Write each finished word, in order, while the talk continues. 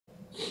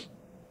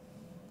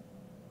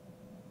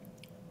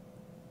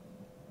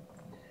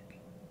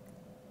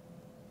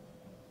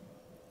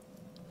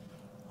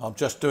I'm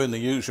just doing the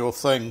usual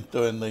thing,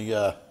 doing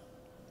the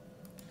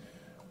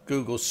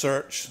Google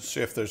search,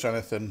 see if there's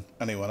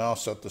anyone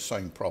else had the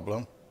same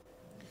problem.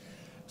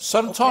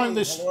 Sometime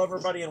this... Hello,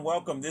 everybody, and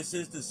welcome. This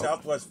is the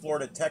Southwest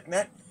Florida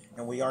TechNet,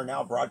 and we are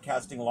now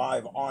broadcasting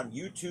live on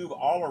YouTube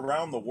all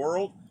around the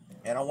world.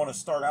 And I want to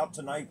start out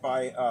tonight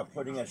by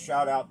putting a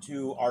shout out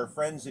to our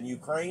friends in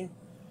Ukraine.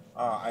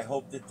 I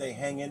hope that they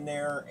hang in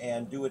there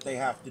and do what they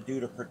have to do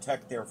to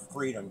protect their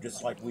freedom,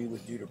 just like we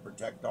would do to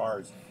protect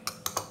ours.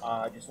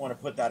 I just want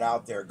to put that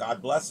out there.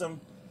 God bless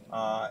them.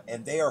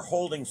 And they are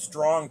holding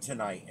strong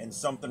tonight, and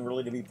something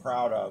really to be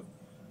proud of.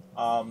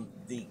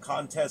 The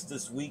contest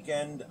this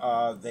weekend,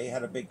 they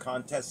had a big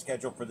contest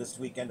scheduled for this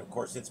weekend. Of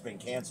course, it's been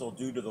canceled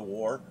due to the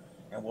war,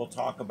 and we'll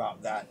talk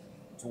about that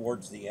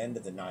towards the end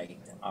of the night.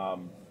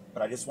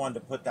 But I just wanted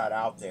to put that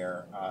out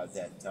there,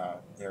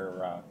 that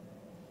they're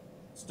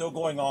still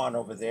going on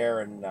over there,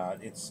 and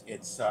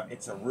it's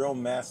a real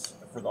mess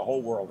for the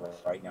whole world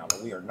right now.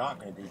 But we are not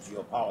going to do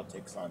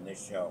geopolitics on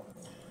this show.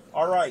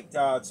 All right,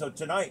 so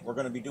tonight we're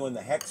going to be doing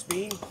the hex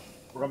beam.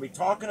 We're going to be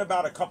talking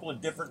about a couple of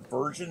different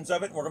versions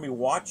of it. We're going to be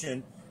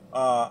watching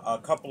a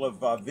couple of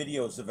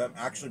videos of them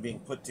actually being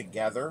put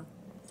together.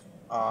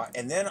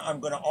 And then I'm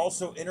going to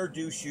also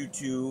introduce you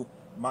to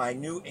my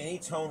new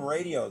Anytone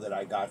radio that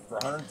I got for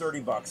 130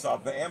 bucks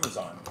off of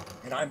Amazon.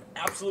 And I'm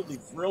absolutely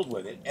thrilled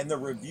with it, and the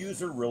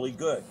reviews are really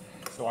good.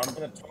 So I'm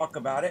going to talk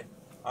about it.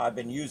 I've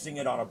been using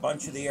it on a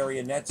bunch of the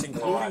area nets,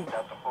 including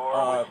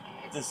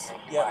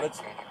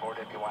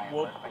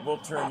we'll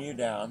turn you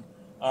down.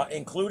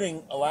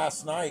 Including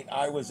last night,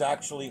 I was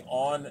actually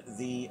on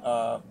the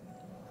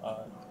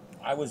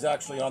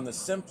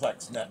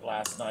Simplex net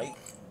last night,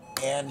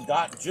 and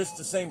got just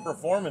the same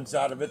performance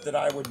out of it that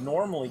I would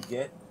normally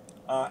get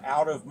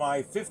out of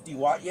my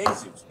 50-watt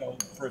Yaesu. So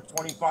for a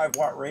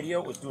 25-watt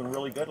radio, it was doing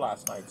really good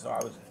last night. So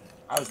I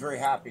was very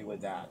happy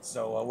with that.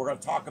 So we're going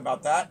to talk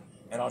about that,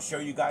 and I'll show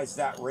you guys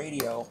that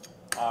radio.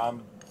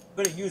 I'm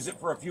going to use it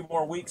for a few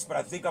more weeks, but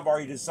I think I've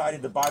already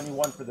decided to buy me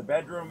one for the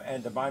bedroom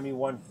and to buy me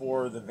one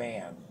for the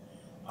van.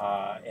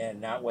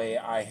 And that way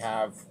I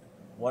have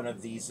one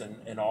of these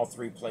in all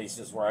three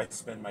places where I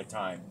spend my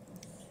time.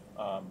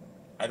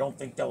 I don't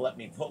think they'll let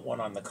me put one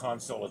on the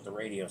console at the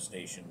radio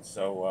station,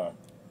 so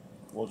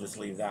we'll just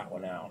leave that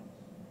one out.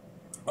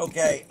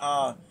 Okay,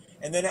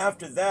 and then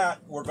after that,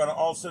 we're going to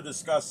also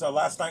discuss,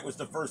 last night was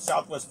the first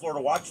Southwest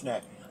Florida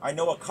WatchNet. I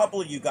know a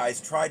couple of you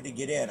guys tried to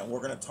get in, and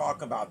we're going to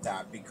talk about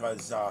that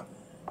because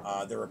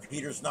the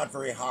repeater's not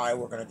very high.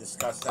 We're going to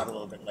discuss that a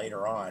little bit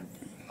later on.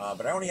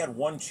 But I only had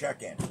one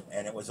check-in,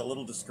 and it was a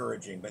little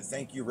discouraging. But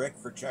thank you, Rick,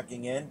 for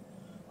checking in,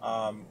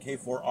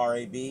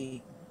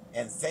 K4RAB.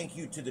 And thank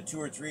you to the 2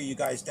 or 3 of you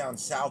guys down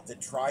south that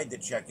tried to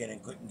check in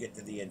and couldn't get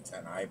to the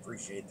antenna. I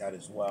appreciate that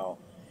as well.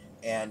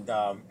 And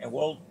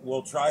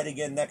we'll try it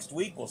again next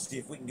week. We'll see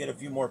if we can get a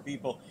few more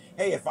people.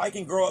 Hey, if I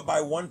can grow it by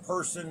one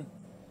person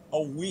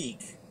a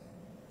week,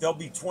 there'll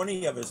be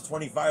 20 of us,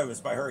 25 of us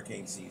by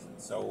hurricane season.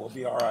 So we'll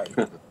be all right.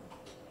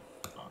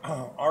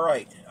 All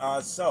right.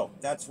 So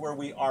that's where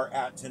we are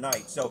at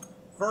tonight. So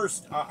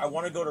first, I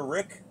want to go to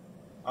Rick,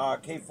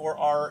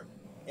 K4RAB,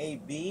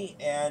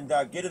 and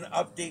get an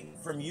update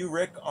from you,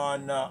 Rick,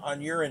 on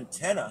your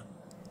antenna,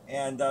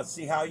 and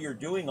see how you're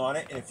doing on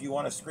it. And if you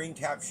want to screen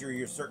capture,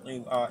 you're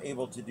certainly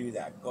able to do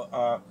that.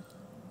 Go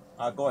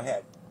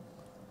ahead.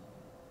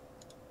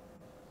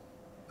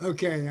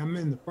 Okay, I'm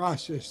in the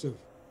process of.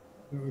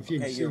 If you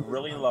okay, you're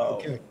really low.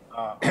 Okay.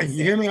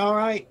 You hear me all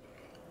right?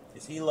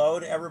 Is he low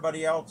to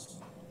everybody else?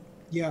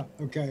 Yeah.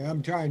 Okay.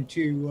 I'm trying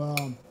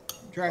to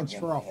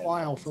transfer a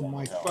file from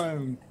my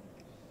phone,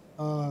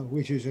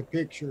 which is a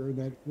picture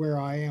that where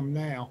I am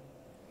now.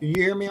 Can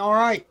you hear me all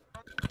right?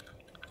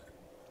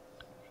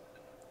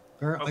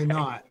 Apparently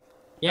not.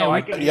 Yeah,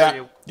 we can hear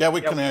you. Yeah, we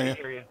can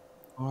hear you.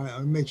 All right.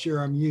 I'll make sure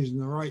I'm using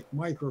the right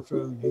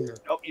microphone here.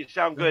 Oh, you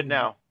sound good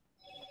now.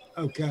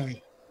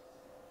 Okay.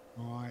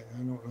 All right. I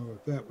don't know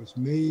if that was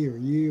me or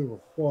you or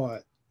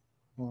what.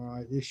 All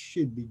right. This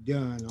should be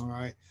done. All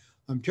right.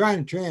 I'm trying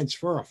to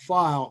transfer a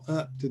file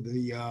up to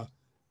the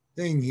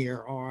thing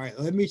here. All right.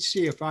 Let me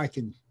see if I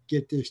can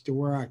get this to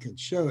where I can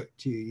show it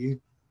to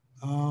you.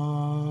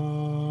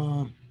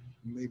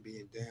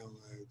 Maybe in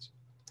downloads.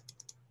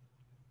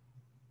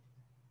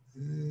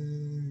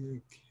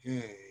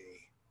 Okay.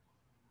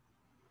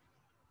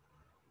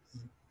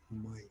 It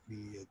might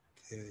be it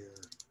there.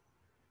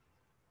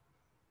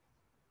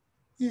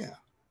 Yeah.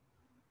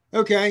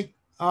 Okay.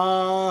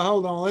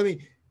 Hold on.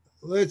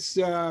 Let's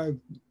can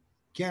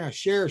I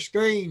share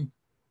screen?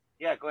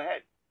 Yeah, go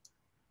ahead.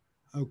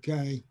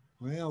 Okay.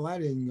 Well,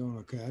 that isn't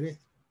gonna cut it.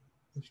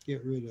 Let's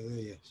get rid of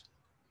this.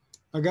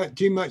 I got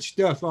too much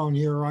stuff on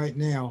here right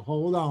now.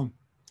 Hold on.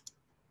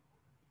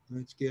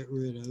 Let's get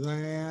rid of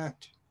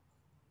that.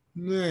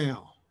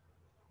 Now,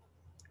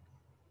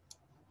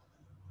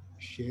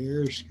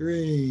 share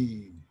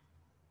screen.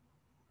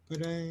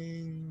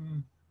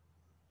 Ba-dang.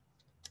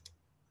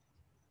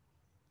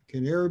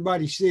 Can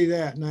everybody see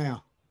that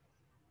now?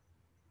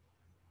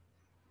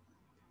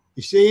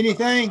 You see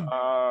anything?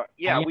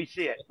 Yeah, we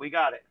see it. We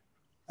got it.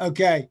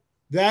 Okay.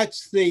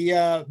 That's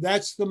the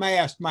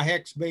mast my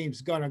hex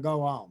beam's going to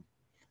go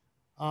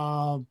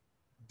on.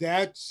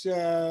 That's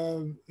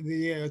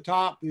the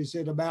top is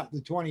at about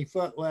the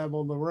 20-foot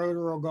level. The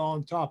rotor will go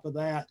on top of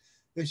that.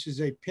 This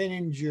is a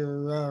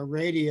Pinninger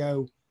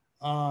radio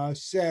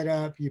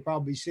setup. You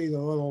probably see the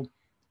little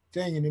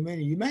thing in a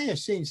minute. You may have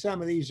seen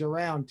some of these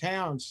around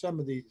town. Some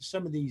of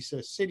these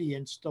city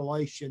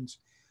installations.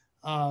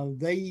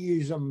 They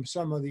use them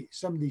some of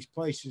these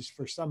places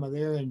for some of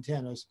their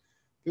antennas.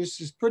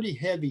 This is pretty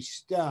heavy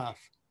stuff.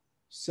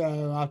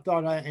 So I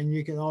thought and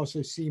you can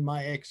also see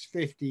my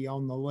X50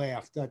 on the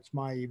left. That's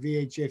my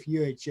VHF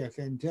UHF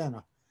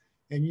antenna.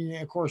 And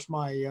of course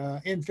my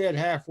in-fed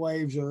half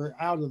waves are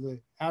out of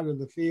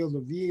the field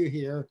of view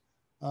here.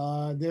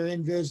 They're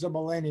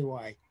invisible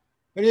anyway.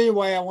 But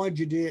anyway, I wanted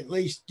you to at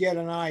least get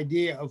an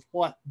idea of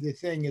what the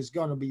thing is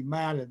going to be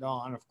mounted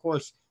on. Of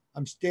course,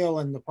 I'm still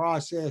in the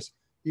process.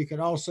 You can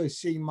also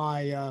see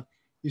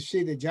you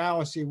see the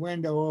jalousie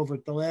window over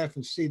at the left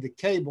and see the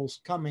cables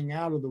coming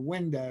out of the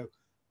window.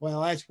 Well,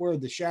 that's where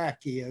the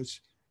shack is.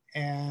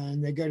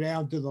 And they go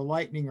down to the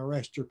lightning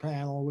arrestor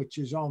panel, which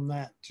is on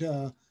that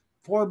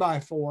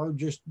 4x4,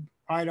 just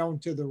right on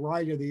to the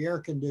right of the air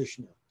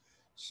conditioner.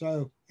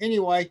 So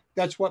anyway,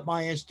 that's what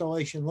my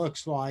installation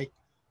looks like.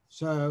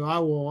 So I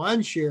will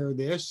unshare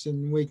this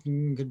and we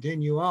can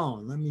continue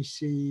on. Let me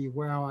see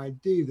where I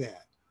do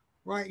that.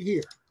 Right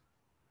here.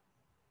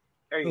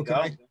 There you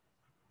go.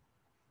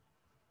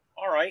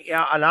 All right.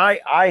 Yeah. And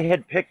I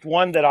had picked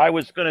one that I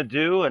was going to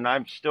do, and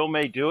I still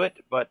may do it,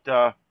 but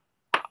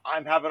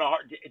I'm having a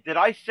hard. Did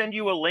I send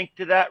you a link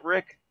to that,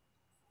 Rick?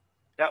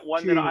 That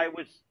one that I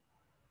was.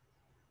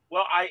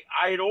 Well, I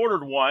had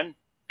ordered one,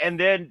 and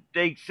then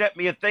they sent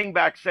me a thing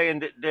back saying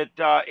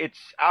that it's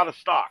out of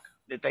stock,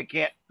 that they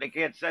can't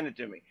send it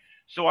to me.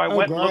 So I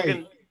went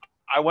looking.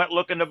 I went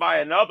looking to buy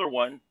another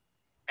one,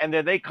 and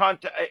then they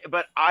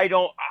but I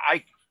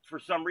for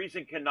some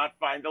reason cannot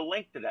find a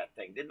link to that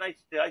thing. Did I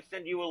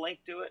send you a link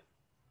to it?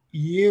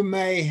 You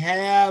may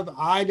have.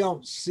 I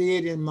don't see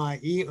it in my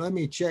let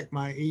me check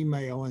my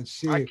email and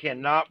see. I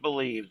cannot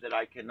believe that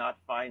I cannot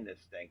find this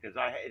thing because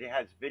it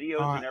has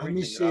videos and everything. Let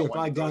me see if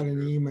I got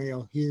an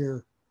email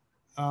here.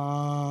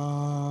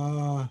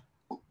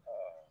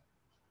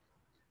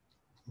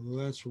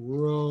 Let's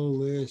roll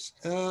this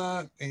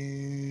up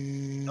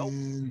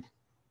and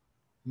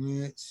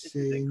let's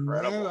see.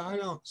 No, I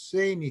don't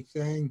see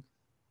anything.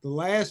 The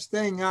last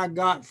thing I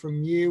got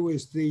from you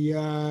was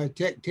the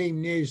Tech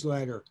Team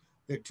newsletter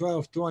at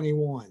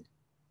 12/21.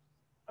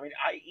 I mean,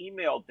 I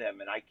emailed them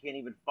and I can't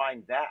even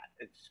find that.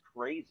 It's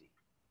crazy.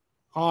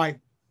 All right.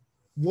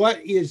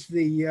 What is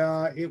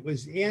the, it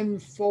was in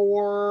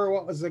for,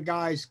 what was the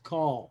guy's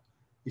call?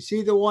 You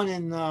see the one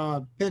in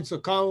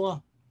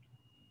Pensacola?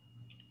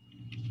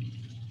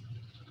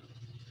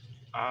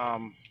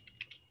 And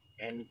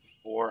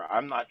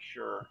I'm not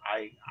sure.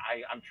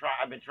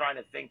 I've been trying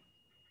to think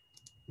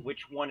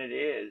which one it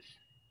is.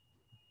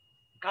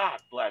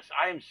 God bless.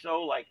 I am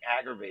so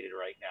aggravated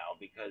right now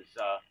because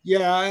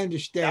yeah, I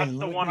understand. That's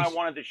the one I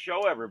wanted to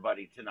show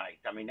everybody tonight.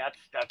 I mean, that's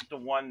the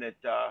one that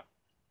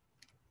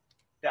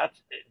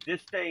that's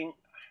this thing.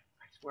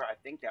 I swear, I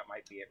think that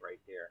might be it right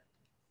there.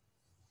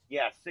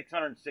 Yeah,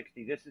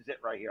 660. This is it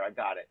right here. I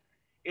got it.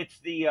 It's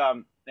the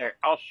there.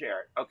 I'll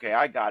share it. Okay,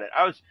 I got it.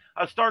 I was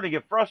starting to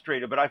get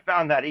frustrated, but I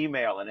found that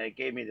email and it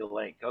gave me the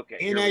link. Okay.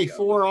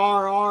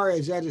 NA4RR,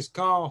 is that his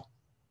call?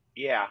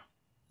 Yeah.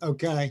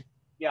 Okay.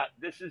 Yeah,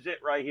 this is it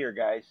right here,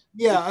 guys.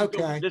 Yeah,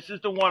 okay. This is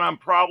the one I'm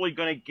probably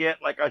going to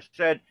get. Like I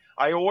said,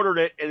 I ordered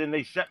it, and then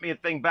they sent me a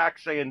thing back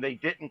saying they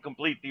didn't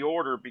complete the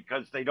order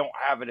because they don't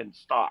have it in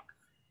stock.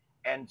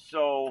 And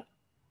so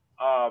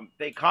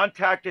they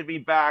contacted me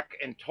back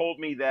and told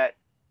me that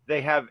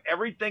they have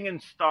everything in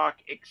stock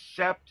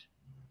except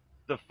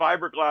the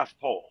fiberglass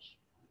poles.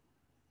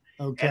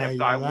 Okay, and if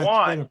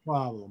that's been a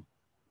problem.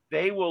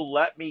 They will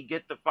let me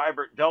get the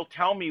fiber. They'll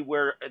tell me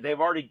where they've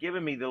already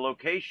given me the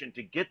location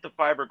to get the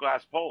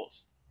fiberglass poles.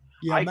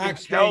 Yeah, I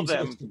Max can tell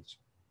them systems.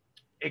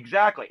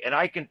 Exactly, and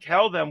I can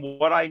tell them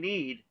what I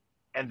need,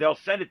 and they'll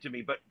send it to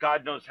me. But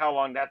God knows how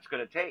long that's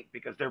going to take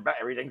because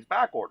everything's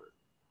back ordered.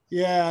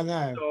 Yeah, I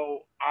know. So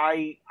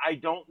I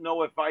don't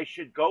know if I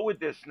should go with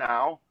this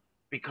now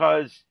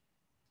because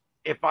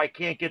if I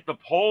can't get the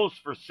poles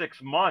for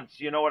 6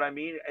 months, you know what I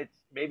mean?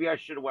 Maybe I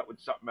should have went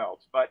with something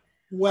else, but.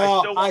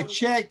 Well, I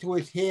checked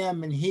with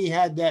him and he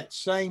had that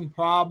same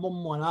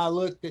problem when I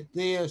looked at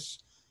this.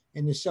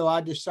 And so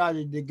I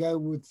decided to go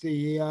with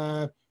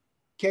the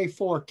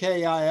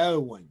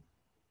K4KIO one.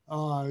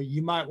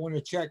 You might want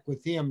to check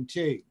with him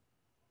too.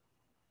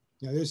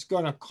 Now, this is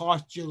going to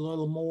cost you a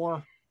little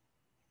more,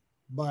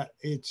 but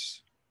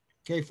it's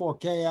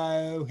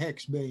K4KIO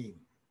hex beam.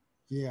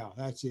 Yeah,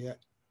 that's it.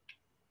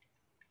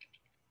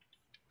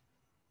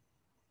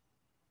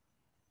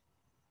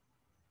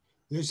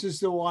 This is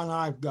the one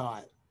I've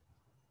got.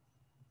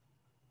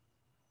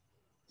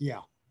 Yeah.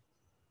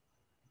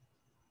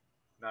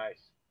 Nice.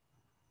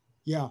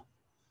 Yeah.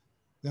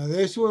 Now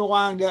this will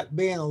wind up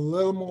being a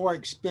little more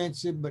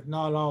expensive, but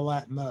not all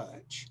that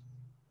much.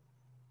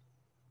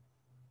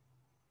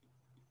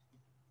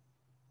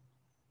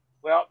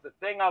 Well, the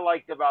thing I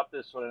liked about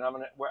this one, and I'm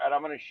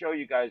gonna show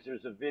you guys.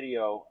 There's a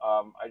video.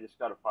 I just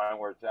got to find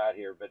where it's at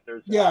here, but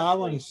there's Yeah, I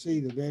want to actually. see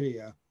the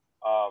video.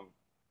 Um,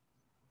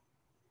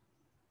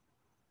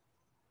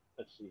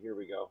 let's see. Here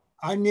we go.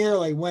 I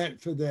nearly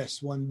went for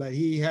this one, but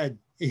he had,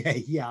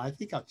 yeah, I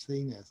think I've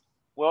seen this.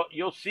 Well,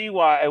 you'll see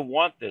why I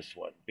want this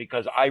one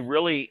because I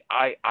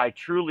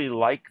truly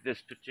like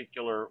this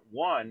particular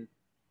one,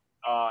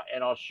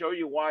 and I'll show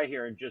you why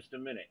here in just a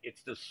minute.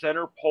 It's the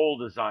center pole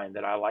design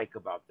that I like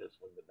about this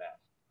one the best.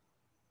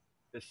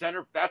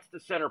 That's the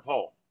center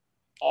pole.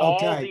 All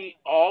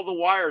the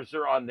wires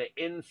are on the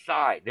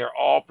inside. They're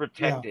all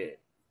protected.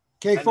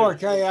 Yeah.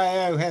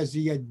 K4KIO has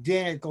the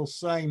identical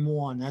same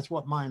one. That's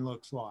what mine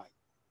looks like.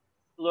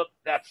 Look,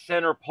 that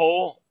center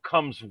pole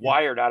comes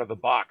wired out of the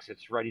box.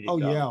 It's ready to go. Oh,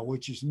 yeah,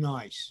 which is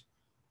nice.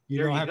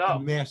 You don't have to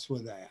mess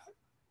with that.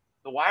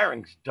 The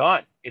wiring's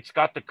done. It's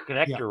got the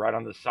connector right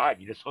on the side.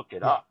 You just hook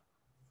it up.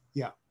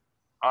 Yeah.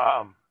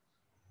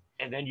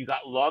 And then you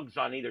got lugs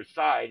on either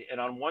side.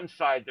 And on one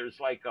side, there's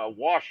like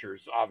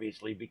washers,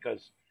 obviously,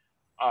 because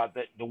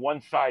the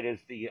one side is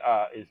the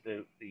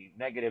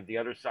negative. The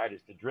other side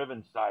is the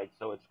driven side.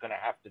 So it's going to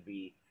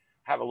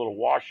have a little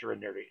washer in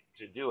there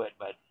to do it.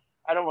 But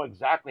I don't know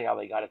exactly how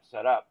they got it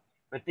set up.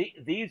 But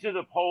these are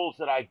the poles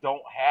that I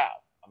don't have.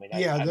 I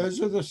mean,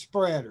 those are the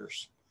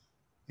spreaders.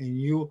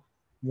 And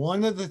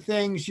one of the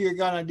things you're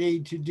going to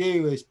need to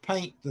do is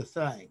paint the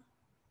thing.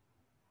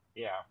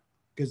 Yeah.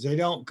 Because they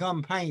don't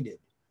come painted.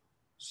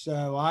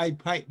 So I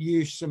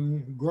use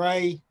some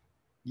gray.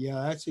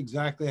 Yeah, that's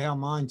exactly how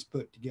mine's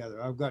put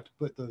together. I've got to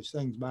put those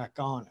things back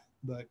on it.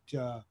 But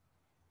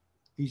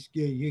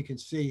you can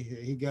see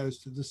he goes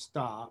to the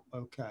stop.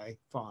 Okay,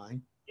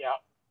 fine. Yeah.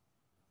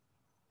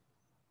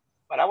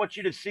 But I want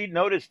you to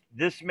notice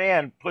this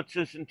man puts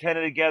this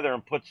antenna together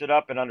and puts it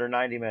up in under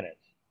 90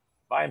 minutes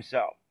by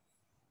himself.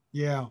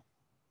 Yeah.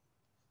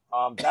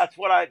 That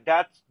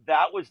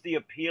was the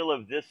appeal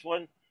of this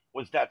one,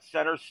 was that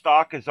center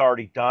stock is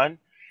already done.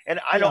 And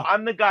I know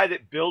I'm the guy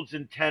that builds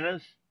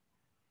antennas,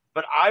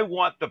 but I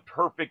want the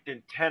perfect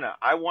antenna.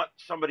 I want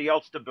somebody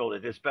else to build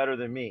it. It's better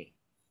than me.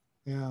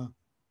 Yeah.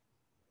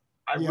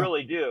 I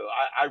really do.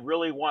 I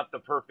really want the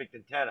perfect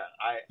antenna.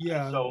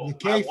 So the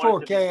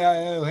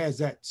K4KIO has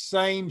that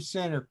same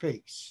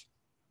centerpiece.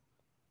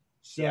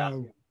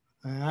 So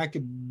I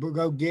could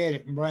go get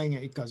it and bring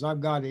it because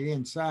I've got it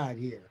inside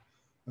here.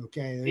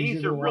 Okay.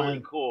 These are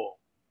really cool.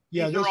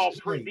 Yeah.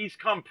 These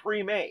come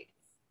pre-made.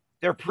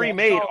 They're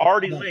pre-made,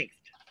 already linked.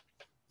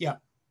 Yeah.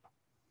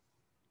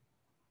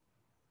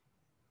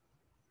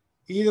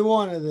 Either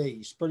one of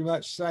these, pretty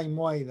much same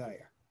way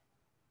there.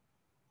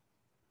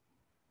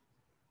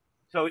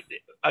 So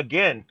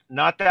again,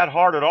 not that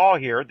hard at all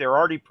here. They're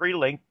already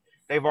pre-linked.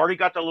 They've already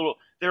got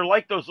they're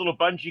like those little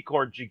bungee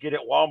cords you get at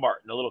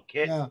Walmart in a little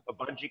kit of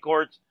bungee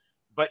cords,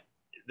 but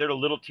they're the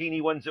little teeny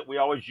ones that we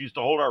always use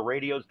to hold our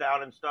radios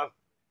down and stuff,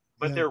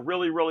 but they're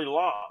really, really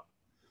long.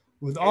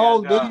 With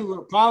all due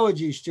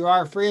apologies to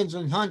our friends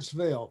in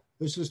Huntsville,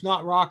 this is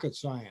not rocket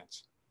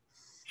science.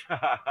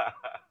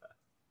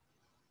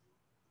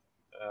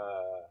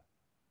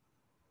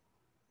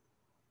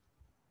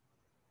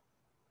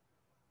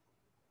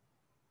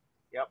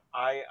 Yep,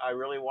 I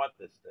really want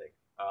this thing.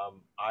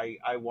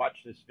 I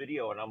watched this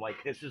video and I'm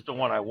like, this is the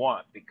one I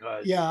want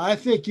because. Yeah, I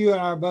think you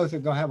and I both are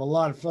going to have a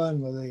lot of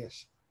fun with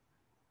this.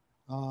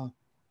 Well,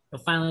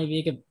 finally, if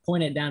you could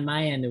point it down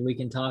my end and we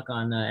can talk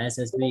on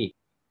SSB.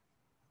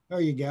 There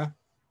you go.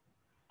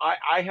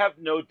 I have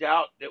no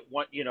doubt that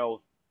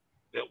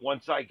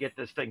once I get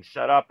this thing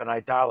set up and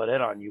I dial it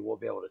in on you, we'll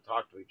be able to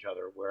talk to each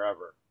other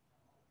wherever.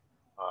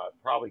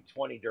 Probably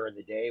 20 during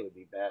the day would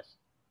be best.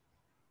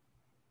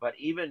 But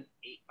even,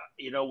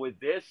 with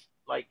this,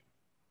 like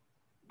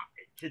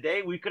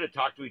today we could have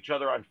talked to each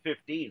other on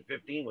 15.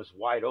 15 was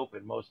wide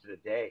open most of the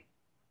day.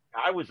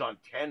 I was on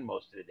 10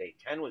 most of the day.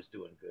 10 was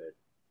doing good.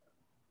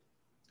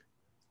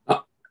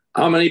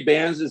 How many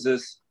bands is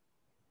this?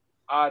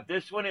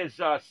 This one is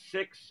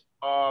 6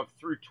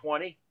 through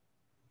 20.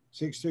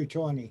 6 through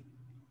 20,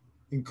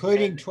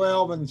 including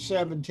 12 and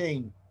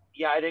 17.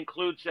 Yeah, it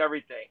includes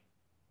everything.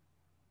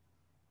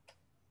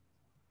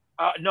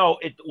 No,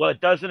 it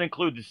doesn't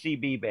include the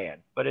CB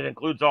band, but it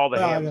includes all the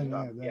ham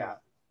stuff. Yeah.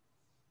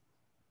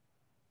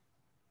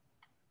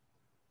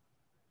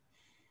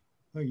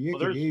 Well,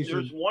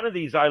 there's one of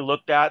these I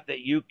looked at that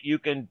you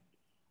can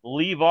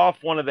leave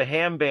off one of the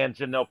ham bands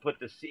and they'll put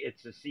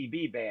it's a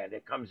CB band.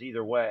 It comes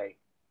either way.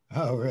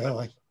 Oh,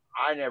 really?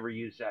 I never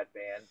use that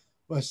band.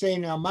 Well, see,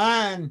 now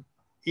mine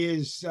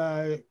is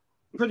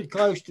pretty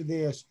close to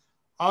this.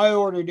 I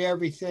ordered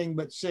everything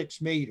but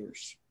 6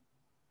 meters.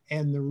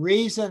 And the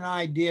reason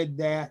I did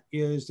that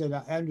is that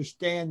I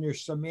understand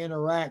there's some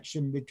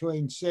interaction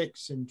between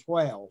 6 and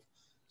 12.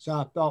 So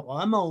I thought, well,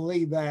 I'm going to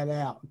leave that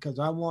out because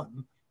I want,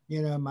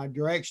 my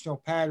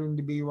directional pattern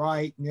to be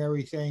right and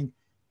everything.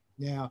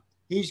 Now,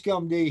 he's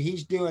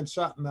doing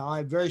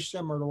something very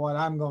similar to what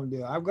I'm going to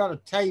do. I've got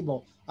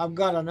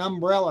an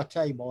umbrella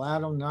table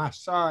out on my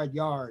side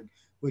yard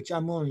which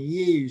I'm going to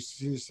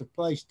use as the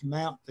place to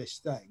mount this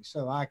thing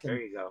so I There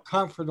can you go.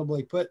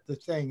 comfortably put the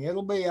thing.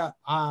 It'll be up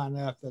high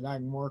enough that I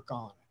can work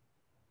on it.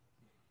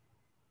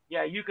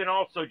 Yeah, you can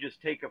also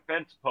just take a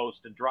fence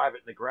post and drive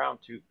it in the ground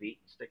 2 feet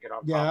and stick it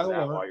on Yeah, top of it'll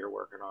that work. while you're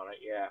working on it.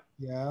 Yeah.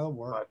 Yeah, it'll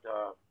work.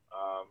 But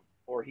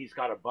or he's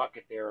got a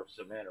bucket there of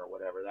cement or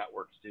whatever, that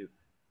works too.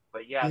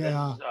 But yeah,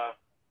 Yeah.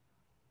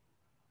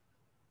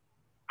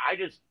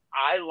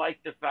 I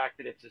like the fact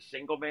that it's a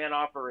single man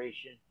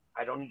operation.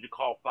 I don't need to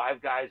call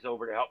 5 guys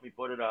over to help me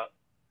put it up.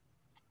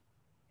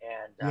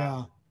 And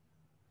Yeah.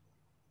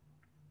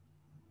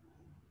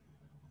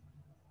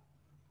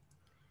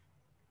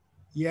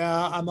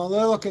 Yeah, I'm a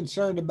little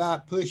concerned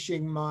about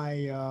pushing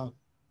my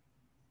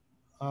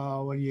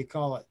what do you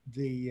call it?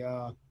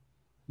 The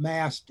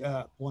mast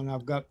up when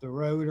I've got the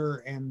rotor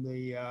and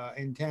the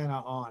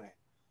antenna on it,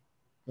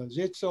 because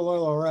it's a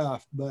little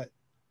rough. But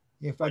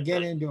if I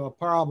get into a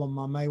problem,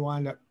 I may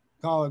wind up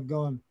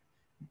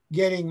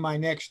getting my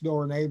next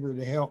door neighbor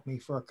to help me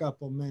for a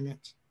couple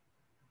minutes.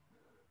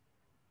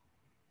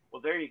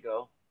 Well, there you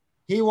go.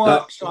 He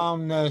works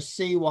on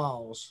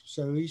seawalls,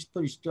 so he's a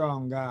pretty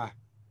strong guy.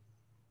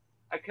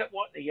 I kept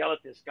wanting to yell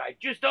at this guy,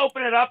 just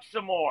open it up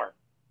some more.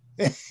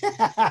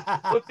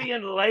 Quit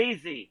being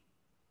lazy.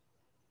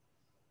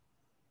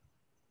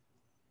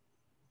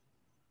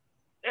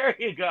 There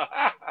you go.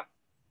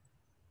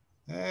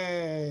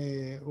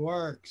 Hey, it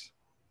works.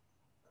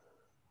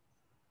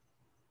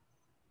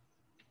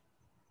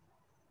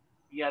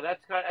 Yeah,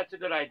 that's a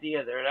good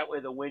idea there. That way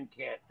the wind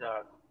can't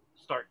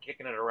start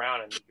kicking it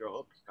around and your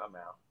hooks come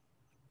out.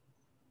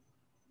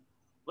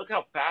 Look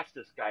how fast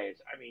this guy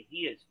is. I mean,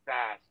 he is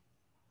fast.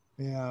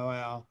 Yeah,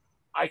 well,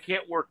 I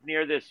can't work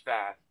near this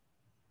fast.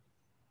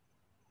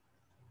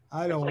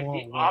 I don't it's like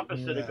want the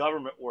opposite of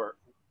government work.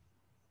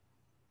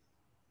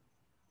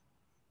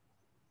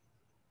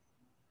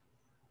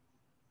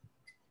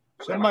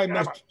 Somebody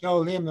must have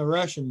told him the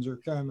Russians are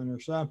coming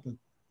or something.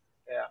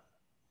 Yeah.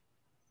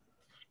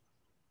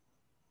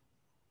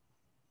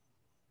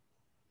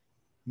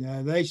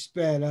 No, they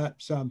sped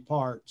up some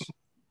parts.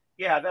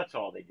 Yeah, that's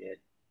all they did.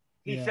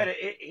 He Yeah. said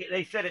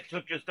they said it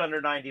took just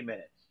under 90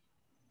 minutes.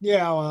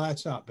 Yeah, well,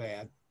 that's not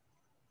bad.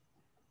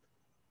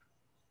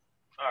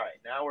 All right,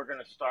 now we're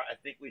going to start. I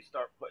think we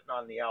start putting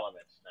on the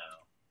elements now.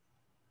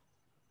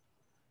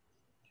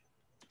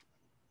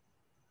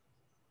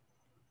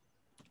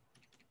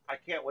 I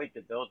can't wait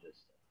to build this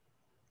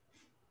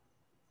thing.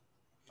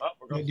 Oh,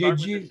 we're going to start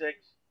with the 6.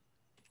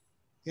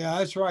 Yeah,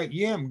 that's right.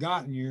 You haven't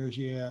gotten yours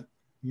yet.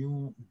 You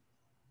won't.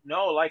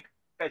 No, like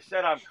I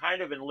said, I'm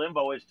kind of in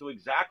limbo as to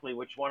exactly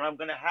which one I'm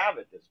going to have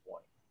at this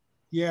point.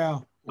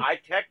 Yeah. I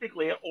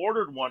technically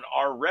ordered one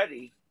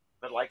already,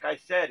 but like I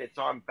said, it's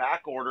on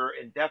back order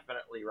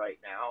indefinitely right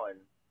now, and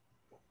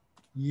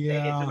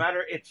yeah,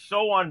 it's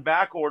so on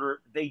back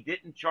order they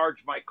didn't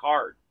charge my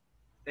card.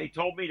 They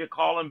told me to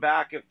call them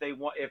back if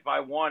I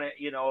want it,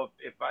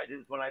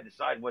 when I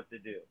decide what to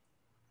do.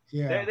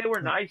 Yeah. They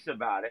were nice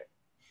about it.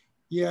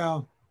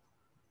 Yeah.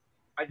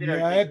 I did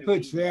it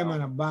puts them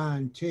in a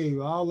bind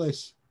too. All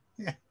this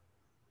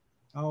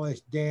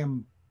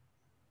damn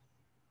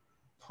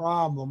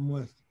problem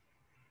with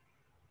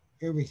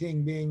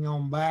everything being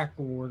on back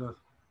order.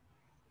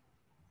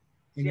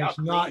 And it's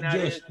not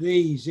just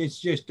these, it's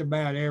just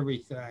about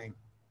everything.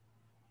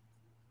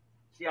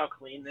 See how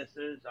clean this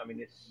is? I mean,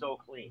 it's so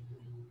clean.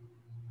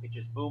 It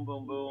just boom,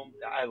 boom, boom.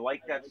 I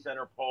like that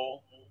center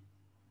pole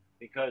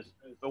because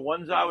the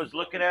ones I was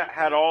looking at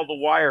had all the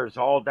wires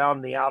all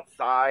down the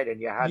outside,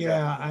 and you had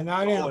and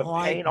I didn't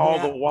like paint all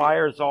the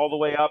wires all the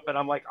way up, and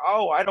I'm like,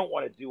 oh, I don't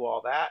want to do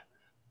all that.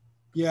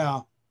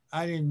 Yeah,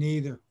 I didn't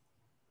either.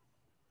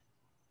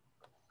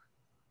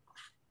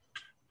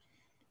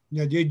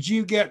 Now, did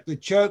you get the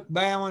choke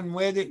bowing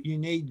with it? You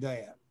need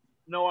that.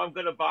 No, I'm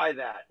going to buy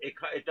that.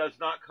 It does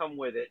not come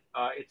with it.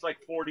 It's like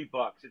 $40.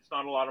 It's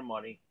not a lot of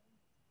money.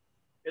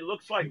 It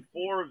looks like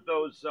 4 of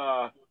those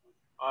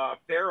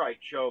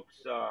ferrite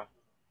chokes.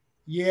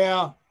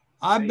 Yeah,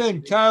 I've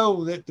been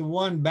told that the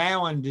one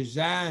Bowen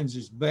Designs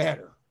is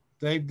better.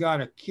 They've got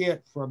a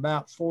kit for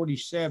about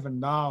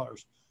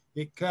 $47.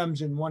 It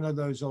comes in one of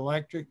those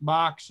electric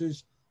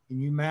boxes, and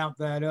you mount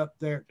that up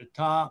there at the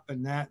top,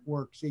 and that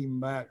works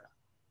even better.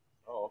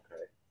 Oh,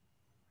 okay.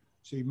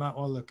 So you might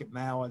want to look at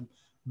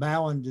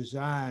Bowen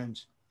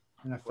Designs,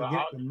 and I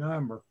forget the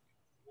number.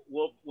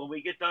 Well, when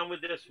we get done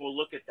with this, we'll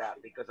look at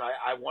that because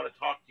I want to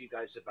talk to you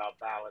guys about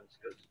balance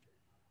because,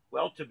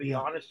 well, to be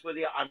honest with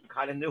you, I'm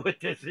kind of new at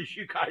this, as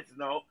you guys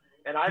know,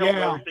 and I don't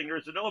know everything there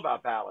is to know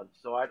about balance.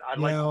 So I'd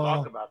like to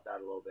talk about that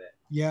a little bit.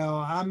 Yeah,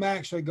 I'm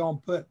actually going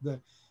to put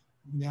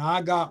now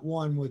I got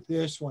one with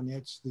this one.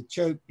 It's the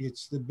choke,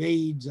 it's the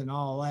beads and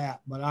all that,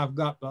 but I've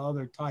got the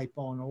other type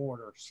on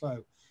order.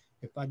 So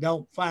if I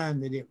don't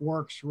find that it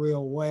works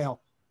real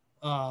well,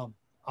 I'll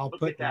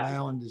put the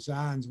Bowen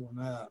Designs one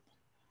up.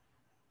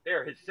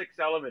 There, his 6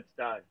 elements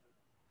done.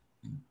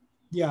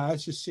 Yeah,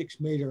 it's a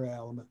 6-meter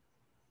element.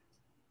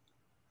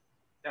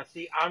 Now,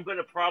 see, I'm going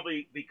to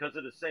probably, because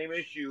of the same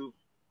issue,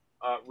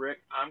 Rick,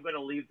 I'm going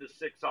to leave the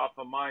 6 off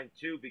of mine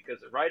too, because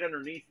right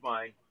underneath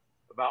mine,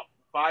 about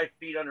 5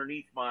 feet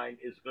underneath mine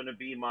is going to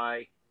be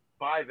my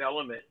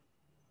 5-element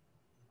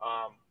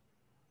um,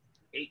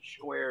 H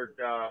squared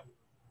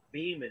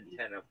beam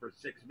antenna for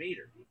 6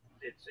 meters.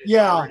 It's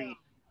Yeah. already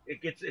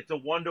it's a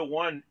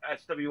 1-to-1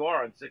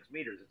 SWR on 6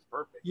 meters. It's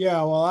perfect.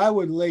 Yeah, well, I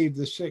would leave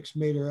the 6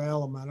 meter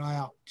element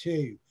out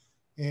too.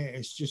 And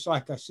it's just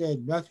like I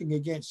said, nothing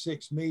against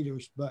 6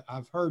 meters, but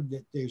I've heard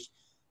that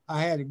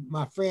I had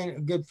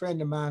a good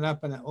friend of mine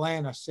up in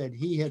Atlanta said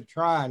he had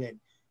tried it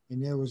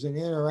and there was an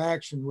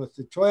interaction with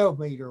the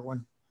 12-meter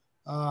one.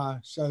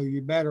 So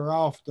you're better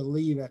off to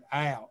leave it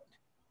out.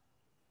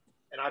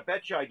 And I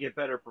bet you I get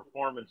better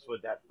performance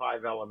with that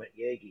 5-element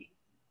Yagi.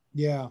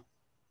 Yeah.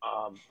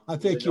 I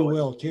think you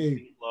will too.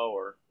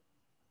 Lower.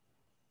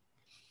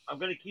 I'm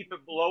going to keep it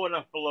low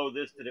enough below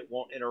this that it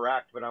won't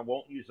interact, but I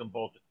won't use them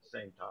both at the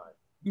same time.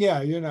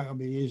 Yeah, you're not going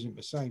to be using them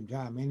at the same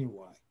time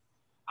anyway.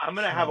 I'm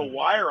going to have a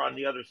wire on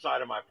the other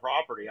side of my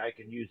property. I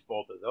can use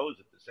both of those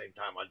at the same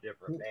time on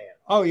different bands.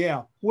 Oh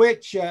yeah.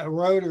 Which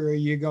rotor are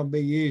you going to be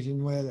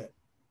using with it?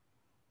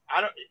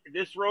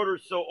 This rotor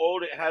is so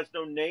old it has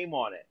no name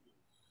on it.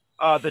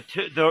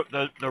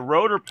 The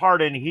rotor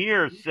part in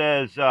here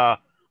says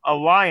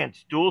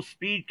Alliance dual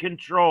speed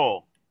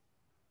control.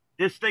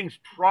 This thing's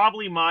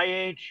probably my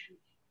age.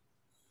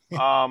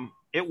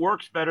 It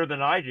works better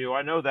than I do.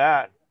 I know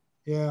that.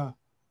 Yeah.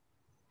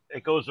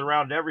 It goes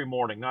around every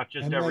morning, not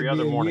just every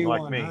other morning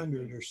like me.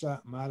 U100 or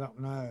something. I don't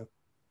know.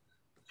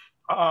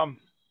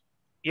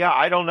 Yeah,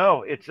 I don't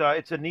know. It's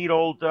a neat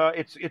old.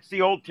 It's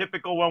the old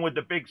typical one with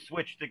the big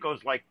switch that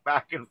goes like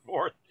back and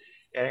forth,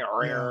 and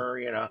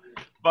you know.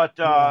 But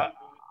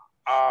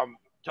Tom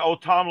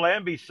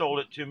Lambie sold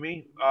it to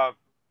me.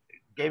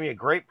 Gave me a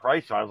great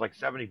price on it. It was like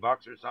 $70 or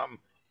something.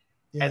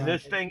 Yeah. And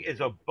this thing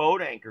is a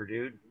boat anchor,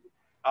 dude.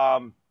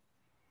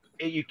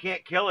 You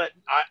can't kill it.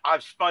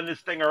 I've spun this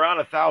thing around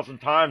 1,000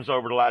 times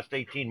over the last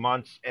 18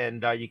 months,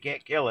 and you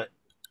can't kill it.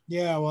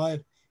 Yeah, well,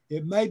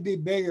 it may be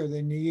bigger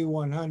than the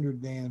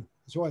U100 then.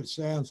 That's what it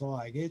sounds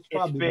like. It's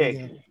probably big.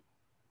 Bigger.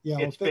 Yeah,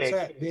 it's if it's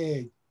that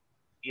big.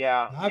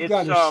 Yeah. I've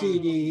got a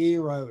CDE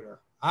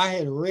rotor. I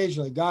had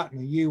originally gotten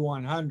a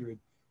U100,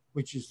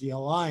 which is the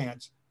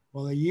Alliance.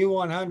 Well, the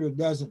U100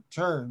 doesn't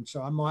turn,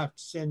 so I'm gonna have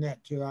to send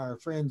that to our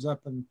friends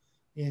up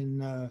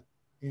in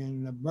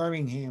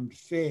Birmingham to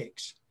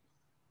fix.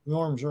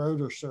 Norm's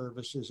Rotor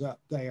Service is up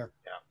there.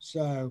 Yeah.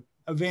 So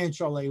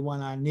eventually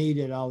when I need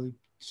it, I'll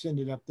send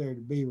it up there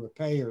to be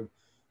repaired.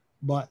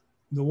 But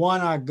the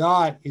one I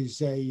got is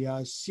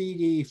a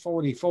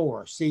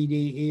CD44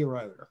 CDE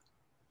rotor.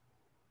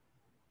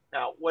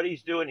 Now, what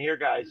he's doing here,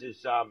 guys,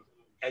 is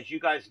as you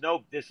guys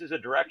know, this is a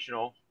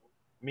directional,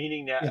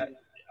 meaning that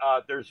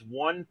there's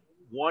one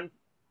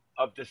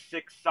of the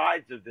 6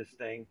 sides of this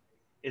thing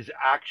is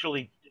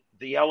actually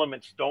the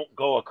elements don't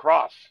go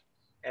across,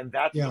 and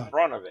that's the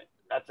front of it.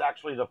 That's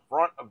actually the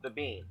front of the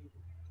beam.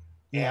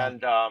 Yeah.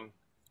 And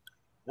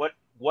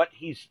what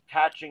he's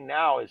attaching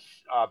now is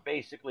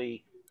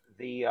basically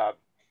the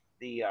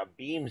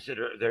beams that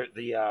are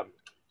the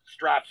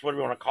straps, what do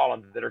we want to call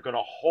them, that are going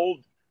to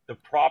hold the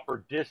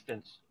proper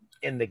distance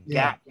in the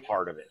gap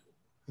part of it.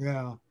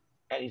 Yeah.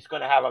 And he's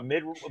going to have a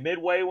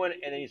midway one,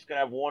 and then he's going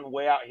to have one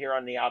way out here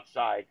on the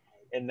outside.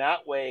 And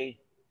that way,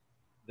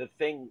 the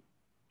thing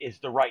is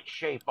the right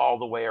shape all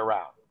the way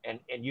around. And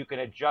you can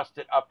adjust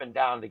it up and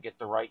down to get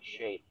the right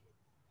shape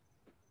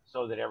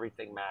so that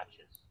everything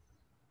matches.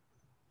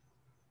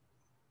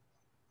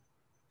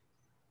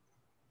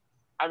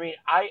 I mean,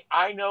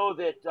 I know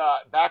that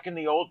back in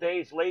the old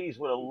days, ladies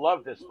would have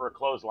loved this for a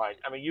clothesline.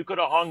 I mean, you could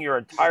have hung your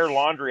entire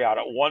laundry out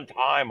at one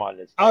time on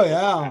this thing. Oh,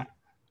 yeah.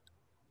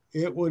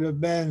 It would have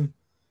been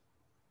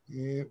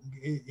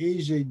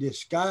easily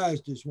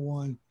disguised as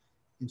one.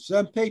 And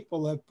some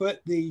people have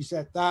put these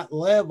at that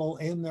level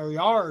in their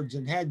yards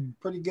and had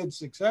pretty good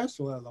success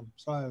with them.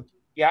 So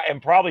yeah,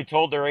 and probably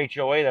told their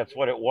HOA that's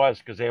what it was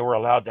because they were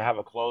allowed to have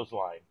a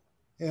clothesline.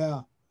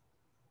 Yeah.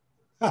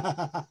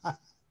 Well,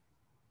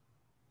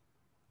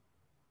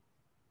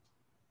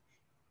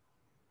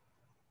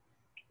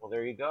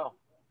 there you go.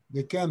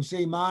 They come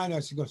see mine. I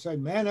was going to say,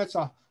 man,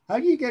 how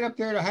do you get up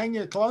there to hang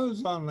your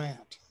clothes on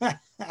that? Well,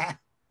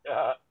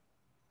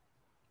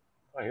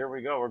 here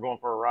we go. We're going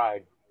for a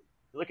ride.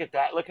 Look at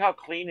that. Look how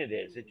clean it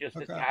is. It just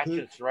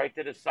attaches right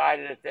to the side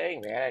of the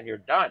thing, man, and you're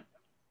done.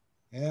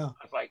 Yeah.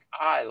 I was like,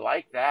 I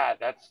like that.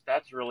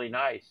 That's really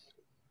nice.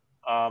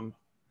 And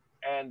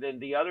then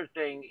the other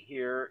thing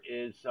here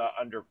is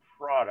under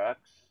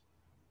products.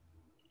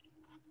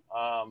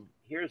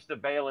 Here's the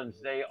balins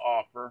they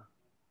offer.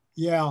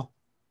 Yeah.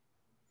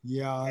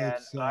 Yeah. And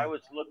I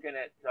was looking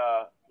at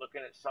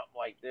something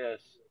like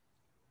this.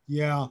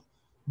 Yeah.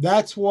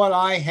 That's what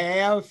I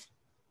have.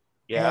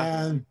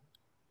 Yeah.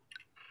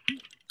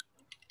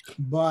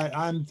 But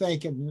I'm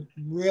thinking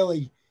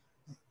really,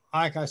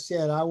 like I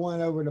said, I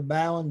went over to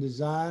Ballin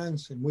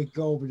Designs and we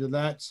go over to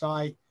that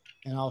site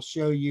and I'll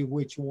show you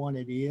which one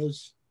it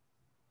is.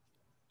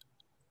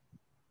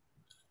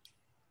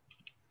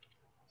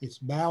 It's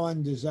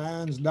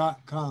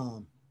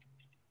ballindesigns.com.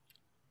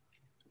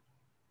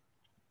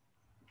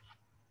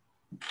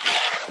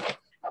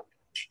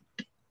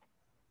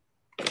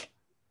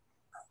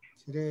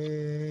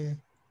 Ta-da.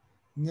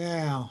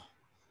 Now,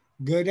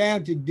 go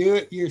down to do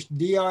it your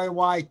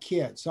DIY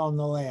kits on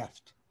the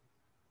left.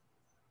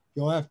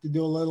 You'll have to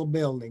do a little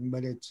building,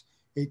 but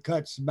it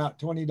cuts about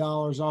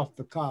 $20 off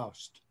the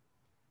cost.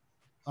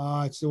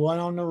 It's the one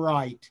on the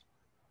right,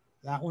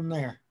 that one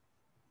there.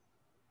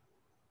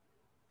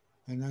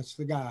 And that's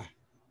the guy.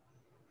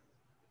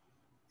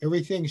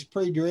 Everything's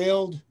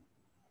pre-drilled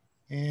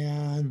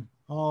and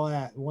all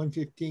that,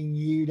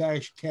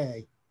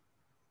 115U-K.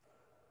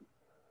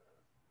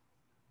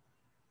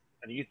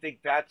 And do you think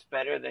that's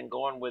better than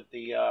going with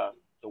the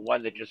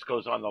one that just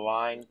goes on the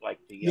line, like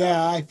the?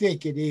 Yeah, I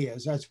think it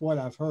is. That's what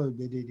I've heard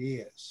that it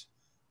is.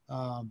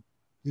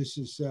 This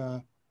is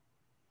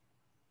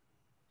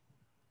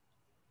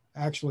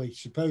actually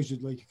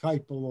supposedly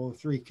capable of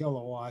 3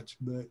 kilowatts,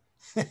 but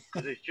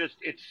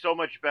it's so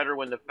much better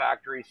when the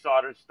factory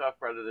solders stuff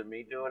rather than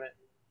me doing it.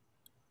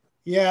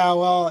 Yeah,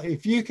 well,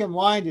 if you can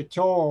wind a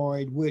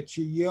toroid, which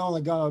you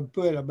only gonna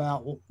put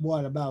about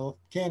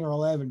 10 or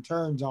 11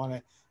 turns on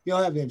it,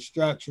 you'll have the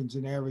instructions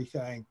and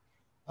everything.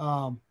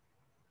 And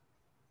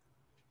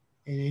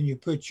then you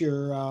put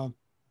your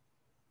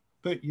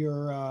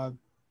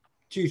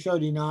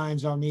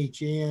 239s on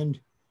each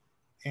end,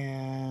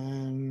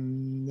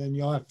 and then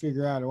you'll have to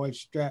figure out a way to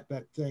strap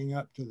that thing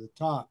up to the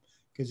top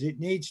because it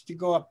needs to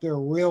go up there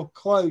real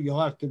close.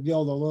 You'll have to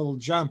build a little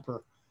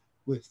jumper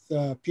with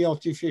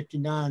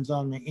PL259s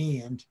on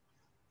the end,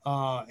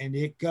 and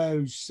it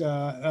goes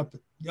up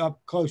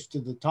close to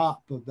the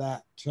top of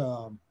that.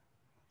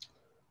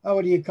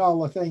 What do you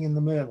call the thing in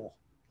the middle?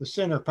 The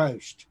center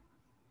post.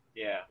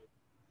 Yeah.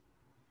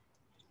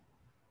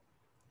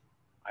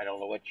 I don't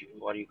know what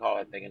do you call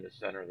that thing in the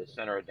center? The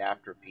center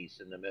adapter piece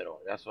in the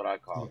middle. That's what I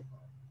call it.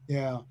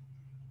 Yeah. All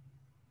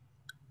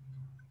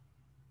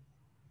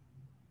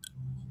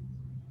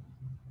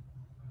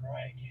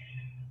right.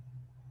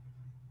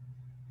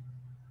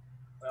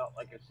 Well,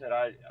 like I said,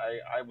 I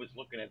was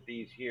looking at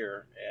these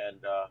here, and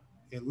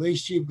at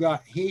least you've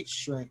got heat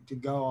shrink to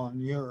go on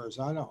yours.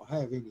 I don't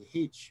have any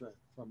heat shrink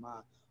for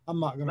mine. I'm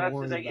not going to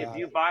worry about it. If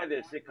you buy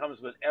this, it comes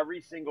with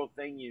every single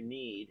thing you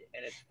need,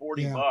 and it's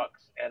 $40,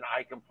 and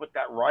I can put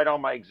that right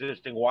on my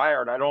existing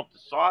wire, and I don't have to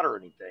solder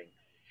anything.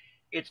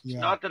 It's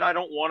not that I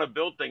don't want to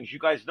build things. You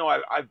guys know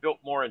I've built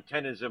more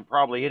antennas than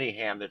probably any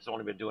ham that's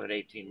only been doing it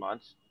 18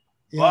 months.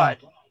 Yeah. But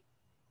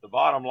the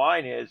bottom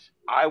line is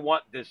I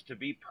want this to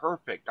be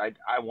perfect.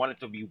 I want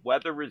it to be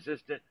weather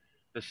resistant.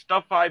 The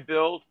stuff I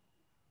build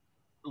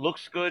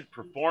looks good,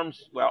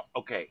 performs well.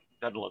 Okay,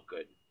 doesn't look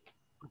good.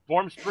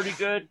 Performs pretty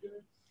good.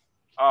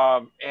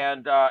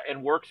 And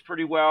works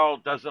pretty well.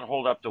 Doesn't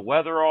hold up to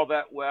weather all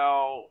that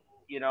well.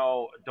 You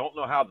know, don't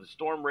know how the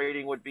storm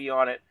rating would be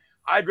on it.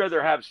 I'd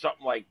rather have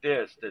something like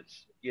this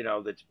that's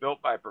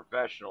built by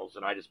professionals,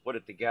 and I just put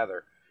it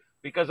together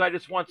because I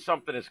just want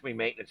something that's going to be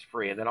maintenance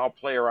free, and then I'll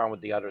play around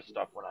with the other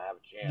stuff when I have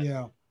a chance.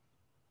 Yeah.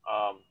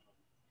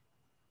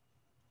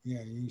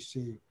 Yeah, you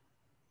see.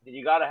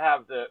 You got to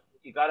have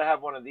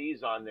one of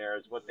these on there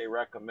is what they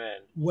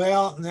recommend.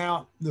 Well,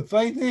 now the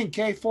funny thing,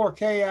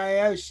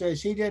 K4KIO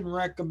says he didn't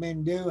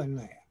recommend doing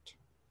that.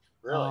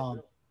 Really?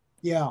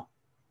 Yeah,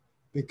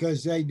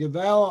 because they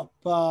develop,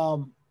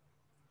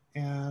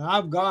 and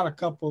I've got a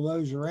couple of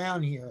those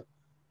around here,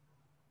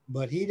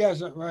 but he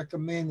doesn't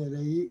recommend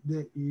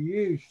that you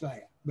use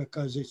that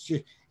because it's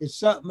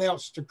something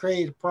else to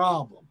create a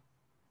problem.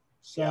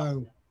 So. Yeah.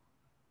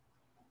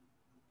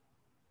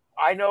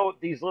 I know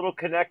these little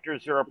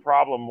connectors are a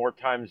problem more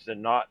times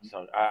than not.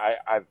 So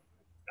I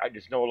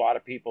just know a lot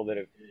of people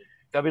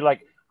they'll be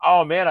like,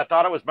 oh man, I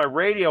thought it was my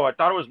radio. I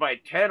thought it was my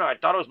antenna. I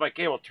thought it was my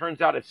cable. It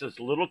turns out it's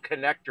this little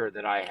connector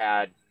that I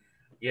had,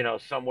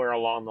 somewhere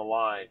along the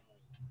line.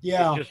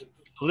 Yeah. It just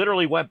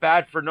literally went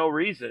bad for no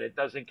reason. It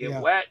doesn't get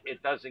wet.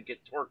 It doesn't get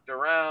torqued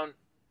around.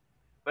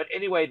 But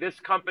anyway, this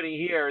company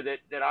here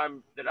that I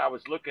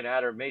was looking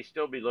at or may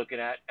still be looking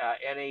at,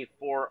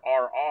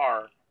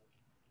 NA4RR,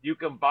 you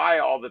can buy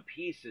all the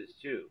pieces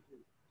too.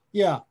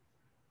 Yeah.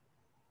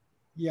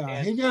 Yeah,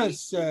 and he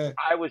does.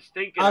 I was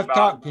thinking I've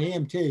talked to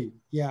him too.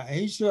 Yeah,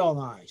 he's real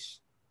nice.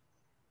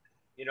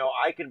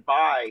 I can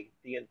buy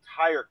the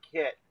entire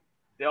kit.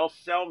 They'll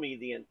sell me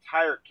the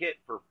entire kit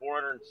for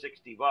 $460.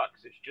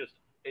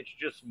 It's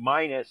just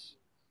minus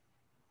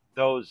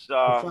those the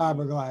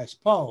fiberglass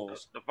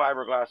poles. The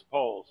fiberglass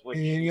poles, which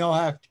and then you'll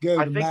have to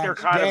go to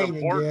Max Gain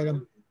and get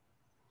them.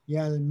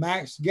 Yeah, and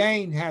Max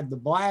Gain had the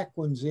black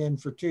ones in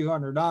for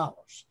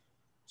 $200,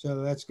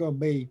 so that's going to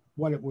be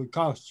what it would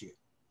cost you.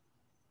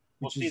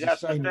 Well, see, that's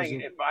the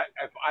thing. If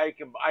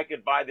I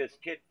could buy this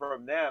kit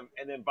from them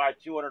and then buy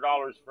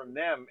 $200 from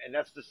them, and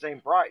that's the same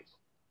price.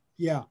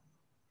 Yeah,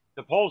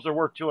 the poles are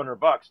worth $200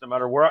 no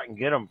matter where I can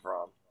get them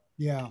from.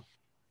 Yeah.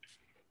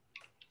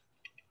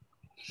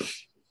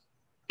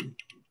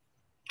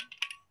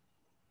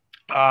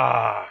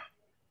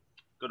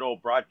 Good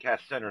old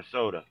Broadcast Center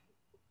soda.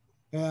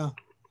 Yeah.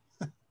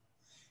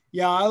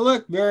 Yeah, I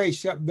looked very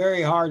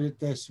hard at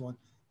this one.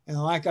 And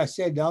like I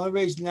said, the only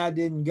reason I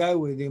didn't go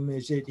with him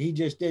is that he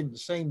just didn't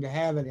seem to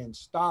have it in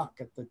stock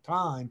at the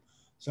time.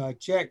 So I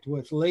checked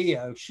with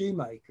Leo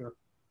Shoemaker,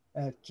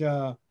 at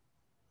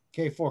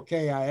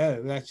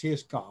K4KIO. That's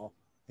his call.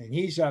 And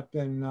he's up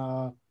in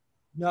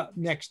not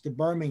next to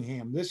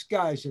Birmingham. This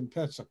guy's in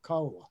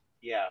Pensacola.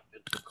 Yeah,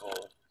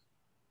 Pensacola.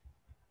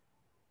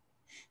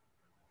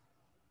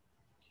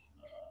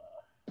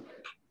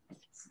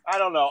 I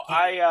don't know.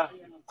 I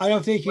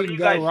don't think you can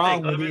go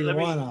wrong with either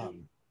one of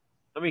them.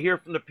 Let me hear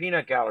from the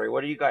peanut gallery.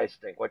 What do you guys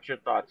think? What's your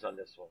thoughts on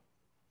this one?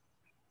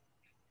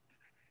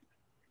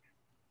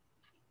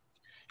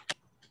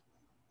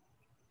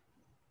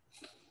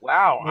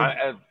 Wow,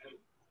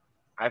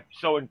 I'm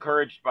so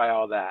encouraged by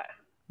all that.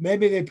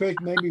 Maybe we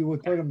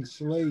put them to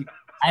sleep.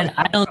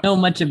 I don't know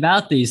much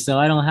about these, so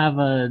I don't have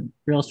a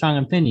real strong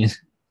opinion.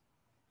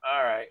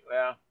 All right.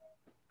 Well,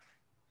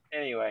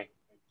 anyway,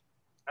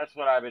 that's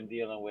what I've been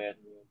dealing with.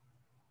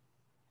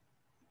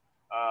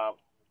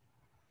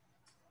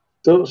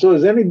 So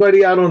has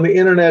anybody out on the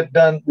internet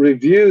done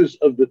reviews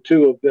of the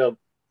two of them?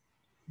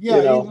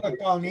 Yeah, you look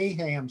on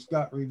Eham's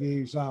got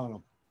reviews on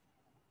them.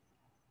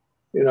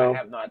 I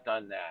have not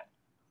done that.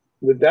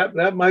 But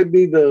that might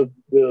be the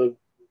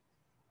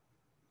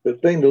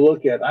thing to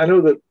look at. I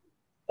know that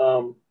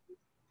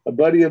a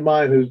buddy of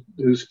mine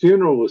whose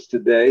funeral was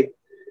today,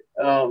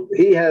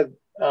 he had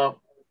 2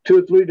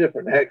 or 3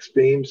 different hex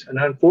beams, and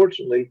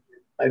unfortunately,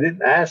 I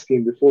didn't ask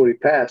him before he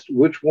passed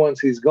which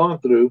ones he's gone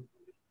through,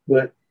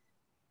 but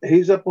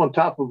he's up on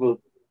top of a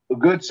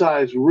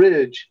good-sized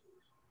ridge,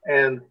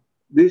 and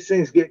these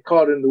things get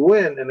caught in the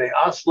wind, and they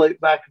oscillate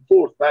back and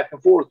forth,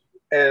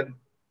 and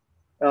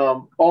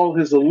all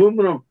his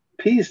aluminum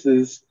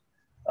pieces,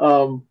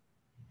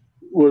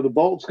 where the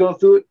bolts go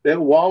through it, it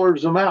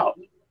wallers them out.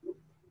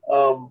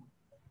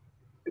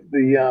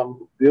 The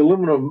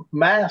aluminum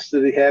mast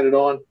that he had it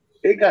on,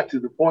 it got to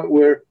the point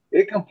where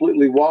it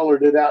completely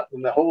wallered it out,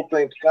 and the whole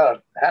thing's kind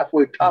of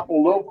halfway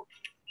toppled over.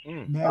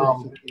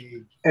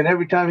 And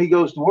every time he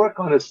goes to work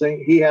on this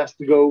thing, he has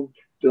to go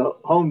to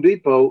Home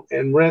Depot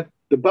and rent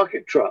the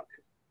bucket truck.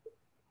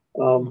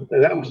 And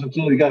that was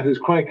until he got his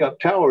crank-up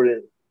tower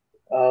in.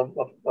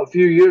 A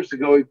few years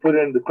ago, he put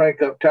in the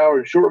crank-up tower,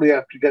 and shortly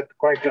after he got the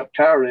crank-up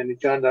tower in, he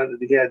found out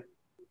that he had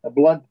a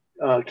blood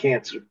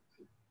cancer.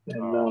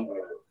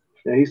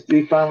 And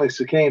he finally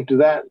succumbed to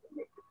that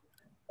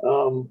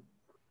on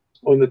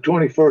the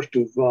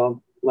 21st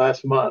of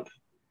last month.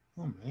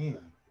 Oh, man.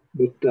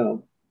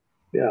 But,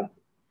 yeah.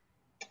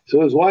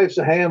 So his wife's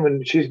a ham,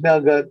 and she's now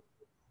got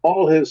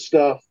all his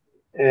stuff,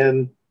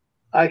 and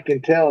I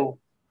can tell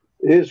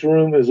his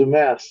room is a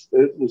mess.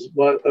 It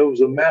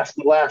was a mess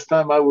the last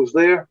time I was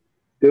there.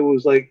 There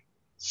was like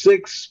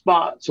 6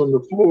 spots on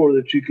the floor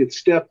that you could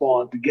step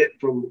on to get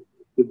from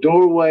the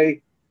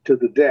doorway to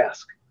the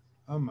desk.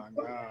 Oh my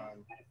God.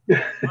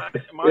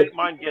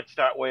 Mine gets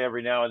that way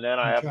every now and then.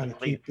 I have to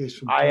clean.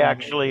 I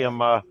actually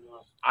am.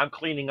 I'm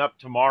cleaning up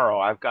tomorrow.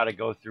 I've got to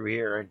go through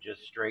here and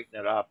just straighten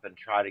it up and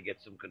try to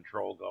get some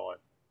control going.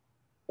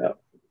 Yeah.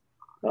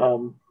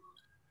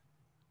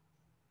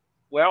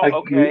 Well,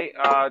 okay.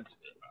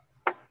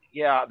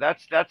 Yeah,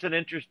 that's an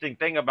interesting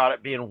thing about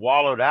it being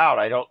wallowed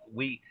out.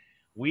 We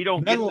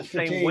don't get the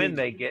same wind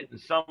they get in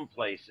some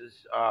places.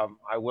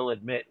 I will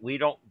admit we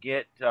don't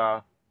get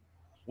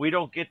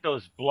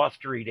those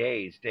blustery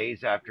days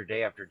after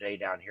day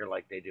down here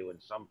like they do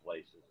in some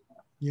places.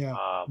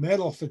 Yeah,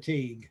 metal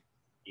fatigue.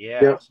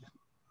 Yeah, yep.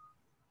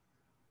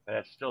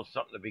 That's still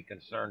something to be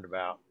concerned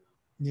about.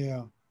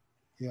 Yeah,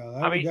 yeah.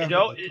 I mean,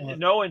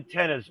 no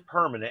antenna is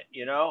permanent.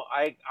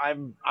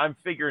 I'm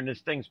figuring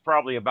this thing's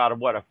probably about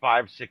a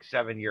 5, 6,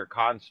 7 year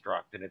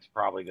construct, and it's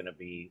probably going to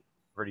be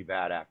pretty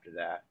bad after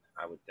that,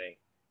 I would think.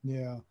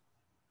 Yeah.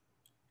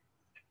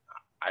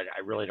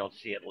 I really don't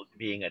see it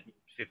being a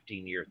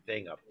 15-year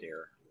thing up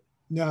there.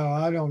 No,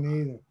 I don't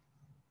either.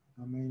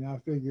 I mean, I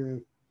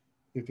figure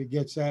if it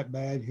gets that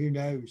bad, who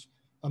knows?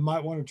 I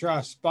might want to try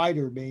a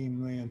spider beam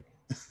then.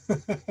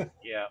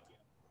 Yeah,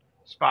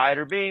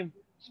 spider beam.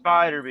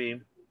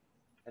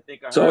 I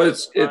think so.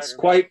 It's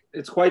quite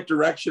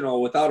directional.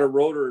 Without a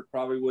rotor, it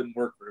probably wouldn't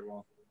work very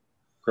well.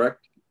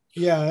 Correct?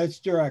 Yeah, it's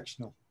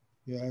directional.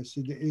 Yeah,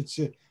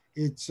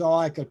 it's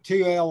like a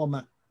two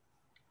element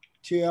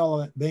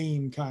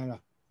beam kind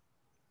of.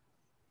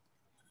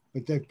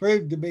 But they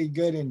proved to be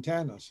good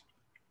antennas.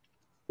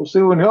 Well,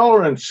 see, when y'all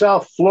are in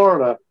South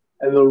Florida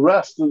and the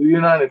rest of the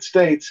United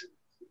States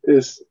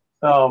is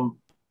in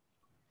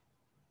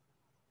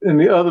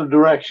the other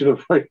direction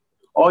of where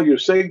all your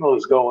signal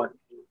is going,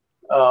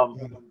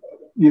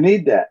 you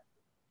need that.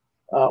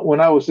 When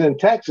I was in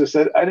Texas,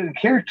 I didn't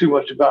care too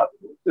much about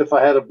if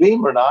I had a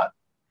beam or not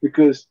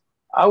because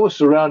I was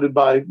surrounded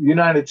by the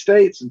United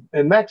States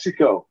and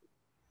Mexico.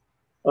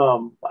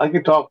 I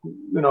could talk,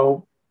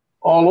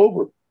 all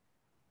over.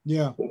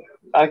 Yeah,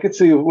 I could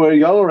see where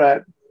y'all are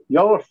at.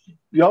 Y'all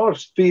are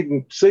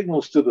feeding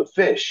signals to the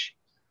fish.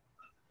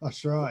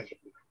 That's right.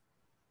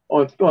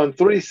 On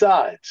 3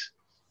 sides.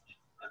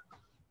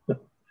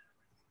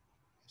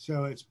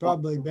 So it's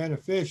probably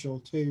beneficial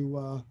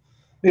to.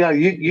 Yeah,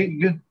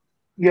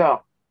 yeah.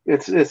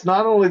 It's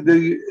not only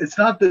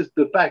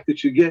the fact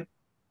that you get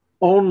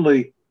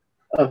only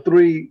a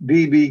 3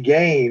 dB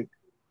gain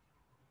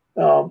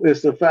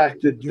is the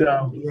fact that.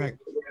 Direct.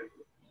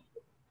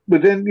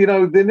 But then, you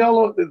know, then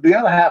y'all, the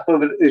other half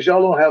of it is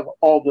y'all don't have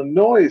all the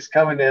noise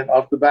coming in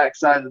off the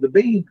backside of the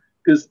beam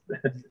because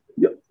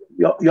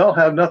y'all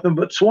have nothing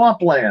but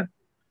swampland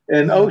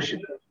and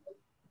ocean.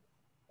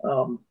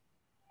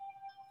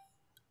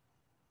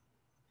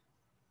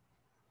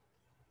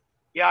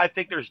 Yeah, I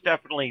think there's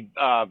definitely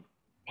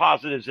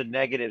positives and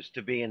negatives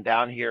to being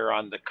down here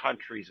on the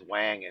country's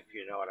wang, if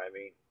you know what I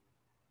mean.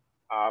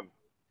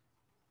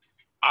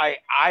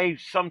 I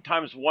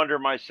sometimes wonder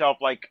myself,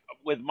 like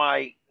with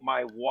my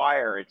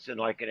wire, it's in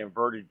like an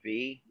inverted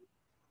V,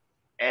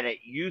 and it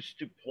used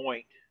to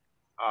point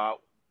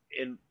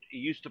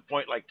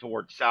like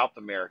towards South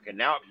America.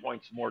 Now it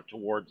points more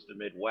towards the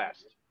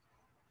Midwest.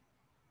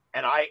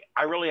 And I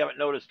really haven't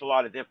noticed a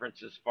lot of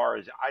difference as far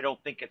as I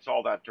don't think it's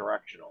all that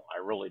directional. I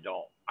really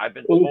don't. I've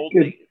been told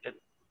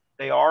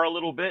they are a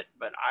little bit,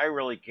 but I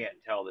really can't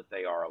tell that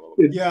they are a little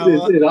bit.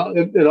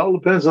 It all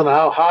depends on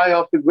how high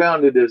off the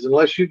ground it is.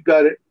 Unless you've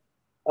got it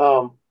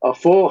a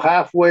full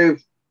half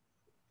wave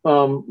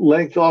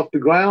length off the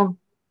ground,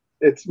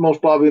 it's most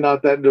probably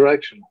not that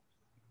directional.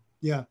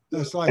 Yeah,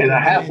 that's like. And a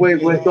half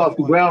wave length off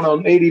the ground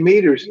on 80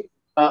 meters,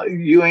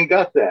 you ain't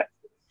got that.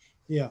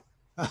 Yeah.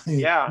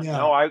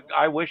 No,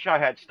 I wish I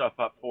had stuff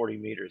up 40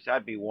 meters.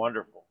 That'd be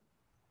wonderful.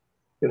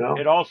 You know,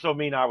 it'd also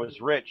mean I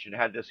was rich and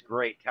had this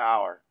great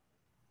tower.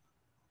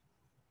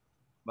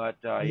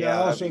 But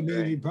also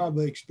mean you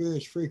probably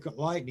experience frequent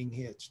lightning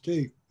hits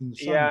too.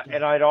 Yeah,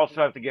 and I'd also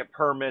have to get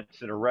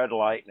permits and a red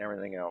light and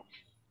everything else.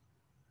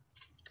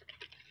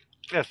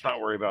 Let's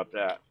not worry about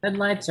that. Red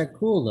lights are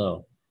cool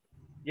though.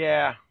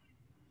 Yeah.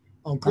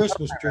 On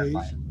Christmas trees.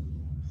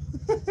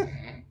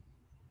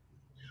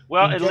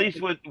 Well, at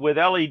least with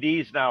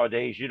LEDs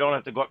nowadays, you don't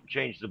have to go up and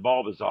change the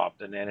bulb as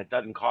often, and it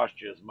doesn't cost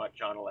you as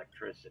much on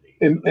electricity.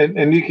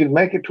 And you can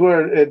make it to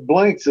where it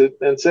blinks it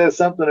and says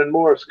something in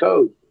Morse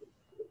code.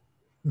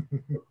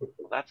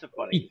 Well, that's a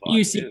funny thought,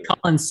 You see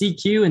calling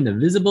CQ in the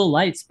visible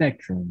light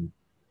spectrum.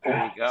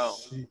 There you go.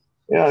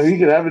 Yeah, you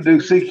could have it do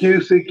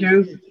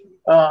CQ,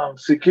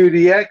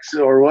 CQDX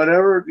or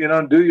whatever, you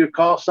know, do your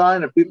call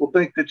sign, and people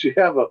think that you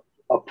have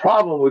a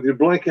problem with your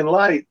blinking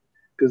light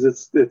because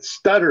it's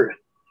stuttering.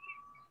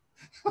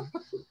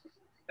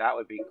 That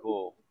would be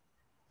cool.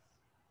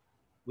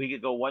 We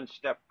could go one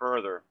step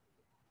further.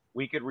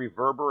 We could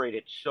reverberate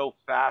it so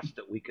fast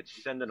that we could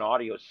send an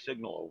audio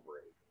signal over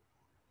it.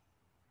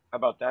 How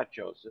about that,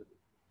 Joseph?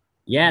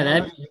 Yeah,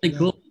 that'd be really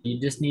cool.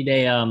 You just need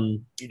a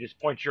You just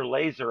point your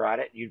laser at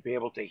it, and you'd be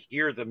able to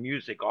hear the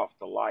music off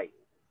the light.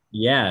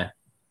 Yeah,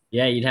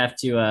 you'd have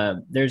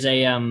to. There's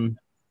a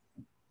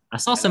I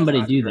saw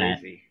somebody do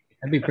crazy.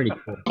 That. That'd be pretty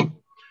cool.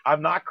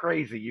 I'm not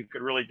crazy. You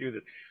could really do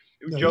this.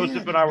 No,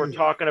 Joseph and I were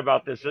talking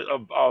about this. It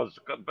was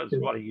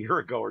about a year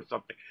ago or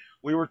something.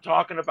 We were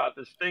talking about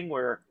this thing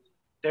where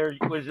they're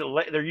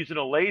using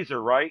a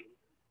laser, right?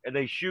 And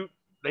they shoot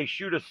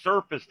a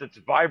surface that's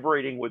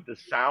vibrating with the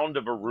sound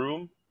of a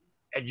room,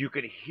 and you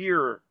can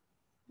hear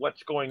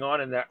what's going on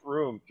in that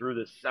room through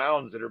the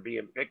sounds that are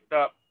being picked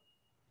up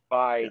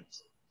by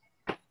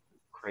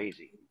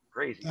crazy.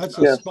 That's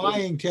a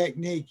spying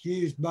technique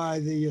used by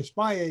the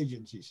spy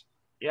agencies.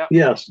 Yeah.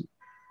 Yes.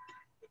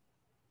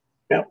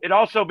 Yep. It'd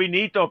also be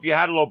neat though if you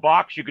had a little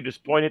box you could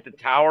just point at the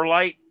tower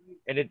light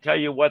and it'd tell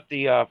you what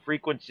the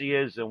frequency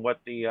is and what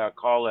the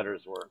call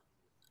letters were.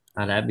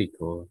 Oh, that'd be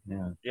cool.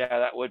 Yeah. Yeah,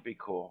 that would be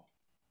cool.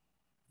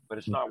 But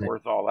it's not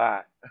worth all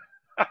that.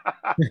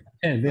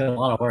 It'd be a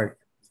lot of work.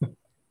 The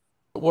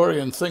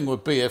worrying thing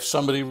would be if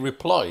somebody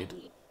replied.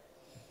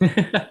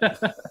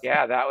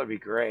 Yeah, that would be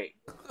great.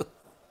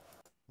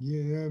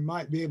 You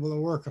might be able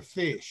to work a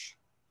fish.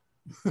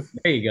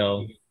 There you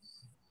go.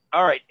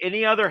 All right.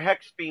 Any other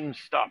hex beam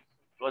stuff?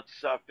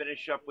 Let's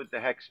finish up with the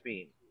hex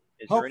beam.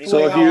 Is Hopefully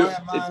there any? I'll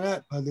have mine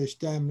up by this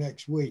time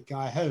next week.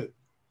 I hope.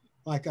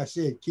 Like I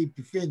said, keep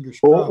your fingers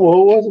crossed.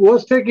 Well,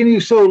 what's taking you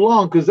so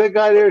long? Because that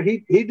guy there, he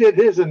did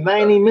his in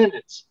 90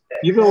 minutes.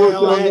 You've been working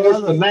on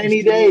yours for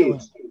 90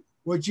 days.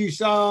 What you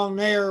saw on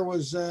there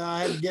was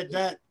I had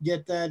to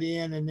get that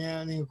in, and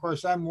then of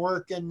course I'm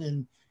working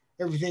and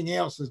everything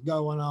else is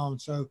going on.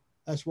 So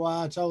that's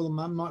why I told him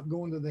I'm not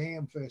going to the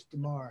Ham Fest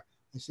tomorrow.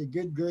 I said,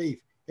 good grief.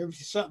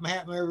 Something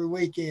happened every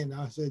weekend.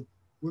 I said,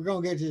 we're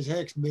going to get this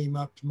hex beam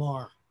up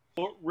tomorrow.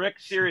 Well, Rick,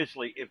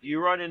 seriously, if you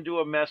run into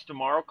a mess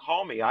tomorrow,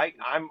 call me.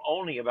 I'm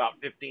only about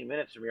 15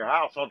 minutes from your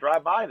house. I'll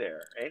drive by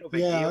there. Ain't no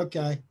big deal.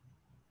 Okay.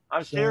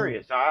 I'm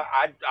serious.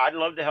 I'd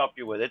love to help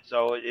you with it.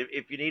 So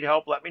if you need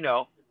help, let me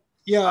know.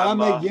 Yeah, I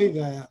may do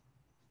that.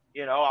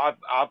 You know,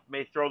 I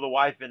may throw the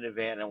wife in the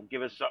van and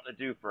give us something to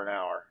do for an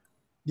hour.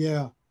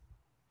 Yeah.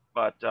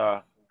 But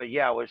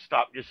yeah, we'll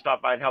just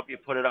stop by and help you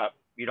put it up.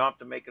 You don't have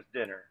to make us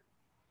dinner.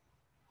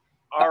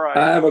 All right.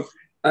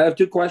 I have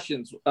two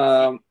questions.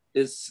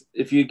 Is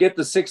if you get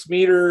the 6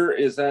 meter,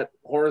 is that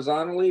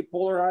horizontally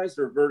polarized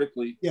or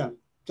vertically? Yeah,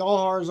 it's all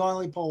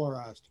horizontally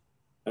polarized.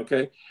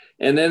 Okay.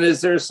 And then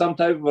is there some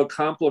type of a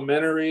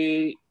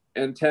complementary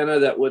antenna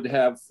that would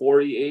have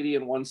 40, 80,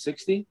 and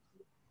 160?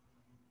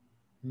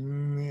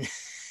 Mm.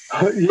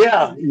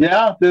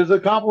 Yeah. There's a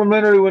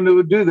complimentary one that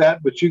would do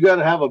that, but you got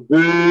to have a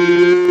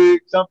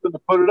big something to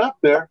put it up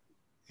there.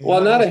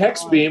 Well, not a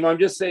hex beam. I'm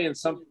just saying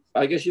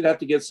I guess you'd have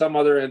to get some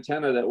other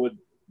antenna that would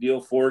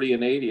deal 40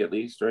 and 80 at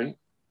least, right?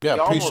 Yeah,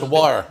 a piece of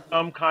wire.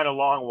 Some kind of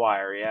long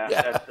wire. Yeah,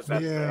 that's the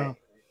best way.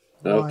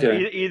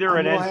 Okay. Either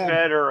an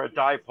end-fed or a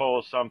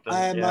dipole, something. I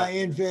have my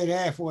end-fed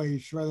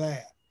halfways for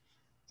that.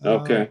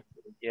 Okay.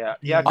 Yeah,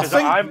 because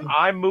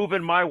I'm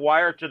moving my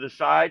wire to the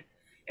side,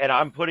 and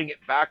I'm putting it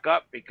back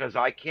up because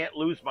I can't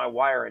lose my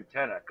wire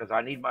antenna because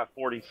I need my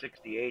 40,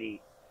 60,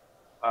 80.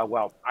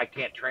 Well, I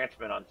can't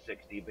transmit on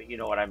 60, but you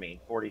know what I mean,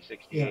 40,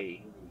 60,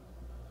 80.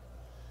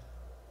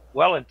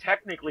 Well, and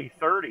technically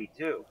 30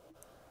 too.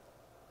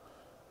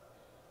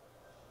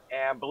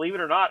 And believe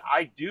it or not,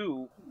 I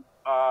do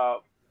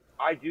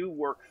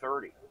work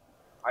 30.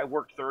 I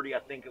worked 30. I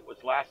think it was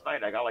last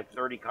night. I got like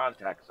 30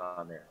 contacts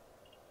on there.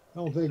 I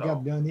don't think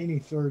I've done any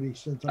 30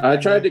 since I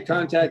tried to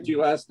contact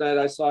you last night.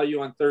 I saw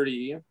you on 30,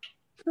 Ian.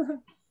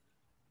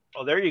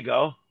 Oh, there you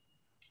go.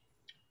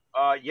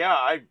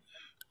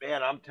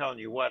 Man, I'm telling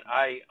you what,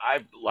 I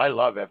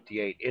love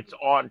FT8. It's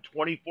on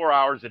 24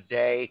 hours a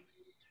day.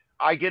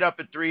 I get up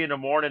at 3 in the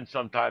morning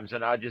sometimes,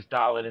 and I just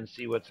dial in and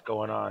see what's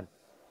going on.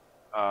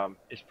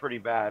 It's pretty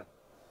bad.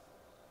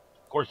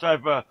 Of course,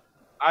 I've got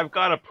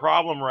a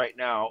problem right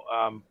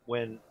now.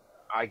 When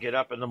I get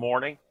up in the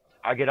morning,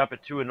 I get up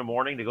at 2 in the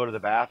morning to go to the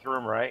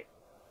bathroom. Right?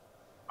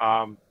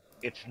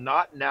 It's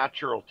not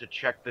natural to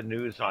check the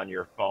news on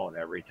your phone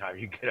every time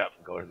you get up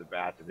and go to the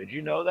bathroom. Did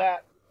you know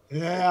that?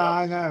 Yeah,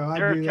 I know.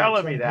 They're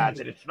telling me that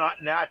it's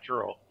not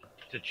natural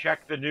to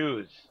check the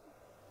news.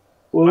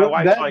 Well,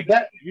 my wife's like,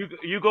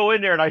 you go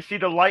in there and I see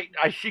the light.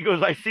 I see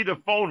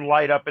the phone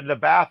light up in the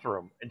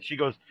bathroom, and she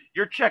goes,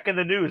 "You're checking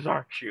the news,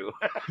 aren't you?"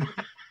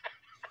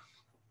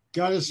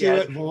 Got to see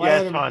what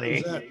Vladimir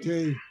is up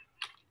to.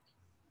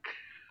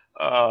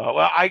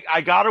 Well,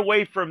 I got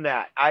away from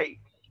that.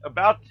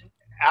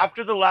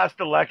 After the last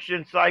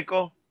election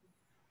cycle,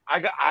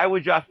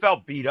 I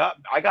felt beat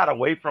up. I got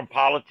away from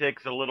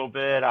politics a little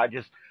bit. I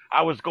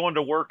was going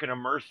to work and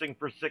immersing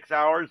for 6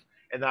 hours,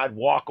 and then I'd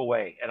walk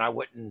away, and I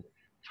wouldn't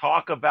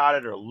talk about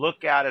it or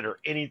look at it or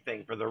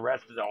anything for the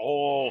rest of the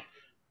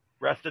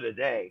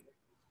day.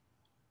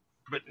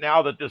 But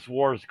now that this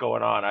war is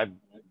going on,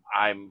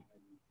 I'm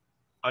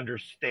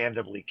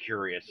understandably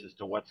curious as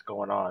to what's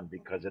going on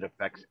because it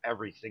affects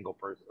every single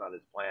person on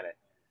this planet.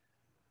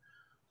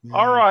 Yeah.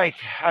 All right,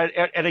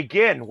 and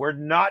again, we're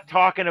not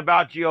talking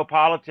about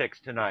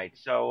geopolitics tonight,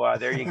 so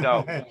there you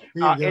go.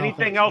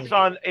 Anything else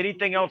on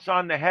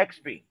the hex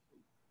beam?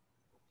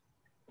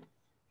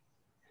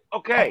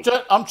 Okay.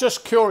 I'm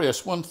just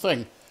curious. One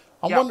thing,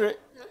 I wonder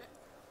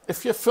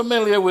if you're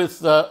familiar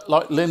with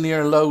like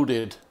linear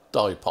loaded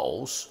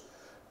dipoles,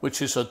 which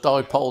is a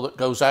dipole that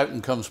goes out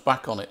and comes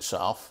back on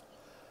itself.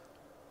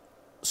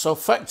 So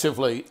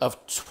effectively, a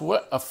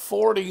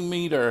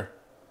 40-meter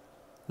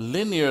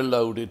linear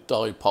loaded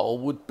dipole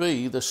would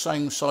be the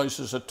same size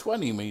as a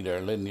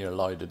 20-meter linear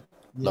loaded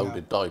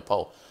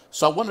dipole.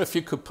 So I wonder if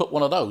you could put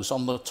one of those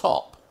on the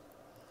top,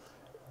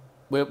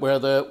 where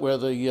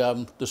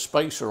the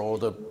spacer or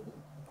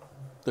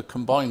the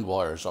combined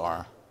wires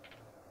are.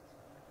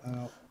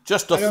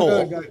 Just a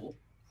thought.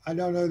 I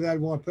don't know that I'd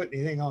want to put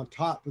anything on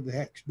top of the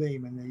hex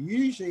beam, and they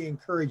usually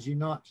encourage you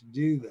not to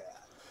do that.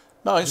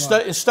 No,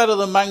 instead of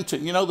the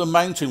mounting, the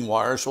mounting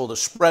wires or the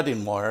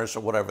spreading wires or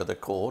whatever they're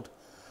called.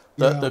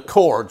 The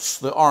cords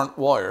that aren't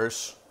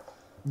wires.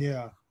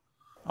 Yeah.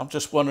 I'm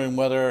just wondering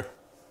whether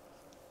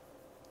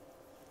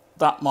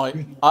that might...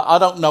 I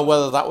don't know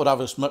whether that would have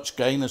as much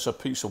gain as a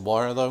piece of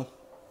wire, though.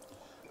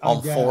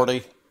 On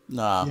 40.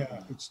 Nah.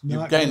 Yeah, it's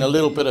not. You'd gain a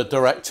little bit of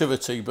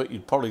directivity, but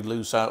you'd probably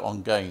lose out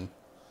on gain.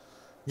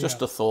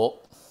 Just a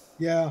thought.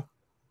 Yeah.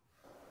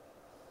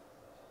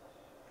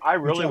 I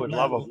really would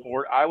love a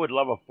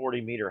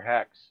 40-meter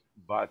hex,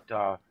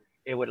 but...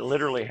 it would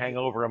literally hang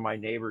over in my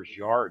neighbor's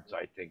yards,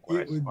 I think,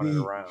 when I spun it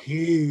around.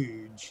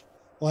 Huge.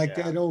 Like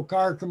that old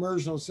car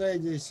commercial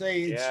said, they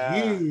say it's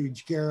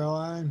huge,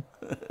 Caroline.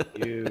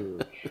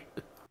 Huge.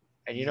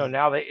 And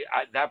now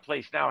that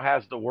place now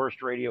has the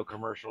worst radio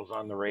commercials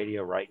on the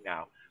radio right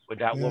now, with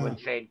that woman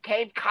saying,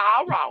 "Cape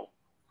Coral."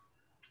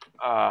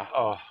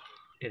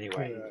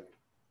 Anyway.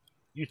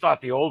 You thought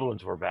the old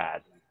ones were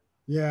bad.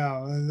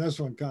 Yeah, and this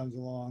one comes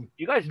along.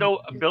 You guys know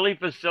Billy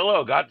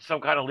Facillo got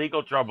some kind of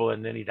legal trouble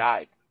and then he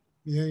died.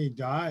 Yeah, he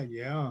died,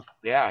 yeah.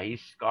 Yeah,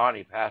 he's gone.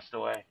 He passed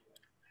away.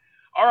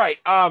 All right.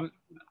 I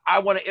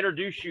want to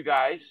introduce you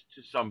guys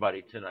to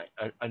somebody tonight,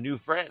 a new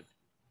friend.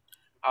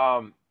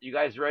 You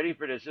guys ready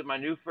for this? This is my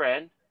new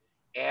friend.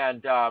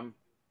 And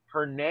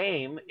her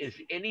name is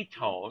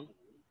Anytone.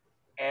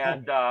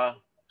 And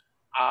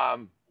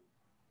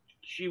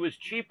she was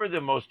cheaper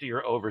than most of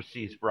your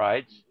overseas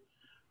brides.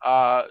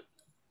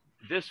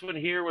 This one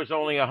here was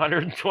only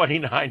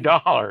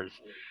 $129.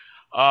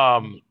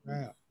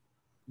 Yeah.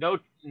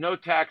 No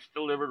tax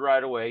delivered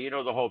right away. You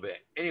know the whole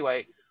bit.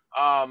 Anyway,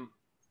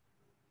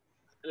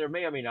 there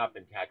may or may not have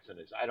been tax on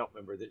this. I don't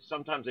remember that.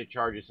 Sometimes they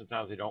charge you,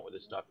 sometimes they don't with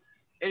this stuff.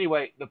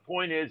 Anyway, the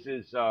point is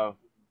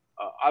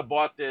I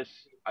bought this.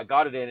 I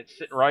got it in. It's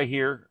sitting right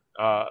here.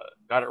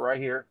 Got it right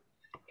here.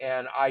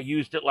 And I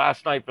used it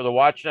last night for the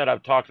watch net.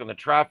 I've talked on the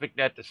traffic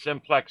net, the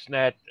simplex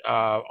net,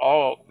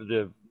 all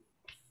the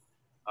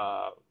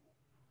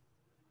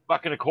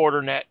buck and a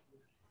quarter net,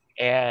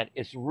 and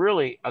it's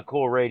really a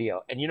cool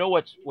radio. And you know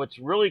what's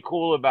really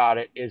cool about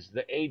it is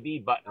the AB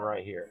button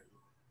right here.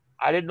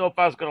 I didn't know if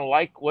I was going to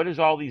like what is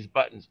all these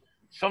buttons.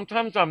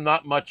 Sometimes I'm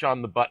not much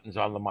on the buttons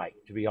on the mic,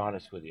 to be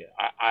honest with you.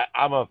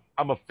 I'm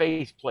a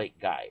faceplate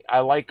guy. I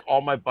like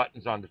all my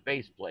buttons on the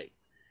faceplate,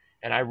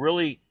 and I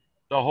really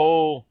the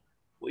whole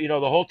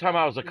time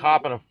I was a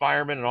cop and a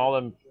fireman and all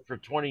them for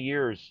 20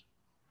 years,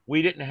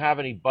 we didn't have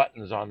any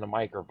buttons on the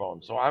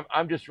microphone. So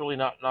I'm just really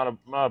not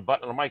a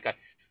button on the mic guy.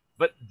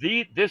 But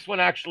this one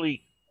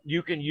actually,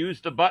 you can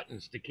use the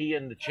buttons to key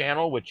in the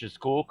channel, which is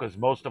cool because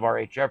most of our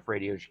HF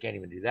radios you can't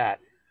even do that.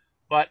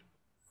 But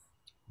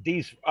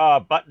these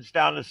buttons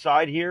down the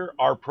side here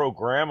are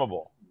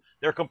programmable.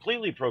 They're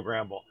completely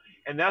programmable,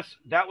 and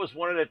that was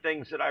one of the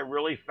things that I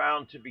really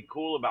found to be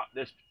cool about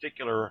this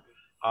particular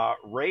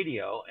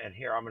radio. And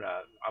here I'm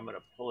gonna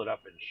pull it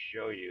up and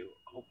show you.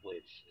 Hopefully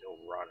it's still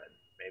running.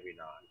 Maybe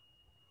not.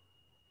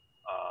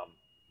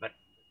 But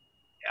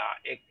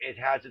it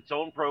has its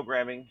own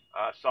programming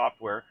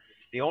software.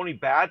 The only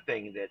bad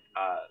thing that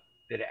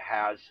it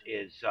has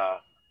is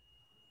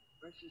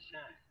where's this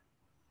at?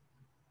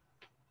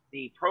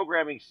 The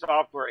programming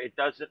software, it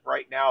doesn't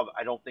right now.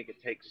 I don't think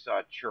it takes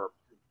chirp.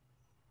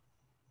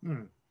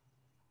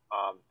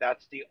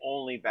 That's the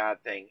only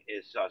bad thing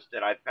is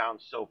that I found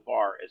so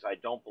far is I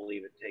don't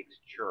believe it takes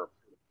chirp.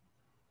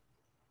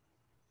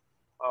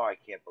 Oh, I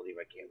can't believe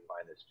I can't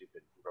find this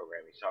stupid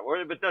programming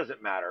software, but it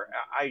doesn't matter.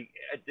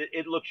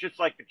 It looks just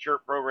like the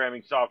chirp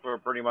programming software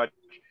pretty much.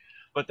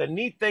 But the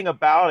neat thing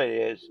about it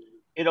is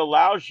it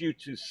allows you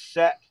to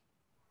set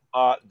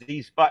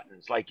these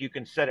buttons. Like you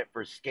can set it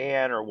for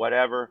scan or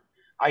whatever.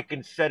 I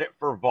can set it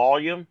for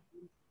volume,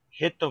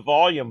 hit the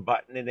volume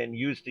button, and then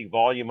use the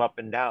volume up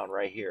and down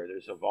right here.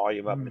 There's a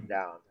volume up and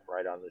down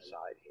right on the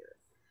side here.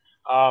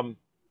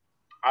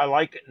 I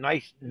like it.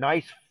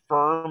 Nice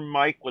firm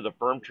mic with a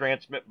firm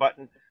transmit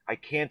button. I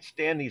can't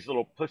stand these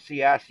little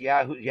pussy ass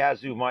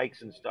Yazoo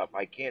mics and stuff.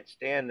 I can't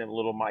stand them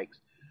little mics.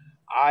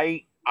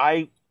 I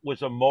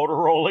was a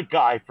Motorola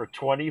guy for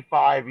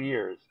 25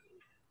 years.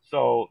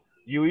 So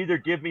you either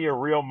give me a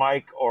real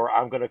mic or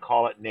I'm going to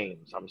call it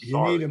names. I'm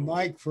sorry. You need a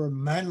mic for a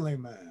manly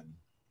man.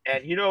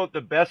 And you know,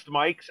 the best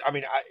mics, I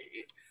mean,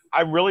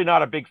 I'm really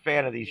not a big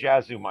fan of these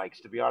Yazoo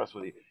mics, to be honest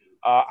with you.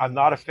 I'm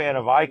not a fan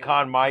of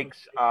Icon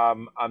mics.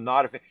 I'm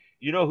not a fan.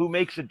 You know who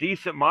makes a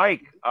decent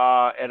mic?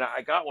 And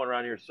I got one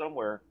around here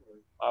somewhere.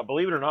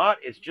 Believe it or not,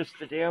 it's just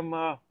the damn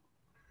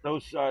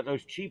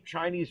those cheap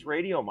Chinese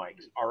radio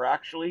mics are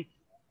actually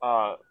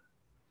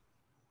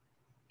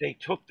they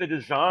took the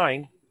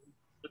design.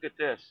 Look at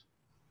this.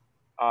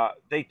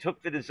 They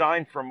took the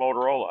design from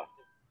Motorola.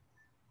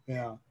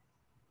 Yeah.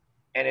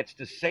 And it's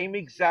the same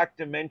exact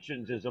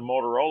dimensions as a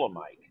Motorola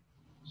mic.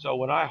 So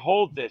when I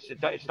hold this,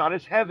 it's not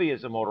as heavy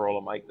as a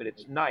Motorola mic, but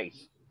it's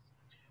nice.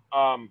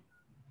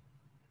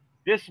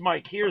 This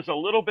mic here is a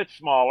little bit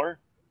smaller.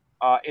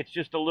 It's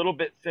just a little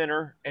bit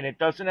thinner, and it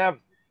doesn't have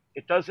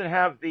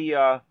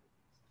the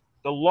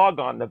lug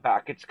on the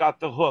back. It's got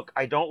the hook.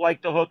 I don't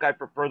like the hook. I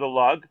prefer the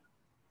lug.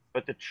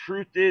 But the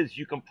truth is,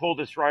 you can pull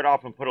this right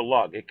off and put a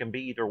lug. It can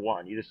be either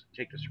one. You just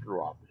take the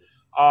screw off.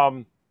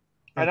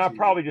 And I'll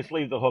probably just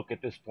leave the hook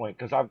at this point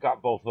because I've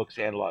got both hooks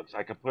and lugs.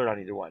 I can put it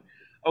on either one.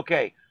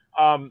 Okay.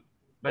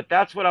 But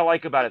that's what I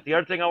like about it. The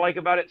other thing I like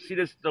about it, see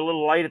the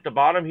little light at the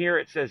bottom here?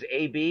 It says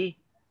AB.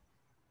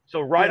 So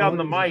right on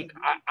the mic,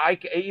 I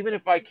even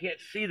if I can't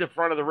see the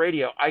front of the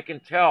radio, I can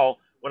tell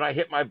when I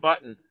hit my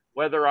button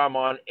whether I'm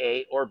on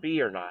A or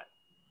B or not.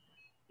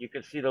 You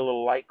can see the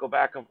little light go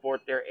back and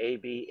forth there,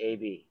 AB,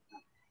 AB.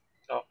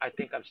 So I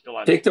think I'm still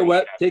on. Take the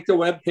web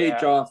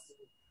page off.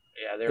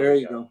 Yeah, there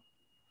you go.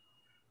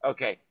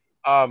 Okay.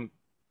 And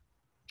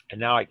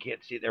now I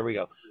can't see it. There we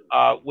go.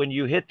 When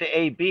you hit the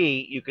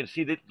AB, you can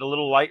see the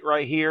little light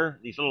right here.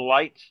 These little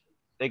lights,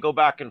 they go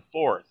back and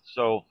forth.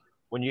 So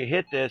when you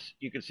hit this,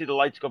 you can see the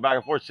lights go back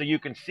and forth. So you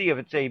can see if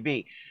it's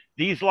AB.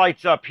 These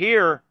lights up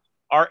here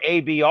are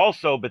AB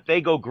also, but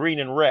they go green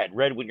and red.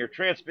 Red when you're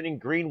transmitting,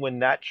 green when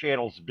that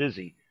channel's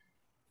busy.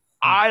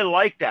 I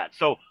like that.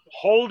 So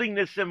holding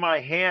this in my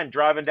hand,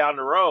 driving down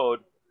the road,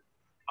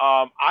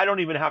 I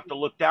don't even have to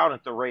look down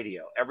at the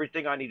radio.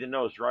 Everything I need to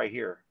know is right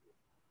here.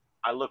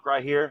 I look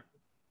right here.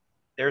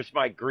 There's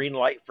my green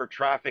light for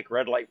traffic,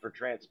 red light for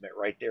transmit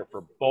right there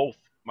for both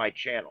my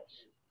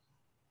channels.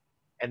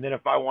 And then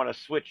if I want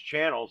to switch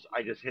channels,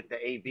 I just hit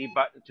the AB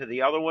button to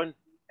the other one,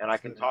 and I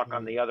can talk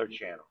on the other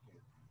channel.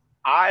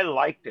 I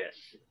like this.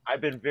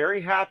 I've been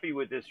very happy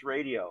with this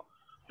radio.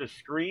 The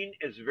screen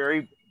is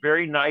very,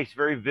 very nice,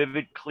 very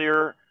vivid,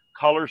 clear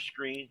color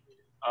screen.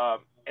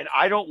 And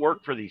I don't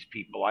work for these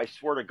people. I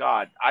swear to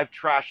God, I've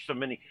trashed so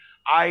many.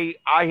 I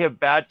have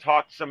bad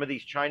talked some of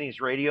these Chinese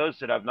radios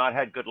that I've not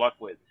had good luck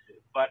with.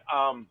 But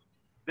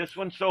this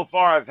one so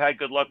far I've had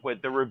good luck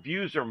with. The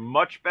reviews are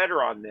much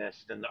better on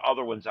this than the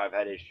other ones I've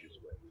had issues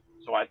with.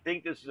 So I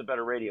think this is a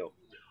better radio.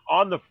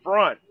 On the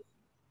front,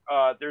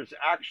 there's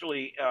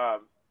actually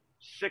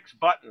 6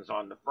 buttons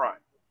on the front.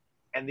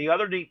 And the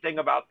other neat thing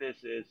about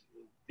this is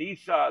these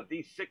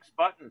 6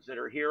 buttons that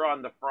are here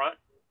on the front,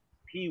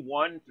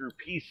 P1 through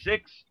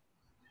P6,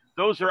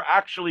 those are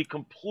actually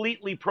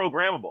completely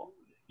programmable.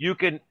 You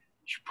can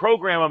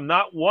program them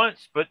not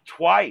once, but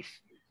twice.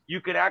 You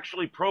could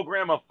actually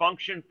program a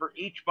function for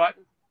each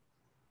button.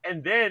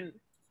 And then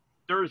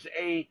there's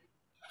a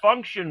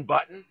function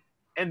button,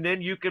 and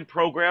then you can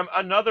program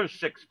another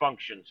 6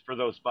 functions for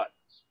those buttons.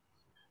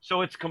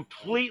 So it's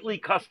completely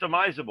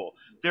customizable.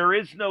 There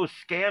is no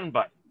scan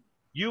button.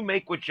 You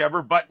make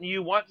whichever button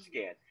you want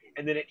scanned,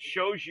 and then it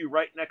shows you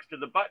right next to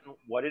the button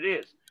what it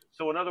is.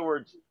 So in other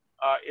words,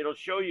 it'll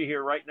show you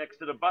here right next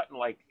to the button,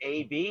 like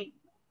A, B.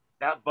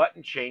 That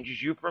button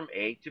changes you from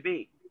A to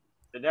B.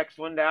 The next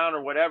one down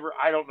or whatever,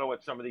 I don't know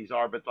what some of these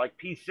are, but like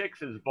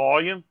P6 is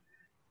volume.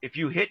 If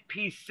you hit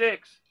P6,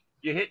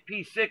 you hit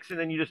P6, and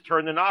then you just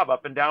turn the knob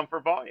up and down for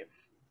volume.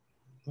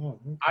 Oh,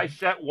 okay. I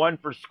set one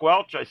for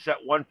squelch. I set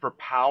one for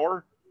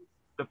power.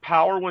 The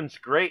power one's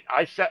great.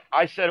 I set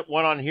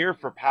one on here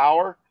for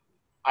power.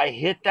 I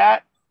hit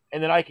that,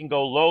 and then I can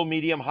go low,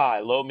 medium, high,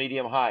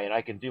 and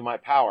I can do my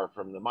power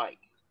from the mic.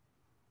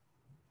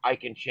 I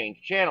can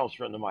change channels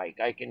from the mic.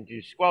 I can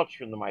do squelch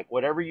from the mic,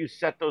 whatever you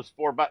set those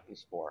 4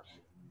 buttons for.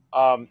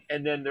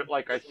 And then,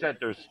 like I said,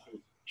 there's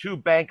 2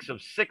 banks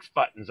of 6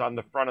 buttons on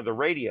the front of the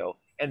radio,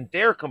 and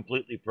they're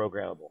completely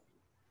programmable.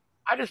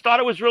 I just thought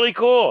it was really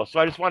cool, so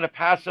I just wanted to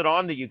pass it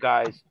on to you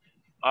guys.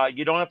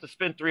 You don't have to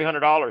spend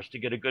 $300 to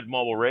get a good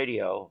mobile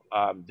radio.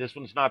 This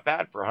one's not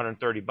bad for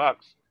 $130.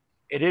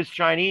 It is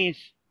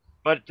Chinese,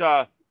 but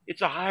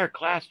it's a higher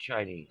class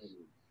Chinese.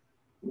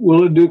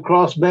 Will it do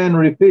crossband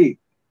repeat?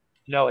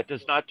 No, it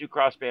does not do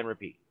crossband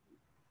repeat.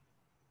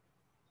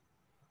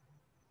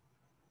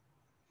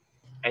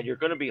 And you're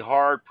going to be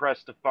hard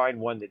pressed to find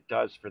one that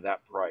does for that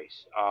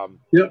price.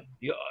 Yep.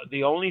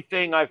 The only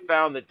thing I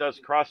found that does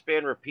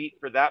crossband repeat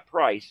for that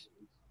price,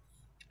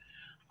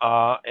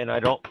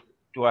 and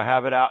do I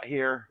have it out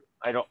here?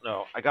 I don't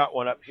know. I got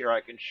one up here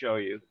I can show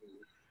you.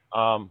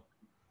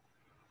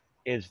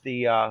 Is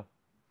the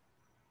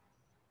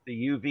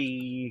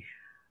UV?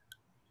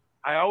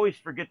 I always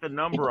forget the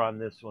number on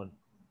this one.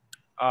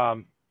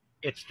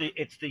 It's the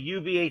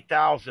UV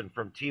 8000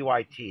 from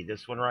TYT.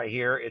 This one right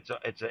here. It's a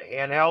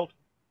handheld,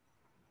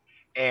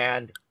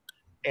 and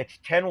it's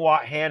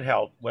 10-watt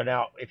handheld. Well,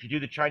 now if you do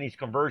the Chinese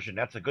conversion,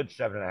 that's a good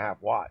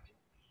 7.5 watts.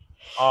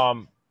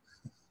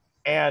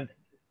 And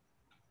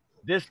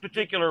this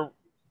particular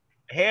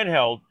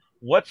handheld,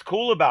 what's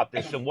cool about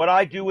this, and what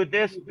I do with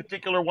this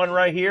particular one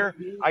right here,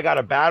 I got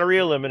a battery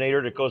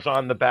eliminator that goes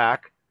on the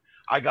back.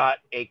 I got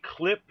a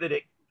clip that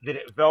it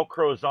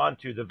Velcros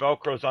onto. The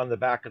Velcro's on the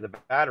back of the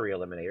battery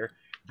eliminator.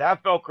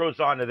 That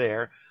Velcro's onto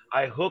there.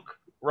 I hook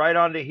right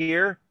onto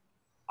here.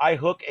 I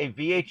hook a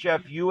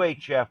VHF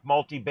UHF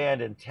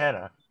multi-band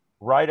antenna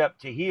right up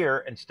to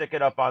here and stick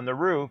it up on the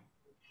roof.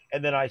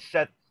 And then I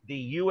set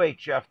the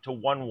UHF to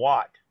 1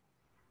 watt.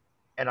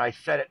 And I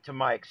set it to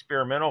my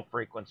experimental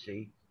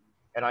frequency.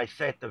 And I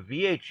set the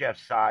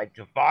VHF side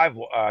to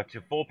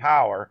to full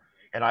power.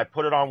 And I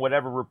put it on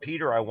whatever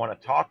repeater I want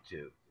to talk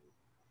to.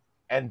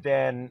 And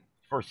then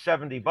for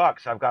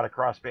 $70, I've got a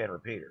crossband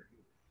repeater.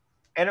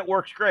 And it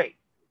works great.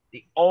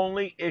 The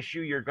only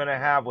issue you're going to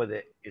have with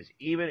it is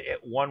even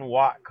at 1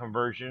 watt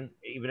conversion,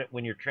 even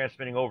when you're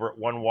transmitting over at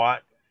 1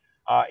 watt,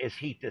 is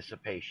heat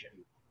dissipation.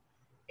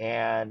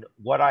 And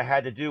what I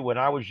had to do when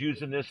I was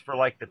using this for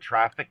like the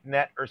traffic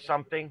net or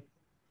something,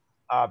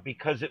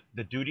 because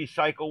the duty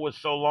cycle was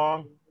so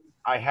long,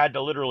 I had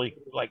to literally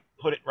like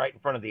put it right in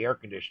front of the air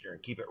conditioner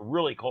and keep it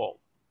really cold.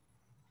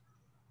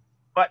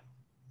 But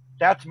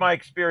that's my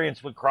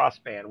experience with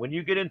crossband. When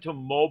you get into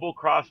mobile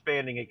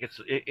crossbanding,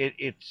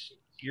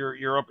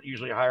 you're up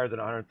usually higher than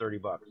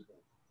 $130.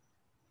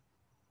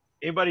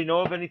 Anybody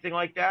know of anything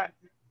like that?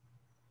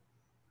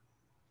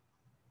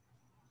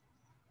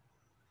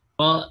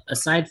 Well,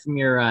 aside from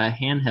your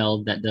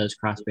handheld that does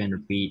crossband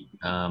repeat,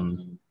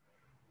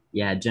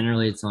 yeah,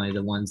 generally it's only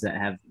the ones that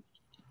have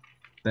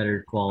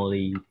better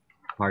quality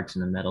parts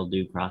in the metal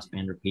do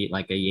crossband repeat,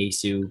 like a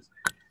Yaesu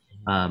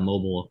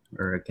mobile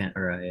or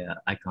a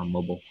Icon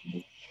mobile.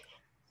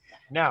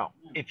 Now,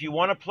 if you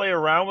want to play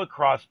around with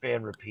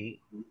crossband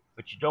repeat,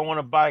 but you don't want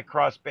to buy a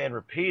crossband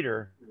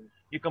repeater,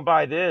 you can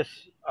buy this.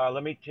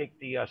 Let me take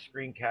the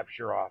screen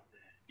capture off.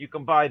 You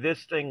can buy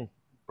this thing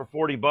for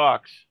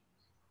 $40.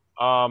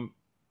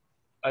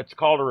 It's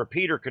called a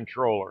repeater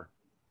controller.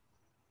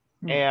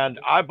 And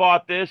I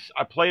bought this.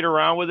 I played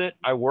around with it.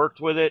 I worked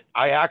with it.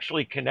 I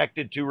actually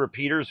connected 2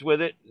 repeaters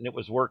with it, and it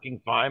was working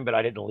fine, but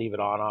I didn't leave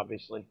it on,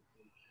 obviously.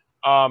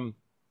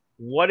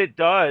 What it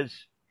does,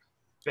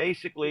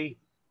 basically,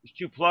 there's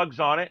 2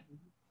 plugs on it.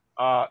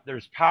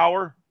 There's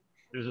power,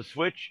 there's a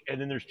switch, and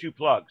then there's 2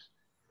 plugs.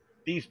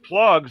 These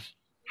plugs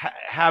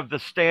have the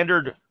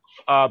standard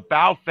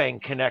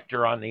Baofeng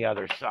connector on the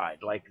other side,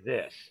 like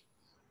this.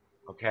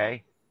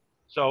 Okay?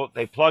 So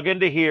they plug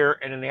into here,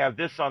 and then they have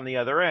this on the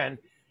other end,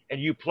 and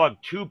you plug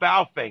 2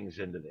 Baofengs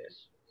into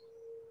this.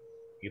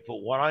 You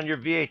put one on your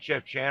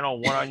VHF channel,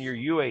 one on your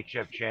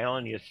UHF channel,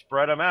 and you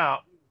spread them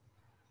out.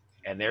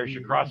 And there's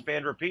your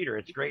crossband repeater.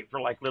 It's great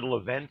for like little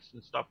events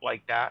and stuff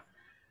like that.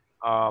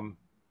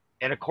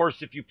 And of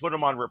course, if you put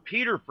them on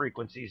repeater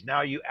frequencies,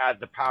 now you add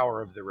the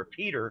power of the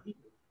repeater.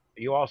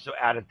 You also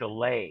add a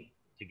delay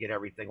to get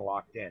everything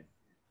locked in.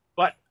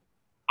 But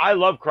I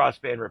love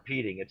crossband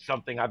repeating. It's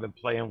something I've been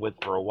playing with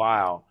for a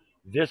while.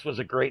 This was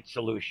a great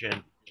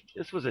solution.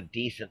 This was a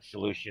decent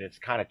solution. It's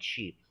kind of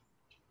cheap.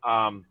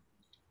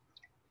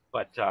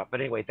 But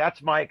anyway,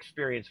 that's my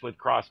experience with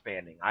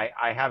crossbanding.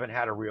 I haven't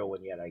had a real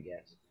one yet, I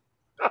guess.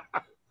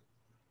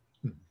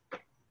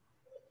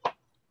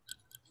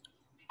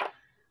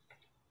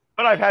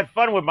 But I've had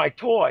fun with my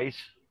toys,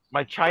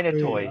 my China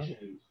toys.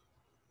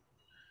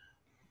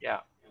 Yeah.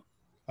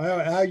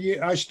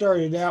 I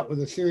started out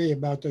with a theory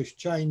about those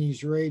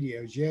Chinese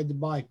radios. You had to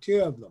buy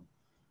 2 of them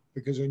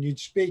because when you'd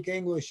speak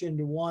English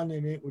into one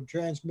and it would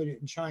transmit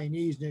it in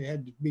Chinese and it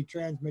had to be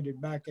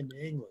transmitted back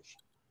into English.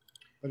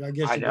 But I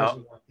guess it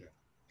doesn't work there.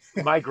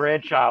 My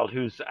grandchild,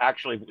 who's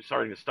actually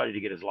starting to study to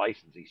get his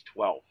license, he's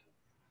 12.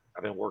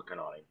 I've been working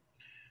on him.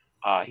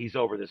 He's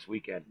over this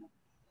weekend.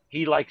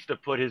 He likes to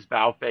put his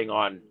Baofeng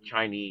on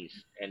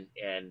Chinese, and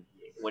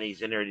when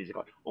he's in there, he's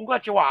going,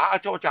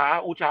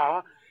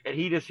 and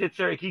he just sits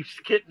there and keeps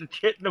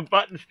hitting the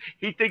buttons.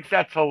 He thinks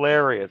that's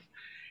hilarious.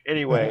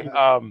 Anyway,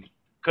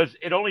 because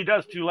it only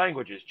does 2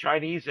 languages,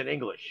 Chinese and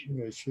English.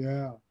 English,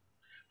 yeah.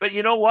 But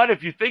you know what?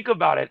 If you think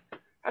about it,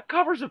 that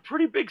covers a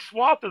pretty big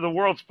swath of the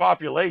world's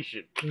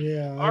population.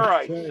 Yeah. All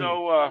right,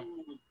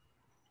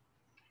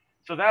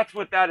 so that's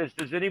what that is.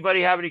 Does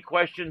anybody have any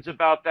questions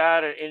about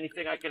that or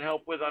anything I can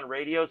help with on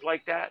radios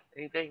like that?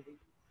 Anything?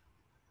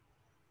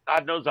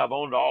 God knows I've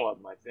owned all of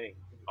them, I think.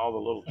 All the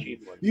little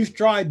cheap ones. You've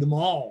tried them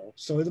all,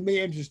 so it'll be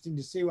interesting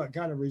to see what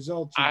kind of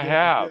results you I get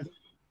have.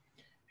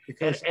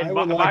 Because and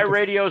my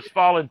radios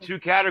fall in 2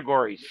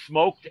 categories,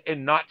 smoked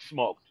and not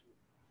smoked.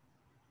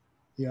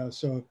 Yeah,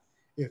 so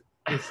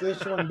if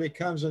this one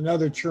becomes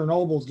another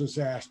Chernobyl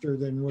disaster,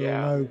 then we'll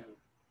know.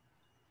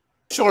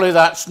 Surely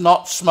that's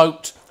not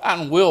smoked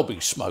and will be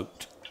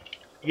smoked.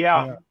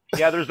 Yeah,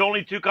 there's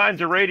only 2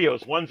 kinds of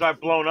radios. Ones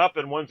I've blown up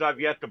and ones I've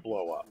yet to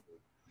blow up.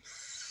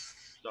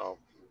 So,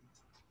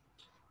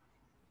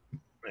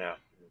 yeah.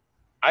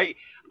 I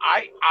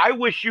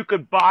wish you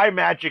could buy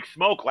magic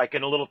smoke like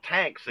in a little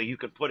tank so you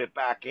could put it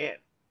back in.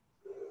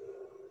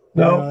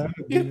 No.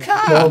 You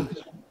can.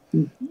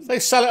 They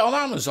sell it on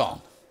Amazon.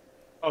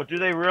 Oh, do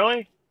they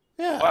really?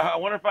 Yeah. Well, I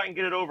wonder if I can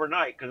get it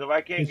overnight, because if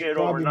I can't get it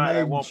overnight,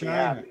 I won't be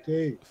happy.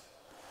 Too,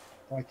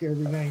 like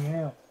everything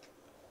else.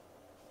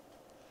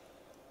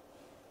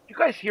 You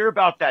guys hear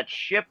about that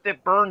ship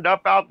that burned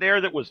up out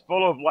there that was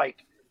full of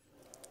like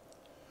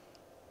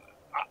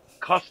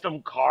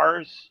custom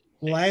cars?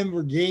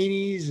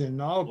 Lamborghinis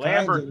and all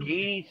kinds of...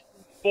 Lamborghinis,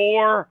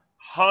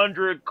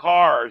 400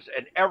 cars,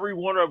 and every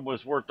one of them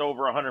was worth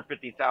over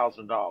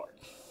 $150,000.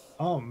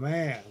 Oh,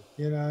 man.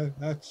 You know,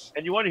 that's...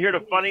 And you want to hear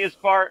the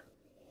funniest part?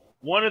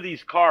 One of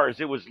these cars,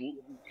 it was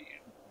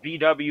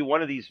VW,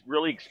 one of these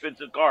really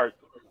expensive cars.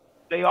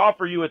 They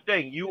offer you a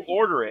thing. You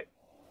order it,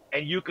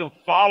 and you can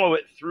follow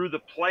it through the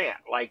plant.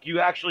 Like, you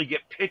actually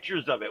get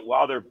pictures of it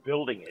while they're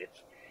building it.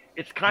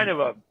 It's kind of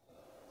a...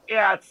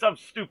 Yeah, it's some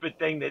stupid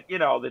thing that, you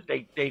know, that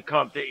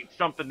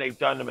something they've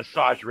done to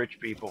massage rich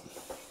people.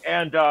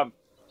 And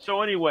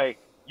so anyway,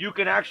 you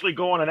can actually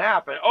go on an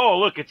app and, oh,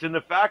 look, it's in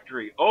the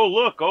factory. Oh,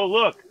 look.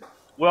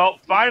 Well,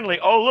 finally,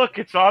 oh, look,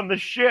 it's on the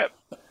ship.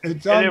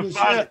 It's on the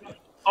ship.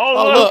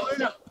 Oh,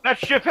 look, that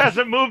ship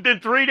hasn't moved in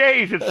 3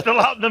 days. It's still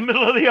out in the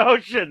middle of the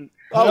ocean.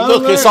 Oh,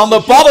 look, it's on the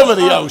bottom of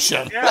the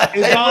ocean.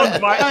 Yeah,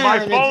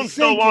 my phone's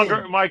no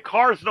longer, my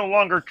car's no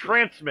longer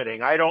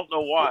transmitting. I don't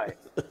know why.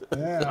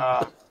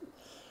 Yeah.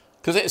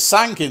 Because it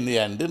sank in the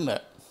end, didn't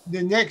it?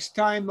 The next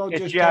time they'll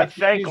just... Yeah, it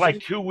sank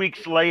like 2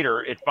 weeks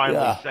later. It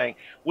finally sank,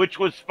 which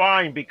was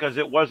fine because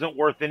it wasn't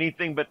worth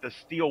anything but the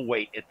steel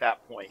weight at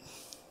that point.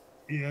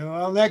 Yeah,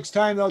 well, next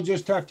time they'll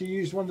just have to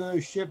use one of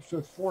those ships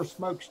with 4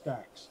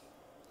 smokestacks.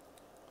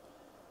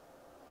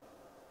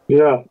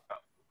 Yeah.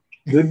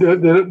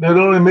 That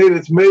only made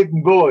its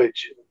maiden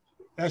voyage.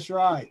 That's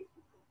right.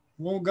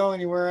 Won't go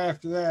anywhere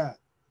after that.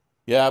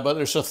 Yeah, but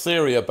there's a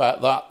theory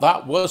about that.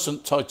 That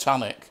wasn't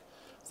Titanic.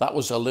 That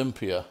was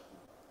Olympia.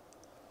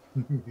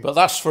 But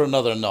that's for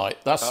another night.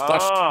 Next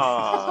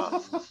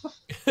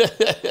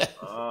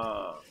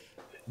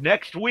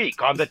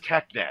week on the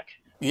TechNet.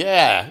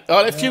 Yeah.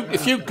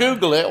 If you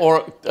Google it,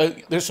 or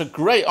there's a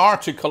great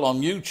article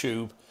on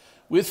YouTube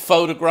with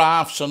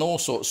photographs and all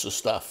sorts of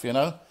stuff, you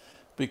know,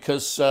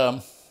 because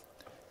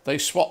they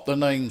swapped the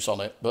names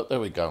on it. But there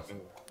we go.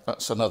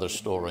 That's another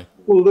story.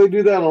 Well, they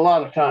do that a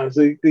lot of times.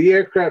 The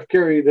aircraft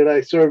carrier that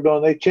I served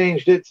on, they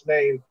changed its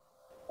name.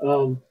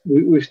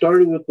 We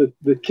started with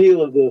the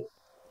keel of the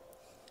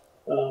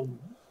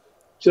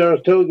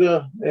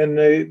Saratoga,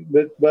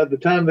 but by the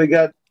time they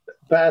got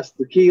past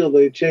the keel,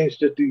 they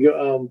changed it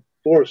to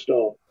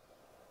Forrestal.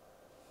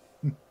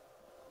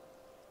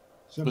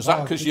 Was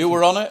that because you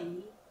were on it?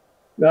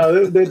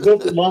 No, they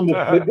built it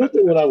they built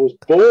it when I was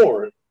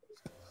born.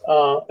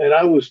 and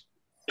I was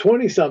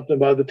 20 something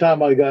by the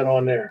time I got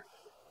on there.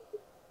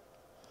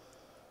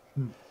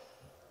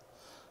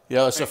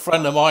 Yeah, it's a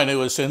friend of mine who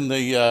was in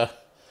the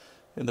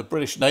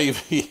British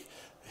Navy.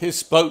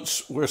 His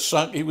boats were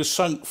sunk. He was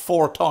sunk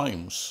 4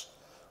 times.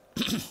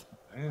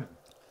 Man.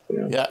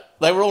 Yeah,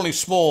 they were only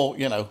small,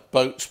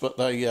 boats, but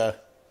they.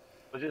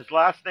 Was his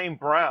last name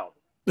Brown?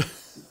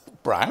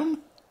 Brown?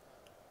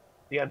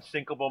 The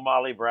unsinkable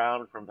Molly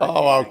Brown from Oh,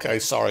 Titanic. okay.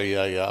 Sorry.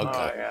 Yeah. Okay.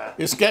 Oh, yeah.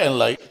 It's getting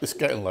late.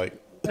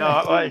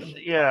 No,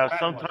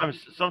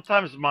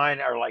 sometimes mine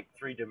are like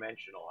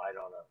 3-dimensional. I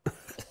don't know.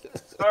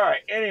 All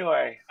right.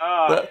 Anyway,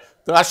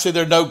 Actually,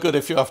 they're no good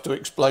if you have to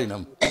explain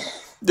them.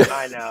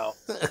 I know.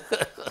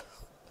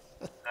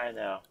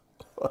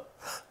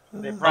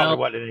 They probably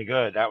wasn't any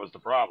good. That was the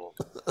problem.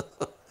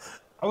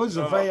 I was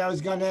afraid I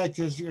was going to have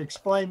to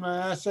explain when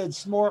I said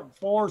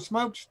 4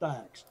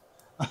 smokestacks.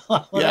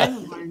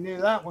 Everybody knew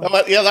that one.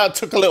 Yeah, that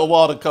took a little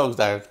while to go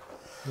down.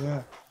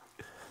 Yeah.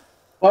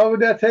 Why would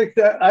that take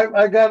that?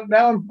 I got it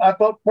down, I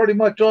thought, pretty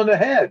much on the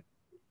head.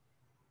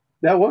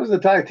 That was the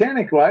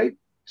Titanic, right?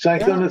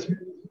 Sank on this.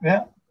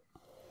 Yeah.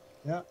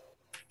 Yeah.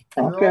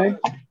 Okay.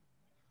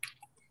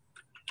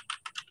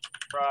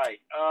 Right.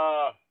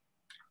 I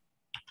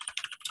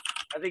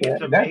think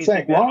it's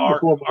amazing that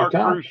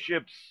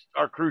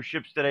our cruise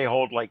ships today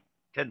hold like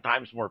 10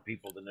 times more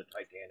people than the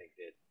Titanic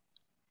did.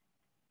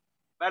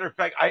 Matter of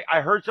fact,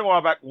 I heard some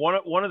while back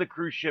one of the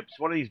cruise ships,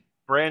 one of these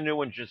brand new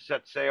ones just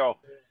set sail.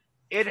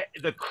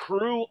 The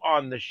crew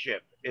on the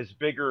ship is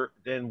bigger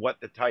than what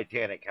the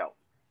Titanic held.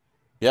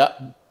 Yeah,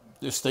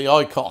 it's the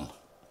Icon,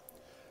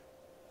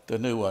 the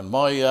new one.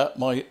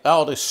 My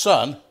eldest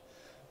son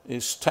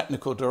is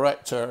technical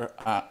director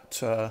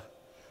at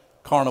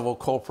Carnival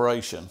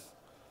Corporation.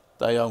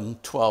 They own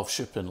 12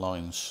 shipping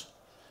lines,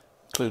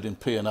 including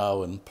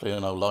P&O and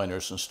P&O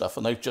liners and stuff.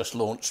 And they've just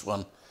launched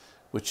one,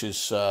 which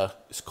is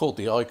it's called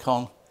the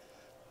Icon,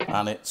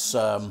 and it's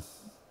Ion,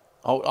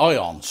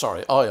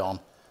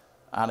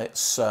 and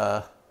its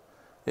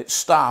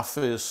staff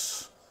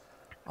is,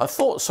 I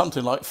thought,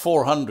 something like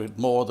 400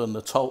 more than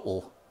the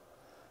total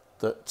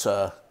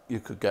that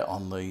you could get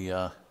on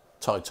the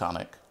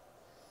Titanic.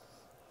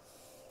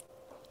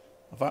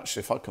 I've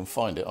actually, if I can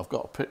find it, I've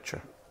got a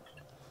picture.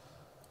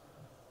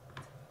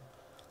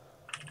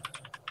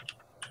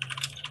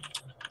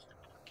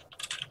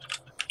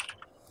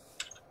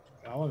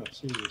 I want to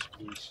see this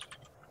piece.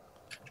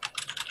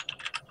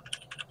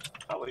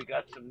 Oh, we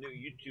got some new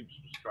YouTube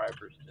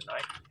subscribers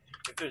tonight.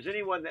 If there's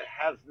anyone that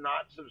has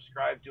not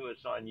subscribed to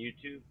us on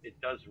YouTube,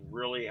 it does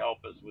really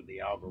help us with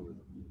the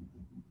algorithm.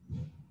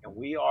 And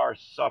we are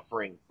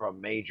suffering from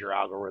major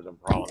algorithm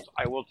problems.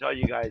 I will tell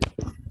you guys,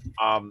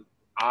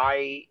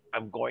 I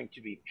am going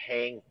to be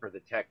paying for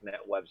the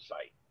TechNet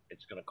website.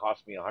 It's going to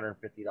cost me $150.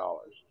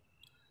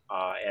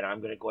 And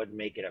I'm going to go ahead and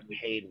make it a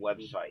paid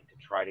website to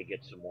try to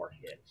get some more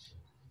hits,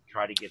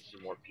 try to get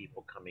some more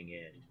people coming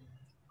in.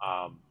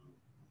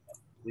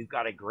 We've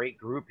got a great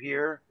group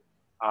here,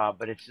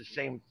 but it's the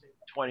same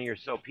 20 or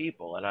so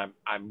people, and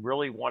I'm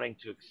really wanting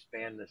to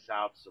expand this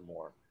out some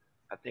more.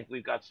 I think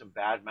we've got some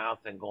bad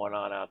mouthing going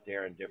on out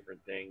there and different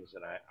things,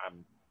 and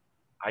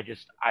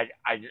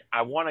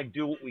I want to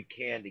do what we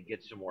can to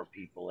get some more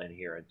people in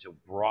here and to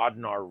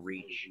broaden our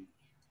reach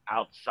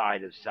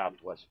outside of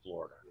Southwest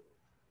Florida.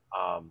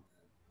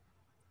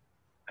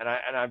 And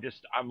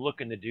I'm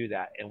looking to do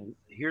that. And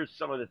here's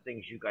some of the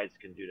things you guys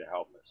can do to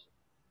help us.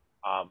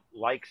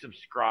 Like,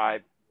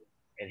 subscribe,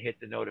 and hit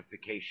the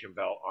notification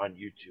bell on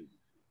YouTube.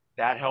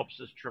 That helps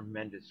us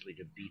tremendously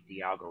to beat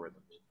the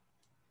algorithms.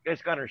 You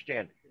guys got to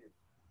understand,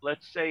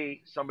 let's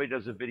say somebody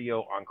does a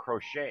video on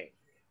crocheting.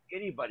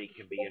 Anybody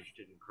can be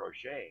interested in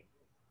crocheting.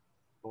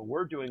 But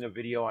we're doing a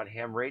video on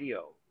ham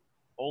radio.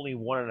 Only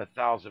 1 in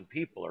 1,000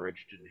 people are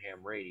interested in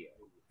ham radio.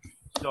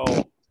 So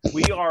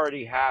we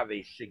already have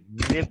a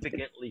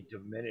significantly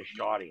diminished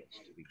audience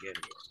to begin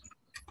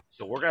with.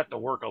 So we're going to have to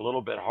work a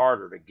little bit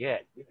harder to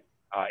get.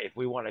 If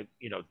we want to,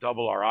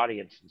 double our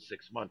audience in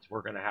 6 months,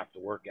 we're going to have to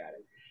work at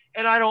it.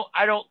 And I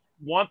don't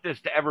want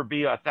this to ever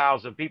be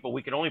 1,000 people.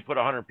 We can only put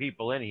 100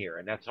 people in here,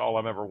 and that's all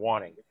I'm ever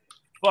wanting.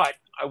 But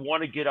I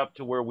want to get up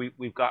to where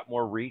we've got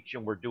more reach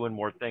and we're doing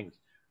more things.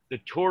 The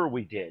tour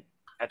we did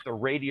at the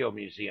Radio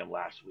Museum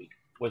last week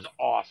was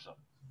awesome.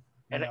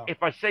 And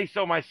if I say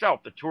so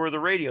myself, the tour of the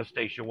radio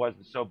station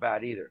wasn't so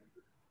bad either.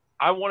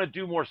 I want to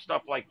do more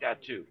stuff like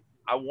that too.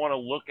 I want to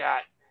look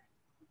at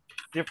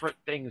different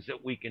things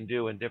that we can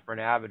do in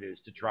different avenues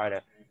to try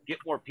to get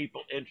more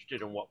people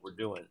interested in what we're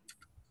doing.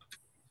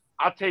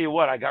 I'll tell you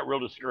what, I got real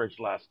discouraged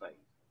last night.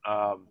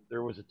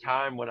 There was a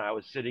time when I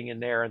was sitting in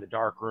there in the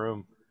dark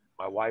room.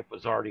 My wife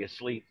was already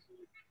asleep.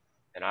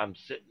 And I'm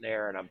sitting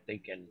there and I'm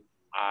thinking,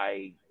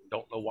 I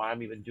don't know why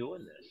I'm even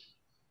doing this.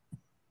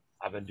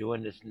 I've been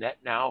doing this net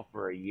now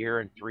for 1 year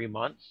and 3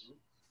 months.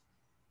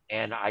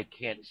 And I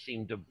can't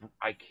seem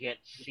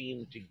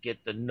to get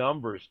the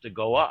numbers to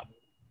go up.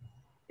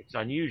 It's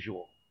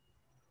unusual.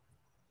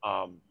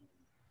 I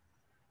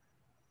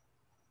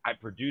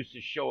produce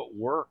a show at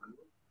work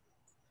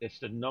It's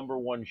the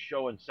 #1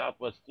 show in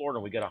Southwest Florida.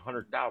 We got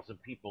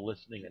 100,000 people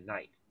listening a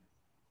night.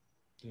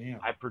 Damn.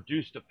 I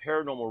produced a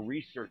paranormal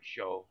research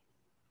show,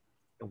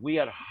 and we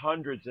had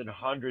hundreds and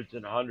hundreds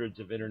and hundreds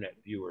of internet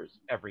viewers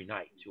every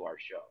night to our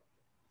show.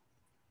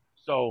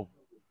 So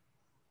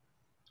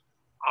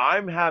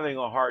I'm having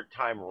a hard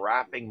time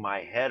wrapping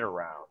my head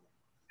around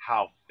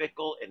how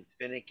fickle and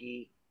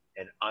finicky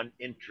and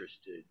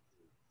uninterested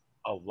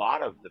a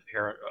lot of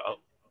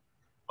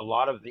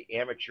the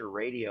amateur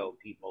radio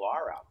people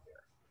are out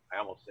there. I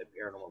almost said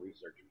paranormal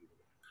research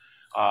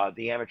people.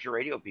 The amateur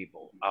radio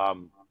people.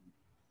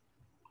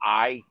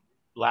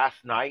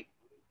 Last night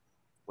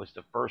was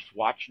the first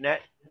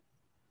WatchNet.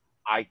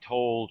 I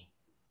told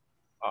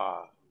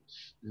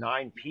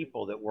 9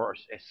 people that were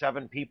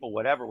 7 people,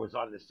 whatever, was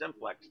on the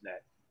Simplex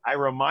net. I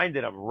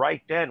reminded them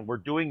right then, we're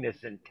doing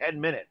this in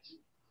 10 minutes.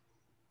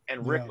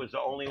 And Rick was the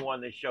only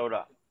one that showed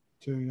up.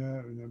 Tuned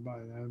up, and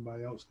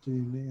everybody else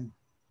tuned in.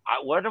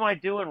 What am I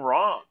doing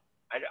wrong?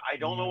 I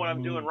don't know what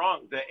I'm doing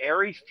wrong. The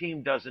Aries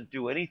team doesn't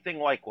do anything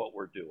like what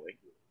we're doing.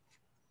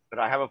 But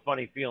I have a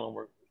funny feeling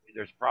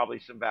there's probably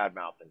some bad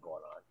mouthing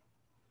going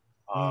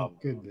on.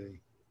 Could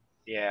be.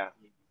 Yeah.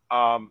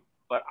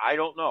 But I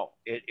don't know.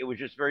 It was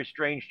just very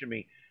strange to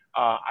me.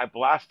 I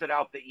blasted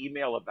out the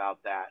email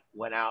about that.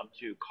 Went out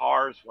to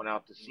Cars, went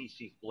out to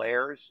CC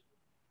Flares.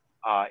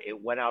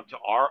 It went out to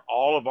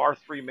all of our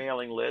 3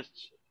 mailing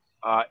lists.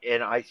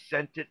 And I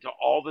sent it to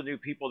all the new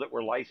people that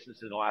were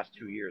licensed in the last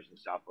 2 years in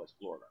Southwest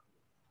Florida.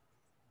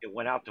 It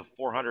went out to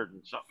 400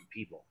 and something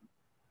people.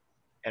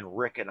 And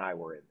Rick and I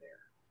were in there.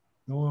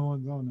 No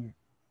one's on there.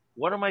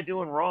 What am I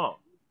doing wrong?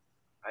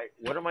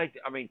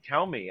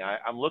 Tell me.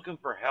 I'm looking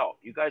for help.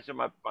 You guys are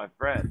my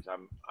friends.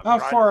 How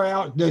far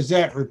out does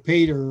that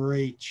repeater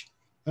reach?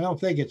 I don't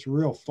think it's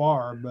real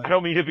far, but I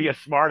don't mean to be a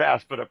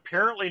smartass, but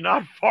apparently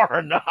not far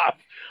enough.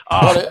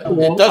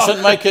 It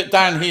doesn't make it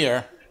down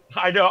here.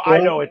 I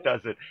know it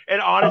doesn't.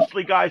 And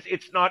honestly, guys,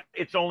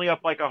 it's only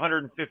up like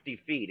 150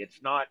 feet. It's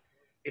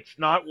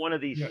not one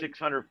of these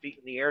 600 feet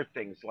in the air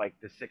things like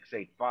the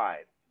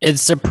 685.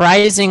 It's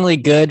surprisingly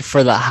good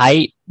for the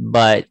height,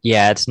 but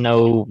yeah, it's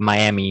no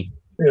Miami.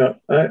 Yeah,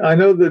 I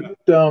know that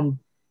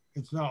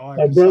it's not like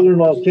my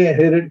brother-in-law can't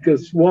hit it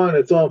because 1,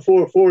 it's on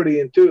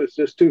 440, and 2, it's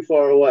just too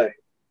far away.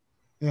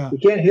 Yeah, he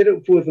can't hit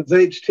it with his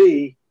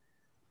HT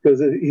because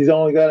he's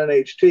only got an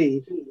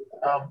HT,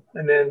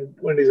 and then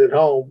when he's at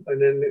home,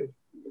 and then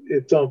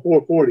it's on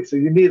 440. So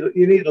you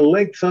need to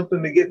link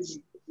something that gets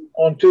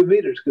on 2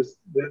 meters, because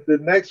the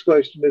next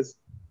question is,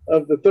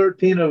 of the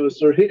 13 of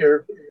us are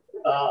here,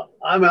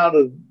 I'm out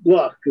of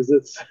luck because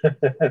it's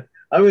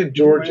I'm in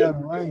Georgia.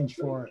 Range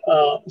for it.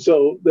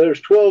 So there's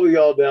 12 of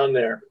y'all down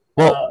there.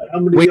 Well, how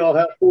many of y'all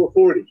have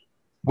 440?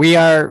 We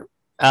are.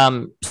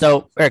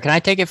 So, Eric, can I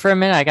take it for a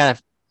minute? I got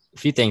a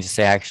few things to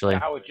say, actually.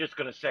 I was just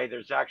going to say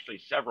there's actually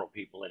several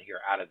people in here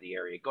out of the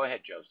area. Go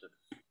ahead, Joseph.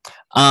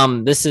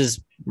 This is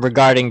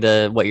regarding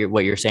what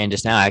you're saying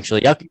just now.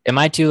 Actually, am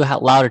I too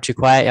loud or too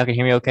quiet? Y'all can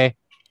hear me okay?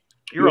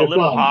 You're a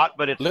little hot,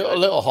 but it's a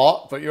little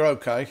hot, but you're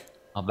okay.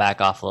 I'll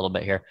back off a little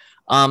bit here.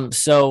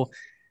 So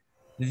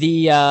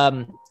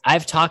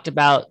I've talked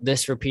about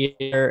this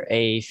repeater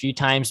a few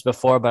times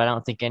before, but I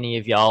don't think any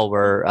of y'all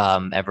were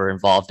ever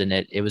involved in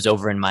it. It was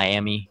over in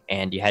Miami,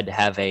 and you had to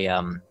have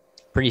a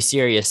pretty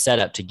serious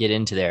setup to get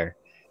into there.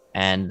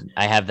 And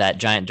I have that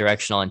giant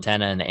directional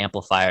antenna and the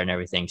amplifier and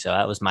everything. So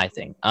that was my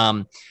thing.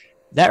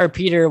 That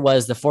repeater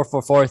was the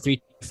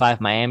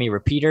 444-325 Miami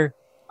repeater.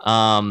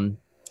 And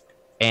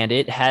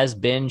it has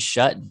been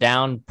shut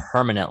down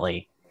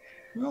permanently.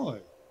 Really?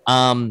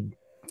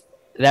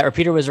 That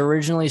repeater was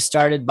originally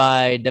started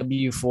by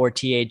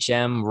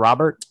W4THM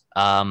Robert.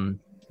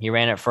 He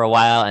ran it for a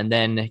while, and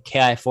then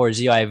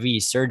KI4ZIV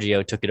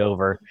Sergio took it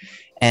over,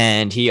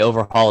 and he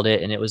overhauled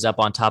it, and it was up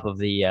on top of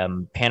the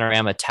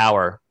Panorama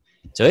Tower.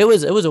 So it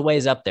was a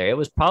ways up there. It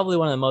was probably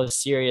one of the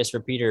most serious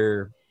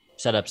repeater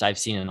setups I've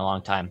seen in a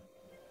long time.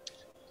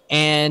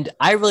 And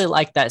I really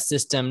liked that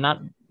system,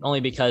 not only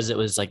because it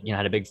was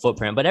had a big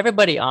footprint, but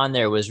everybody on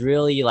there was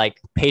really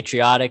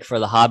patriotic for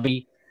the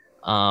hobby.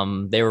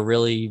 They were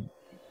really,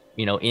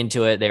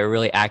 into it. They were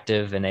really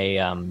active, and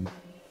they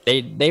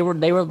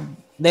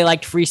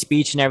liked free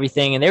speech and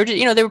everything. And they were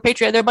just, they were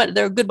patriotic.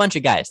 They're a good bunch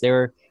of guys. They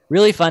were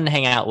really fun to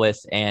hang out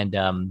with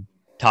and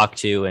talk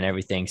to and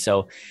everything.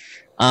 So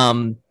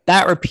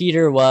that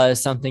repeater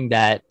was something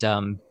that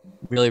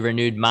really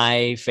renewed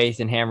my faith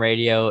in ham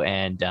radio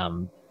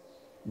and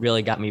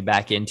really got me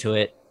back into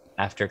it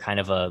after kind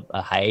of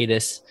a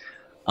hiatus.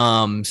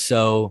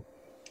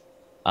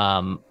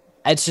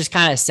 It's just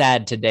kind of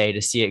sad today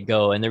to see it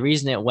go. And the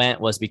reason it went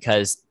was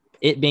because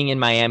it being in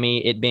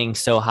Miami, it being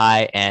so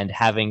high and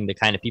having the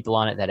kind of people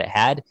on it that it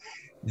had,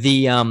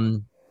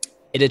 it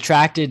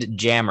attracted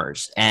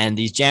jammers. And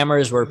these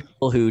jammers were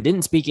people who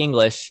didn't speak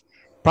English,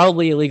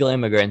 probably illegal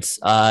immigrants.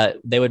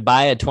 They would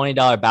buy a $20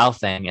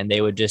 Baofeng and they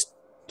would just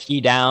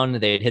key down,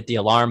 they'd hit the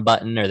alarm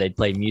button, or they'd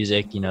play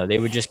music. They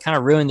would just kind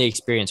of ruin the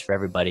experience for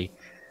everybody.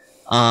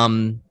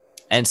 And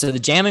so the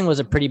jamming was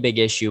a pretty big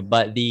issue,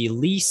 but the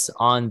lease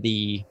on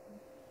the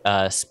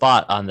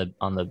spot on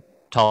the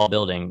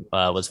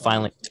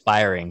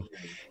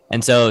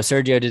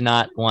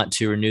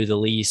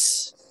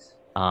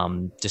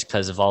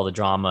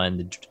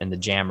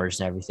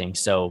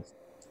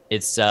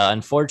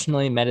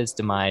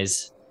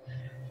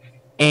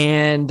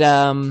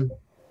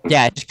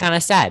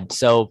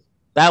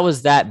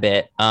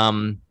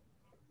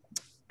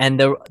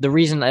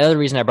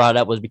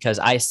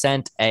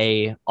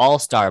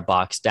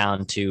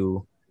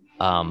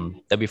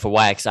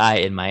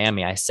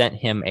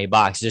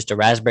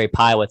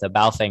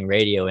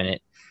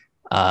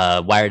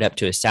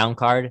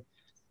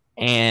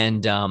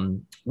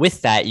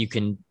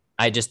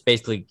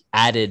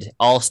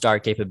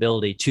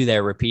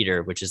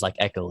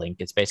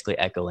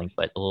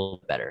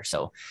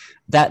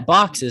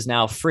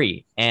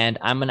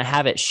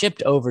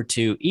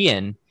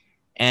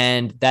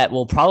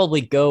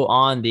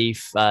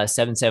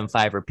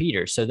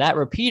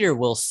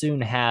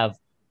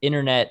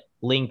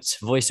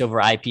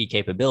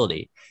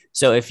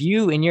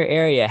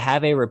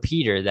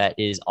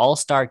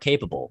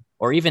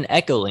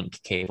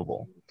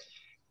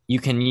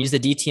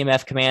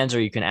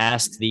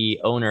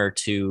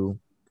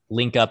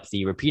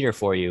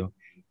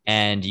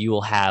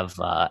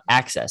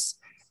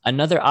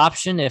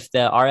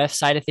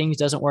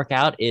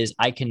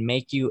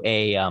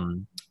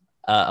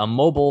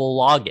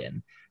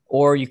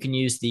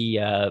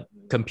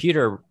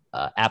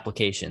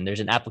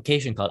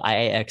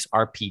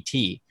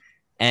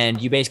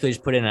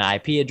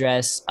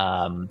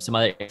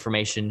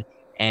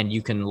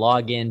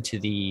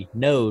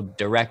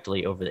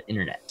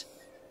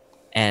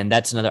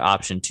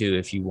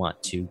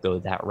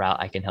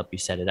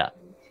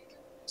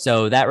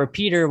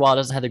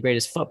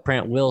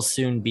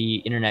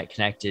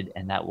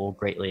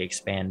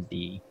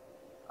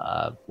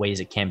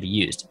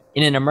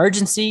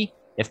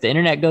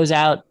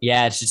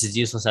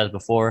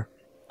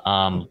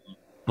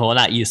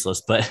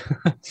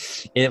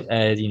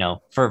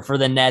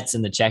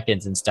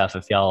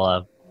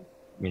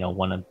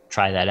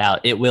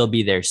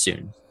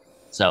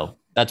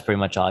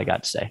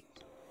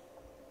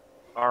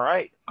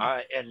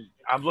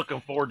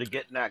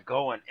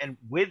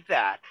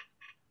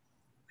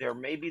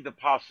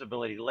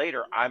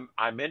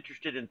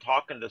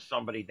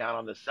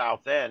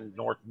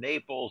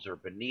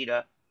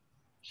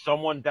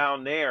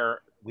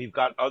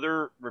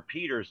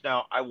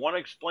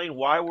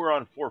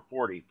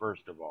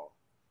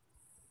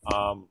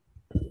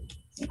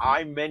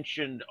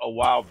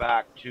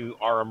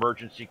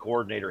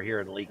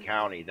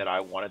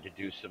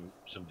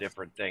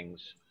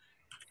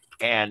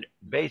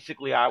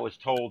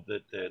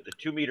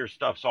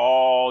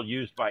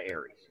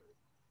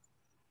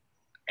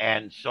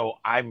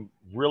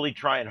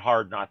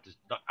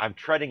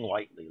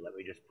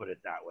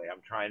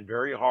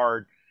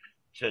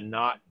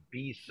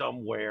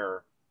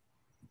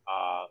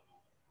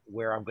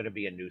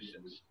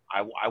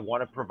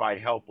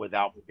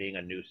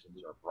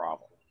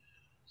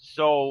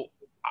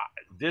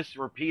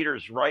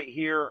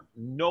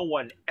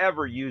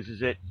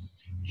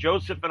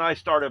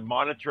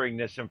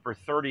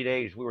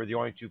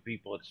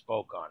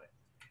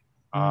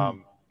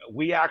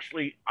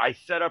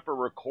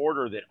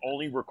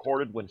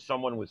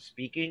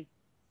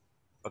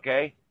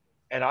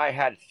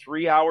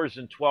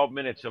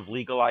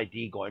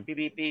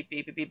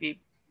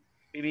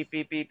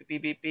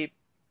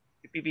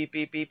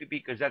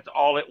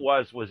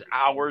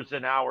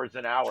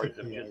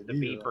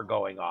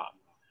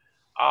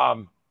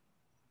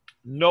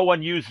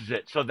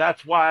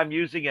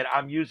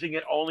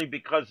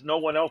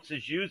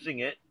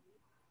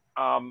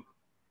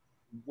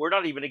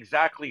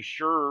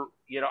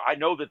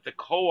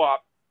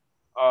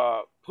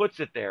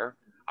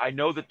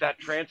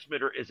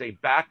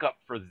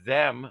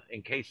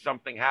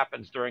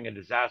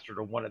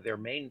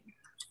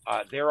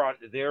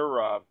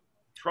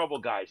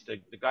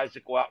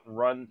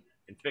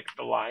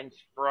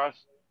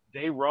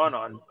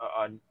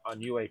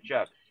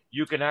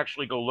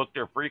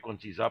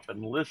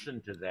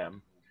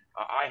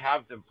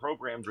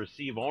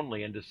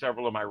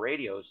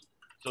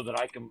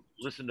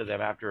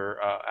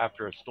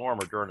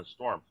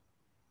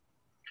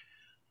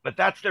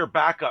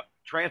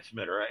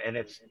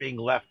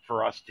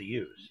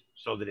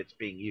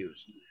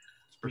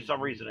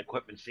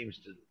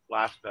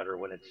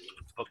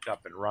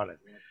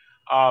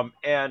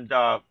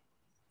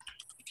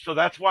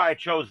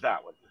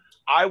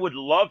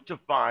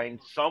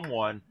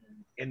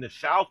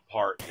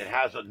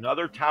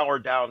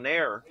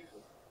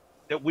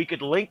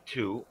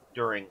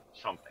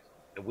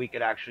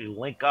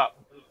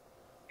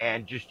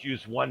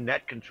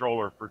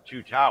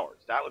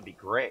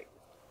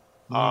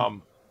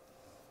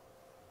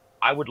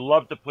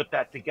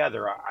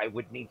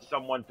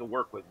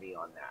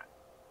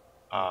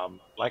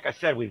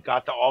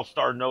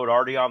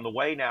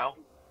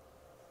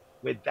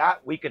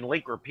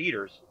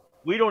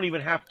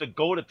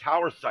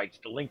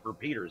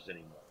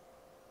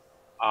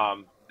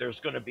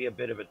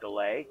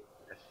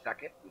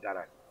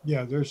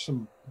Yeah, there's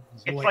some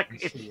It's like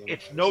latency in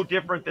it's those. no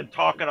different than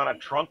talking on a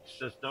trunk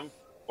system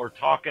or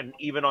talking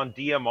even on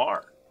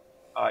DMR.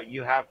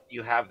 You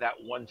have that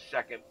 1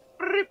 second,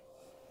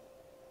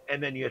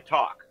 and then you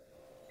talk.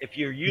 If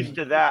you're Yeah. used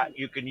to that,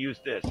 you can use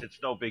this. It's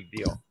no big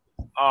deal.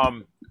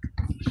 Um,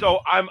 so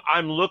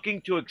I'm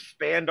looking to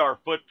expand our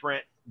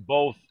footprint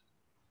both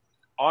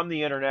on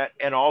the internet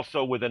and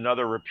also with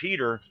another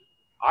repeater.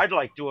 I'd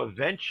like to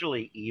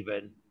eventually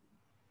even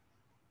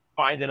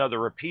find another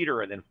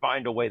repeater and then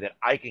find a way that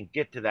I can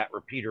get to that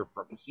repeater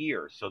from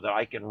here so that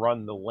I can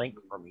run the link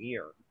from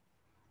here.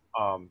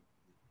 Um,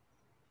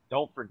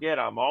 don't forget,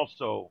 I'm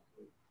also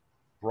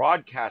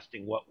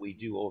broadcasting what we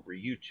do over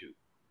YouTube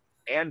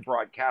and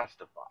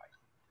Broadcastify.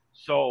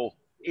 So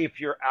if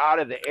you're out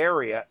of the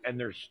area and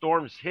there's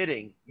storms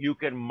hitting, you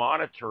can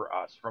monitor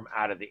us from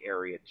out of the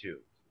area too.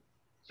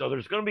 So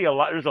there's going to be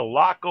there's a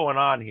lot going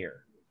on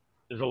here.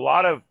 There's a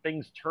lot of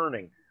things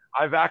turning.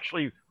 I've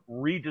actually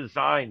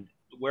redesigned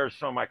where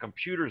some of my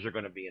computers are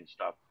going to be and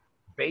stuff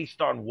based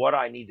on what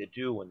I need to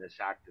do when this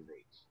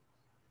activates.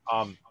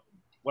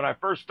 When I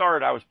first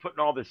started, I was putting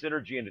all this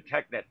energy into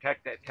TechNet,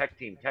 Tech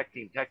Team,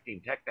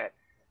 TechNet.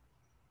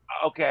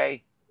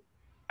 Okay.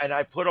 And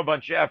I put a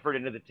bunch of effort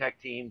into the tech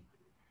team,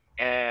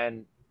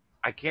 and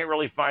I can't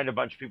really find a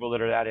bunch of people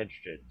that are that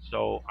interested.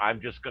 So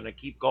I'm just going to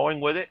keep going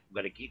with it. I'm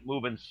going to keep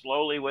moving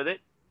slowly with it.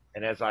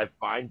 And as I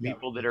find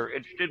people that are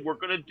interested, we're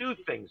going to do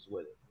things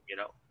with it. You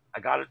know, I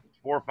got it.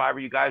 4 or 5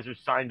 of you guys are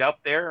signed up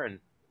there, and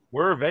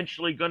we're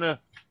eventually going to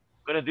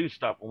do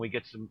stuff when we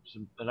get some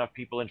enough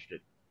people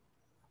interested.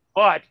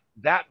 But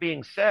that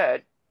being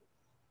said,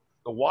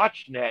 the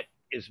WatchNet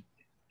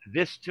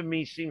this to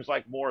me seems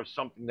like more of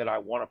something that I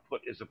want to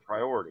put as a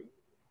priority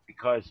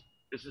because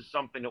this is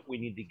something that we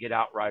need to get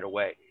out right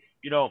away.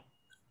 You know,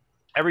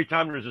 every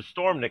time there's a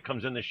storm that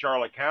comes into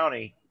Charlotte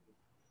County,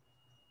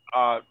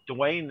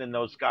 Dwayne and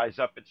those guys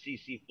up at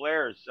CC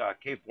Flares,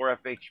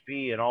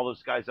 K4FHP, and all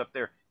those guys up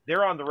there,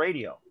 they're on the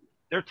radio.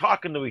 They're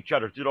talking to each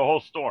other through the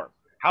whole storm.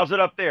 How's it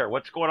up there?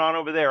 What's going on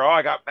over there? Oh,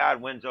 I got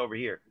bad winds over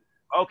here.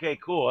 Okay,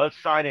 cool.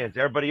 Let's sign in. Is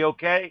everybody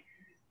okay?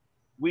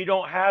 We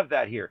don't have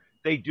that here.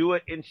 They do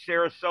it in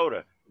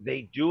Sarasota.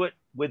 They do it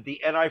with the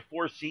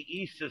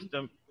NI4CE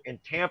system in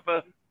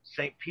Tampa,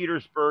 St.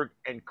 Petersburg,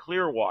 and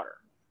Clearwater.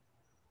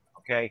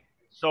 Okay,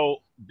 so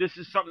this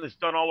is something that's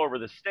done all over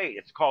the state.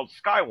 It's called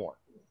Skywarn.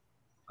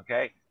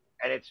 Okay,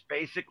 and it's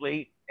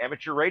basically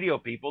amateur radio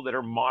people that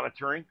are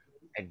monitoring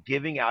and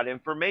giving out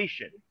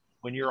information.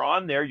 When you're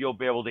on there, you'll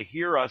be able to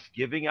hear us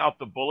giving out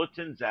the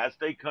bulletins as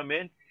they come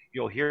in.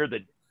 You'll hear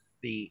the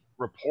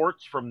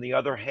reports from the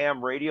other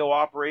ham radio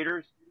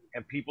operators,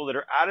 and people that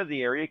are out of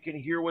the area can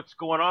hear what's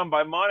going on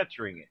by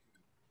monitoring it.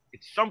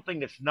 It's something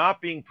that's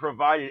not being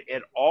provided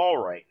at all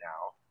right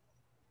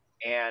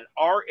now. And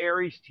our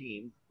Aries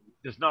team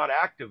does not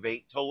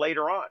activate till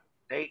later on.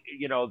 They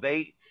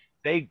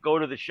go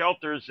to the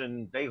shelters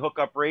and they hook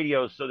up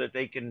radios so that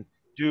they can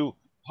do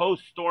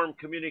post-storm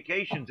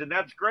communications, and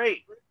that's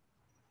great.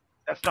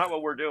 That's not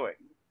what we're doing.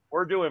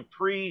 We're doing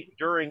pre,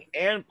 during,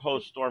 and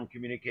post-storm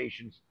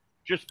communications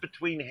just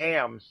between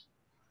hams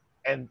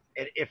and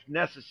if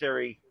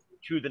necessary,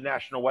 to the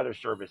National Weather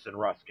Service in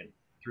Ruskin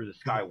through the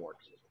Skywarn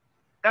system.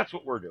 That's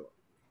what we're doing.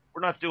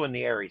 We're not doing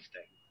the Aries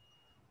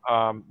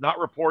thing. Not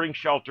reporting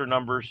shelter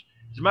numbers.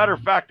 As a matter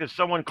of fact, if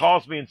someone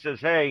calls me and says,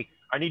 hey,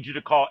 I need you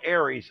to call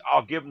Aries,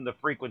 I'll give them the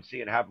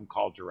frequency and have them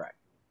call direct.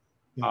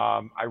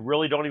 Yeah. I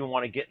really don't even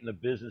want to get in the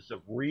business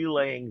of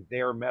relaying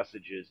their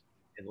messages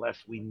unless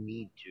we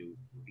need to,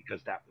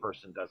 because that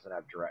person doesn't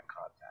have direct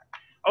contact.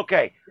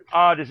 Okay.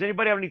 Does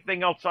anybody have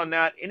anything else on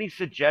that? Any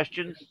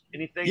suggestions?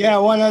 Anything? Yeah,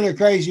 one other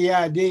crazy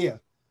idea.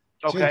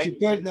 Okay. Since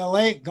you're putting a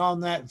link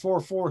on that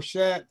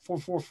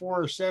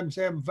 444 or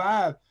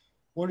 775,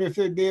 wonder if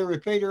there'd be a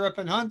repeater up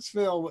in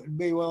Huntsville would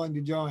be willing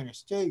to join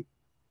us too.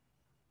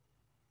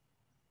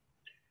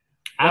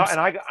 Well,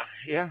 and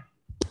yeah.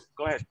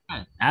 Go ahead.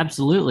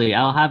 Absolutely.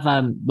 I'll have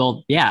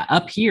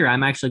up here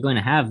I'm actually going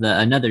to have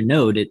another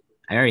node.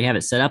 I already have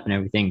it set up and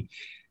everything.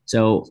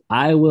 So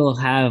I will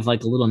have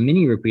like a little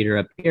mini repeater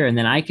up here, and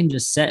then I can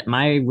just set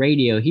my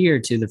radio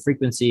here to the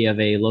frequency of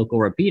a local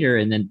repeater,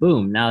 and then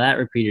boom, now that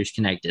repeater is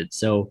connected.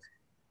 So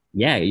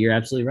yeah, you're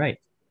absolutely right.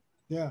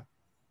 Yeah.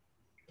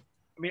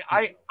 I mean,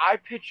 I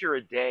picture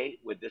a day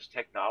with this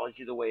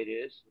technology the way it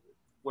is,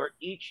 where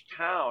each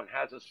town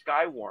has a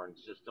Skywarn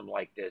system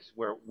like this,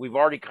 where we've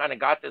already kind of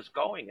got this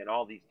going in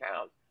all these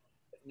towns.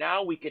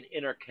 Now we can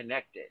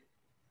interconnect it.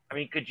 I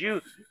mean, could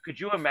you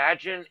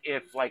imagine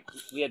if like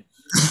we had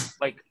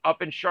like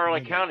up in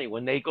Charlotte County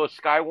when they go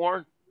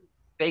Skywarn,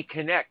 they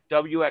connect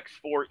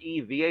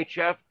WX4E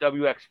VHF,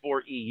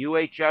 WX4E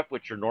UHF,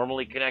 which are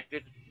normally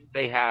connected.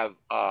 They have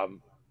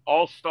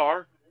All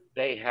Star,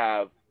 they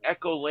have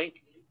Echolink,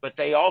 but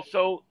they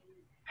also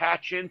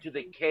patch into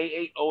the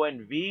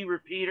K8ONV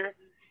repeater,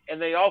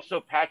 and they also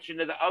patch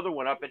into the other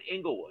one up in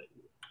Inglewood.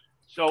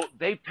 So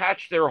they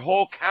patch their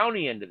whole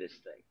county into this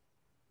thing.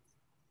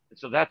 And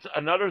so that's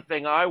another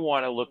thing I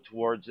want to look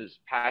towards, is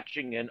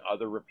patching in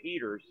other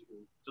repeaters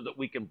so that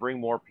we can bring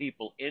more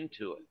people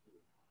into it.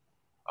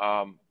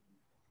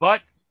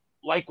 But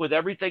like with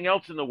everything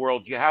else in the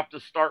world, you have to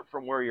start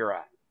from where you're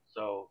at.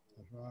 So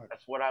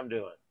that's what I'm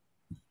doing.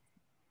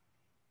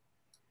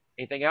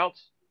 Anything else?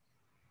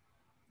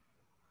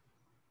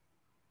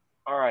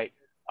 All right.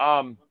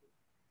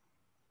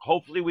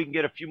 Hopefully we can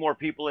get a few more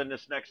people in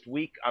this next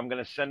week. I'm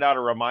going to send out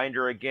a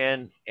reminder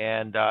again,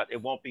 and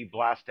it won't be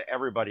blast to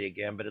everybody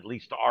again, but at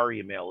least to our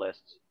email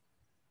lists.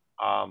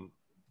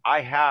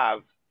 I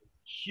have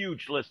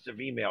huge lists of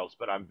emails,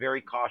 but I'm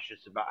very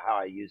cautious about how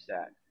I use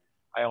that.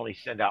 I've only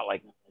sent out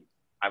like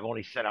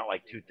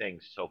 2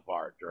 things so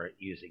far during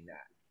using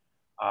that.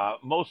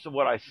 Most of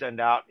what I send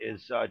out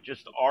is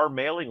just our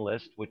mailing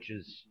list, which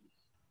is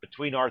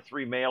between our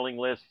 3 mailing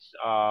lists,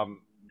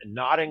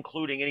 not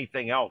including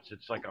anything else.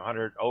 It's like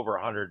over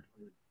 100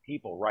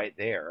 people right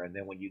there. And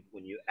then when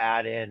you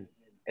add in,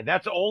 and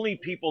that's only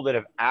people that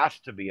have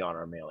asked to be on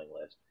our mailing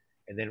list.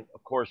 And then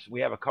of course we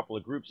have a couple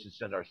of groups that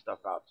send our stuff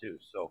out too.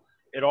 So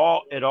it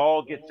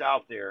all gets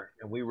out there,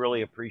 and we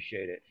really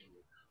appreciate it.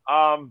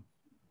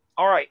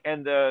 All right,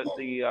 and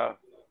the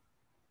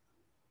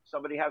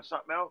somebody have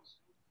something else?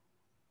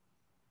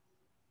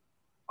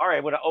 All right,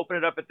 I'm going to open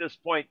it up at this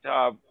point.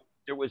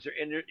 Was there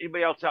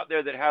anybody else out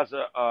there that has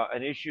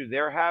an issue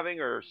they're having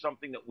or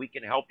something that we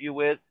can help you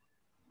with?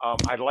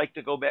 I'd like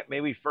to go back.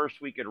 Maybe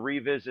first we could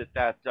revisit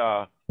that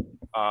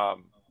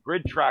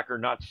grid tracker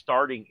not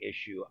starting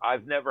issue.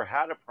 I've never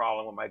had a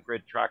problem with my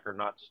grid tracker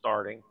not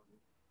starting.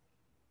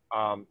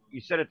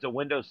 You said it's a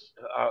Windows.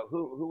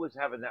 Who was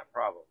having that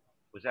problem?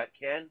 Was that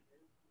Ken?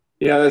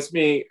 Yeah, that's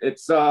me.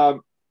 It's I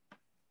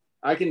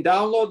can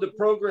download the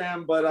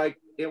program, but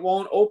it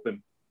won't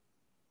open.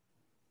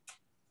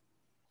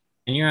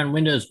 And you're on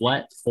Windows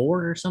what,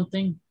 4 or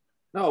something?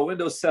 No,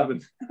 Windows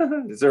 7.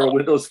 Is there a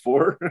Windows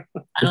 4? I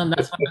don't know.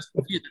 That's what I was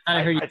confused.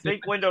 I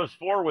think Windows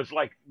 4 was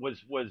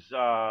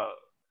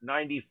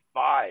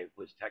 95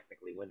 was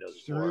technically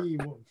Windows 4.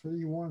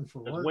 3.1 for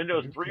work.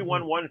 Windows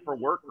 3.1.1 for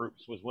work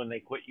groups was when they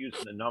quit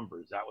using the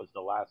numbers. That was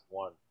the last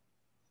one.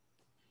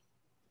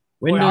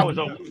 Windows,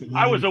 boy,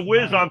 I was a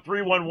whiz on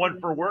 3.1.1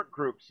 for work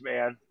groups,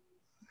 man.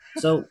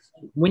 So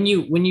when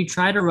you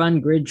try to run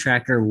Grid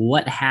Tracker,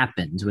 what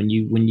happens when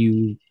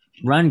you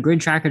run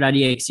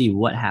gridtracker.exe?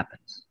 What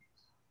happens?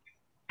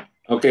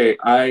 Okay,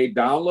 I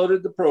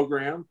downloaded the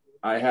program.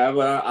 I have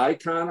an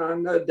icon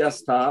on the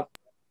desktop.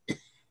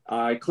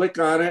 I click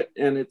on it,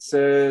 and it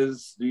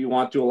says, "Do you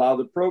want to allow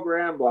the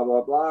program?" Blah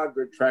blah blah.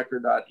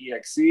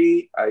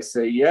 Gridtracker.exe. I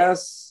say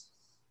yes,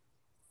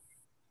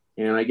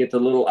 and I get the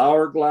little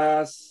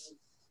hourglass,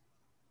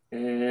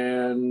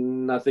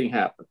 and nothing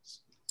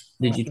happens.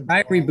 Did you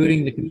try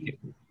rebooting the computer?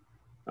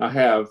 I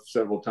have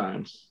several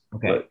times.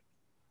 Okay. But...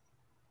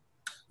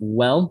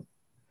 Well,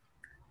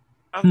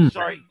 I'm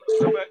sorry,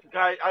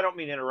 guy. I don't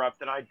mean to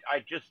interrupt, and I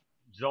just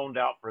zoned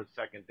out for a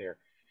second there.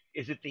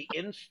 Is it the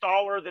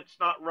installer that's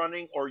not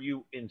running, or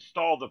you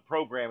install the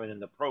program and then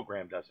the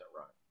program doesn't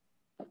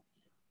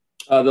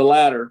run? The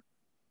latter.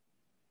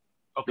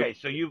 Okay,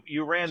 so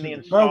you ran the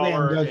installer.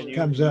 Program just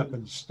comes up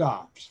and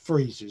stops,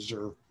 freezes,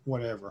 or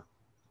whatever.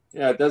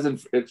 Yeah, it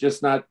doesn't. It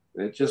just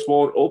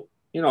won't open.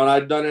 And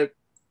I've done it.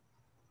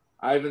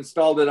 I've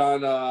installed it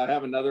on. I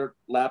have another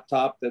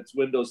laptop that's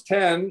Windows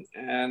 10,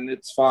 and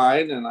it's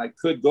fine. And I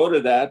could go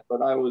to that,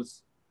 but I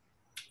was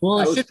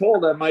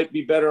told I might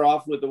be better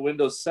off with the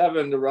Windows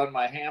 7 to run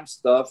my ham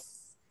stuff.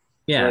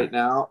 Yeah. Right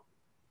now,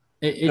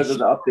 because of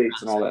the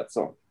updates and all that.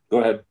 So go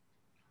ahead.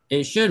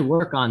 It should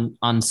work on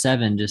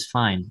 7 just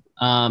fine.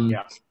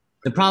 Yeah.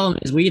 The problem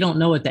is we don't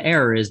know what the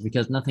error is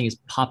because nothing is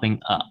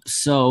popping up.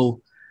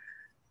 So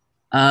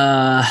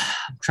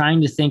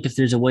trying to think if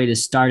there's a way to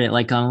start it.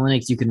 Like on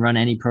Linux, you can run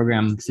any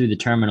program through the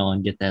terminal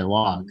and get that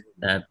log,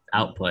 that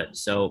output.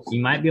 So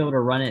you might be able to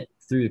run it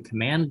through the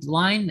command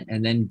line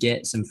and then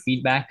get some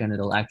feedback, and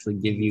it'll actually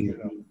give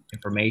you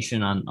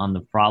information on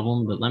the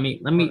problem. But let me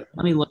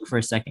look for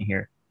a second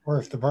here. Or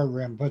if the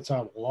program puts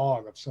out a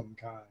log of some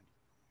kind.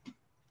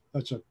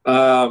 That's a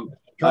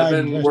I've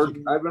been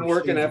working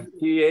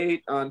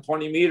FT8 on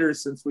 20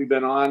 meters since we've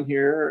been on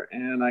here,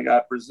 and I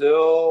got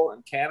Brazil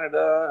and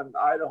Canada and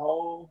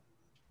Idaho.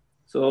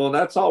 So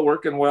that's all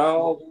working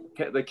well.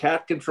 The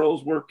cat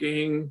control's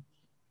working.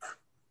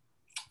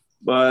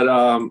 But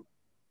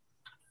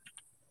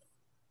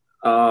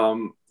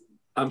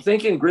I'm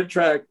thinking Grid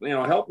Track,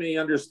 help me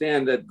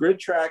understand that Grid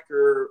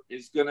Tracker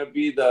is going to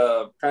be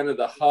the kind of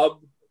the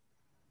hub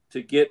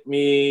to get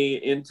me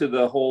into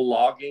the whole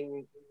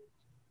logging.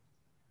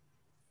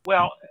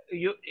 Well,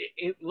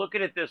 look at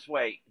it this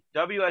way.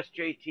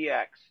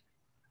 WSJTX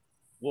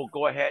will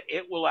go ahead.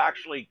 It will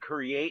actually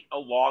create a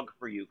log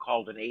for you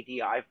called an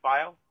ADI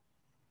file,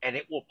 and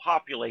it will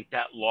populate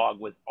that log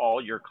with all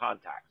your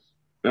contacts.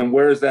 And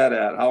where is that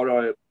at? How do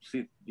I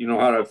see?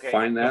 How to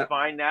find that? To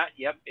find that,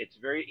 yep, it's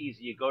very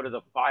easy. You go to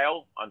the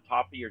file on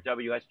top of your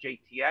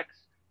WSJTX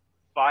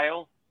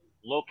file,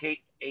 locate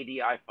ADI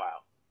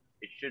file.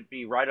 It should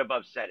be right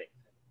above settings.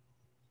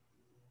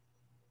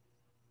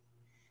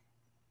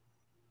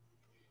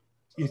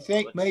 You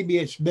think maybe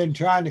it's been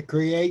trying to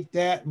create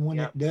that, and when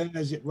it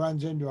does, it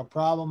runs into a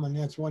problem, and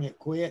that's when it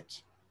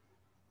quits?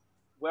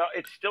 Well,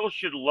 it still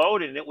should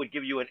load, and it would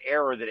give you an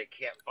error that it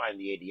can't find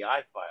the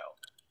ADI file.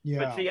 Yeah.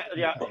 But see,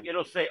 yeah,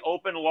 it'll say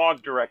open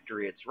log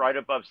directory. It's right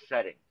above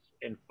settings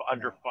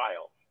under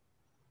file.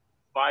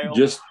 File.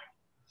 Just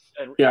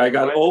I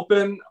got right,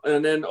 open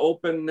and then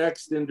open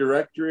next in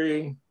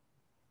directory.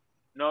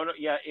 No,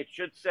 yeah, it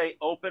should say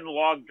open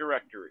log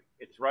directory.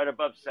 It's right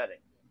above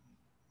settings.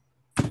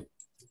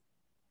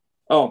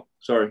 Oh,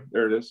 sorry,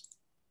 there it is.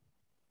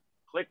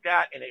 Click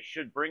that, and it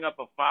should bring up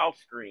a file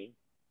screen.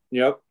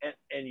 Yep.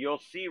 And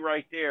you'll see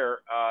right there,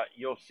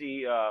 you'll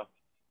see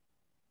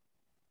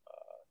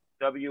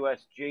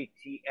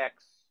WSJTX.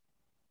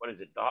 What is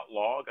it?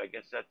 .log? I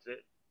guess that's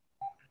it.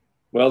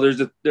 Well,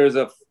 there's a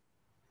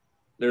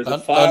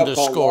file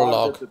underscore called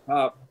log at the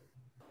top.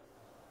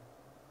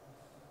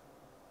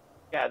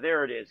 Yeah,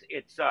 there it is.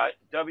 It's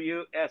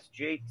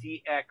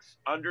WSJTX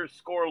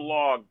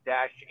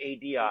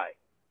 _log-ADI.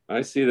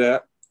 I see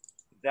that.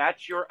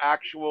 That's your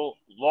actual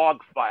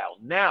log file.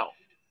 Now,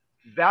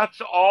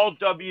 that's all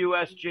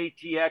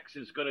WSJTX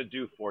is going to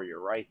do for you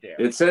right there.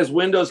 It says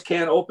Windows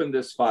can't open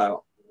this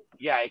file.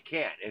 Yeah, it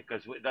can't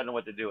because it doesn't know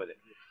what to do with it.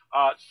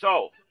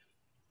 So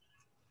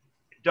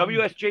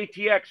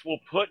WSJTX will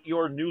put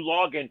your new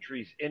log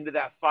entries into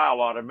that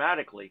file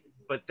automatically,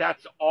 but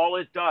that's all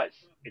it does.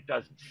 It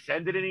doesn't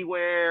send it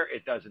anywhere.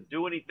 It doesn't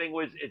do anything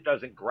with it. It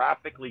doesn't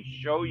graphically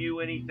show you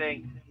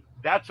anything.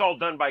 That's all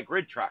done by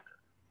Grid Tracker.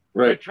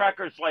 Right. Grid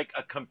Tracker is like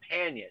a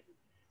companion.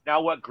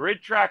 Now, what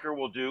Grid Tracker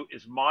will do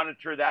is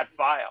monitor that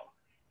file.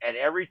 And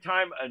every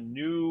time a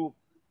new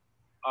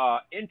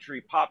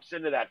entry pops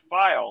into that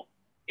file,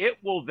 it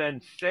will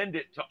then send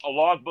it to a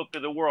logbook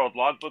of the world,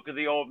 logbook of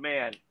the old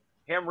man,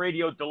 ham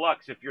radio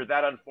deluxe if you're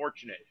that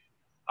unfortunate.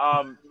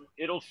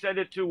 It'll send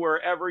it to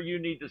wherever you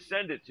need to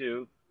send it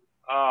to.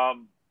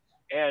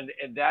 And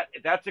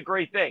that's a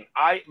great thing.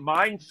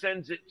 Mine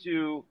sends it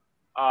to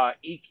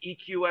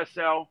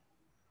EQSL.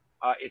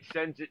 It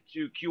sends it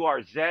to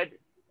QRZ,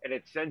 and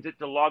it sends it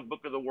to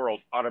Logbook of the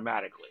World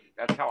automatically.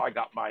 That's how I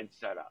got mine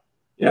set up.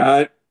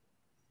 Yeah,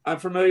 I'm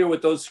familiar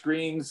with those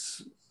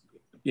screens,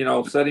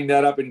 setting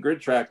that up in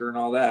Grid Tracker and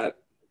all that.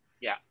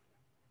 Yeah.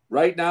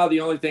 Right now, the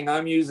only thing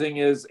I'm using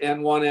is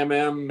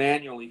N1MM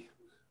manually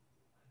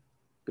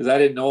because I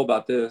didn't know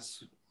about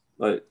this,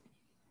 but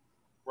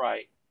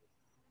right.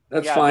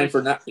 That's fine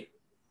for now.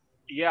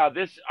 Yeah,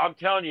 I'm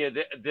telling you,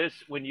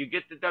 this when you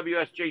get the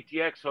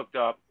WSJTX hooked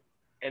up,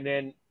 and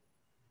then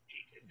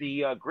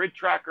the Grid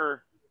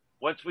Tracker,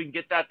 once we can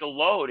get that to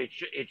load, it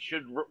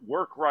should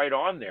work right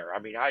on there. I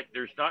mean,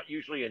 there's not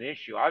usually an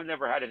issue. I've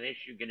never had an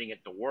issue getting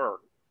it to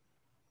work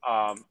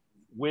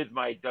with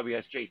my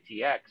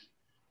WSJTX.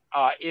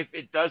 If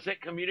it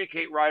doesn't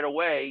communicate right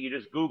away, you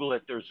just Google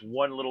it. There's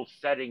one little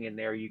setting in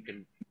there you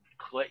can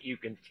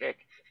tick,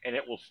 and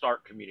it will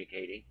start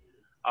communicating.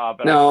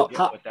 But now, I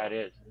forget what that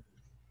is.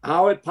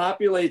 How it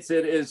populates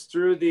it is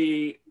through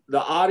the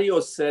audio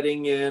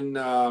setting in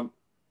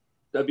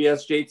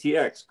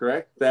WSJTX,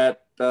 correct?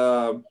 That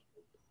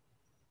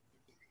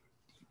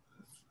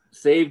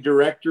save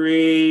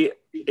directory,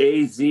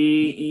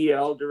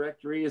 AZEL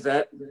directory. Is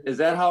that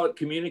how it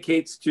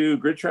communicates to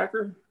Grid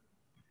Tracker?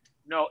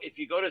 No, if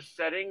you go to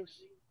settings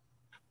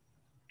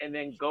and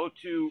then go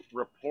to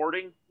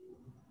reporting.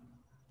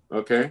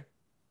 Okay.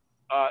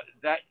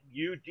 That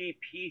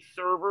UDP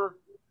server,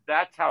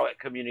 that's how it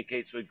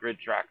communicates with Grid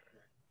Tracker.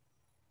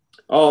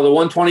 Oh, the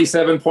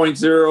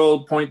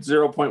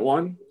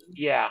 127.0.0.1?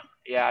 Yeah,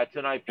 it's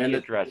an IP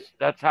address.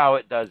 That's how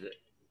it does it.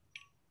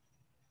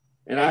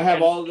 And I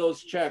have all of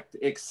those checked,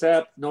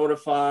 accept,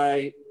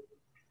 notify,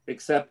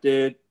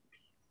 accepted.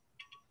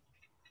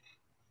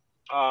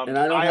 And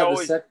I don't have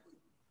the sec.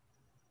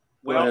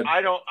 Well,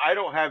 I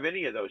don't have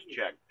any of those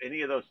checked,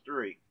 any of those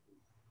three.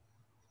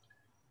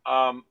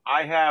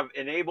 I have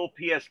enable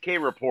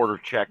PSK reporter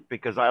checked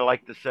because I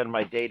like to send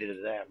my data to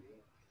them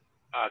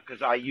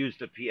because I use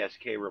the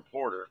PSK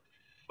reporter.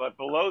 But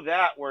below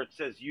that, where it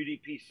says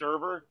UDP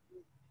server,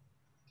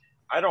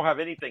 I don't have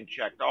anything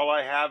checked. All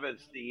I have is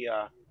the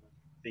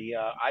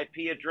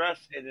IP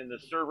address, and then the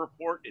server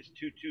port is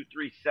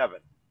 2237.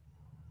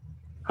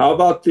 How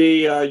about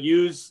the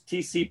use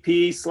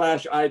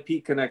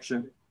TCP/IP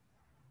connection?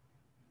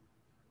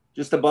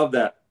 Just above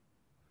that.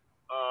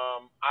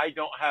 I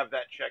don't have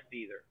that checked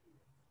either.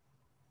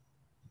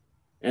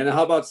 And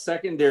how about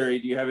secondary?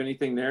 Do you have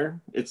anything there?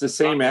 It's the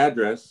same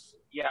address.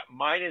 Yeah,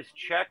 mine is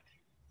checked,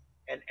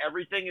 and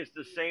everything is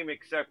the same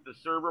except the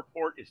server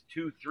port is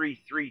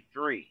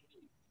 2333.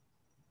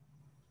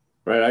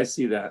 Right, I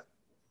see that.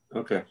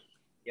 Okay.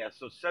 Yeah,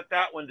 so set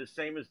that one the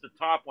same as the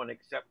top one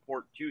except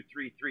port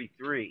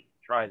 2333.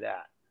 Try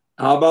that.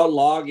 How about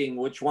logging?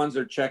 Which ones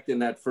are checked in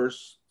that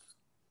first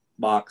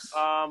box?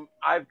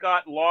 I've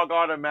got log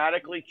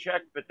automatically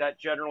checked, but that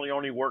generally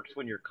only works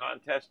when you're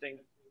contesting.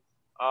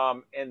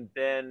 And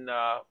then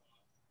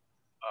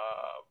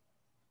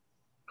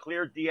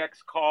clear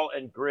DX call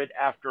and grid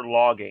after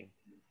logging.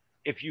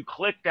 If you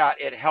click that,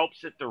 it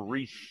helps it to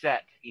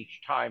reset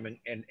each time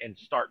and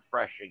start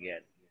fresh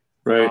again.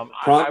 Right.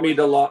 Prompt me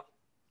to log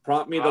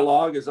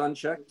is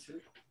unchecked.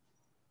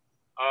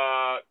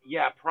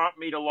 Yeah, prompt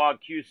me to log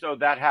QSO.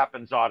 That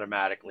happens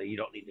automatically. You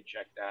don't need to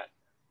check that.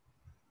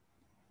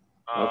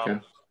 Okay.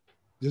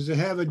 Does it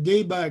have a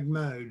debug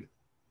mode?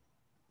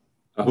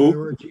 A In other who?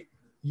 words,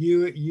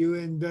 you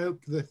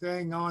invoke the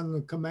thing on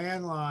the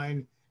command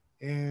line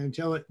and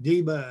tell it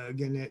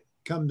debug, and it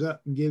comes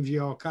up and gives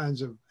you all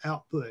kinds of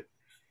output.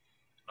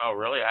 Oh,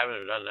 really? I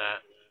haven't done that.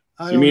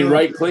 I You don't mean know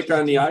right click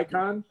on the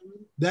icon?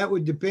 That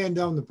would depend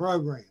on the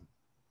program.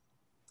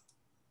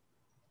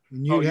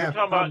 And Oh, you'd you're have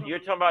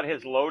talking about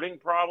his loading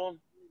problem?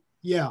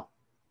 Yeah.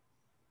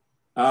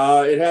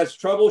 It has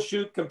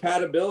troubleshoot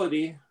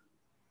compatibility.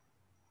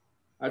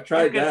 I've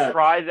tried that.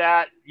 Try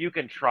that. You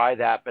can try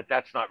that, but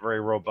that's not very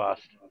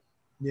robust.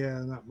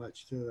 Yeah, not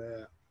much to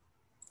that.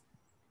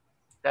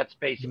 That's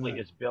basically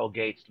just Bill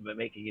Gates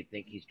making you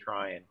think he's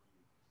trying.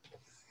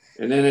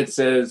 And then it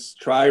says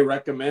try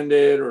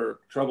recommended or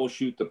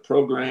troubleshoot the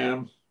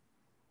program.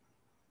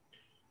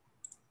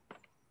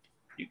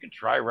 You can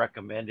try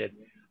recommended.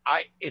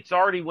 It's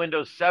already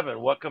Windows 7.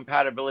 What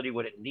compatibility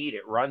would it need?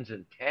 It runs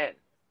in 10.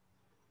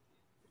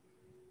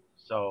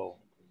 So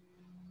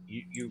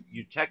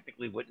you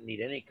technically wouldn't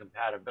need any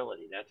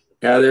compatibility. That's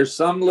yeah. There's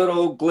some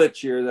little glitch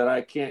here that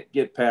I can't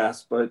get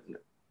past, but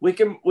we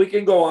can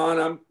go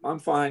on. I'm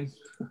fine.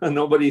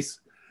 Nobody's,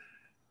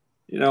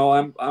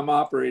 I'm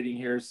operating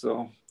here.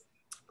 So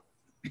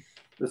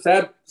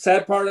the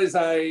sad part is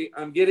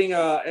I'm getting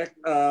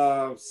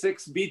a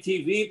 6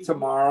 BTV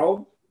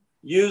tomorrow,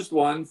 used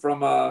one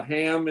from a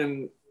ham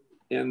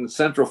in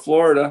Central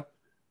Florida,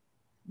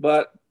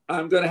 but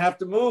I'm going to have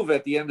to move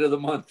at the end of the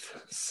month.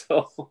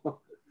 So,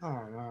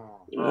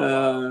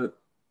 and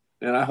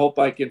I hope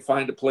I can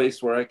find a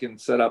place where I can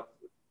set up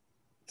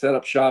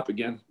shop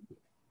again.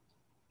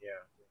 Yeah.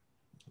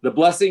 The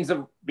blessings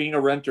of being a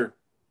renter.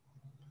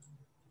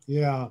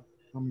 Yeah.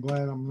 I'm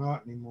glad I'm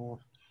not anymore.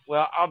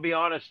 Well, I'll be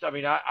honest. I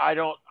mean, I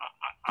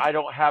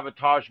don't have a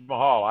Taj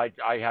Mahal.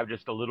 I have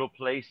just a little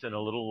place and a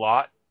little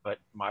lot, but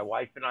my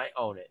wife and I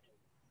own it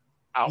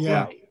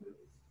outright.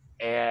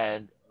 Yeah.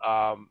 And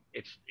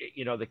it's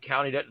the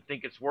county doesn't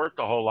think it's worth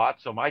a whole lot,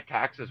 so my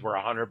taxes were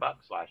 $100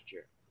 last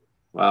year.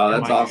 Wow,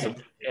 that's awesome.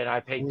 And I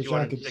paid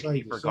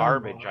 $260 for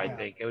garbage. I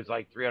think it was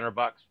like $300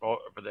 for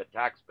the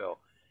tax bill.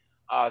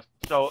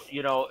 So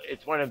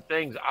it's one of them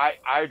things.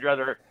 I'd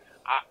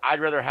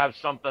rather have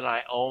something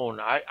I own.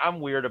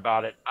 I'm weird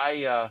about it.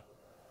 I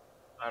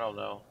don't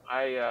know.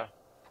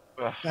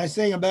 Nice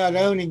thing about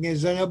owning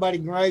is that nobody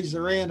can raise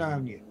the rent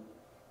on you.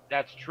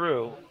 That's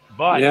true.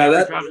 But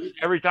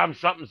every time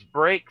something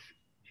breaks,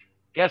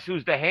 guess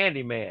who's the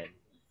handyman?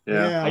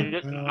 Yeah.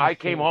 I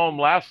came home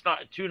last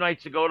night, 2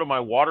 nights ago, to my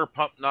water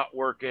pump not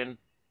working.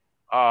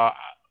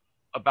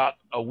 About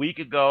a week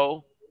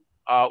ago,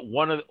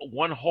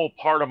 one whole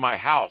part of my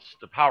house,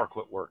 the power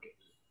quit working.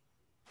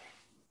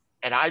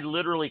 And I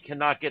literally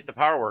cannot get the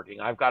power working.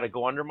 I've got to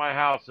go under my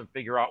house and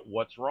figure out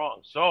what's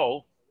wrong.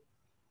 So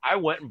I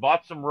went and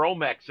bought some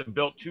Romex and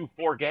built 2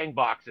 4-gang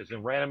boxes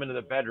and ran them into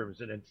the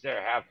bedrooms and then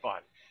said, have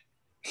fun.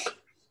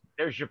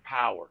 There's your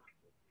power.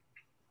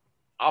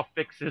 I'll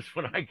fix this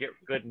when I get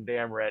good and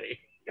damn ready.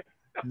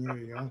 There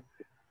you go.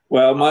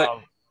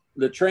 Well,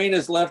 the train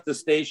has left the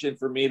station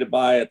for me to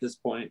buy at this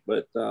point,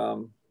 but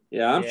I'm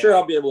sure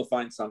I'll be able to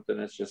find something.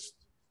 It's just.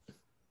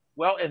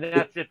 Well, and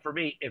that's it for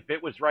me. If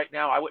it was right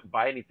now, I wouldn't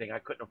buy anything. I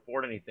couldn't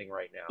afford anything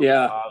right now.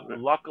 Yeah.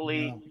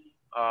 Luckily,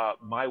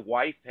 my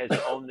wife has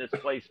owned this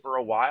place for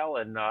a while,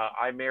 and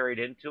I married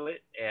into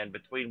it. And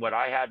between what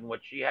I had and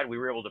what she had, we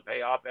were able to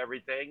pay off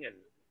everything.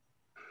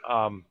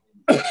 And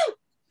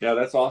yeah,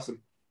 that's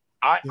awesome.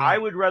 I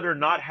would rather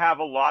not have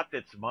a lot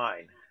that's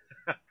mine,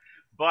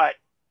 but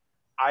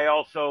I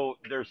also,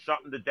 there's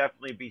something to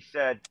definitely be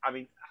said. I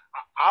mean,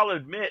 I'll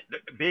admit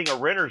that being a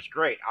renter is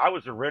great. I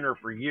was a renter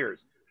for years.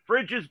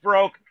 Fridge is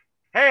broke.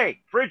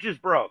 Hey, fridge is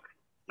broke.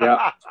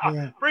 Yeah.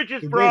 Fridge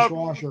is broke.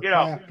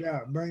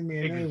 Bring me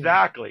a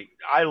exactly.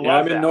 I love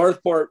I'm that. in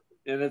Northport,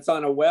 and it's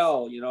on a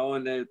well,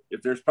 and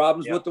if there's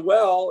problems with the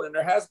well, and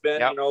there has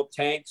been,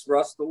 tanks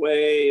rust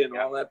away and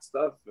all that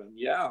stuff. And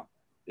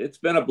it's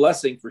been a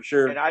blessing for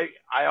sure. And I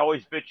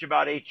always bitch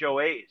about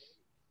HOAs.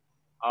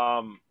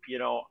 I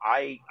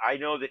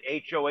know that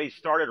HOAs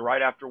started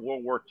right after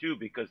World War II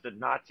because the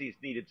Nazis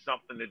needed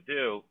something to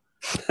do.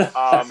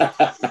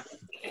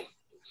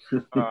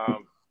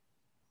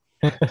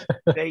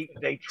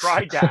 They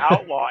tried to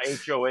outlaw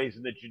HOAs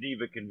in the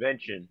Geneva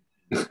Convention,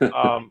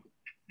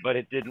 but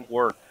it didn't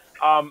work.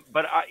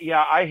 But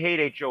I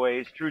hate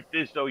HOAs. Truth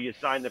is, though, you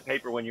sign the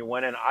paper when you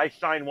went in. I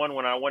signed one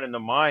when I went in the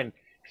mine,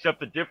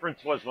 except the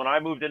difference was when I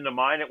moved into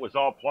mine, it was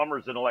all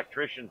plumbers and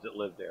electricians that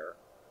lived there.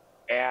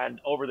 And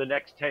over the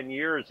next 10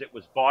 years, it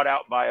was bought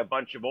out by a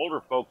bunch of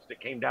older folks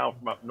that came down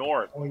from up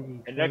north.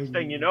 And next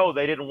thing you know,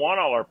 they didn't want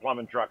all our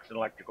plumbing trucks and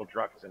electrical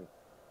trucks and,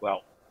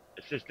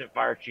 assistant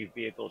fire chief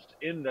vehicles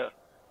in the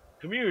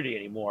community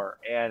anymore.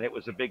 And it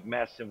was a big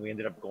mess, and we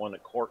ended up going to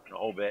court and a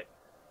whole bit.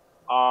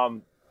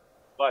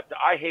 But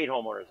I hate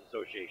homeowners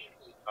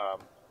associations.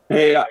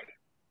 I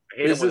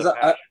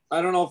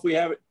don't know if we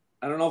have it.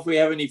 I don't know if we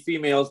have any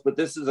females, but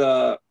this is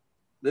a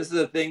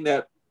thing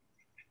that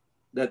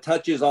that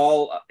touches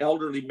all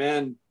elderly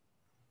men.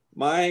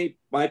 My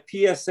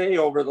PSA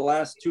over the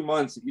last 2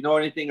 months, if you know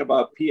anything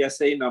about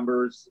PSA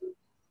numbers,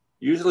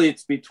 usually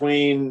it's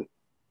between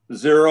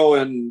 0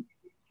 and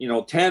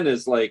 10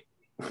 is like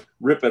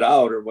rip it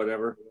out or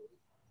whatever.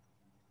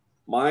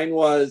 Mine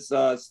was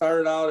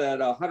started out at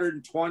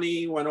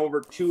 120, went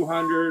over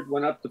 200,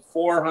 went up to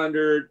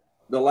 400.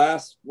 The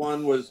last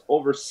one was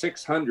over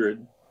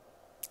 600.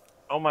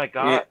 Oh my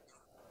God.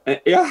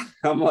 Yeah,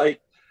 I'm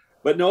like,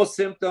 but no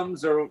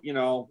symptoms or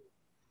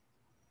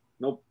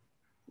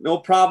no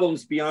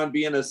problems beyond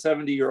being a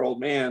 70-year-old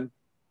man.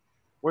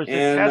 Was the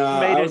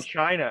test made in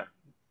China?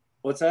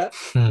 What's that?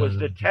 Was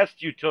the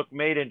test you took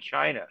made in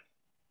China?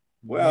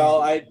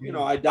 Well, I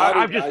doubt it.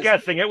 I'm just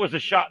guessing. It was a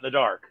shot in the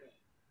dark.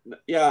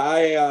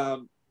 Yeah,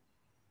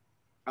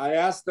 I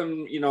asked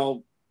them,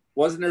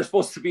 wasn't there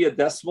supposed to be a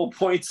decimal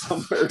point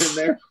somewhere in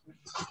there?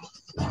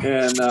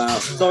 And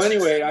so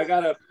anyway, I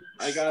got to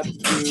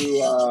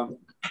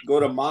go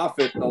to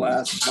Moffitt the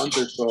last month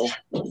or so.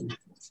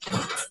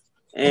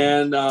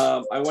 And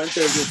I went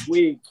there this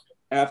week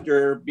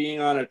after being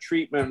on a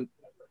treatment,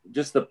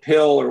 just a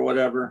pill or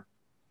whatever.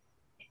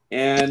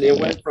 And it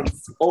went from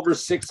over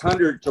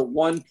 600 to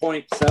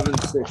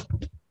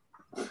 1.76.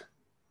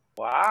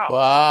 Wow.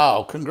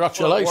 Wow.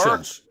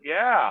 Congratulations.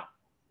 Yeah.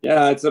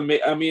 Yeah.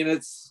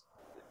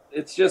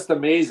 It's just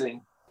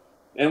amazing.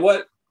 And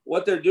what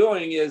they're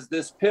doing is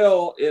this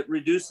pill, it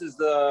reduces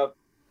the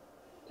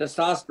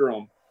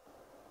testosterone.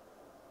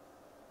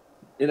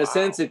 In a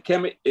sense, it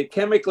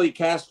chemically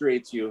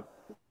castrates you.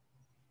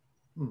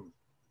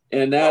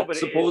 And that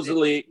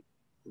supposedly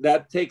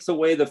that takes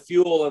away the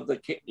fuel of the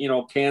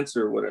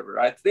cancer or whatever.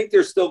 I think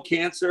there's still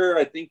cancer.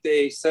 I think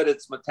they said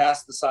it's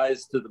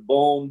metastasized to the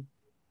bone,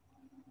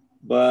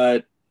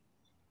 but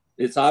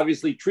it's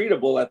obviously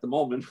treatable at the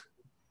moment.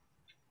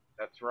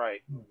 That's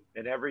right.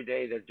 And every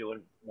day they're doing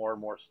more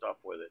and more stuff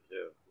with it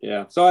too.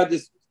 Yeah. So I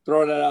just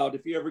throw that out.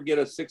 If you ever get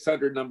a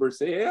 600 number,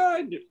 say, yeah,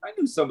 I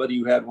knew somebody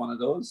who had one of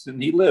those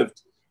and he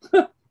lived.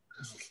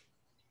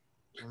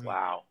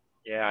 Wow.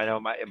 Yeah, I know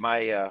my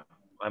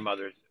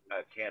mother's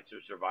a cancer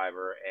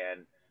survivor,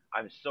 and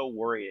I'm so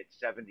worried at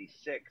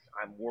 76.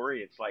 I'm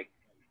worried. It's like,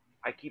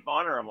 I keep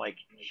on her. I'm like,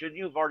 shouldn't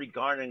you have already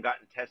gone and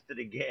gotten tested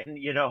again?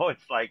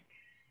 It's like,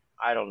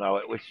 I don't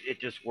know. It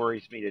just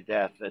worries me to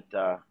death that,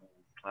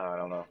 I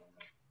don't know.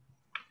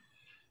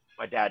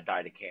 My dad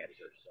died of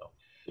cancer, so.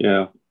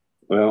 Yeah.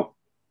 Well,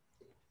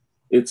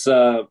 it's,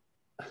 as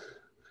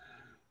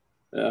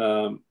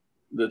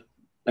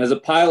a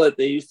pilot,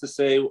 they used to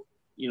say,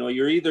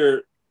 you're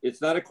either,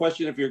 it's not a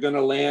question if you're going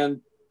to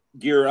land,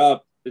 gear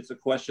up. It's a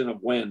question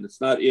of when. It's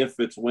not if,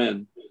 it's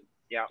when.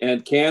 Yeah.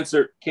 And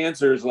cancer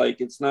is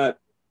like, it's not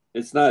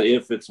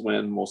if, it's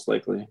when, most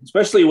likely,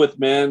 especially with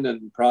men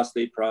and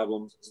prostate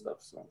problems and stuff.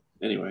 So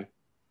anyway.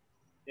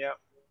 Yeah.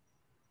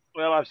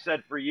 Well, I've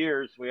said for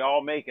years, we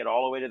all make it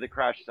all the way to the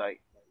crash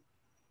site.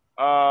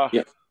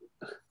 Yeah.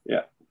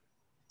 Yeah.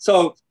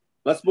 So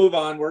let's move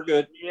on. We're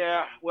good.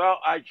 Yeah.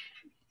 Well,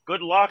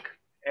 good luck.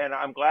 And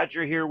I'm glad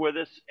you're here with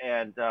us,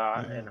 and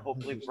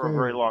hopefully for a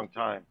very long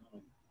time.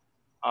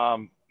 At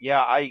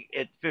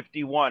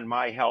 51,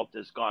 my health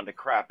has gone to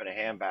crap in a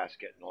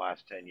handbasket in the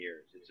last 10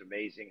 years. It's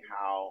amazing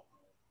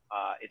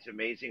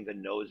the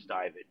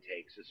nosedive it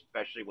takes,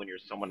 especially when you're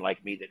someone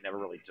like me that never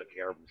really took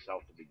care of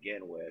himself to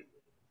begin with.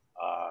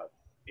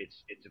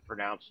 It's a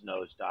pronounced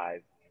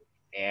nosedive,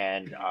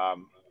 and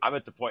I'm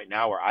at the point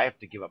now where I have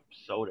to give up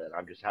soda, and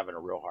I'm just having a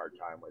real hard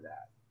time with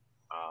that.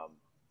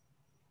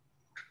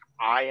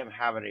 I am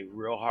having a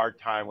real hard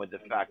time with the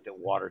fact that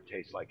water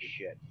tastes like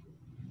shit.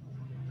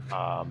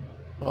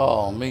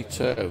 Oh, me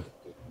too.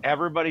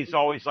 Everybody's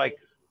always like,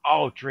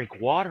 oh,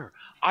 drink water.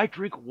 I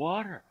drink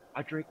water.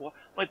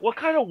 Like, what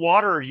kind of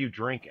water are you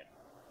drinking?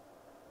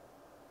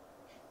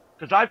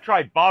 Because I've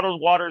tried bottled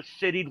water,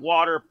 city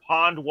water,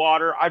 pond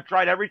water. I've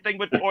tried everything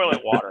but toilet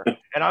water.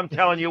 And I'm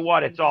telling you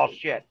what, it's all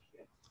shit.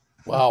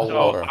 Wow,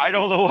 so water. I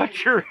don't know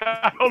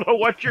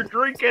what you're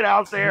drinking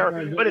out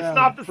there, but it's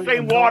not the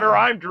same water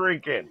I'm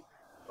drinking.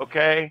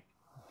 Okay.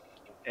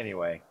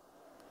 Anyway,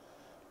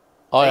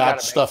 I add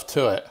stuff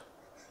to it.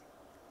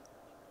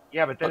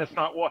 Yeah, but then it's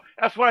not water.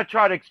 That's what I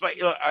try to explain.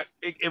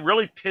 It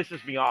really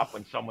pisses me off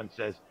when someone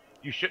says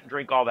you shouldn't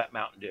drink all that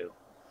Mountain Dew.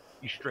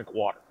 You should drink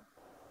water.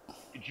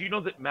 Did you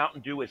know that Mountain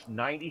Dew is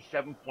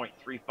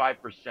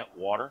 97.35%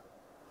 water?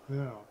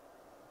 Yeah.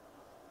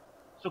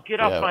 So get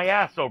off my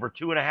ass over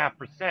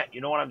 2.5%.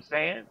 You know what I'm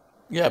saying?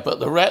 Yeah,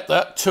 but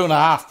that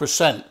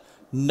 2.5%,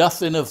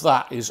 nothing of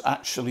that is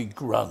actually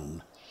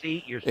grown.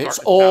 See, you're starting to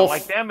sound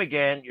like them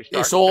again.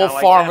 It's all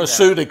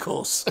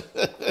pharmaceuticals.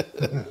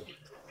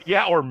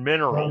 Yeah, or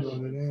minerals.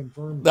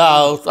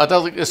 No, I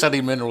don't think there's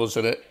any minerals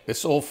in it.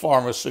 It's all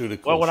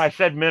pharmaceuticals. Well, when I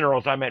said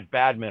minerals, I meant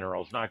bad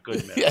minerals, not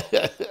good minerals.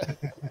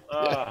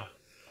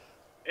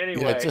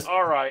 Anyway,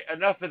 all right,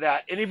 enough of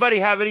that. Anybody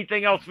have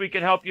anything else we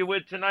can help you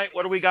with tonight?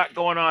 What do we got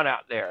going on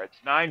out there? It's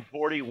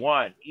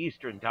 9:41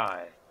 Eastern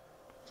time.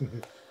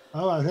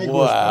 Oh, I think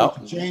we're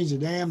supposed to change the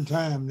damn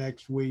time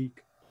next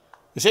week.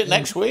 Is it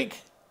next week?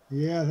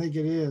 Yeah, I think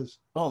it is.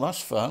 Oh,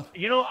 that's fun.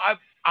 You know,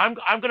 I'm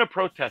going to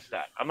protest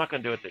that. I'm not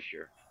going to do it this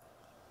year.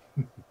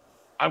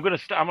 I'm going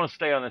to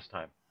stay on this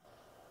time.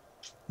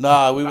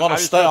 No, we want to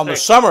stay on the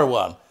summer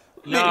one.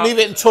 No, leave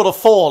it until the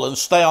fall and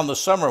stay on the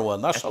summer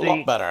one. That's a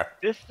lot better.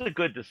 This is a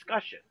good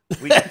discussion.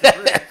 We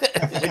disagree.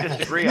 We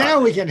disagree. Now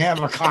we can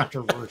have a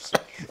controversy.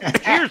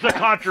 Here's a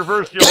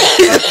controversial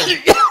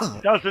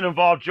discussion. Doesn't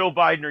involve Joe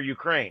Biden or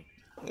Ukraine.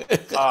 You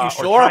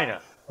sure? Or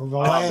China.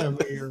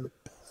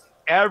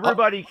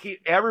 Everybody,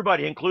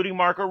 including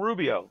Marco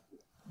Rubio,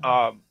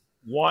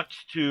 wants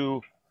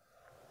to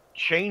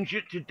change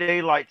it to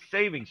daylight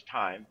savings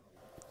time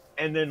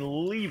and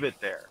then leave it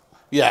there.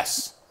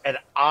 Yes. And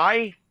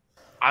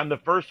I'm the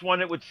first one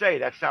that would say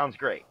that sounds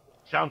great.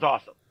 Sounds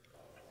awesome.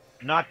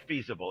 Not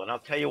feasible. And I'll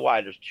tell you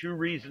why. There's two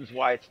reasons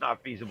why it's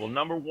not feasible.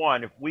 Number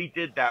one, if we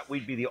did that,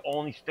 we'd be the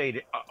only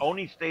state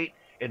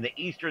in the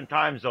Eastern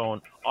time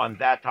zone on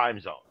that time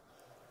zone.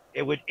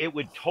 It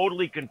would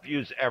totally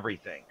confuse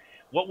everything.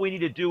 What we need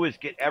to do is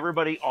get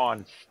everybody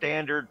on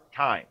standard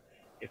time.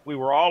 If we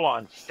were all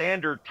on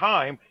standard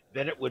time,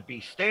 then it would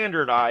be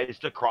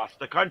standardized across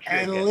the country.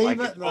 And leave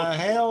it the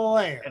hell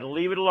there. And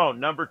leave it alone.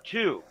 Number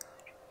two,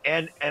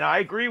 and I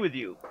agree with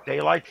you,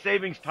 daylight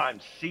savings time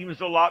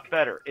seems a lot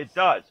better. It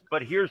does.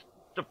 But here's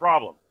the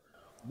problem.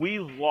 We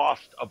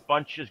lost a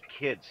bunch of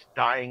kids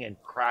dying in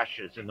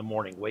crashes in the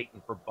morning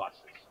waiting for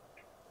buses.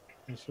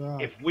 That's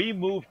right. If we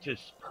move to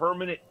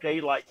permanent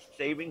daylight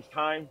savings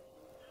time,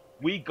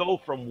 we go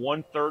from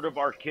 1/3 of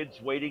our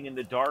kids waiting in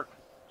the dark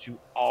to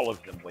all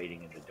of them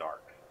waiting in the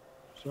dark.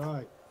 That's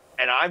right.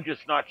 And I'm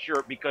just not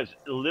sure, because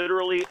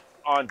literally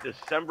on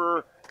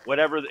December,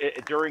 whatever,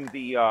 during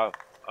the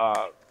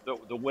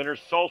winter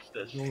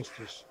solstice,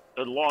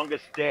 the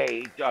longest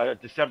day,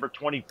 December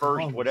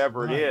 21st,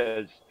 whatever it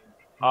is,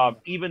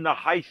 even the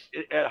high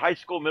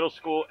school, middle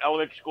school,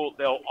 elementary school,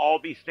 they'll all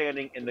be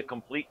standing in the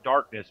complete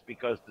darkness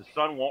because the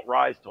sun won't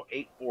rise till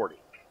 8:40.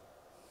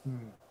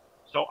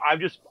 So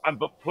I'm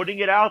putting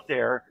it out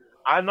there.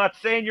 I'm not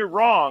saying you're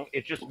wrong.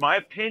 It's just my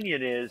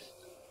opinion is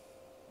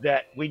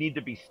that we need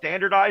to be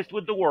standardized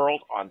with the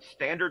world on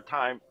standard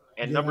time.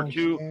 And number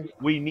two,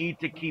 we need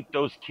to keep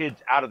those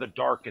kids out of the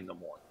dark in the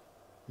morning.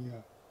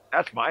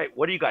 Yeah.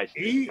 What do you guys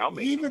think? Tell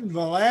me. Even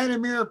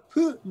Vladimir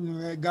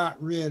Putin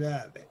got rid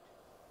of it.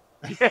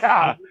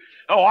 Yeah.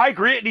 Oh, I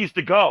agree it needs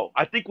to go.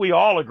 I think we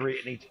all agree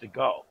it needs to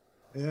go.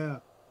 Yeah.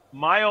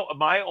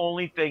 My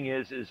only thing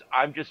is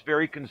I'm just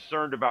very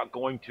concerned about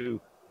going to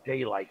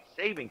daylight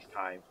savings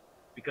time,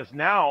 because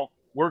now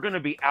we're going to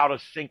be out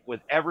of sync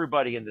with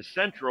everybody in the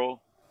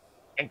central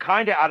and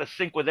kind of out of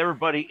sync with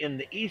everybody in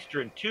the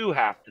eastern too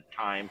half the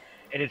time,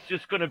 and it's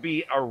just going to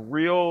be a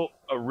real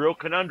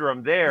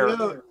conundrum there.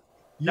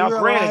 Now,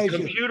 granted,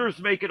 computers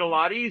make it a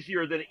lot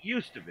easier than it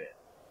used to be,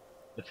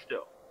 but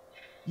still.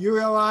 You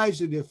realize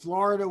that if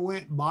Florida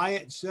went by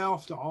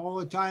itself to all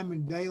the time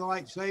in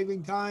daylight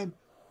saving time,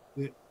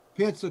 that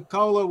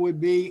Pensacola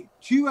would be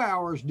 2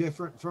 hours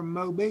different from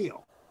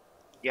Mobile.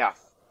 Yeah.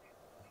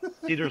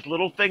 See, there's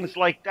little things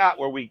like that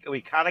where we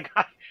kind of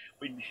got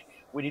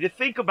we need to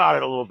think about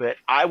it a little bit.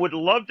 I would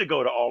love to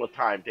go to all the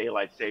time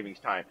daylight savings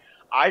time.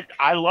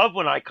 I love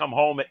when I come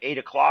home at 8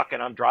 o'clock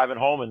and I'm driving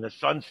home and the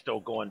sun's still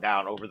going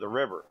down over the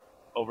river,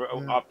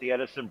 off the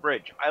Edison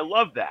Bridge. I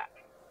love that.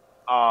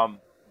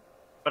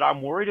 But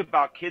I'm worried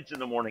about kids in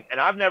the morning, and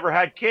I've never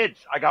had kids.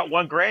 I got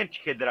one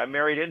grandkid that I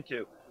married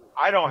into.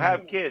 I don't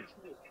have kids,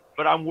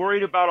 but I'm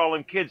worried about all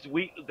them kids.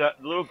 The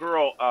little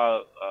girl,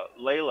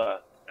 Layla,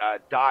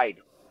 died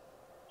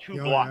two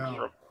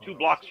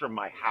blocks from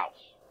my house.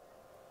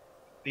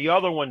 The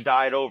other one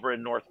died over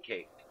in North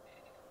Cape.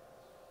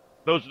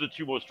 Those are the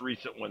two most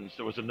recent ones.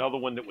 There was another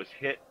one that was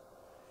hit,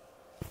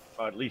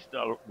 at least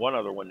one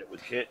other one that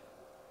was hit.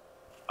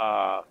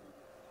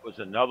 Was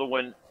another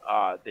one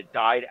that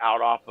died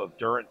out off of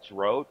Durrance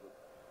Road.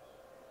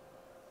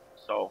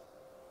 So,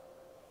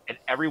 and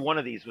every one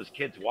of these was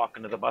kids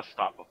walking to the bus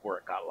stop before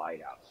it got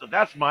light out. So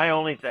that's my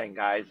only thing,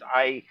 guys.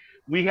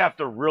 We have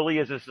to really,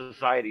 as a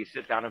society,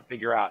 sit down and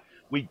figure out.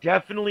 We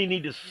definitely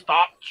need to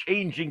stop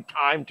changing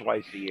time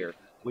twice a year.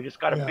 We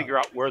just got to figure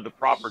out where the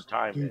proper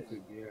time is.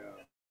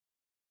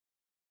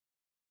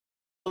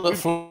 And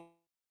this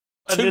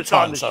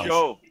on the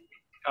show.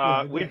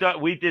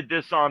 We did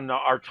this on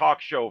our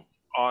talk show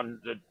on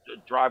the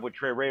Drive with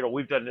Trey Radel.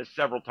 We've done this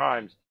several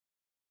times.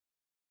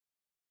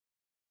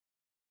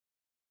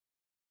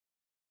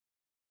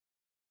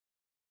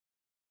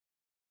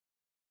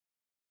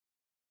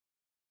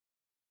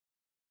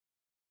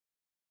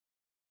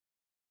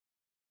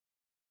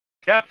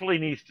 Definitely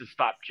needs to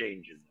stop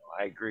changing,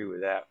 though. I agree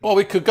with that. Well,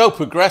 we could go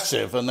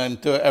progressive and then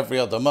do it every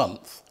other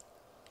month.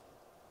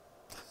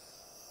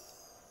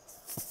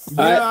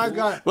 Yeah,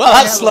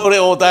 that slowed it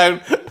all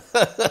down.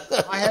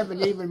 I have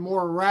an even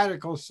more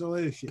radical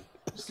solution.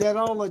 Set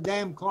all the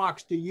damn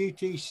clocks to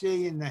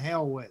UTC and the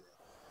hell with it.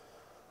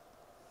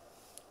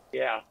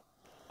 Yeah.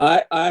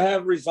 I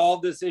have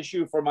resolved this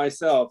issue for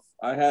myself.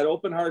 I had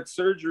open heart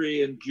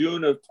surgery in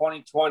June of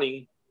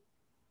 2020,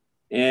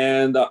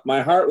 and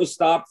my heart was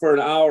stopped for an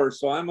hour.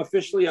 So I'm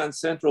officially on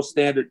Central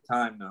Standard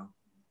Time now.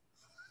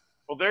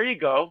 Well, there you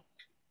go.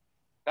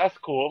 That's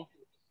cool.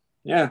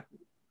 Yeah,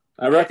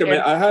 I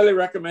highly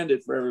recommend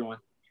it for everyone.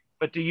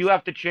 But do you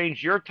have to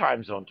change your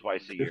time zone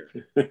twice a year?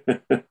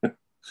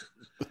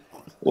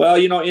 Well,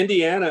 you know,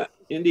 Indiana,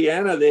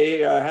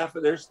 they half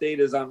of their state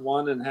is on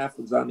one and half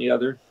is on the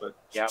other. But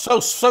yeah,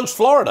 so's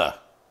Florida.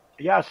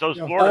 Yeah, so's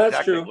Florida.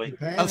 That's technically.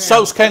 true. And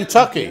so's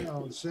Kentucky.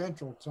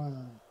 Central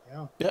time.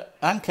 Yeah. Yeah,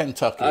 and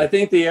Kentucky. I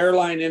think the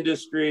airline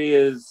industry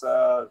is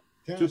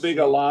too big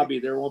a lobby.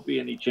 There won't be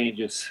any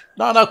changes.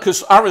 No,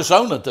 because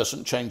Arizona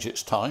doesn't change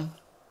its time.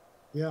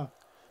 Yeah.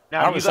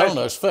 Now,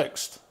 Arizona is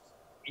fixed.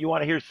 You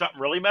want to hear something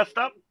really messed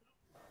up?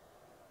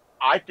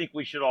 I think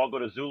we should all go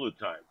to Zulu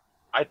time.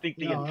 I think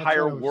the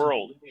entire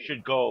world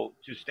should go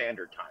to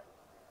Standard Time.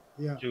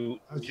 Yeah. To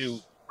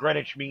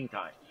Greenwich Mean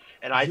Time.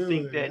 And I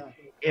think that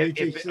it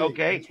gets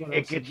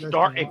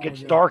dark. It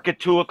gets dark at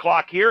 2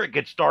 o'clock here. It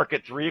gets dark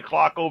at 3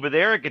 o'clock over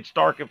there. It gets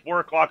dark at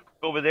 4 o'clock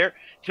over there.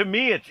 To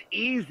me, it's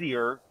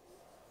easier.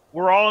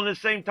 We're all in the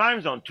same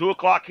time zone. 2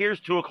 o'clock here is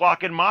 2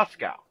 o'clock in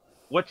Moscow.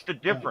 What's the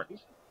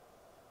difference?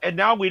 And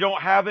now we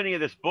don't have any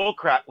of this bull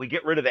crap. We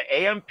get rid of the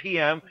AM,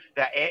 PM,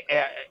 the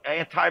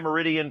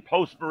anti-meridian,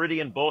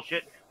 post-meridian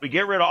bullshit. We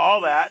get rid of all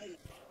that.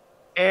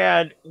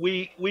 And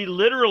we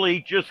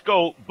literally just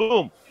go,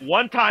 boom,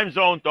 one time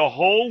zone, the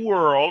whole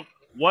world,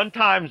 one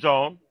time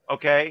zone,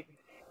 okay?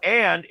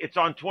 And it's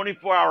on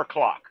 24-hour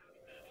clock.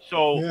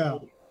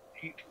 So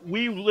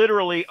we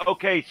literally,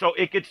 so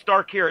it gets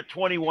dark here at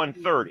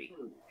 21:30.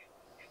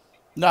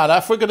 No,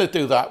 if we're going to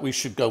do that, we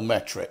should go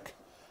metric.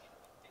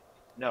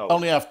 No.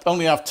 Only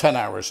have 10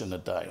 hours in a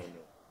day.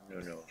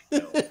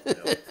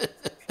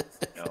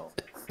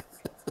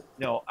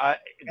 No.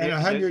 And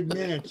 100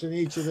 minutes in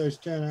each of those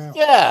 10 hours.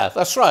 Yeah,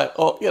 that's right.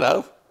 Or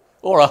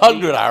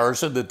 100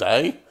 hours in the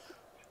day.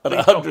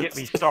 Please don't get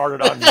me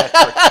started on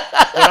metrics.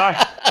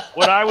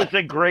 When I was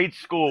in grade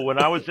school, when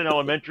I was in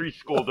elementary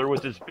school, there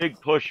was this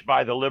big push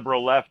by the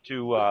liberal left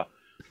to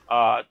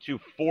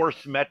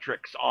force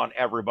metrics on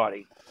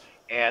everybody.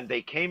 And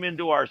they came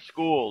into our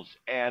schools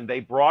and they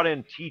brought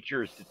in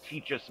teachers to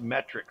teach us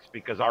metrics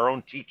because our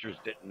own teachers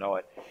didn't know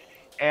it.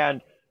 And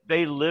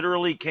they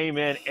literally came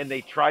in and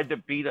they tried to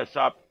beat us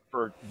up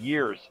for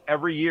years.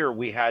 Every year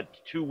we had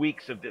 2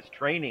 weeks of this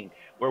training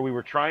where we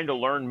were trying to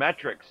learn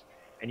metrics.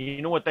 And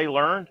you know what they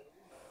learned?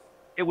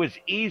 It was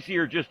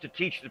easier just to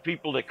teach the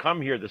people that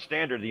come here the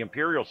standard, the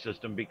imperial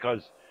system,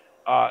 because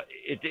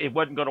it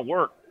wasn't going to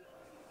work.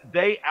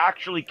 They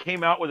actually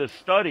came out with a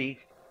study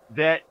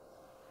that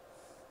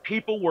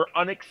people were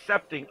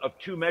unaccepting of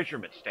 2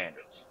 measurement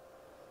standards.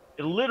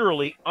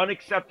 Literally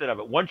unaccepted of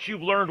it. Once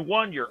you've learned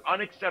one, you're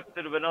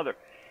unaccepted of another.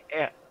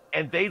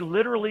 And they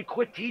literally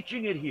quit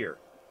teaching it here.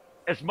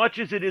 As much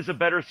as it is a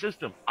better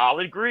system, I'll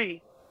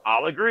agree. I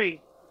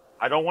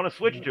don't want to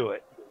switch to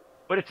it.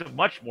 But it's a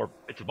much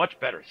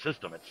better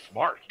system. It's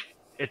smart.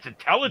 It's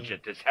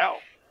intelligent as hell.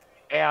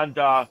 And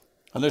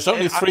there's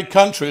only 3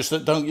 countries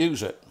that don't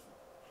use it.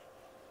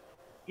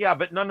 Yeah,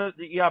 but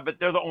but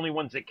they're the only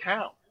ones that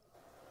count.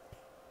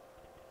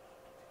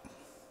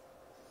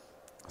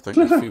 I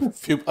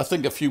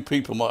think a few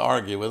people might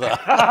argue with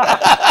that.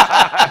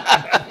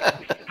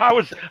 I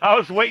was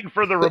waiting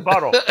for the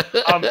rebuttal,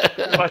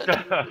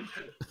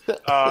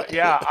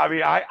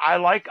 I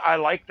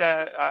like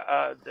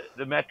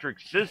the metric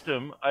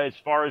system as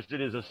far as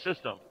it is a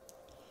system,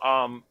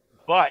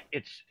 but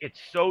it's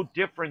so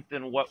different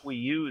than what we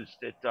use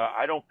that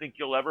I don't think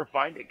you'll ever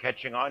find it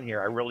catching on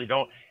here. I really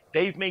don't.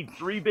 They've made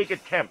 3 big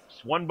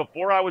attempts: one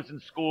before I was in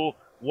school,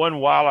 one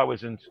while I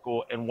was in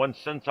school, and one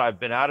since I've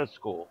been out of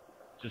school,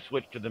 to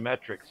switch to the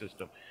metric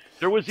system.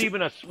 There was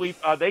even a sweep.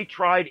 They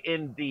tried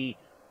in the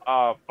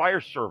fire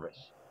service.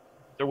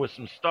 There was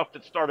some stuff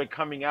that started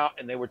coming out,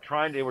 and they were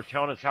telling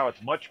us how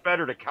it's much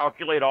better to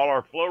calculate all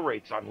our flow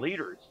rates on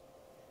liters.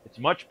 It's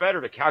much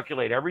better to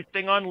calculate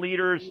everything on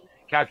liters,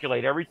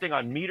 calculate everything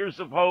on meters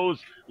of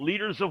hose,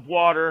 liters of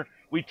water.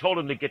 We told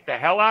them to get the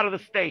hell out of the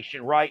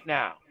station right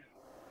now.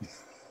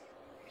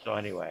 So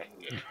anyway.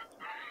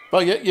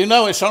 Well,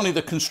 it's only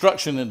the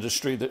construction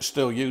industry that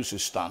still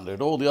uses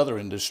standard. All the other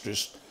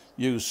industries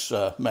use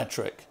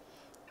metric.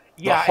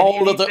 Yeah,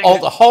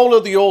 the whole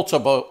of the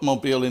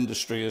automobile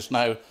industry is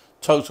now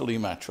totally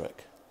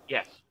metric.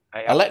 Yes.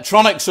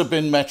 Electronics have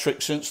been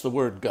metric since the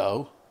word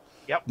go.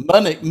 Yep.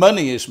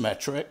 Money is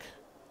metric.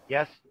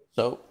 Yes.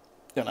 So,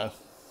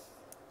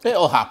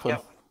 it'll happen.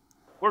 Yep.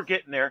 We're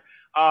getting there.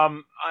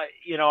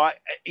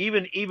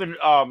 Even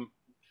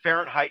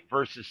Fahrenheit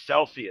versus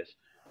Celsius.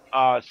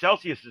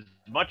 Celsius is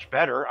much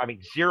better. I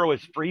mean, 0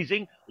 is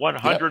freezing,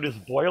 100 is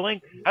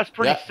boiling. That's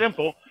pretty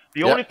simple.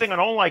 The only thing I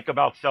don't like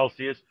about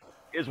Celsius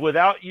is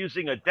without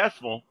using a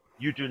decimal,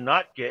 you do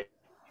not get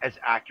as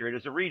accurate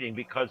as a reading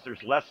because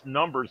there's less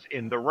numbers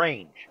in the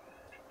range.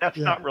 That's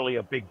not really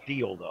a big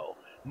deal, though.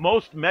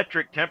 Most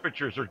metric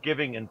temperatures are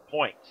giving in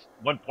points,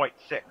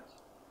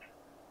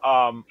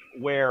 1.6,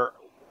 where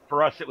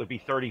for us, it would be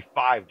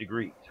 35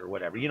 degrees or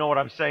whatever. You know what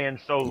I'm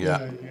saying? So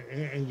yeah,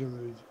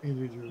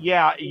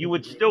 you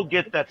would still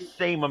get that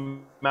same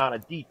amount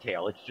of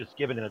detail. It's just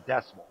given in a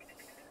decimal.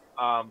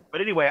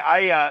 But anyway,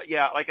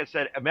 yeah, like I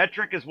said, a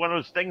metric is one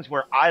of those things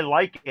where I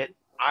like it.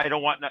 I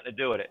don't want nothing to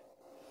do with it.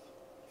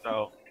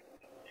 So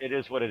it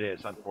is what it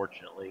is,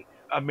 unfortunately.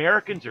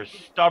 Americans are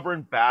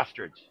stubborn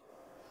bastards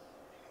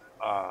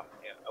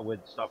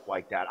with stuff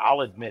like that.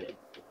 I'll admit it.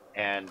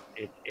 And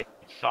it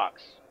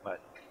sucks. But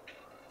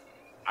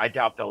I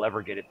doubt they'll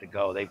ever get it to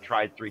go. They've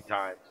tried 3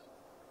 times.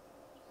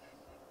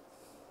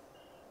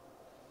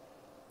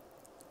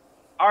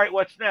 All right,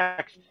 what's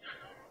next?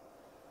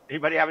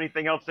 Anybody have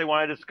anything else they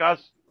want to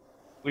discuss?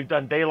 We've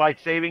done daylight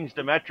savings,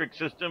 the metric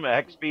system, a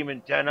hex beam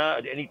antenna,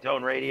 an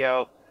anytone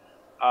radio,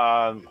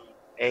 a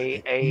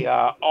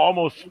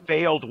almost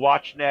failed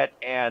WatchNet,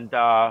 and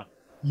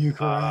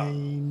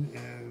Ukraine.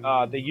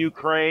 The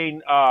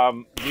Ukraine.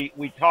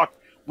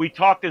 We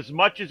talked as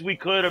much as we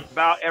could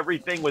about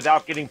everything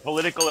without getting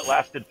political. It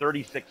lasted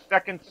 36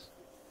 seconds.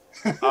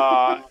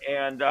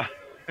 And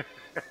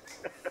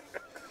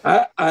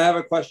I have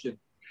a question.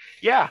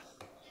 Yeah.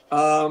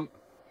 When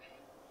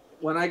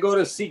I go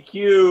to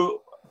CQ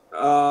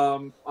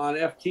on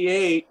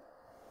FT8,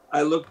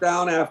 I look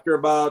down after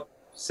about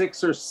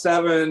 6 or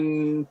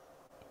 7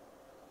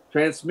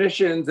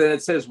 transmissions and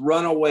it says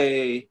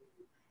runaway.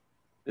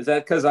 Is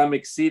that because I'm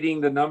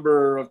exceeding the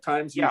number of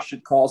times you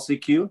should call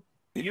CQ?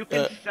 You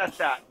can set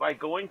that by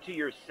going to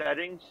your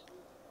settings.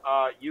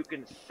 You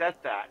can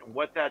set that, and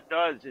what that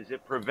does is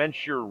it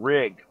prevents your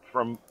rig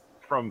from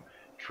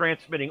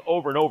transmitting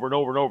over and over and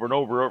over and over and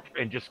over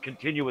and just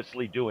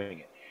continuously doing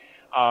it.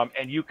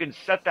 And you can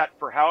set that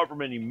for however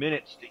many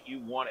minutes that you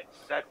want it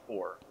set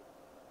for.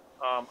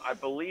 I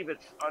believe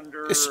it's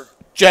under... It's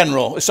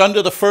general. It's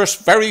under the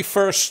very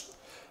first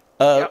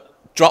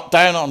drop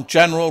down on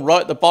general,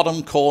 right at the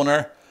bottom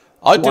corner.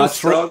 I do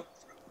Watchdog?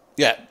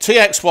 Yeah,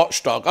 TX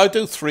Watchdog. I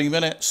do 3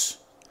 minutes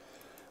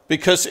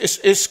because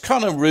it's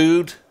kind of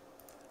rude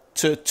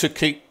to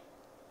keep,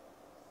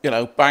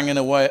 banging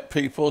away at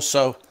people.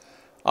 So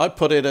I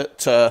put it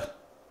at...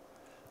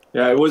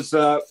 Yeah, it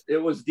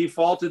was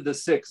defaulted to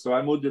 6, so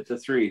I moved it to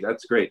 3.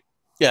 That's great.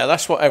 Yeah,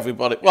 that's what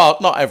everybody, well,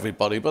 not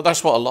everybody, but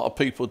that's what a lot of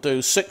people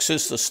do. 6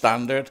 is the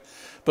standard.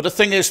 But the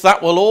thing is,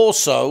 that will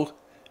also,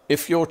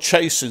 if you're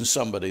chasing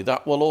somebody,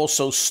 that will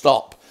also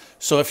stop.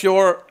 So if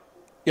you're,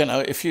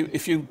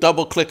 if you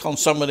double click on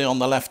somebody on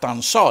the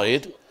left-hand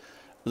side,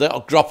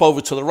 that'll drop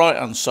over to the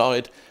right-hand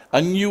side,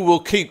 and you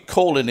will keep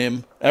calling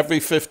him every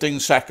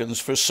 15 seconds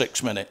for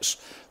 6 minutes.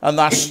 And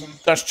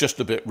that's just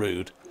a bit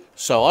rude.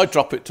 So I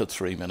drop it to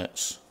 3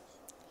 minutes.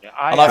 Yeah,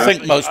 I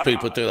think most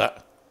people do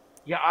that.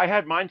 Yeah, I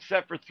had mine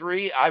set for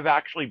 3. I've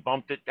actually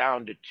bumped it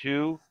down to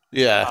 2.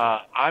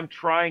 Yeah. I'm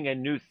trying a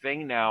new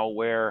thing now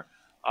where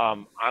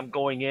I'm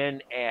going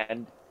in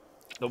and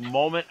the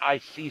moment I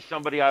see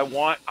somebody I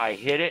want, I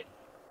hit it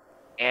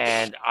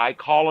and I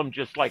call them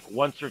just like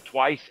once or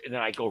twice and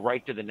then I go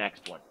right to the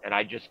next one and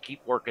I just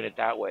keep working it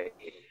that way.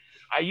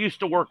 I used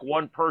to work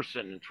one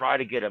person and try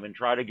to get them and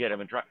try to get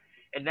them and try.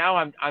 And now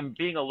I'm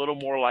being a little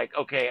more like,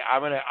 okay,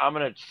 I'm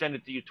gonna send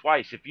it to you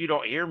twice. If you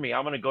don't hear me,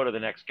 I'm gonna go to the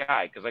next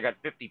guy because I got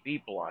 50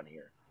 people on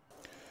here,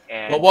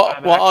 and I'm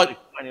actually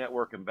finding that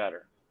working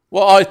better.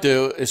 What I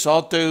do is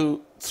I'll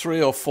do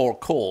 3 or 4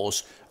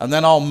 calls, and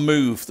then I'll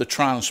move the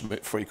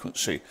transmit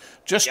frequency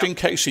just in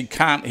case he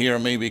can't hear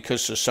me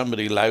because there's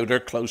somebody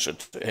louder closer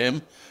to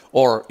him,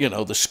 or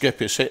the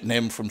skip is hitting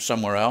him from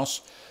somewhere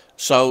else.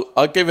 So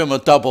I give him a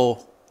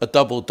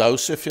double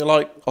dose, if you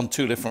like, on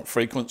 2 different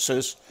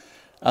frequencies.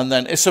 And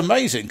then it's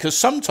amazing because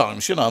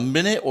sometimes, a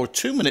minute or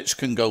 2 minutes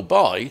can go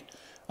by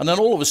and then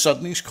all of a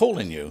sudden he's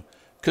calling you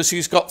because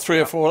he's got 3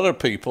 or 4 other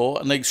people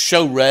and they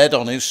show red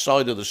on his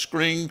side of the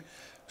screen.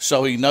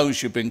 So he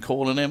knows you've been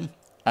calling him.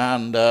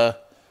 And,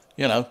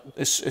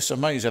 it's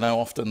amazing how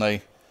often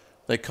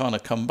they kind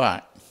of come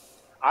back.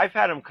 I've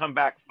had him come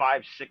back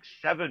 5, 6,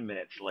 7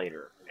 minutes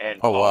later and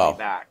call me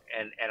back.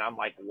 And I'm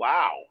like,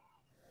 wow.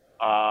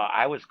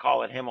 I was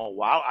calling him a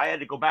while. I had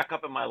to go back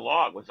up in my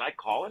log. Was I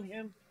calling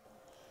him?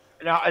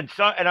 Now, and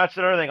that's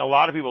another thing. A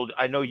lot of people,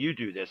 I know you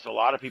do this. A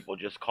lot of people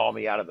just call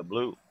me out of the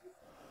blue.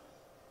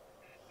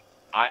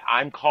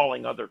 I'm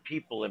calling other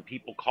people, and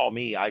people call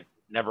me. I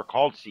never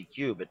called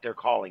CQ, but they're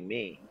calling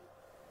me,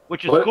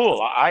 which is cool.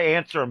 I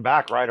answer them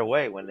back right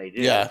away when they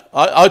do. Yeah,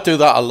 I do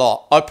that a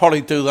lot. I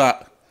probably do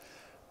that.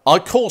 I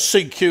call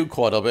CQ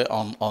quite a bit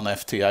on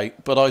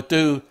FT8, but I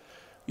do,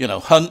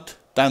 hunt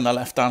down the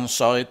left-hand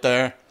side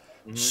there,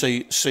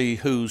 see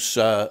who's...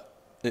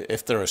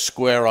 if they're a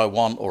square I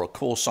want or a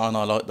call sign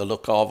I like the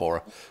look of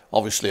or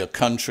obviously a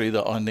country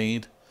that I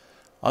need.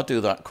 I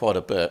do that quite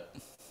a bit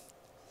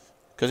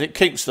because it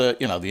keeps the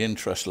the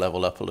interest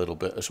level up a little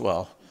bit as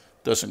well.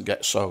 Doesn't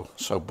get so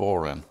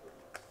boring.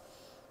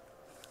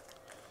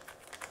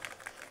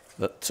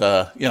 But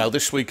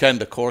this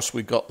weekend of course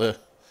we got the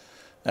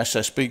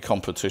SSB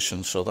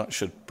competition, so that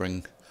should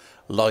bring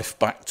life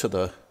back to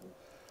the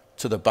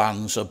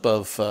bands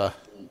above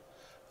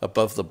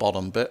the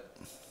bottom bit.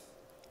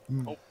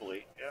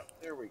 Hopefully.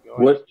 we go.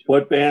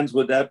 What bands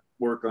would that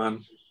work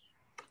on?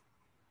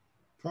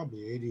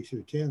 Probably 80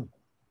 through 10.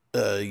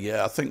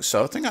 Yeah, I think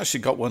so. I think I actually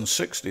got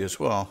 160 as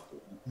well.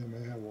 They may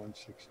have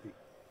 160.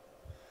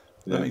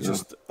 Let me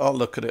just. I'll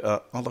look it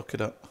up. I'm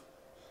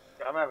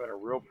having a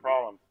real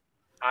problem.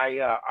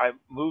 I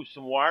moved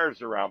some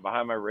wires around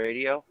behind my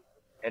radio,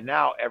 and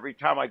now every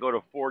time I go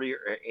to 40 or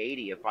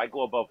 80, if I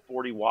go above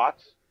 40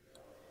 watts,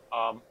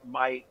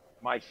 my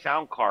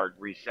sound card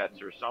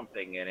resets or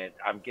something, and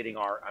I'm getting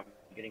RF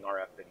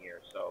in here.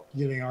 So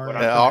getting RF.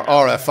 Yeah,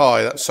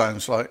 RFI. That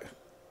sounds like.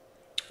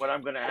 What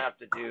I'm going to have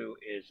to do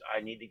is I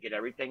need to get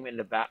everything in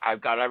the back.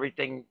 I've got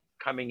everything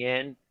coming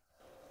in,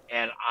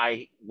 and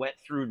I went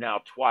through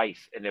now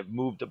twice and have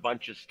moved a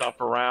bunch of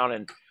stuff around,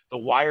 and the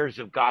wires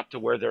have got to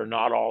where they're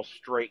not all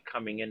straight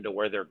coming into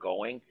where they're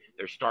going.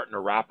 They're starting to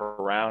wrap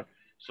around.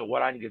 So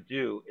what I need to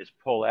do is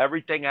pull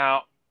everything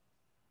out,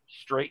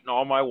 straighten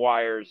all my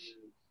wires,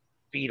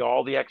 feed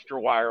all the extra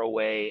wire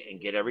away,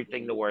 and get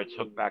everything to where it's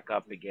hooked back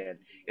up again.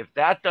 If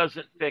that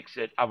doesn't fix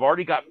it, I've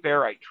already got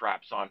ferrite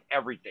traps on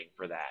everything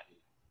for that.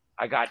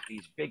 I got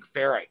these big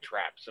ferrite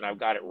traps, and I've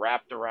got it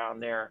wrapped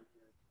around there,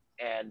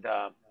 and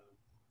I'm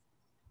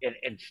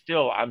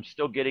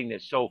still getting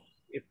this. So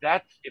if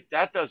that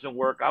doesn't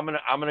work, I'm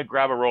gonna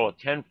grab a roll of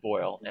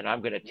tinfoil, and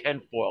I'm gonna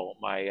tinfoil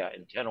my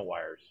antenna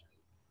wires.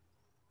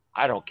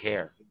 I don't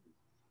care.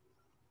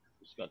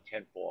 I'm just gonna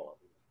tinfoil them.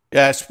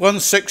 Yeah, it's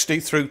 160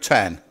 through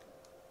 10.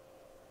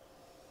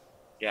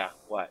 Yeah,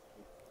 what?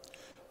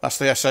 That's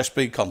the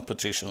SSB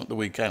competition at the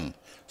weekend.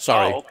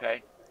 Sorry. Oh,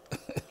 okay.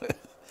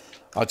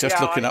 I'm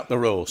just looking up the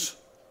rules.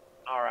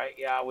 All right.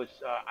 Yeah, I was.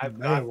 I've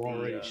got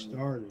already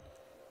started.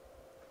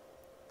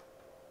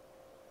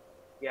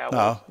 Yeah.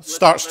 No, it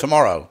starts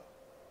tomorrow.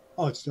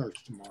 Oh, it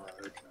starts tomorrow.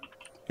 Okay.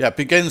 Yeah,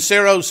 begins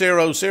 0000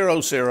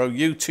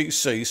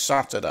 UTC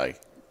Saturday.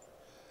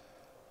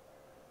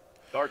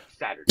 Starts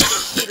Saturday.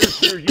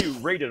 Here's you,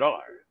 rated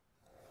R.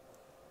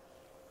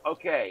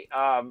 Okay.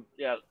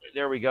 Yeah.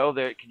 There we go.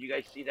 There. Can you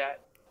guys see that?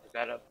 Is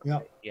that up? Yeah.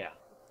 Yeah.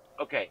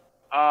 Okay.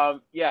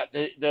 Yeah,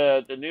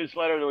 the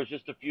newsletter, there was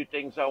just a few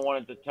things I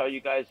wanted to tell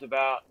you guys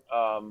about.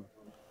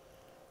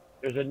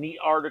 There's a neat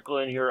article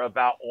in here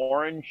about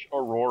orange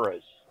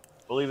auroras.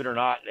 Believe it or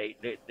not, they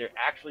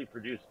actually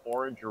produce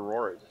orange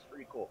auroras. It's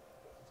pretty cool.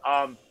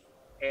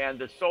 And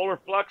the solar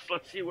flux,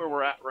 let's see where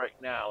we're at right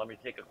now. Let me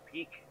take a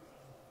peek.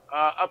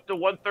 Up to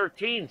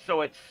 113,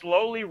 so it's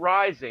slowly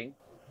rising.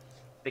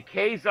 The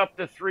K's up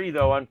to 3,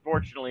 though,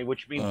 unfortunately,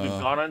 which means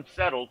we've gone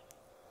unsettled.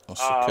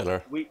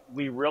 Killer.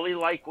 We really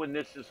like when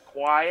this is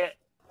quiet.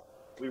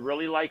 We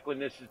really like when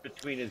this is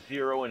between a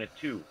 0 and a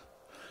 2.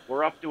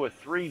 We're up to a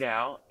 3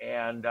 now,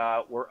 and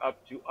we're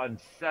up to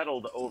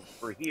unsettled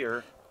over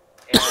here,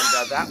 and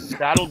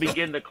that'll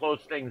begin to close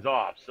things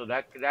off. So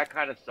that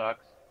kind of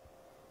sucks.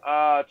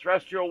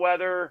 Terrestrial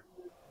weather,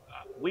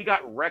 we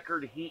got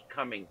record heat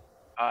coming.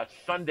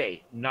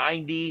 Sunday,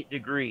 90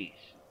 degrees.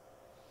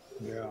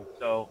 Yeah.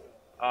 So,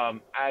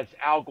 as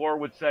Al Gore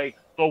would say,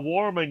 the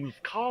warming's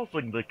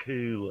causing the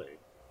cooling.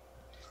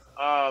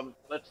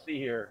 Let's see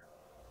here.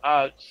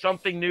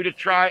 Something new to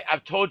try.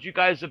 I've told you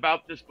guys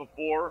about this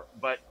before,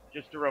 but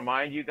just to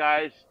remind you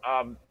guys,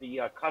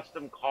 the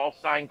custom call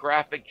sign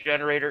graphic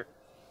generator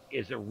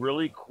is a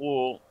really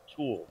cool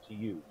tool to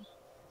use.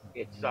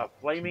 It's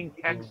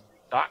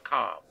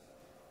flamingtext.com.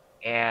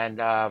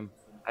 And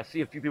I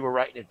see a few people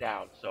writing it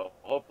down, so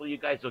hopefully you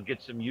guys will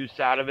get some use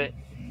out of it.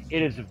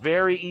 It is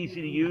very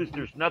easy to use.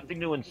 There's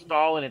nothing to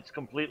install, and it's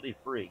completely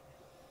free.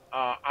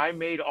 I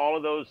made all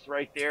of those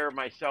right there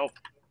myself.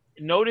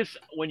 Notice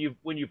when you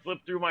flip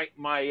through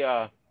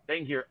my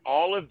thing here,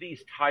 all of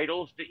these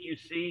titles that you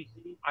see,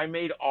 I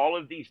made all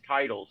of these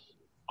titles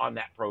on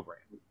that program.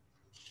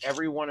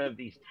 Every one of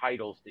these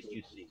titles that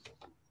you see.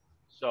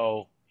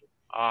 So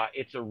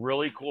it's a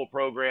really cool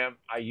program.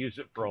 I use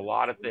it for a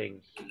lot of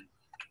things.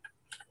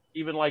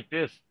 Even like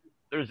this,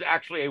 there's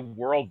actually a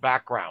world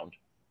background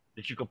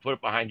that you can put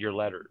behind your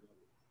letters.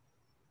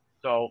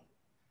 So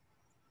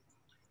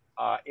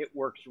it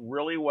works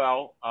really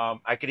well.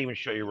 I could even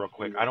show you real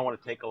quick. I don't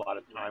want to take a lot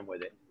of time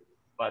with it.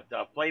 But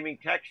Flaming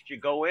Text, you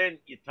go in,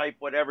 you type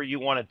whatever you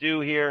want to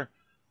do here.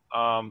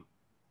 You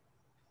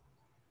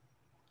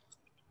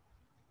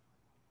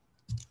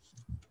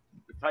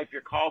type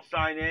your call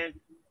sign in.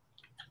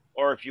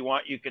 Or if you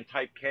want, you can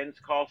type Ken's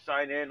call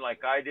sign in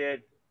like I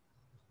did.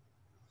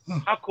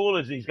 How cool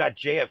is he? He's got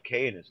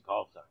JFK in his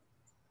call sign.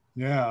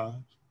 Yeah.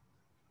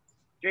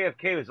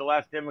 JFK was the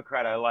last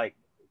Democrat I liked.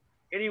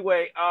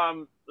 Anyway,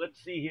 let's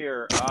see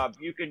here.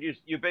 You can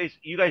just you guys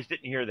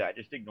didn't hear that.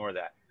 Just ignore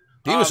that.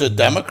 He was a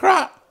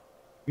Democrat.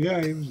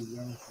 Yeah, he was a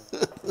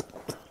Democrat.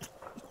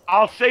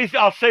 I'll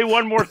say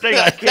one more thing.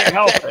 I can't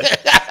help it.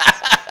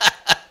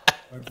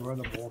 My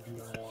brother will be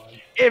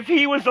alive. If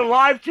he was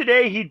alive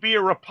today, he'd be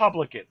a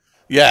Republican.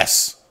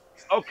 Yes.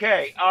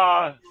 Okay.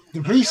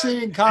 The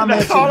preceding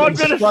comments. That's all I'm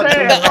going to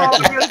say. That's all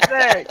I'm going to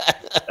say.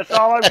 That's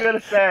all I'm going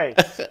to say.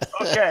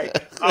 Okay.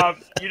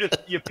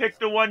 You pick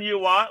the one you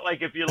want.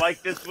 Like if you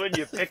like this one,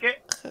 you pick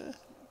it.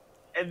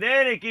 And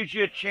then it gives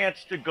you a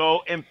chance to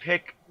go and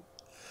pick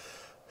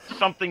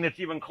something that's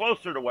even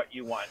closer to what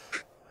you want.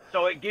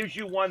 So it gives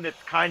you one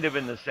that's kind of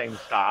in the same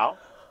style.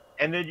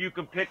 And then you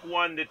can pick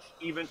one that's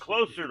even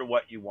closer to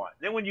what you want.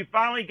 Then when you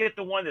finally get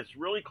the one that's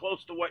really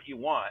close to what you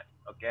want,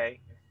 okay,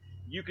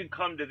 you can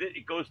come to this.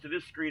 It goes to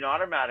this screen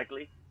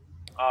automatically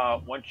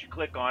once you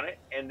click on it.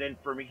 And then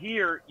from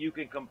here, you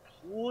can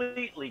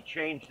completely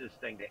change this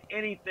thing to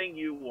anything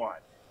you want.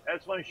 I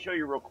just want to show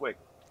you real quick.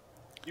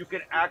 You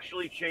can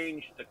actually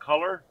change the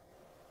color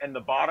and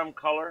the bottom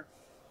color.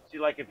 See,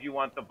 like if you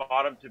want the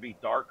bottom to be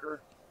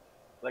darker,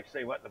 like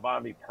say what the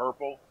bottom be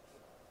purple,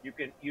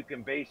 you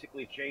can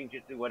basically change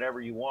it to whatever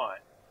you want,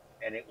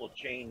 and it will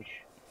change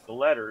the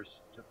letters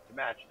to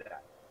match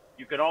that.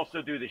 You can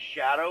also do the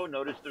shadow.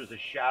 Notice there's a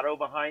shadow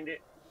behind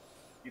it.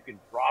 You can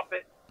drop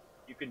it.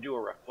 You can do a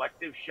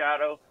reflective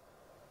shadow.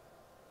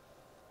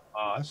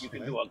 You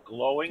can do a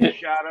glowing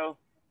shadow.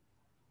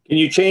 Can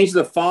you change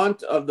the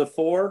font of the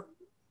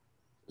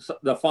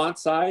font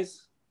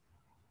size?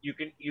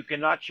 You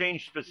cannot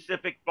change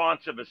specific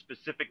fonts of a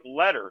specific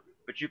letter,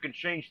 but you can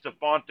change the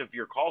font of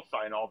your call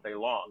sign all day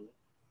long.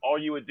 All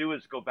you would do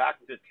is go back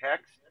to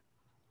text,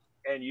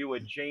 and you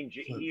would change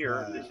it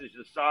here. This is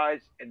the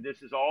size, and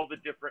this is all the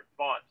different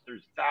fonts.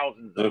 There's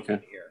thousands of them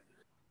here.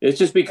 It's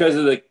just because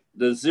of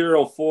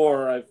the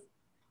 04.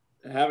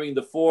 Having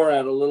the 4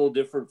 at a little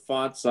different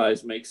font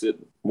size makes it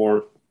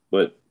more.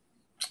 But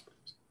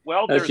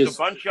well, there's a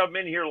bunch of them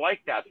in here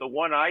like that. The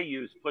one I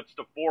use puts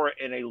the 4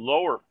 in a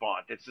lower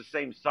font. It's the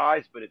same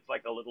size, but it's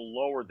like a little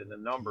lower than the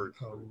numbers.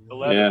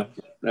 Yeah,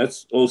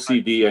 that's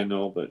OCD, I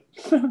know, but.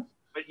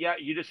 But yeah,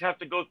 you just have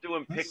to go through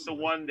and pick the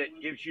one that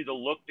gives you the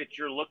look that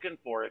you're looking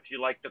for. If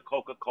you like the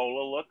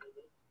Coca-Cola look,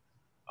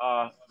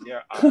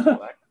 yeah,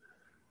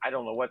 I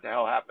don't know what the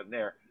hell happened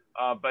there.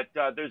 But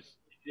there's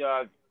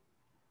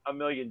a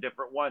million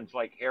different ones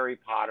like Harry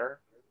Potter.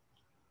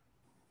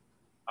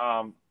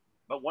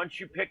 But once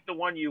you pick the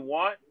one you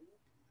want,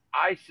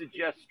 I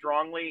suggest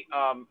strongly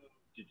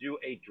to do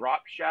a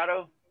drop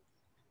shadow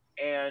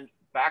and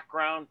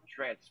background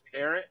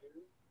transparent.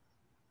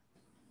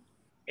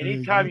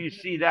 Anytime you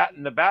see that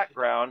in the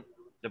background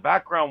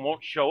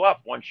won't show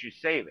up once you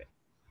save it.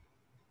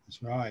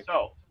 That's right.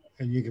 So,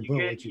 and you can put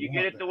what you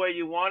get it the way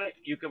you want it.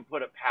 You can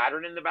put a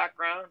pattern in the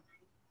background.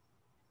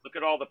 Look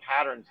at all the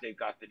patterns they've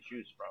got to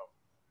choose from.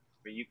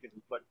 I mean, you can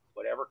put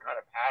whatever kind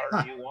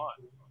of pattern you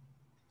want.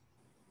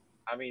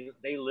 I mean,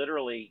 they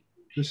literally.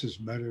 This is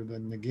better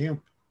than the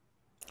GIMP.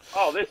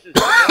 Oh, this is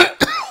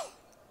the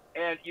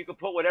and you can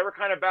put whatever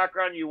kind of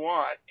background you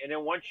want, and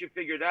then once you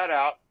figure that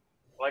out,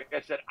 like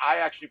I said, I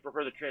actually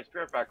prefer the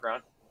transparent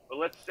background. But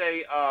let's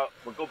say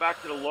we'll go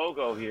back to the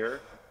logo here.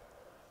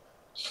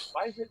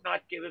 Why is it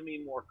not giving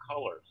me more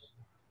colors?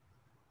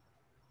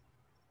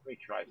 Let me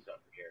try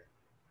something here.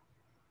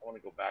 I want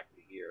to go back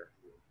to here.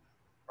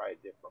 Try a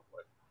different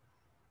one.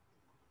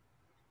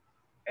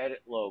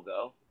 Edit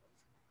logo.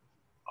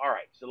 All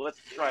right, so let's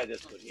try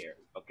this one here.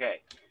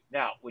 Okay.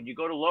 Now, when you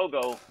go to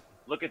logo,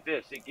 look at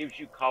this. It gives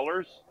you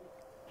colors.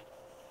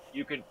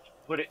 You can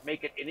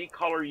make it any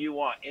color you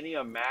want, any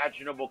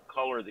imaginable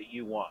color that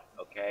you want,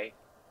 okay?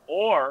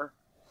 Or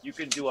you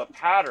can do a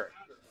pattern.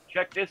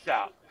 Check this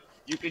out.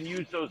 You can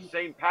use those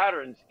same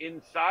patterns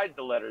inside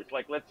the letters.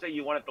 Like, let's say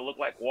you want it to look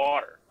like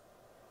water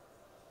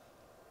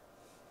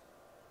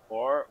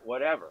or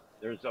whatever.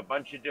 There's a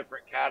bunch of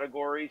different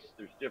categories.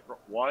 There's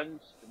different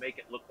ones to make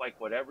it look like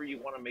whatever you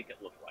want to make it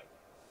look like.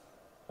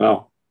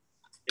 Wow.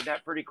 Isn't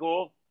that pretty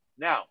cool?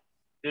 Now,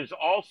 there's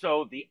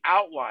also the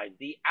outline.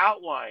 The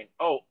outline,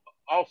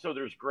 also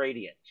there's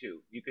gradient too.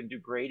 You can do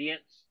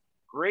gradients.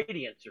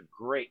 Gradients are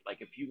great.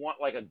 Like if you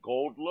want like a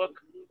gold look,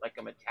 like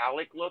a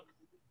metallic look,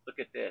 look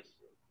at this.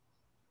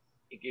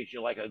 It gives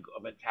you like a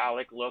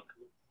metallic look.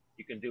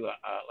 You can do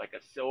like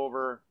a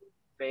silver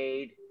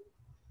fade.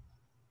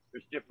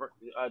 There's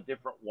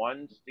different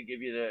ones to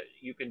give you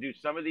you can do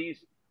some of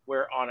these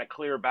where on a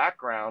clear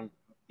background,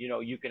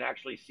 you can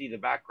actually see the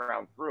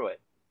background through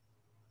it.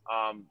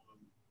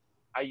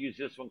 I use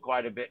this one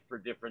quite a bit for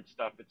different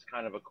stuff. It's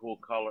kind of a cool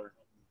color.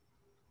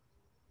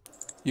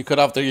 You could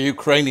have the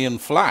Ukrainian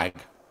flag.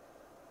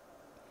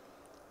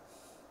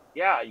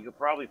 Yeah, you could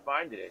probably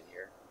find it in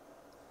here.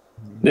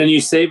 Then you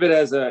save it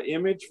as an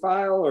image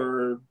file,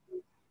 or?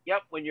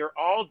 Yep. When you're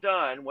all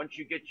done, once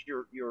you get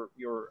your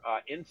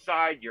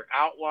inside, your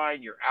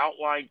outline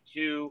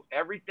 2,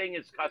 everything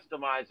is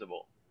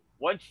customizable.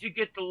 Once you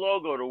get the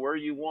logo to where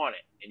you want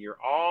it, and you're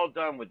all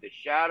done with the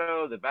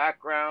shadow, the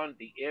background,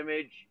 the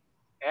image,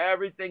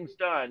 everything's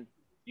done,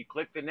 you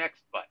click the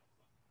next button.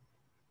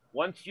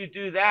 Once you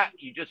do that,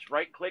 you just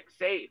right-click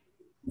Save.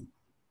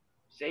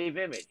 Save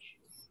image.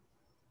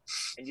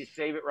 And you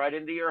save it right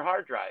into your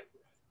hard drive.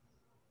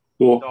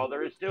 Cool. That's all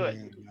there is to it.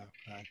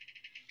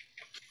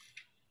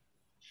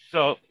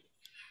 So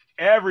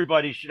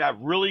everybody should have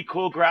really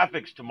cool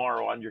graphics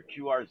tomorrow on your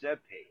QRZ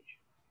page.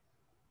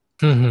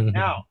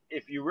 Now,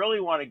 if you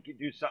really want to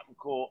do something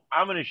cool,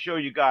 I'm going to show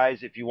you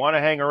guys, if you want to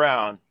hang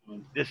around,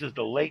 this is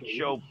the Late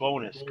Show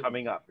bonus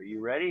coming up. Are you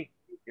ready?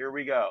 Here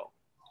we go.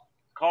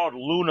 It's called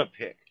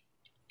Lunapic.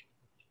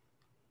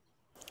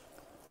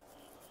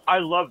 I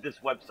love this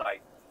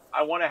website.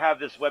 I want to have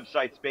this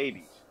website's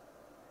babies.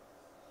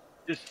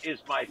 This is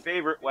my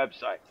favorite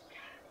website.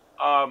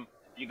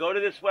 You go to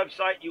this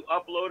website, you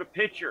upload a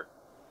picture.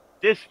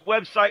 This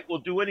website will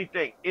do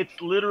anything.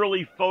 It's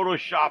literally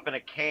Photoshop in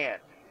a can.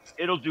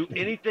 It'll do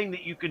anything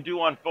that you can do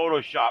on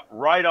Photoshop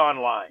right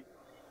online.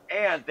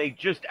 And they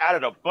just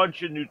added a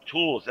bunch of new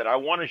tools, and I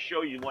want to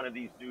show you one of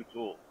these new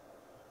tools.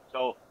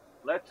 So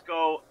let's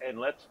go and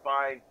let's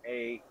find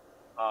a,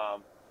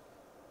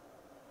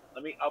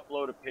 let me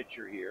upload a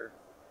picture here.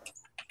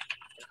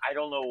 I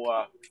don't know,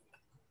 let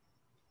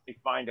me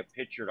find a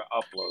picture to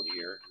upload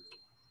here.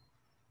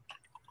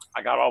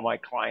 I got all my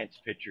clients'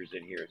 pictures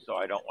in here, so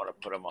I don't want to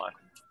put them on.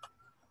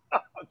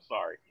 I'm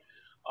sorry.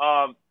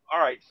 All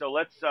right, so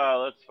let's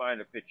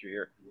find a picture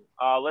here.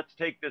 Let's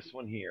take this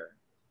one here.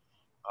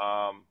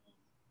 All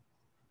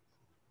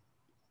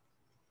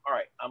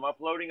right, I'm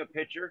uploading a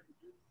picture.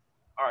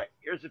 All right,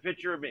 here's a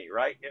picture of me,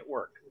 right? It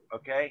worked,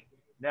 okay?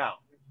 Now,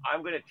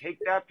 I'm going to take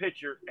that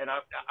picture, and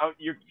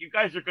you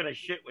guys are going to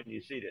shit when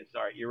you see this.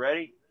 All right, you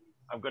ready?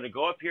 I'm going to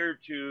go up here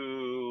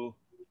to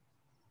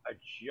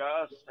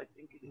adjust. I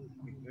think it is.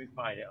 Let me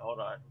find it.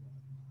 Hold on.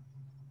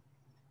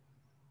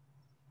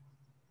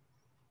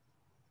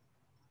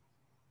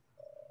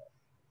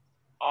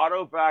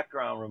 Auto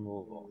background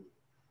removal.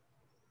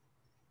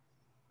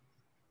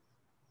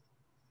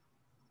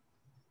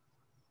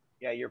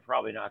 Yeah, you're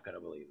probably not going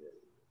to believe it.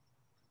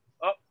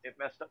 Oh, it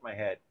messed up my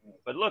head.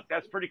 But look,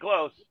 that's pretty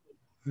close.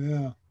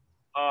 Yeah.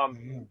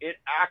 It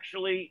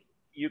actually,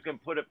 you can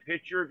put a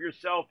picture of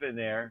yourself in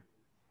there,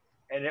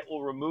 and it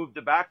will remove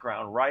the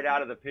background right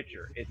out of the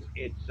picture.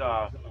 It's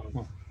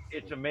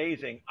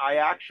amazing. I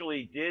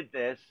actually did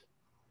this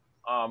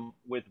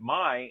with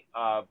my.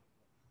 I'll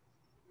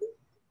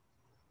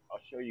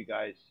show you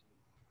guys.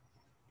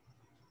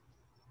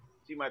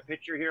 See my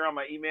picture here on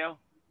my email?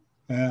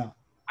 Yeah.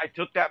 I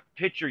took that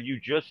picture you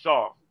just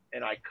saw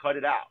and I cut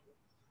it out.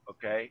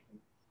 Okay.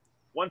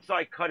 Once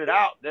I cut it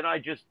out, then I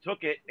just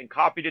took it and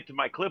copied it to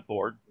my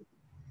clipboard,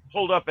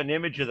 pulled up an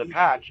image of the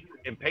patch,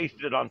 and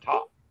pasted it on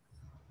top.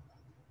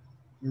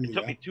 It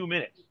took me 2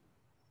 minutes.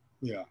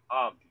 Yeah.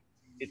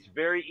 It's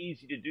very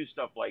easy to do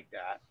stuff like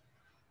that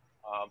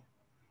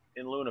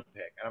in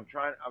Lunapic. And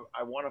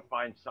I want to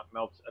find something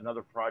else,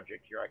 another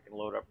project here I can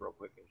load up real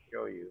quick and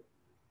show you.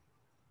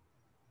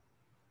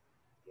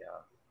 Yeah.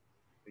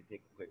 Let me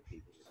take a quick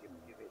peek. Give me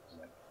a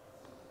second.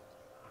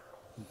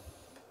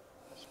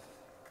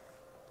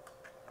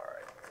 All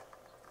right.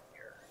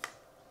 Here.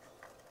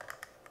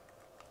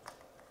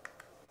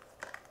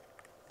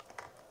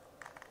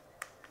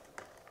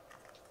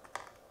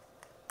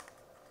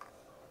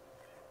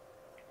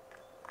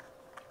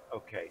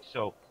 Okay,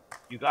 so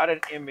you got an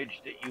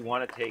image that you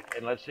want to take,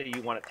 and let's say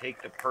you want to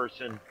take the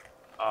person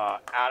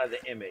out of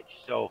the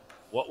image. So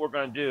what we're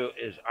going to do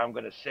is I'm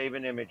going to save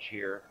an image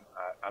here.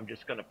 I'm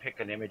just going to pick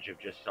an image of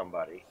just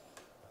somebody.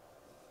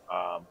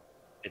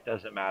 It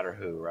doesn't matter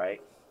who,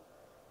 right?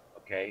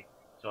 Okay,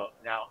 so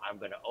now I'm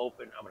going to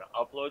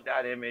upload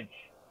that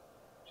image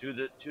to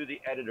the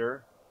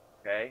editor.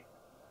 Okay,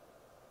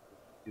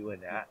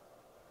 doing that.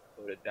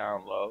 Go to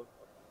download.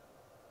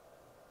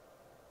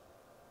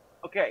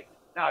 Okay.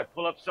 Now I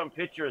pull up some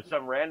picture of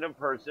some random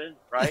person,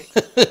 right?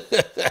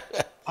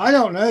 I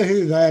don't know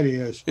who that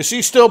is. Is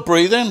he still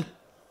breathing?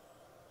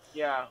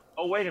 Yeah.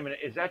 Oh, wait a minute.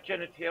 Is that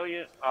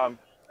genitalia?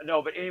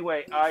 No, but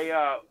anyway,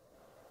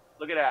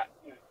 look at that.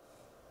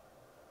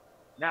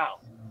 Now,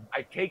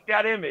 I take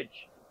that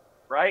image,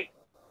 right?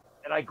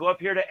 And I go up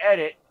here to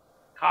edit,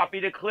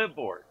 copy to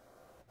clipboard,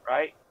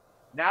 right?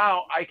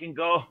 Now I can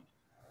go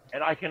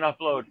and I can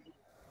upload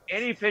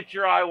any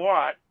picture I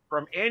want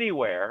from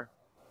anywhere.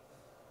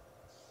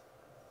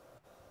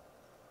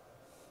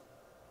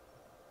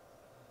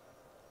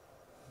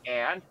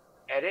 And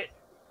edit,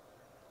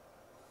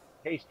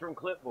 paste from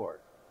clipboard.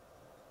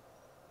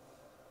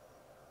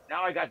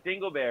 Now I got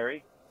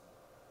Dingleberry.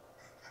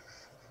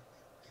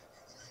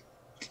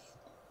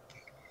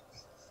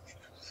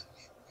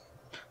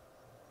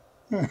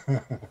 There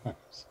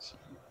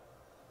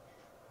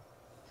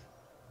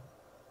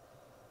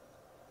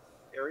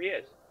he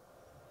is.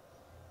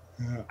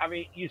 Yeah. I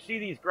mean, you see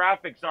these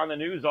graphics on the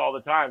news all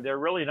the time. They're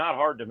really not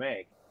hard to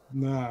make.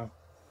 No.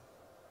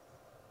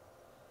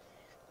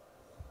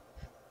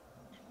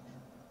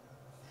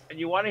 And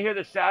you want to hear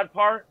the sad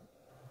part?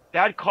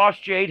 That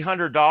cost you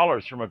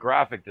 $800 from a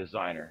graphic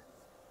designer.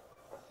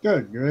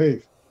 Good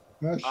grief.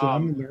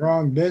 I'm in the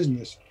wrong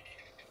business.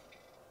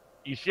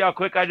 You see how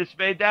quick I just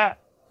made that?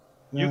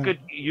 Yeah.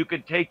 You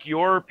could take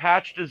your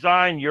patch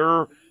design,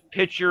 your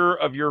picture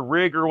of your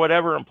rig or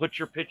whatever, and put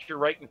your picture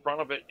right in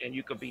front of it, and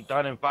you could be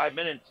done in 5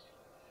 minutes.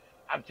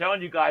 I'm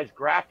telling you guys,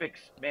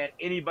 graphics, man,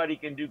 anybody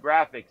can do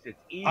graphics. It's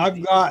easy.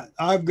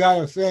 I've got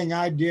a thing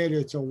I did.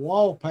 It's a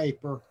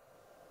wallpaper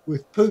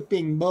with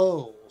pooping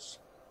bulls.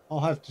 I'll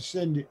have to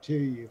send it to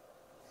you.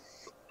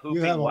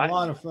 You have a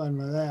lot of fun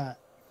with that.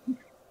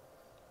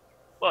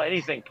 Well,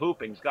 anything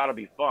pooping's got to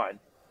be fun.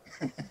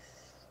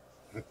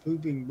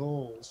 Pooping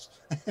bulls.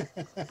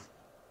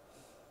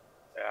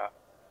 Yeah.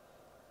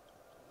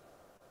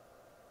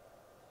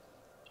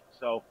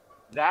 So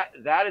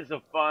that is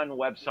a fun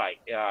website.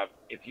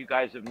 If you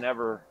guys have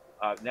never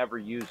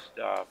used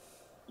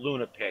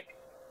LunaPic,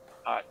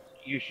 uh,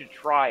 you should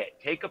try it.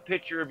 Take a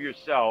picture of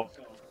yourself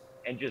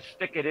and just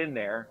stick it in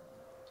there,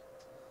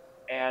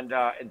 and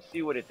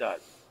see what it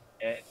does,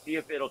 and see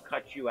if it'll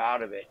cut you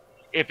out of it.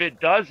 If it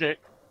doesn't,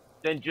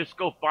 then just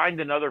go find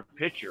another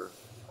picture,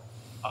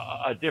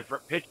 a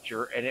different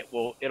picture, and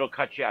it'll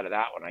cut you out of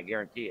that one. I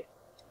guarantee it.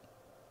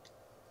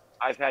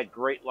 I've had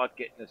great luck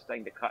getting this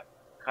thing to cut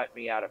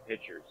me out of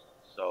pictures.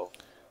 So,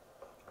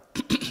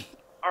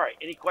 all right.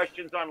 Any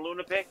questions on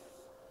LunaPic?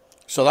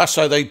 So that's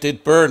how they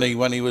did Bernie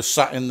when he was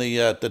sat in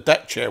the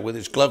deck chair with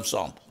his gloves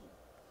on.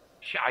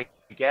 I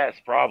guess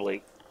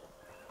probably.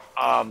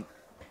 A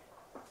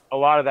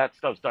lot of that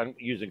stuff's done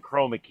using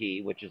chroma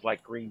key, which is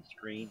like green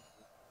screen.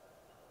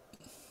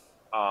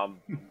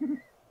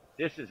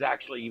 This is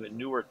actually even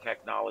newer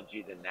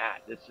technology than that.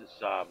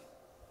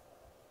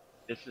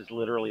 This is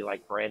literally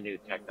like brand new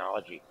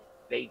technology.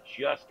 They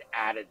just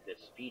added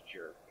this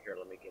feature. Here,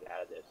 let me get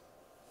out of this.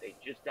 They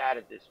just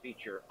added this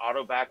feature: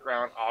 auto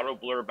background, auto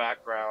blur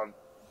background,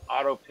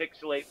 auto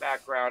pixelate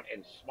background,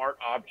 and smart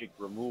object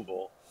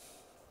removal.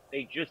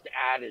 They just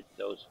added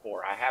those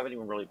four. I haven't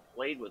even really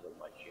played with them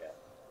much yet.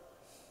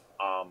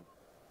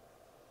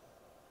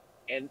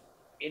 And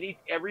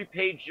every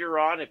page you're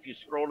on, if you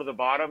scroll to the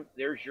bottom,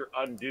 there's your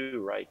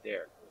undo right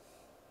there.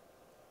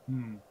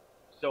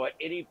 So at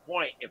any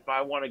point, if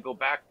I want to go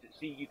back to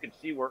see, you can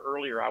see where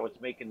earlier I was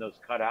making those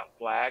cutout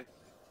flags.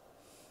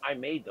 I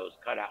made those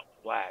cutout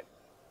flags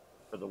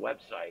for the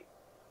website.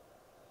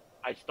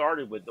 I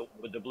started with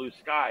the blue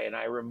sky, and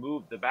I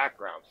removed the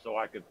background so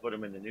I could put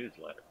them in the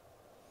newsletter.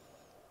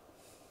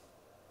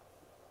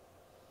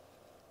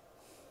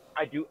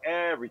 I do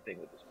everything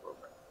with this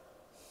program.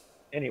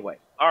 Anyway,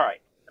 all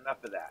right,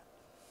 enough of that.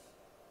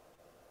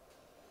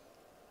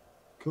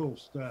 Cool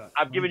stuff.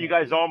 I've given you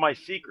guys all my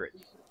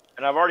secrets,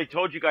 and I've already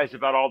told you guys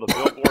about all the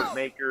billboard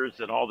makers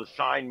and all the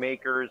sign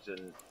makers,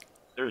 and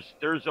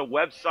there's a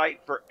website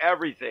for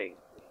everything.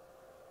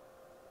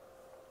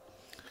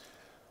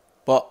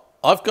 But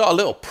I've got a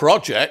little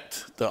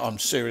project that I'm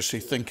seriously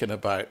thinking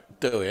about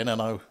doing,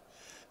 and I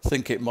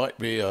think it might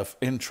be of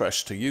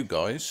interest to you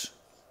guys.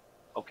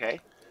 Okay.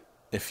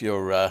 If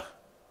you're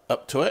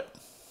up to it.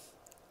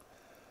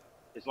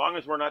 As long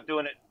as we're not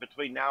doing it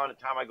between now and the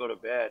time I go to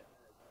bed.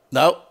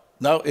 No,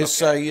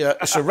 it's okay.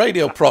 It's a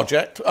radio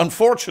project.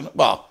 Unfortunately,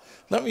 well,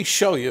 let me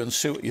show you and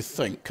see what you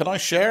think. Can I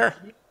share?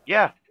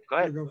 Yeah, go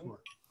ahead. Go for it.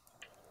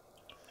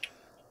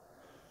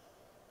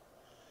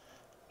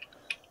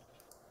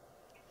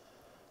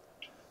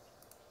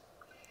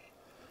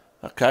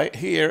 Okay,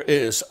 here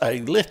is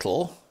a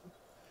little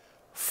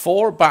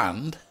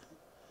 4-band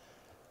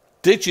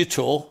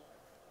digital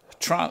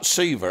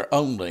transceiver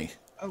only.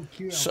 Oh,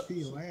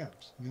 QLP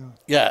Labs. Yeah.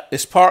 Yeah,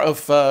 it's part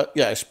of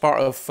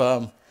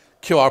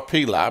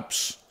QRP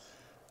Labs.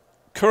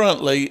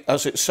 Currently,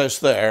 as it says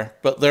there,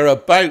 but they're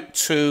about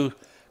to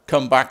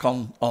come back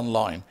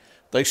online.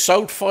 They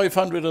sold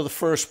 500 of the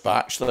first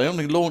batch. They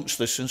only launched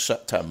this in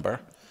September.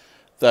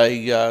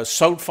 They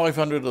sold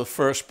 500 of the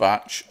first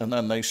batch, and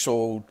then they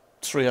sold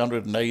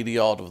 380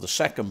 odd of the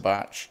second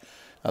batch,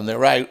 and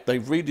they're out.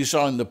 They've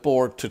redesigned the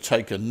board to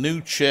take a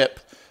new chip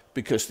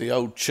because the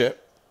old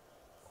chip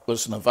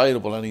wasn't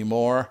available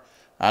anymore,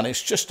 and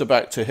it's just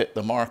about to hit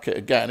the market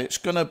again. It's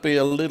going to be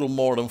a little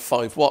more than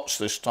 5 watts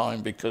this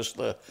time because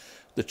the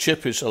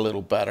chip is a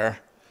little better,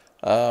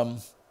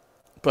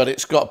 but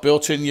it's got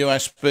built-in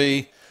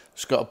USB,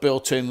 it's got a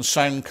built-in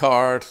sound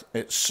card,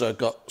 it's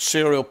got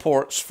serial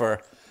ports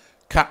for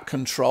cat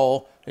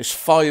control. It's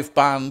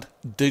 5-band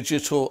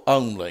digital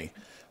only,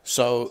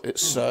 so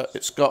it's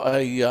got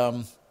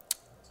a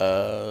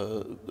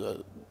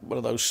one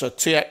of those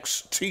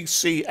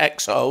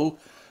TCXO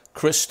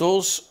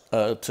crystals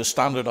to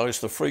standardize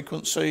the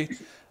frequency,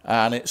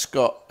 and it's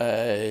got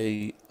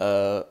a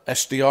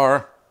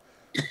SDR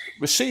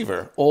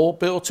receiver all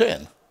built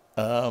in.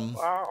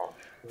 Wow.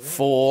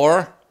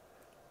 For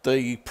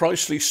the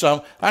pricely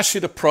sum.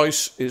 Actually, the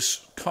price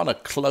is kind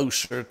of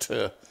closer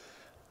to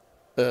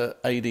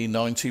 80,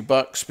 90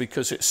 bucks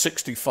because it's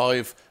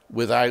 65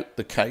 without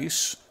the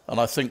case, and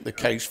I think the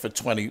case for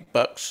 20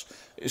 bucks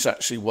is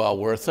actually well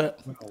worth it.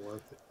 Well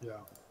worth it, yeah.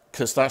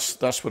 Because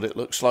that's what it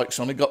looks like. It's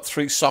only got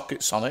 3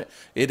 sockets on it.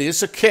 It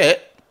is a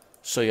kit,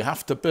 so you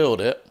have to build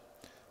it.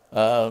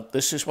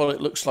 This is what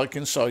it looks like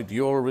inside.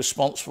 You're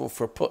responsible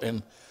for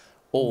putting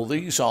all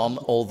these on,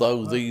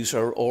 although these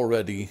are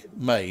already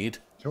made.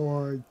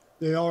 Toroid.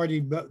 They already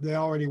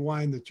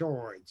wind the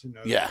toroids. You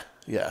know?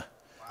 Yeah.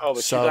 Oh,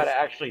 but so, you got to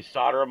actually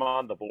solder them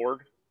on the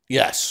board?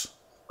 Yes.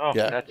 Oh,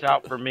 yeah. That's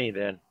out for me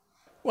then.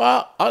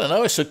 Well, I don't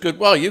know. It's a good.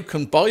 Well, you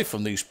can buy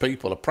from these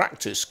people a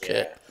practice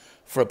kit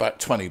for about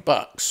 20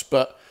 bucks,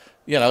 but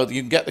you know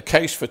you can get the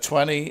case for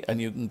 20,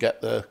 and you can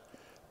get the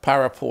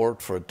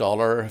paraport for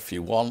 $1 if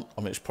you want.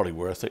 I mean, it's probably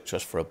worth it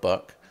just for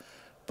 $1.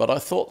 But I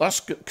thought that's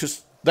good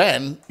because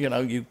then you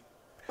know you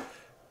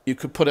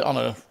could put it on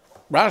a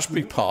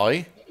Raspberry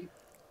Pi,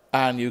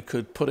 and you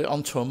could put it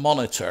onto a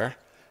monitor,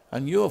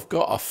 and you have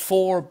got a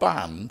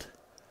 4-band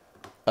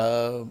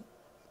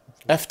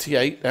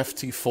FT8,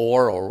 FT4,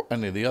 or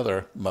any of the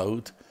other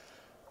mode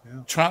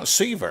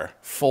transceiver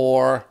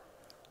for,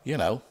 you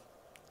know,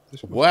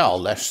 well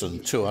less than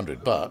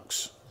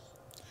 $200.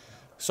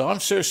 So I'm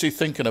seriously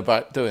thinking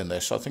about doing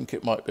this. I think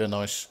it might be a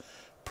nice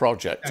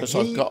project. Because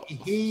I've got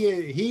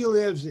he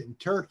lives in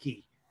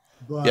Turkey,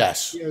 but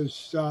yes,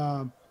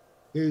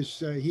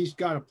 he's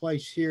got a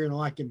place here in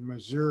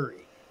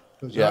Missouri.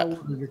 Because yeah. I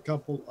ordered a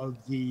couple of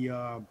the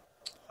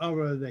what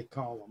do they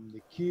call them?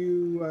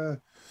 The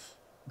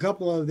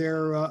couple of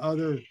their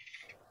other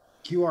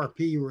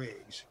QRP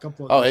rigs. A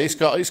couple of he's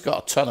got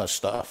a ton of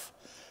stuff.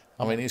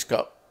 I mean, he's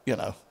got, you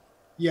know,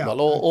 yeah.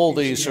 Well, all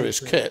these are his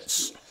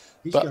kits,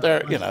 but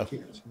they're, you know.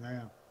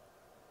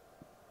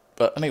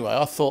 But anyway,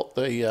 I thought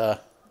the.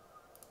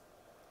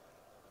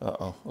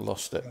 I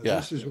lost it. Yeah.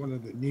 This is one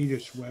of the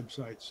neatest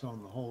websites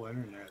on the whole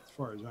internet, as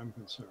far as I'm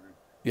concerned.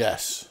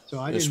 Yes. So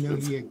I didn't know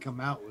he had come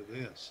out with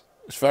this.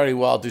 It's very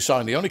well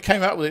designed. He only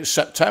came out with it in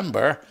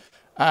September,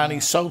 and he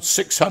sold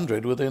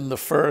 600 within the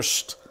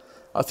first,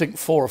 I think,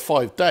 4 or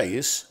 5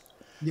 days.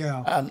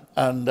 Yeah.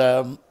 And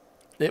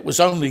it was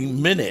only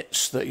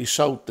minutes that he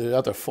sold the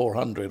other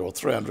 400 or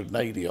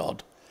 380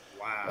 odd.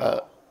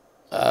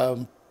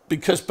 Wow.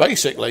 Because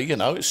basically, you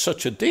know, it's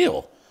such a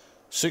deal.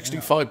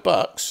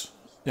 $65,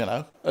 you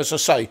know. As I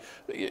say,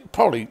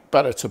 probably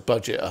better to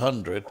budget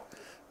 100.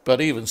 But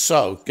even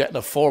so, getting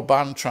a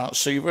 4-band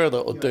transceiver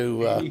that'll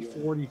do 80,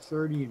 40,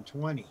 30, and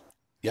 20.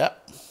 Yeah.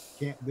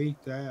 Can't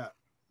beat that.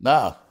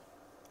 No.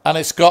 And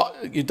it's got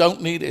a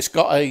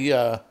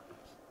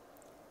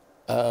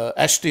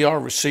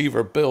SDR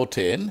receiver built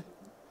in.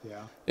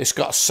 Yeah. It's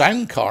got a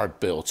sound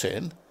card built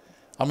in.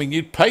 I mean,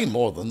 you'd pay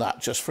more than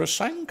that just for a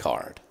sound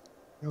card.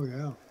 Oh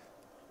yeah.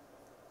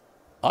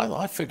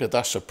 I figured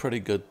that's a pretty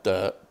good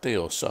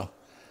deal, so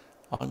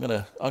I'm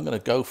gonna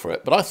go for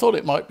it. But I thought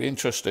it might be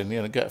interesting,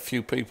 you know, get a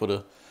few people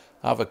to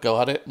have a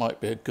go at it.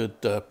 Might be a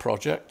good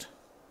project.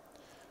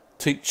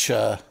 Teach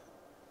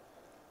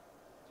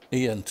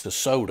Ian to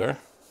solder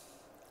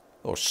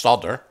or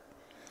solder.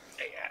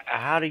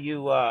 How do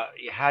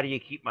you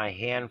keep my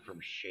hand from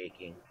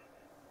shaking?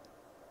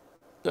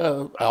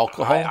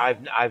 Alcohol.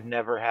 I've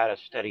never had a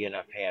steady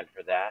enough hand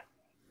for that.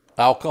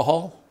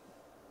 Alcohol.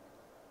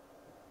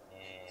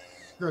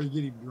 Try to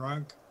get him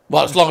drunk.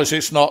 Well, as long as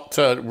it's not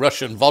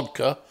Russian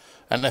vodka,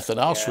 and nothing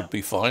else would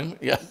be fine.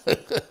 Yeah.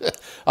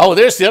 Oh,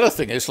 there's the other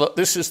thing. Is look,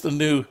 this is the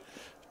new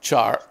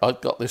chart. I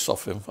got this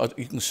off him.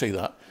 You can see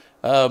that.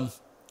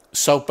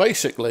 So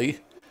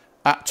basically,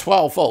 at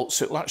 12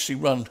 volts, it'll actually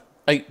run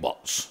 8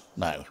 watts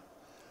now.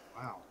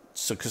 Wow.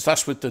 So, because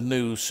that's with the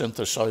new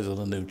synthesizer,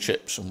 the new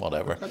chips and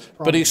whatever.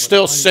 But he's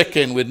still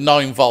sticking with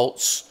 9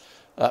 volts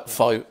at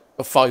 5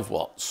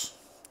 watts,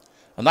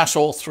 and that's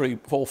all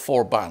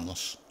 4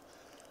 bands.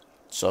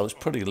 So it's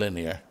pretty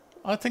linear.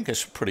 I think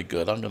it's pretty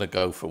good. I'm going to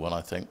go for one,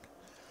 I think.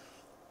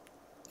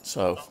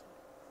 So.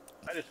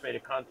 I just made a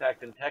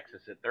contact in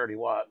Texas at 30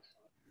 watts.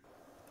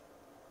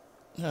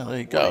 Yeah, there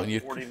you go. And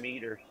 40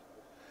 meters.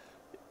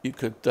 You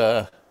could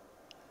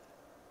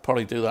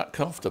probably do that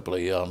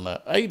comfortably on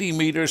 80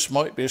 meters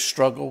might be a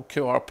struggle,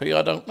 QRP,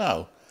 I don't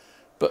know.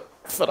 But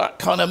for that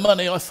kind of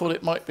money, I thought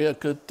it might be a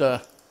good...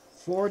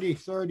 40,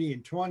 30,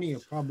 and 20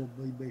 will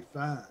probably be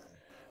fine.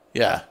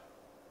 Yeah.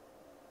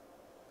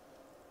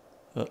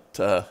 But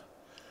there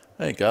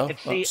you go. And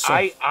see,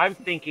 I'm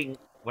thinking,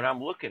 when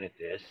I'm looking at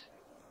this,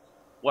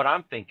 what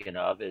I'm thinking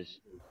of is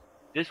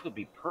this would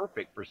be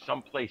perfect for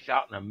someplace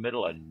out in the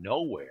middle of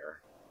nowhere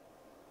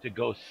to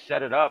go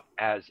set it up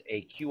as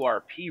a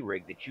QRP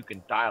rig that you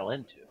can dial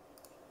into.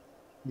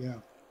 Yeah.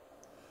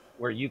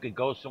 Where you could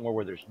go somewhere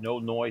where there's no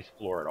noise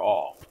floor at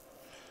all.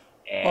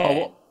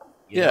 And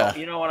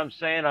you know what I'm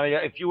saying? I mean,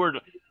 if you were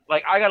to,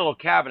 like, I got a little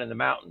cabin in the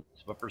mountains,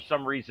 but for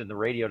some reason the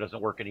radio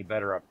doesn't work any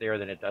better up there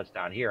than it does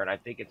down here. And I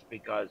think it's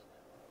because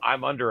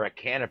I'm under a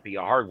canopy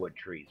of hardwood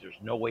trees. There's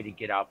no way to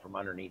get out from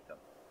underneath them.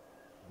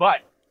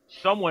 But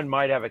someone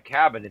might have a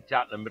cabin that's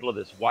out in the middle of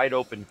this wide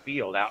open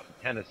field out in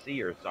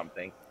Tennessee or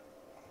something.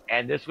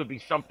 And this would be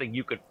something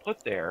you could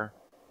put there,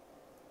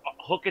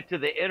 hook it to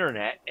the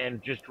internet,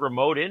 and just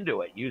remote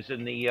into it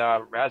using the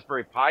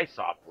Raspberry Pi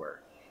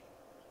software.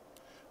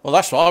 Well,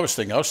 that's what I was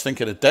thinking. I was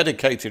thinking a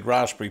dedicated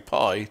Raspberry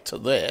Pi to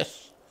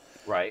this.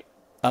 Right.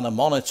 And a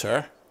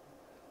monitor.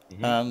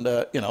 Mm-hmm. And,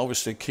 you know,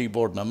 obviously a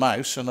keyboard and a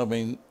mouse. And, I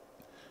mean,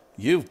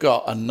 you've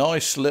got a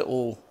nice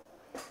little,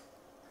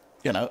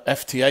 you know,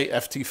 FT8,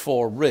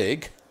 FT4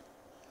 rig.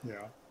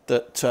 Yeah.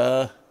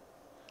 That,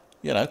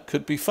 you know,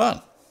 could be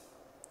fun.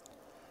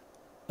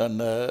 And,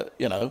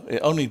 you know, it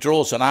only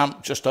draws an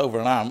amp, just over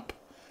an amp,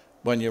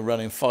 when you're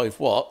running 5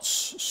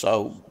 watts.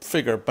 So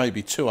figure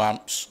maybe 2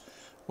 amps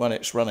when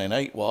it's running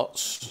 8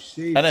 watts.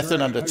 See,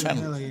 anything under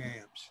 10.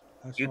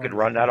 You could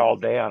run that all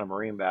day on a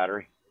marine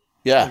battery.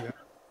 Yeah.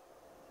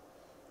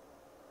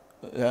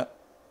 Yeah.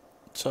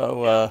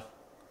 So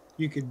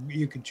you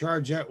could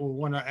charge that with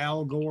one of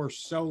Al Gore's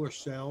solar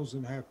cells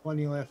and have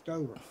plenty left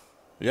over.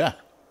 Yeah.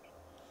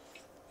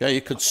 Yeah,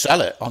 you could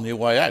sell it on your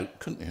way out,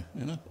 couldn't you?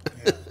 You know.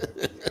 Yeah.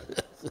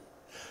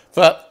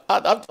 But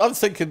I'm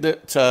thinking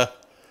that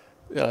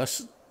you know,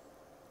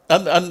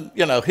 and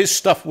you know, his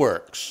stuff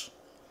works.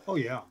 Oh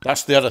yeah.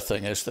 That's the other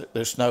thing, is that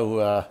there's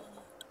no.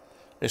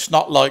 It's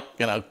not like,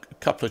 you know, a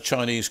couple of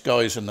Chinese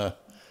guys in the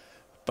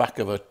back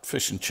of a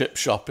fish and chip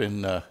shop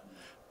in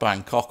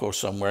Bangkok or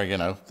somewhere. You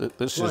know,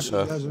 this Plus, is. it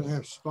doesn't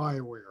have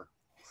spyware.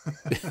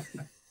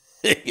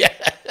 Yeah.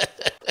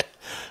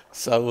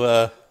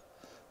 So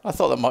I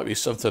thought that might be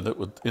something that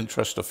would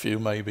interest a few.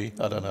 Maybe,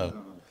 I don't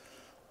know.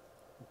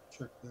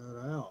 Check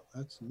that out.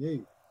 That's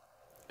neat.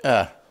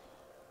 Yeah.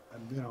 I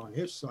haven't been on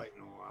his site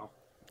in a while.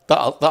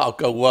 That'll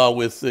go well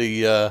with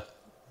the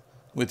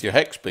with your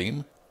hex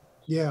beam.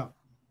 Yeah.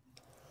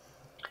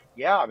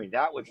 Yeah, I mean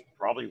that would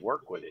probably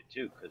work with it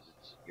too, because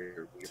it's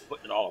you're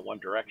putting it all in one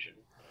direction.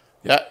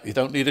 Yeah, you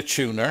don't need a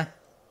tuner.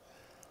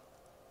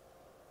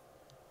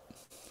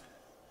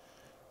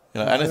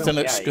 You know, anything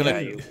that's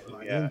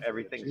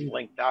everything's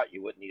linked out.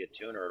 You wouldn't need a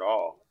tuner at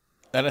all.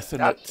 Anything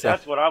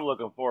that's what I'm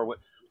looking for.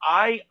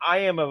 I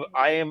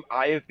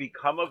have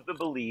become of the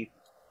belief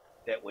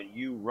that when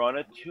you run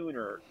a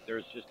tuner,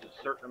 there's just a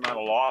certain amount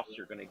of loss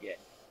you're going to get.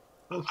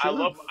 Oh,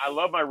 sure. I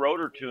love my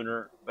rotor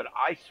tuner, but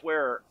I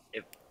swear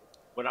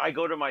when I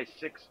go to my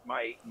 6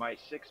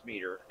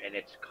 meter and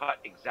it's cut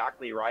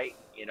exactly right,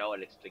 you know,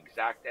 and it's the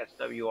exact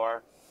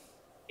SWR,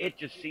 it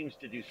just seems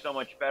to do so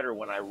much better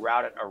when I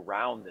route it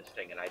around this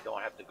thing and I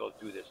don't have to go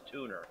through this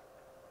tuner.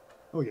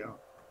 Oh yeah,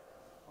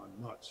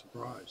 I'm not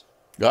surprised.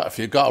 Yeah, if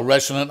you've got a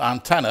resonant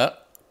antenna,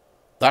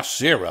 that's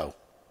 0.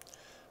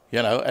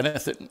 You know,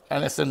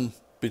 anything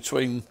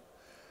between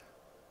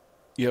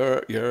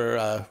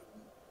your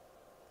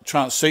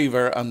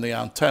transceiver and the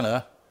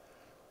antenna,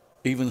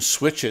 even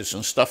switches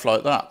and stuff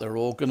like that, they're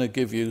all going to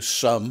give you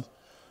some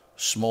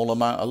small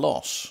amount of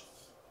loss.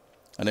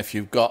 And if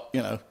you've got,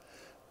 you know,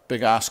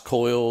 big ass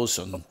coils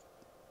and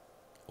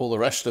all the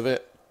rest of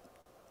it,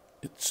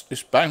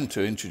 it's bound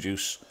to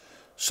introduce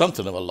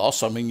something of a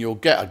loss. I mean, you'll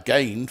get a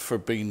gain for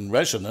being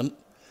resonant,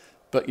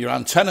 but your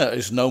antenna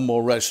is no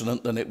more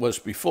resonant than it was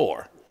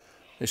before.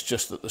 It's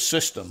just that the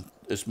system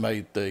has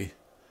made the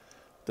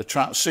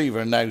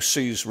transceiver now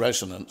sees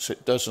resonance.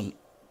 It doesn't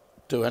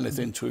do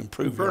anything to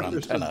improve your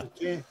antenna.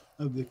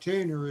 Of the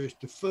tuner is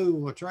to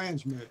fool a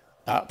transmitter.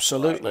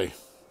 Absolutely. Right.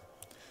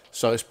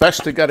 So it's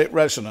best to get it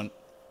resonant,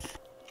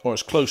 or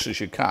as close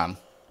as you can.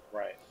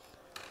 Right.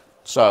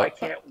 So I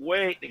can't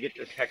wait to get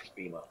this hex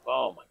beam up.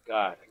 Oh my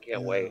God, I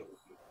can't wait.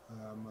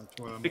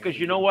 Because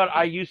you know what?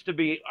 I used to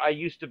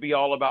be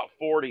all about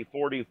 40,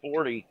 40,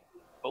 40.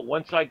 But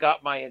once I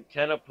got my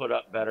antenna put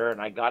up better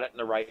and I got it in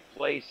the right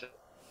place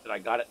and I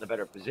got it in a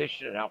better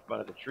position and out from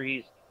under the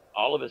trees,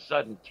 all of a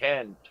sudden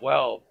 10,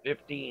 12,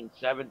 15,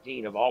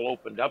 17 have all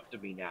opened up to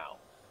me now.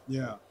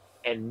 Yeah.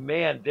 And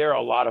man, they're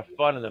a lot of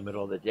fun in the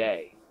middle of the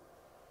day.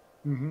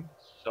 Mm-hmm.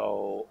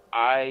 So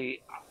I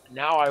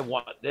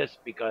want this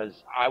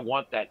because I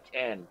want that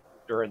 10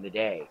 during the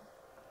day.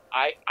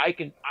 I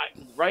can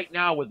right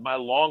now with my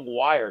long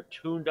wire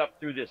tuned up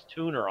through this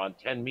tuner on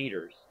 10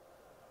 meters,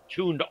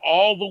 tuned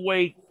all the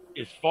way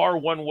as far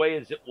one way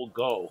as it will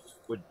go,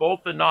 with both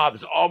the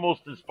knobs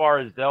almost as far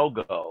as they'll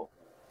go.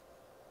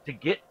 To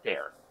get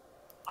there,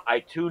 I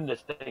tuned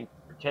this thing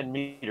for 10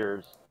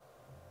 meters,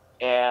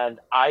 and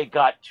I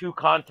got 2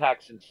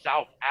 contacts in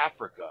South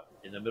Africa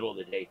in the middle of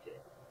the day today.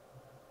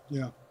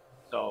 Yeah.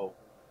 So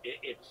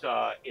it's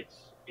a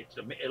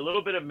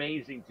little bit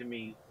amazing to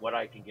me what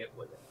I can get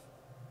with it.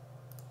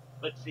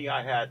 Let's see,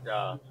 I had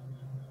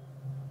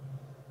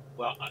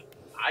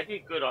I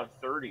did good on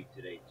 30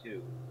 today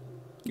too.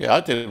 Yeah, I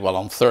did well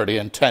on 30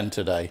 and 10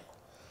 today.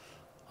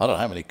 I don't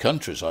know how many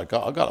countries I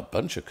got. I got a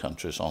bunch of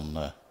countries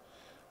on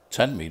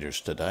 10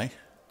 meters today.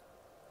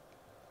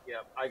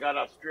 Yeah, I got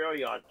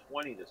Australia on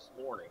 20 this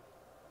morning.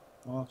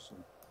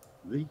 Awesome.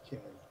 VK.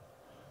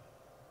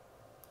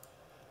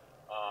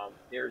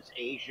 There's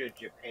Asia,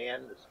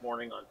 Japan this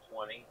morning on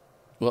 20.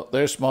 Well,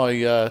 there's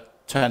my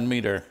 10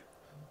 meter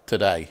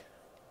today.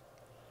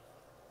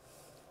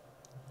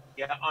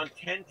 Yeah, on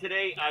 10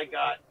 today, I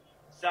got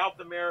South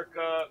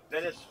America,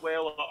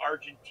 Venezuela,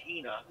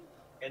 Argentina,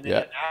 and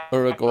then in Africa,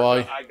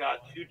 Uruguay. I got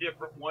 2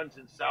 different ones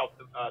in South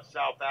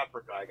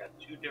Africa. I got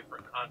 2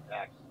 different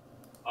contacts,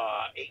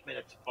 8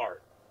 minutes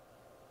apart.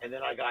 And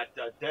then I got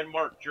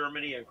Denmark,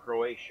 Germany, and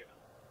Croatia,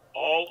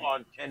 all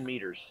on 10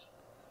 meters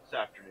this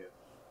afternoon.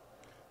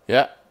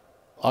 Yeah,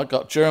 I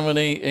got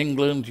Germany,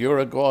 England,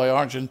 Uruguay,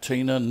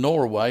 Argentina,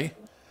 Norway,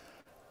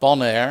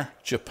 Bonaire,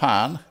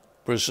 Japan,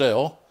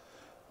 Brazil,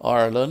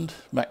 Ireland,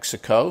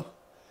 Mexico,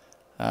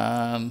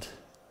 and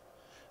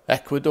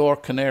Ecuador,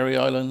 Canary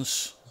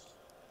Islands.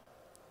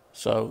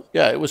 So,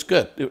 yeah, it was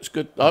good. It was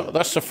good.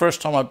 That's the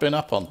first time I've been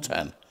up on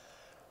 10.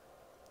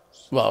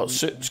 Well,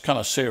 it's kind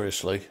of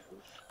seriously.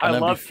 I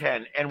love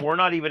 10, and we're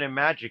not even in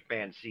Magic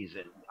Band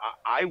season.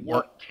 I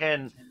worked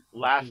 10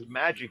 last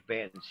Magic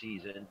Band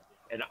season,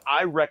 and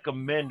I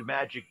recommend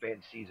Magic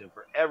Band season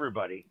for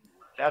everybody.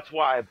 That's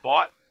why I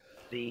bought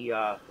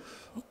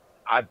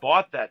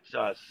that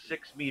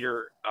 6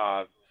 meter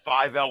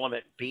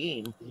 5-element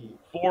beam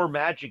for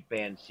Magic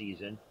Band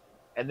season,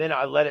 and then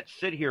I let it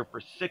sit here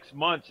for 6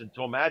 months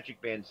until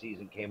Magic Band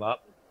season came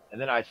up, and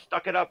then I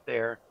stuck it up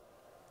there,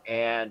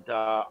 and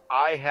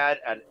I had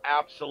an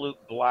absolute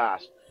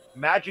blast.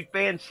 Magic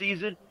Band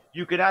season,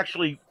 you could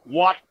actually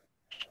watch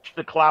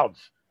the clouds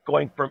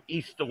going from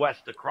east to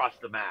west across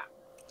the map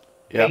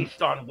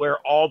based on where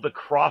all the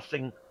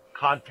crossing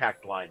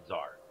contact lines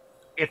are.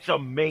 It's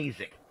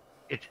amazing.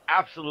 It's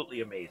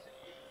absolutely amazing.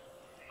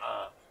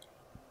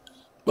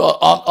 Well,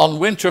 on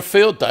Winter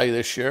Field Day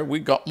this year, we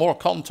got more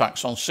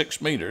contacts on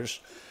 6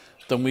 meters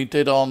than we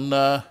did on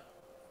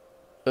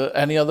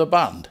any other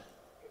band.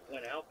 It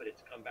went out, but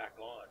it's come back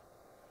on.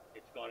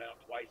 It's gone out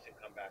twice and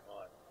come back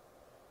on.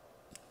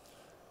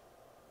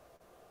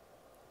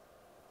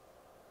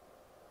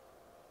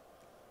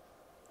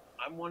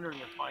 I'm wondering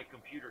if my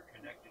computer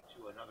connected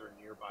to another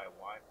nearby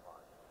Wi-Fi.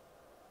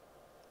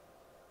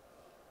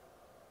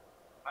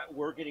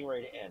 We're getting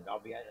ready to end. I'll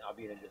be in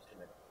just a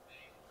minute.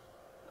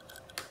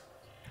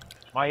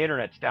 My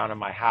internet's down in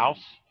my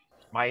house.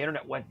 My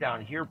internet went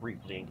down here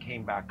briefly and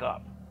came back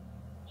up.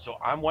 So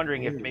I'm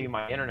wondering if maybe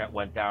my internet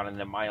went down and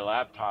then my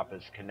laptop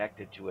is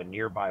connected to a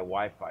nearby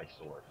Wi-Fi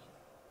source.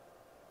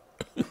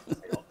 I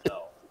don't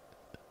know.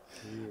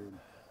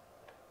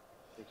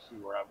 Let's see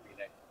where I'm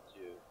connected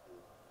to.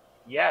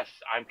 Yes,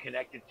 I'm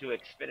connected to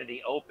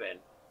Xfinity Open,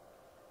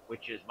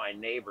 which is my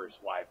neighbor's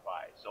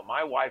Wi-Fi. So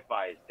my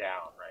Wi-Fi is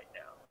down right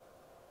now.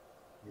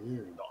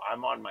 So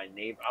I'm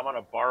on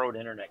a borrowed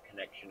internet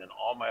connection, and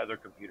all my other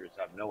computers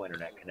have no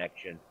internet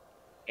connection.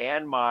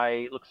 And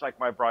looks like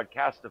my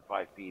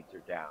Broadcastify feeds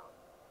are down.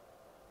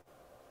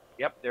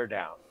 Yep, they're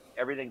down.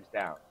 Everything's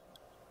down.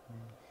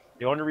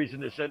 The only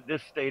reason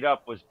this stayed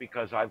up was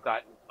because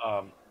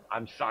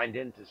I'm signed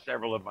into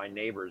several of my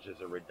neighbors as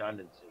a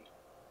redundancy.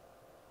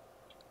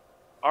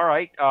 All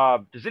right.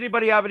 Does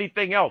anybody have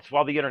anything else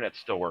while the internet's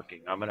still working?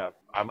 I'm gonna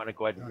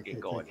go ahead and get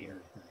going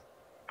here.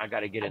 I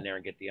got to get in there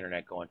and get the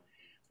internet going.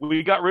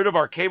 We got rid of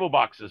our cable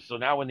boxes, so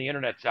now when the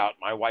internet's out,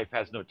 my wife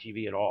has no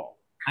TV at all.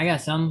 I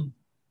got some.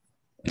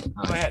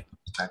 Go ahead.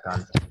 Back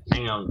on.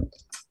 Hang on.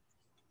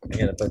 I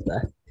gotta put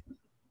the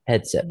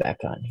headset back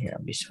on here.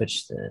 Let me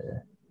switch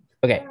the.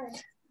 Okay.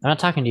 I'm not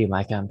talking to you,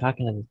 Micah. I'm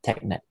talking to the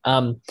TechNet.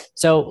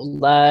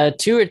 So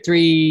 2 or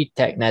 3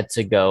 TechNets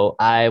ago,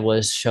 I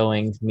was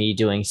showing me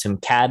doing some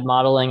CAD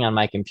modeling on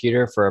my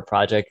computer for a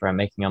project where I'm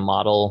making a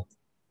model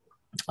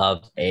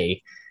of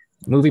a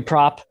movie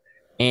prop.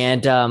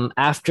 And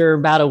after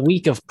about a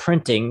week of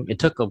printing, it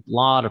took a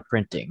lot of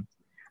printing.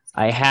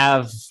 I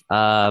have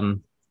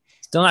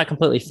still not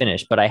completely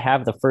finished, but I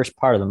have the first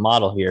part of the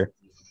model here.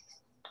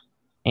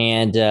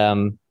 And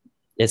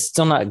it's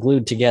still not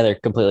glued together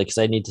completely because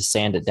I need to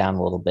sand it down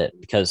a little bit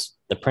because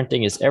the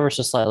printing is ever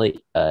so slightly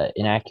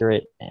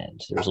inaccurate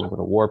and there's a little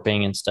bit of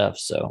warping and stuff.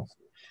 So,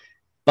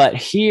 but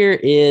here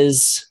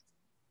is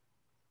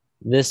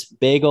this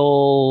big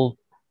old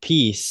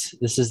piece.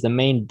 This is the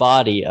main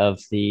body of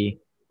the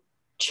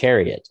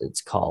Chariot,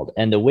 it's called,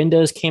 and the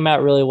windows came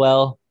out really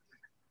well.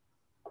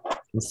 You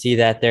can see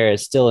that there.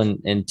 It's still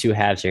in 2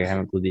 halves here. I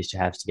haven't glued these 2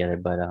 halves together,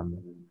 but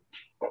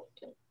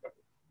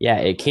yeah,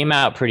 it came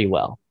out pretty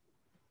well.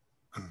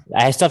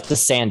 I still have to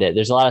sand it.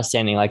 There's a lot of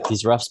sanding, like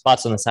these rough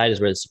spots on the side is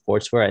where the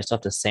supports were. I still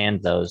have to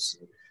sand those,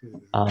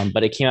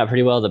 but it came out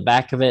pretty well. The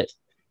back of it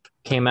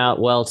came out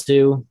well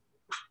too.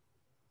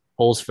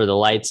 Holes for the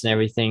lights and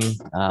everything.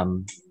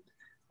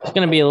 There's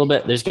going to be a little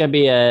bit. There's going to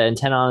be an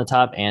antenna on the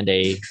top and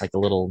a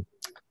little,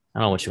 I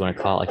don't know what you want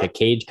to call it, like a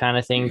cage kind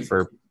of thing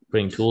for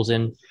putting tools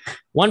in.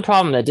 One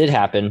problem that did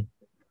happen,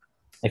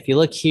 if you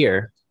look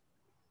here,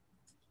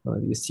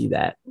 you see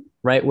that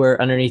right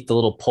where underneath the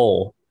little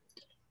pole,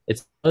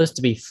 it's supposed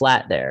to be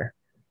flat there.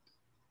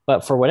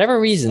 But for whatever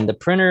reason, the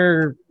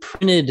printer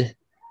printed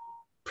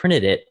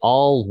it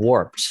all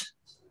warped.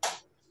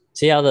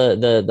 See how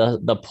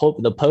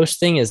the post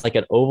thing is like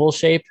an oval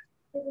shape?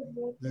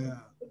 Yeah.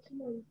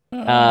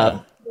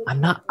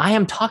 I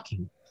am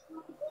talking.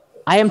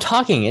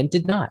 It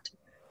did not.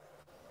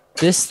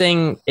 This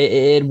thing,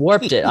 it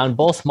warped it on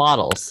both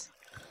models,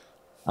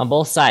 on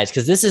both sides,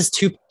 because this is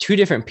two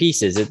different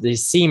pieces. The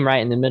seam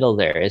right in the middle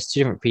there is 2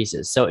 different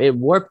pieces. So it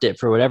warped it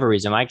for whatever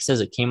reason. Mike says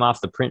it came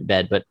off the print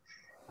bed, but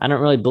I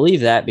don't really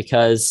believe that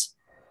because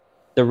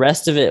the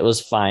rest of it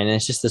was fine. And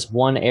it's just this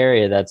one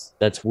area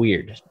that's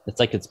weird. It's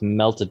like it's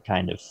melted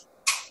kind of.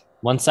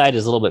 One side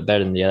is a little bit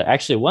better than the other.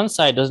 Actually, one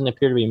side doesn't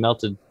appear to be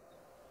melted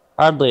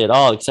hardly at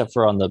all, except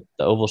for on the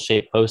oval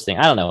shaped post thing.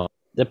 I don't know.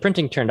 The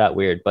printing turned out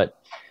weird, but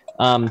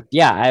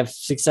yeah, I've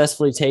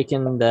successfully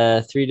taken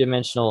the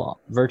 3-dimensional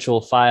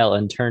virtual file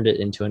and turned it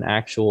into an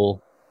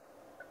actual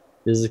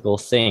physical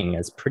thing.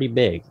 It's pretty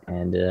big,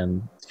 and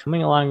it's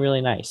coming along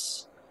really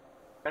nice.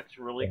 That's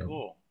really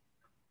cool.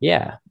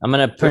 Yeah, I'm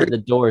gonna print the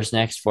doors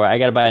next for it. I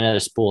gotta buy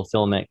another spool of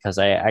filament because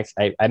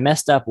I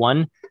messed up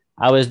one.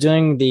 I was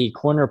doing the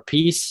corner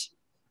piece,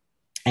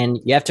 and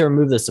you have to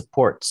remove the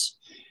supports,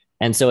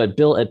 and so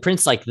it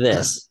prints like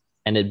this,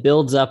 and it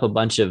builds up a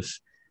bunch of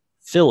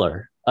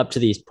filler up to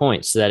these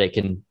points so that it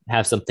can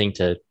have something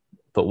to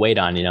put weight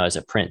on, as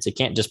it prints. It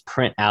can't just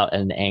print out at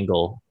an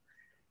angle.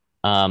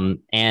 And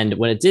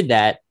when it did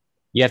that,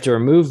 you have to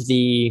remove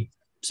the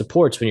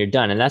supports when you're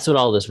done. And that's what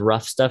all this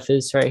rough stuff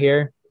is right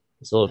here.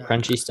 This little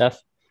crunchy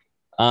stuff.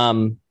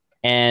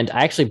 And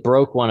I actually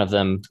broke one of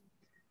them,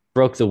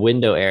 broke the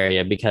window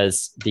area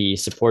because the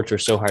supports were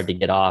so hard to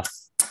get off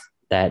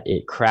that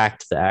it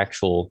cracked the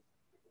actual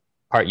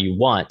part you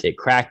want. It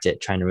cracked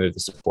it trying to remove the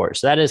support.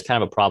 So that is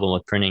kind of a problem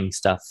with printing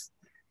stuff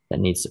that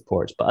needs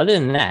supports. But other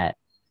than that,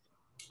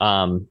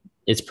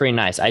 it's pretty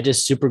nice. I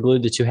just super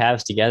glued the two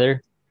halves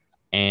together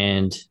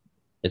and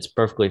it's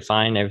perfectly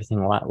fine.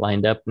 Everything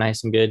lined up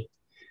nice and good.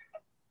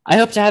 I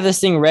hope to have this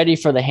thing ready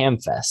for the Ham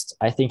Fest.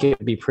 I think it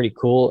would be pretty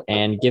cool.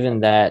 And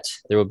given that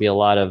there will be a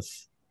lot of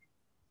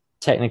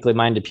technically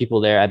minded people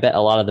there, I bet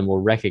a lot of them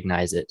will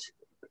recognize it.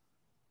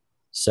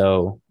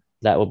 So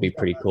that will be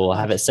pretty cool. I'll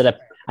have it set up.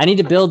 I need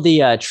to build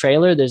the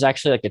trailer. There's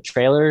actually like a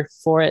trailer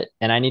for it.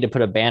 And I need to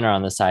put a banner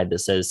on the side that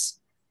says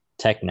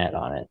TechNet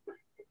on it.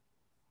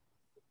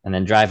 And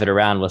then drive it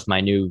around with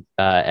my new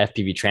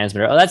FPV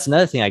transmitter. Oh, that's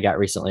another thing I got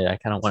recently that I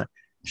kind of want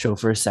to show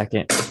for a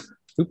second.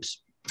 Oops.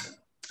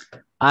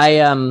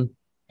 I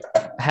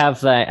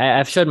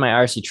I've showed my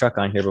RC truck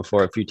on here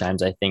before a few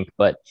times, I think,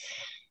 but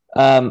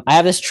I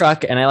have this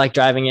truck and I like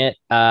driving it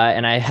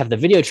and I have the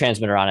video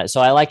transmitter on it. So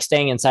I like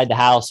staying inside the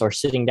house or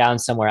sitting down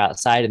somewhere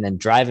outside and then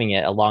driving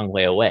it a long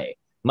way away,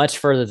 much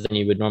further than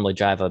you would normally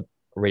drive a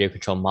radio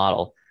control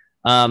model.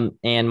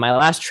 And my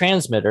last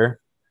transmitter,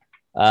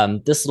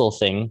 this little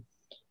thing,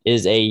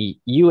 is a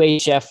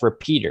UHF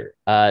repeater.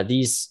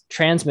 These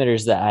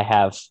transmitters that I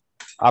have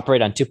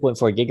operate on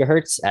 2.4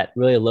 gigahertz at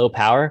really low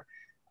power.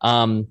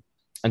 And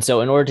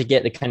so in order to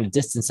get the kind of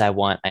distance I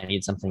want, I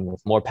need something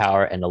with more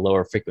power and a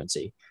lower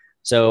frequency.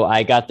 So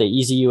I got the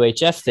Easy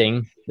UHF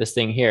thing, this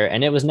thing here,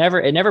 and it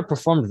never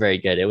performed very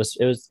good.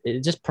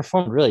 It just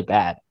performed really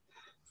bad.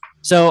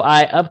 So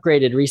I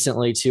upgraded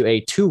recently to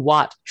a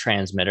 2-watt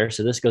transmitter.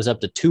 So this goes up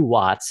to 2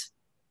 watts.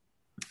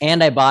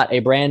 And I bought a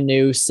brand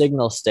new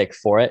signal stick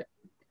for it.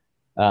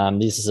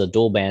 This is a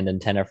dual band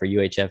antenna for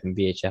UHF and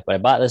VHF, but I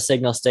bought the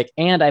signal stick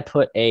and I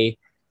put a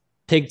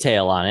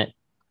pigtail on it,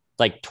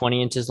 like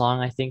 20 inches long,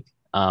 I think.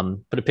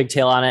 Put a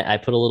pigtail on it. I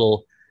put a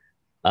little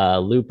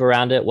loop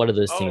around it. What are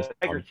those things?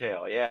 Tiger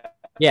tail, yeah.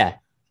 Yeah,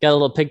 got a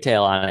little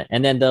pigtail on it.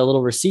 And then the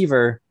little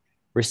receiver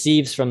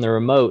receives from the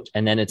remote,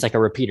 and then it's like a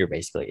repeater,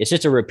 basically. It's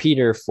just a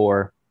repeater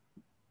for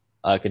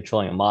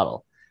controlling a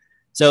model.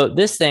 So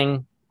this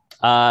thing,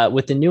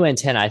 with the new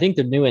antenna, I think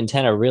the new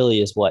antenna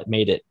really is what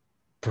made it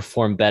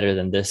perform better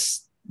than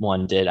this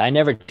one did. I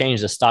never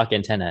changed the stock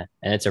antenna,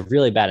 and it's a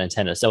really bad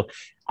antenna. So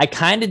I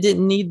kind of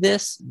didn't need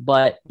this,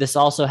 but this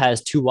also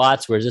has 2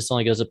 watts, whereas this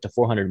only goes up to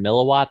 400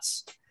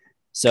 milliwatts.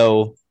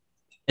 So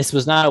this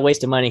was not a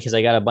waste of money because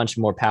I got a bunch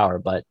more power.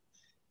 But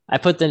I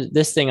put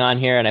this thing on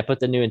here and I put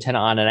the new antenna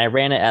on and I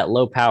ran it at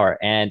low power.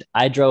 And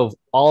I drove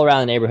all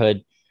around the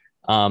neighborhood,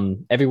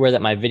 everywhere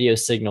that my video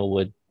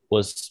signal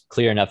was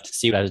clear enough to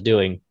see what I was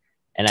doing.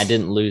 And I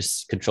didn't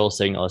lose control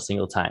signal a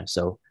single time.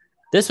 So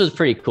this was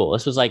pretty cool.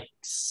 This was like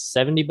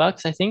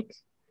 $70, I think.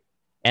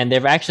 And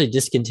they've actually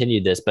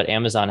discontinued this, but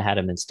Amazon had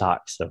them in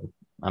stock. So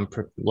I'm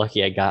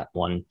lucky I got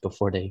one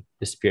before they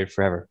disappeared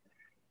forever.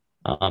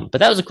 But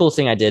that was a cool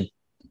thing I did.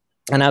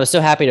 And I was so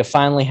happy to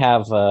finally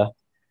have a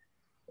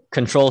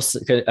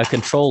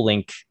control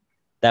link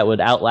that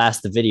would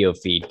outlast the video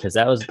feed, because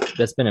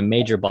that's been a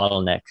major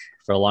bottleneck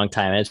for a long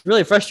time. And it's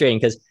really frustrating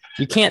because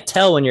you can't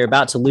tell when you're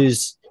about to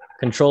lose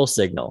control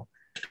signal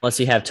unless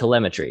you have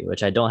telemetry,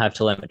 which I don't have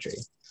telemetry.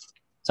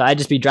 So I'd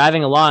just be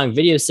driving along,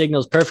 video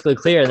signal's perfectly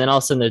clear, and then all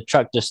of a sudden the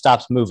truck just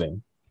stops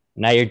moving.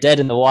 Now you're dead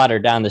in the water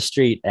down the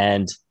street,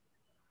 and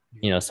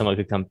someone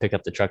could come pick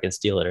up the truck and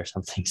steal it or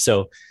something.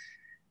 So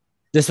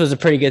this was a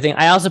pretty good thing.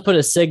 I also put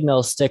a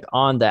signal stick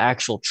on the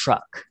actual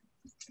truck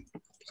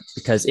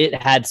because it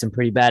had some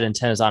pretty bad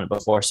antennas on it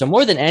before. So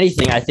more than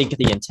anything, I think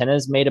the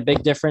antennas made a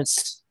big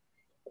difference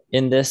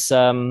in this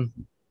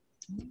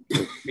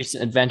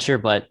recent adventure.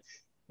 But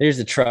there's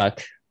the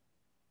truck.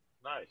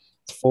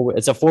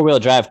 It's a 4-wheel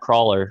drive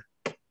crawler.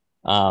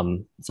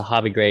 It's a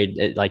hobby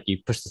grade. Like you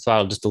push the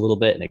throttle just a little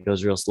bit and it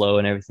goes real slow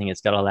and everything.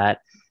 It's got all that.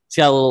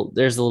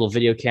 There's a little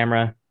video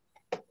camera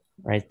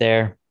right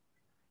there.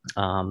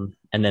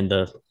 And then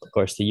of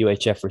course the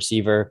UHF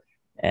receiver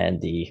and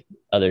the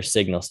other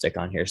signal stick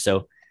on here.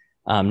 So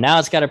now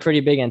it's got a pretty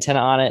big antenna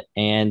on it,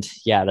 and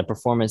yeah, the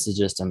performance is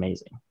just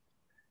amazing.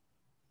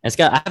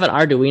 I have an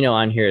Arduino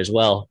on here as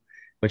well,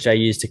 which I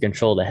use to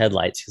control the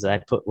headlights because I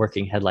put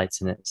working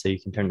headlights in it so you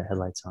can turn the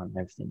headlights on and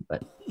everything.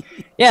 But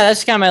yeah,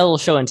 that's kind of my little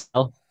show and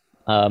tell.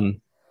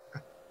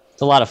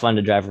 It's a lot of fun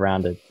to drive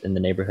around in the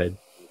neighborhood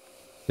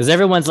because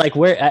everyone's like,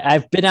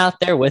 I've been out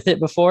there with it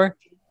before.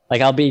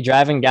 Like I'll be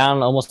driving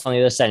down almost on the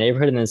other side of the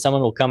neighborhood, and then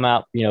someone will come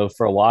out,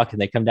 for a walk,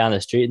 and they come down the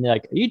street and they're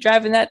like, "Are you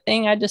driving that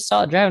thing? I just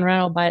saw it driving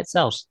around all by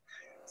itself."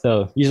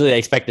 So usually I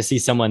expect to see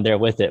someone there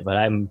with it, but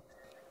I'm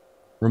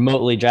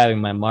remotely driving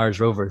my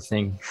Mars rover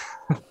thing.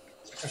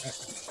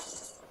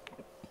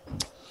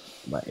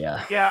 But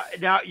yeah. Yeah.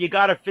 Now you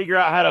got to figure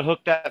out how to hook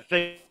that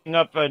thing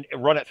up and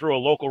run it through a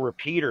local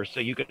repeater so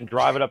you can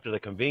drive it up to the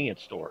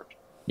convenience store.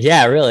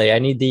 Yeah, really. I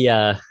need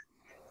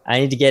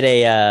to get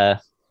a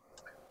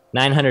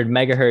 900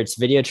 megahertz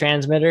video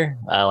transmitter,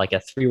 like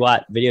a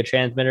 3-watt video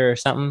transmitter or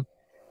something.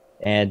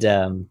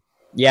 And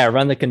Yeah,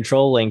 run the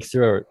control link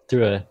through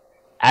a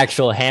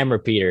actual ham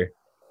repeater,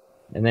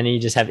 and then you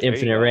just have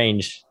infinite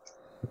range.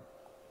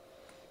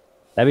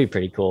 That'd be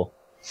pretty cool.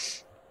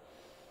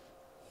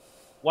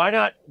 Why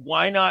not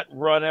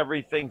run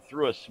everything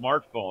through a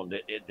smartphone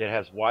that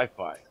has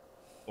Wi-Fi,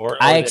 or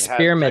I that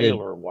experimented. has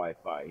cellular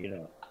Wi-Fi? You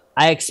know,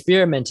 I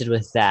experimented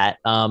with that.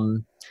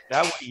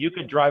 That way you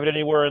could drive it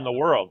anywhere in the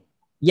world.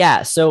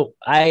 Yeah, so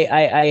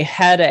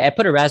I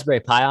put a Raspberry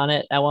Pi on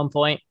it at one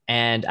point,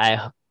 and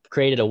I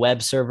created a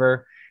web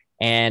server,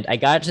 and I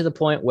got to the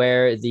point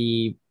where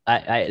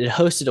I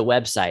hosted a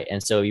website,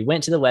 and so you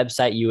went to the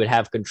website, you would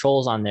have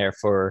controls on there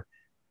for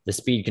the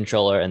speed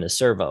controller and the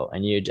servo,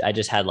 and I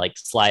just had like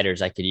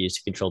sliders I could use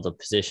to control the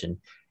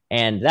position,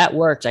 and that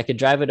worked. I could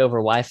drive it over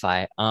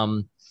Wi-Fi.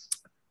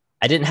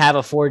 I didn't have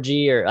a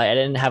 4G, or I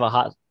didn't have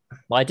well,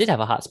 I did have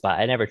a hotspot.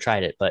 I never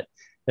tried it, but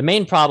the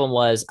main problem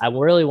was I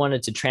really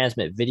wanted to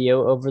transmit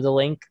video over the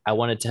link. I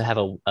wanted to have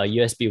a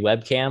USB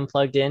webcam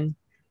plugged in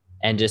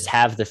and just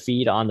have the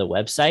feed on the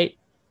website.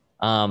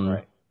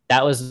 Right.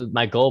 That was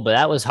my goal, but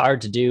that was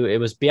hard to do. It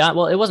was beyond,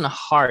 well, it wasn't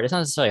hard. It's not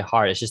necessarily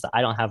hard. It's just that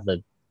I don't have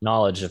the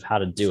knowledge of how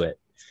to do it.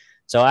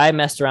 So I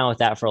messed around with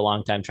that for a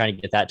long time, trying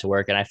to get that to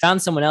work. And I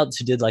found someone else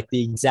who did like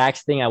the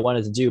exact thing I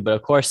wanted to do, but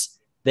of course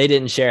they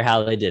didn't share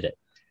how they did it.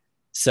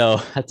 So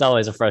that's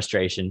always a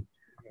frustration.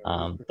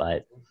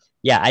 But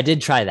yeah, I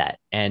did try that,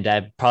 and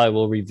I probably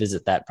will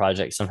revisit that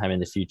project sometime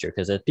in the future,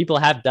 because people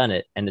have done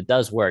it and it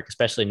does work,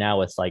 especially now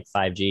with like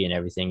 5G and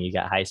everything. You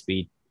got high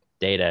speed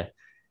data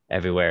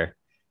everywhere.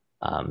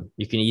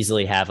 You can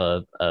easily have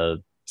a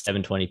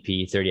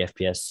 720p 30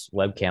 FPS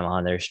webcam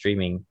on there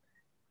streaming,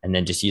 and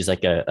then just use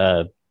like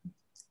a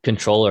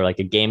controller, like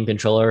a game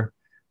controller,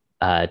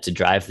 to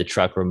drive the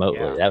truck remotely.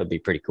 Yeah. That would be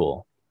pretty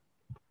cool.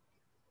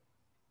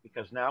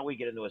 Because now we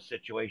get into a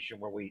situation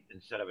where we,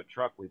 instead of a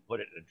truck, we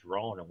put it in a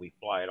drone and we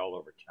fly it all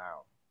over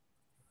town.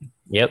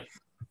 Yep.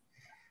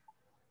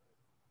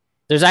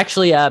 There's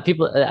actually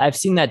people, I've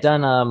seen that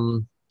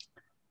done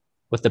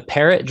with the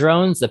Parrot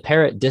drones. The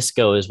Parrot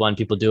Disco is one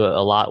people do it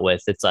a lot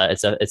with. It's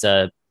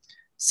a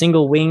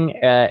single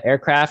wing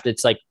aircraft.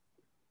 It's like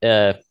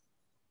it's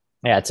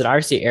an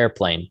RC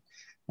airplane,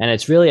 and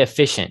it's really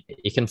efficient.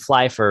 It can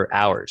fly for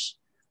hours.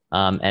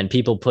 And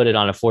people put it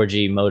on a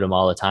 4G modem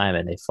all the time,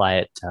 and they fly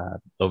it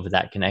over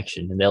that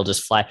connection, and they'll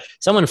just fly.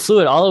 Someone flew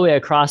it all the way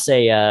across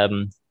it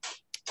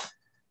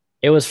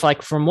was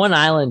like from one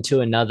island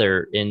to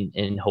another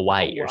in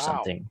Hawaii or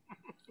something.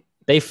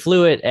 They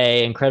flew it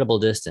a incredible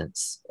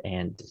distance,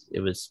 and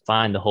it was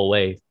fine the whole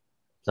way.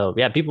 So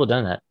yeah, people have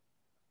done that.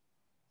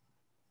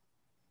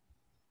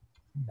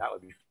 That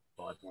would be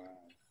fun.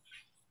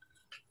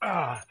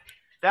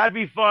 That'd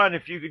be fun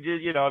if you could,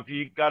 if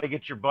you got to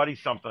get your buddy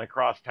something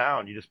across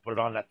town, you just put it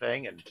on that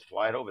thing and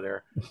fly it over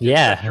there.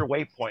 Yeah. Set your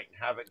waypoint and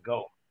have it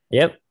go.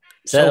 Yep.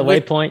 Set a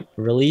waypoint,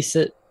 release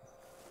it.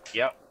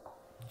 Yep.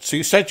 So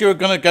you said you were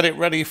going to get it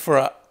ready for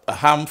a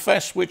ham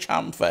fest. Which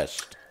ham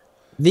fest?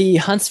 The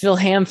Huntsville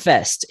Ham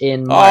Fest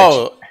in March.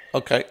 Oh,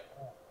 okay.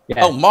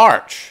 Yeah. Oh,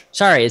 March.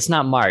 Sorry, it's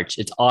not March.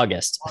 It's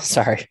August.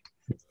 Sorry.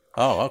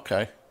 Oh,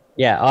 okay.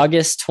 Yeah,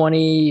 August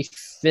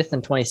 25th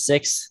and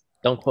 26th.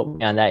 Don't quote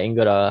me on that. You can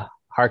go to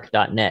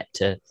hark.net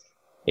to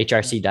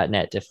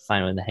hrc.net to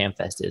find when the Ham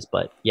Fest is.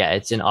 But yeah,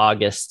 it's in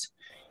August.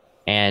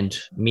 And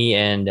me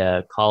and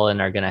Colin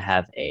are going to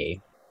have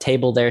a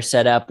table there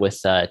set up with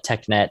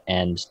TechNet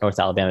and North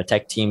Alabama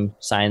Tech Team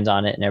signs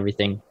on it and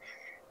everything.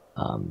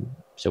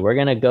 So we're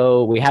going to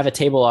go. We have a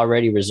table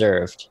already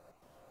reserved.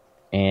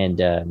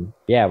 And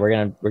yeah,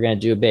 we're gonna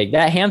do a big.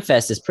 That Ham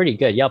Fest is pretty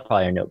good. Y'all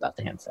probably know about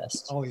the Ham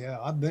Fest. Oh yeah,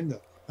 I've been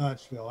to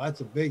Huntsville.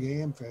 That's a big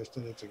Ham Fest,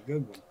 and it's a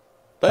good one.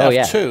 They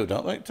have two,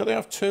 don't they? Do they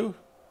have two?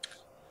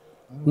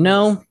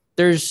 No,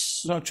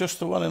 there's not just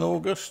the one in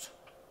August.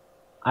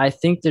 I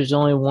think there's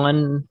only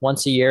one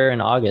once a year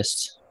in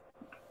August.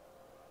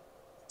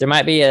 There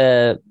might be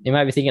you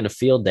might be thinking of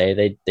Field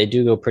Day. They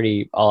do go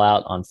pretty all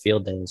out on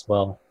Field Day as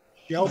well.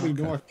 Shelby,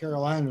 North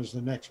Carolina is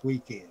the next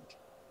weekend.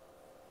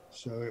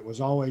 So it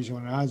was always,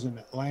 when I was in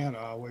Atlanta,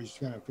 I always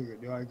kind of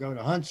figured, do I go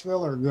to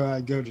Huntsville or do I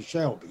go to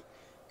Shelby?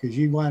 Because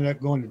you wind up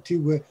going to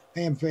two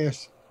Ham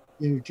Fest,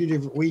 two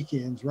different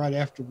weekends right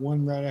after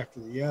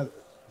the other.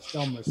 It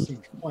almost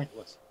seems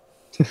pointless.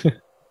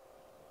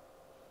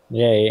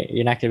 Yeah,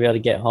 you're not going to be able to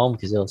get home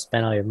because you'll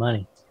spend all your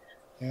money.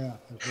 Yeah,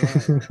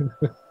 that's right.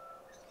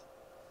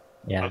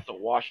 Yeah. I have to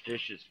wash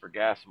dishes for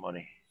gas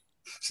money.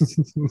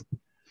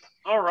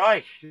 All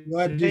right.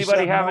 Does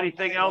anybody have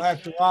anything else? I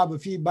have to rob a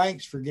few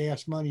banks for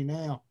gas money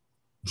now.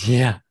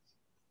 Yeah.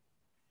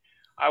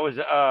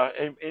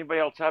 Anybody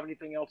else have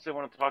anything else they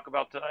want to talk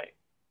about tonight?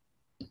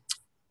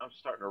 I'm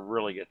starting to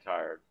really get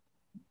tired.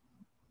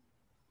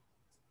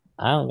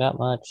 I don't got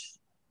much.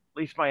 At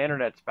least my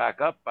internet's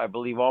back up. I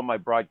believe all my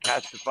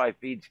Broadcastify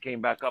feeds came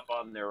back up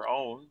on their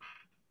own.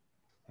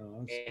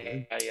 Oh,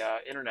 and my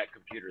internet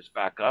computer's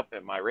back up,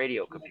 and my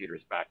radio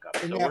computer's back up.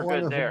 So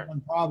we're good there.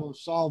 When problems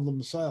solve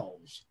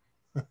themselves.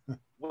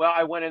 Well,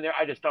 I went in there.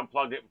 I just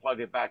unplugged it and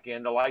plugged it back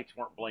in. The lights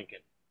weren't blinking.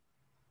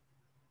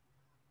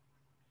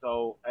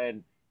 So,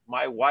 and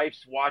my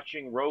wife's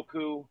watching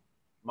Roku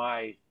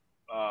my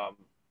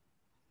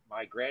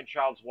my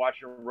grandchild's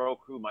watching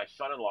Roku. My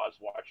son-in-law's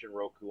watching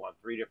Roku on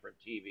 3 different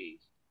TVs,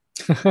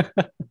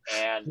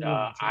 and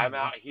I'm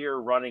out here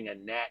running a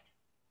net.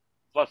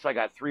 Plus, I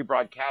got 3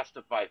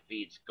 Broadcastify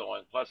feeds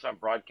going. Plus, I'm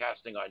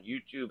broadcasting on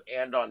YouTube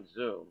and on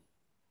Zoom,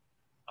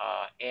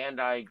 and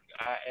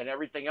and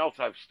everything else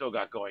I've still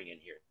got going in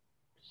here.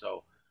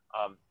 So,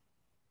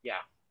 yeah,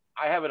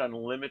 I have an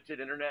unlimited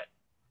internet.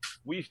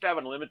 We used to have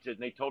unlimited, and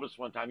they told us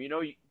one time, you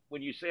know,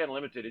 when you say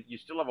unlimited, you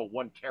still have a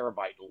 1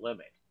 terabyte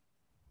limit.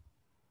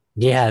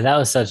 Yeah, that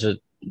was such a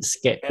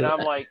skip. And I'm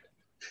like,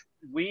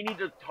 we need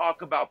to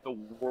talk about the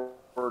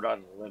word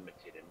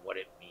unlimited and what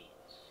it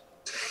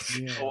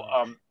means. Yeah. So,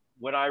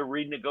 when I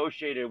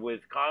renegotiated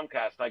with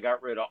Comcast, I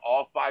got rid of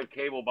all 5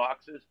 cable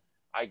boxes.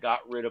 I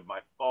got rid of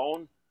my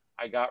phone.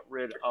 I got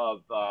rid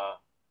of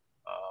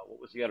what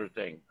was the other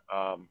thing?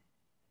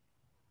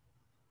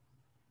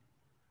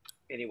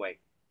 Anyway,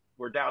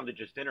 we're down to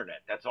just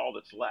internet. That's all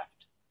that's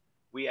left.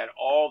 We had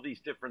all these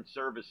different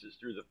services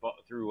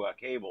through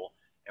cable,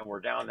 and we're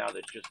down now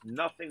to just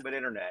nothing but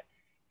internet.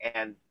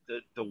 And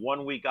the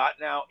one we got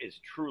now is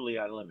truly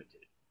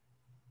unlimited.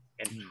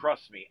 And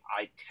trust me,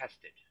 I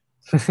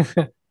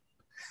tested.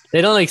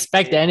 They don't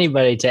expect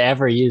anybody to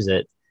ever use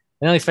it.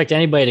 They don't expect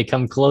anybody to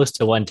come close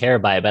to 1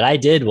 terabyte, but I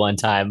did one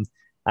time.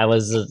 I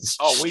was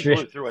we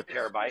blew through a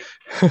terabyte.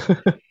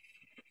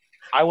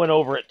 I went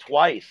over it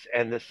twice,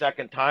 and the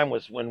second time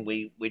was when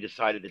we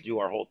decided to do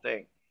our whole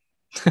thing.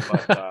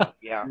 But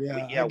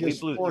we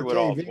blew through it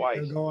all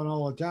twice. Going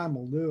all the time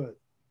will do it.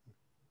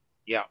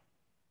 Yeah.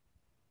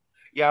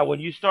 Yeah, when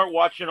you start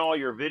watching all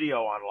your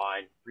video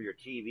online for your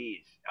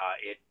TVs,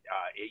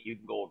 you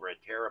can go over a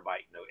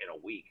terabyte in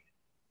a week.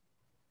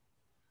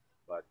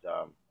 But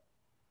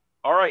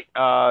all right,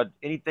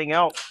 anything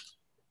else?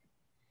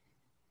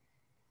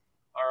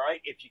 All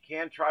right, if you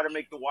can, try to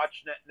make the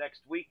WatchNet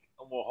next week,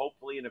 and we'll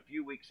hopefully in a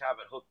few weeks have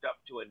it hooked up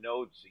to a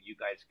node so you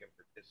guys can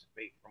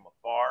participate from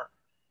afar.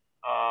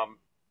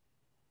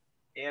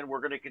 And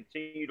we're going to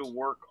continue to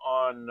work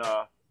on,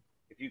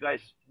 if you guys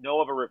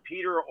know of a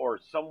repeater or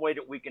some way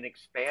that we can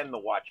expand the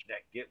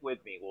WatchNet, get with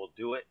me. We'll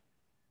do it.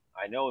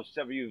 I know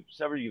several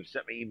of you have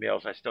sent me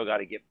emails. I still got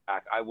to get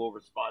back. I will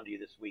respond to you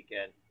this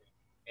weekend.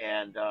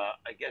 And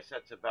I guess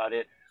that's about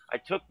it. I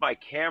took my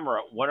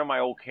camera, one of my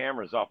old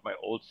cameras off my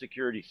old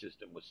security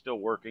system, was still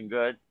working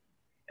good.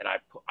 And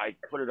I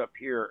put it up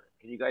here.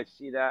 Can you guys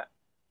see that?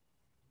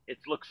 It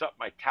looks up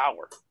my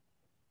tower.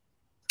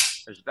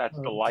 That's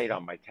the light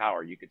on my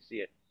tower. You can see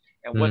it.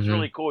 And what's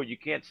really cool, you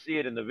can't see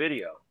it in the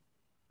video,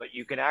 but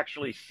you can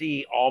actually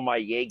see all my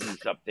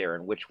Yeagis up there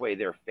and which way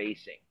they're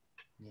facing.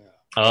 Yeah.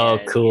 Oh,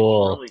 and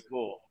cool. It's really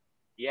cool.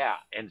 Yeah.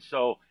 And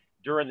so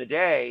during the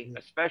day,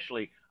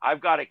 especially,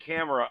 I've got a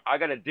camera. I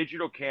got a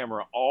digital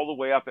camera all the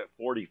way up at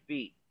 40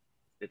 feet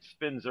that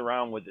spins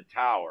around with the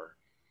tower.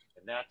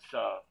 And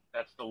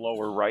that's the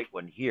lower right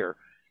one here.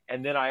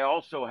 And then I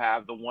also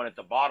have the one at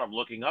the bottom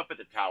looking up at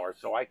the tower,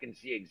 so I can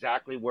see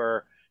exactly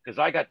where, because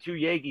I got 2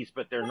 Yeagis,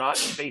 but they're not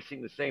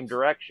facing the same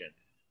direction.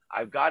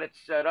 I've got it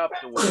set up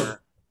to where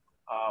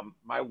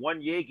my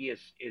 1 Yeagi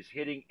is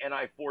hitting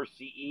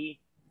NI4CE,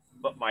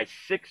 but my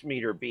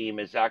 6-meter beam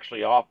is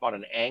actually off on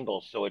an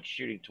angle, so it's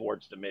shooting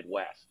towards the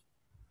Midwest,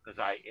 because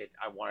I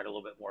wanted a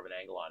little bit more of an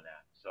angle on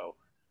that. So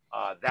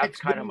that's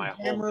kind of my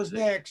home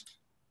position. Next.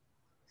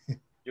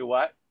 Do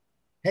what?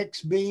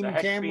 Hex beam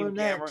camera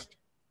next.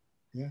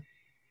 Yeah.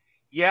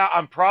 Yeah,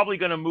 I'm probably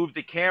going to move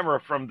the camera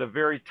from the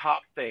very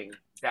top thing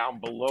down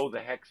below the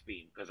hex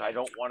beam, because I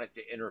don't want it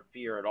to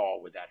interfere at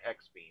all with that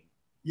hex beam.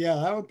 Yeah,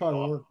 that would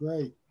probably work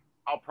great.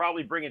 I'll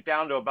probably bring it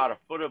down to about a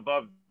foot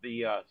above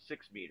the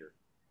 6-meter,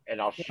 and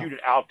I'll shoot it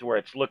out to where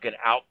it's looking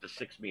out the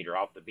 6-meter,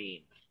 out the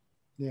beam.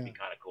 Yeah. That'd be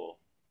kind of cool.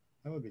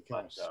 That would be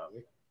kind of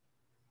silly.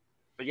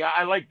 But yeah,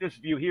 I like this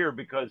view here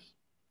because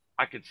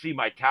I could see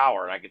my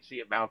tower, and I could see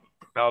it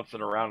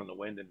bouncing around in the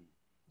wind and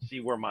see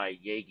where my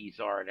Yeagis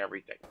are and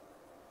everything.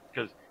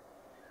 Because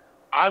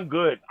I'm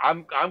good.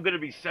 I'm going to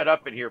be set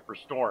up in here for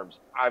storms.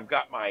 I've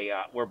got my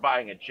we're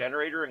buying a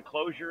generator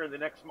enclosure in the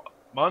next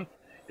month.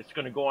 It's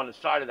going to go on the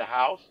side of the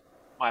house.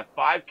 My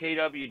 5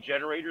 kW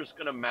generator is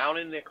going to mount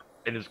in there,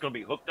 and it's going to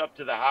be hooked up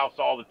to the house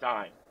all the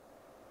time.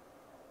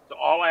 So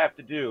all I have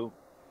to do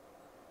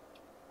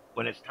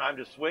when it's time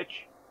to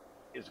switch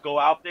is go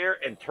out there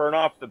and turn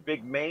off the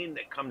big main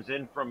that comes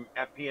in from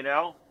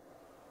FP&L,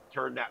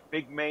 turn that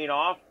big main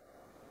off,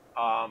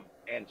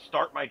 and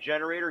start my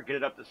generator, get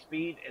it up to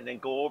speed, and then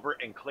go over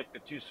and click the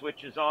 2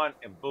 switches on,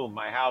 and boom,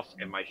 my house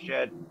and my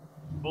shed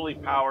fully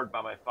powered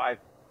by my 5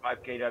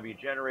 kW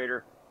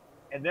generator.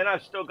 And then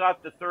I've still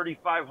got the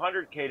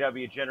 3,500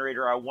 kW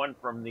generator I won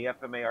from the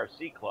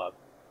FMARC club,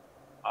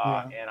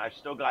 and I've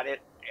still got it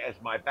as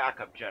my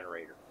backup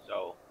generator.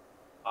 So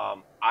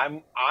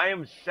I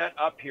am set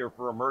up here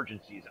for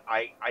emergencies.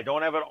 I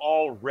don't have it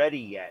all ready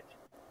yet,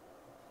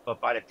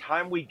 but by the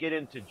time we get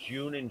into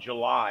June and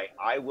July,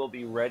 I will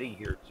be ready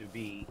here to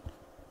be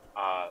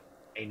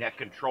a net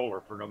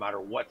controller for no matter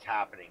what's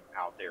happening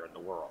out there in the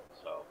world.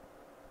 So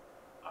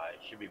it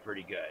should be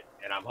pretty good.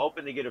 And I'm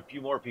hoping to get a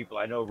few more people.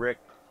 I know Rick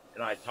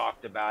and I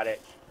talked about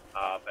it.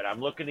 But I'm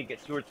looking to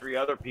get 2 or 3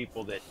 other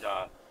people that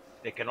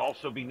can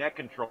also be net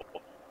control.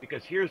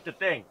 Because here's the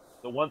thing: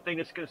 the one thing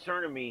that's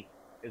concerning me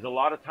is a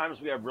lot of times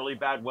we have really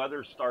bad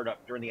weather start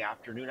up during the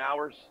afternoon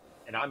hours,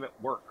 and I'm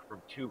at work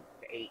from 2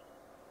 to 8.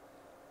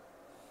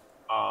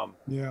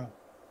 Yeah.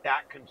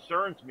 That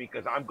concerns me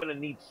because I'm going to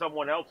need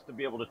someone else to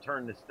be able to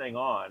turn this thing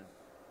on.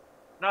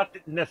 Not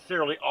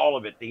necessarily all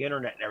of it, the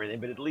internet and everything,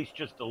 but at least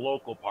just the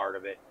local part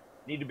of it.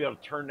 Need to be able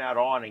to turn that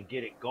on and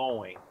get it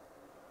going.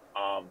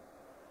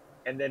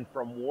 And then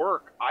from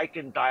work, I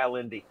can dial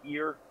into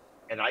here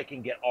and I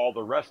can get all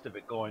the rest of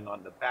it going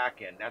on the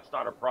back end. That's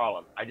not a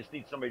problem. I just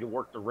need somebody to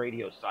work the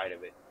radio side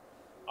of it.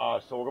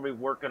 So we're going to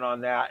be working on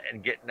that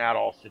and getting that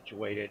all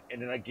situated.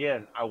 And then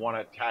again, I want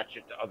to attach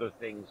it to other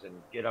things and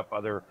get up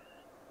other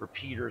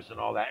repeaters and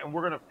all that. And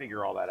we're going to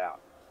figure all that out.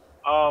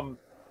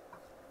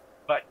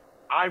 But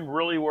I'm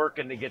really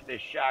working to get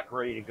this shack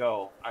ready to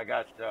go. I'm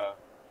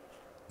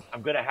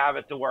going to have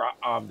it to where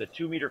the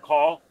 2-meter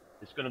call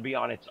is going to be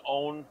on its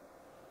own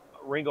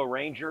Ringo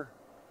Ranger,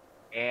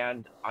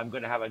 and I'm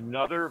going to have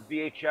another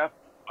VHF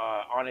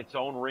on its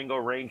own Ringo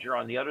Ranger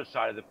on the other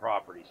side of the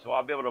property. So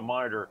I'll be able to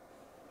monitor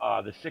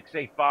the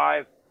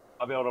 685.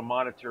 I'll be able to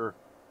monitor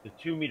the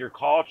 2-meter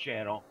call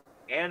channel,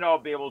 and I'll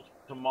be able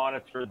to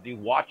monitor the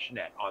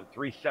WatchNet on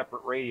 3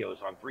 separate radios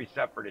on 3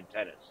 separate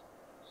antennas.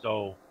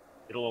 So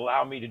it'll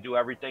allow me to do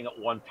everything at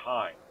one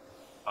time,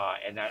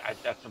 and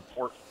that's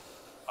important.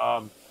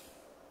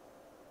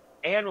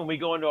 And when we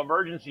go into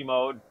emergency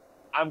mode,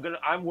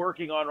 I'm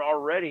working on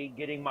already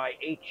getting my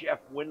HF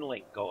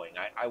WinLink going.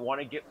 I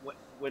want to get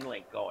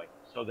WinLink going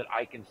so that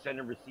I can send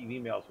and receive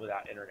emails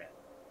without internet.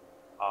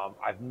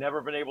 I've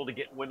never been able to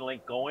get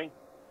WinLink going.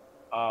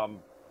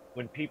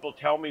 When people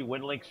tell me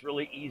WinLink's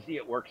really easy,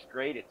 it works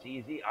great, it's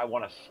easy, I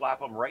want to slap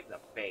them right in the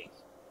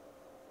face.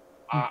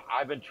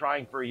 I've been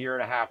trying for 1.5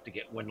 years to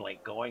get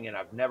WinLink going, and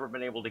I've never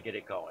been able to get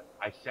it going.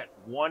 I sent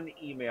 1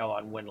 email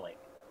on WinLink.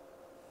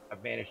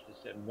 I've managed to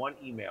send 1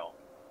 email.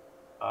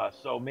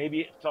 So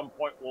maybe at some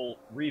point we'll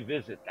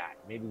revisit that.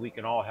 Maybe we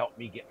can all help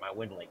me get my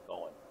WinLink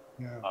going.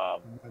 Yeah.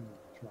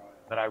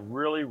 But I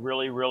really,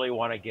 really, really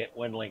want to get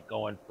WinLink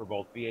going for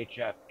both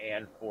VHF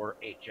and for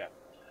HF.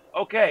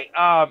 Okay.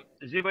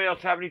 Does anybody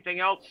else have anything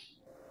else?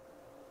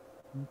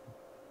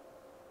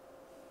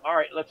 All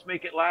right. Let's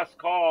make it last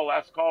call.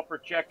 Last call for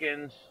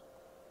check-ins.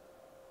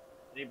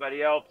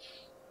 Anybody else?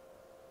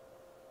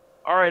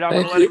 All right. I'm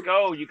going to let it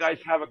go. You guys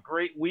have a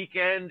great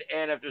weekend.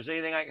 And if there's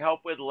anything I can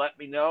help with, let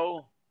me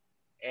know.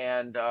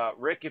 And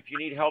Rick, if you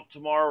need help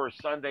tomorrow or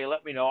Sunday,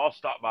 let me know. I'll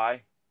stop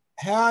by.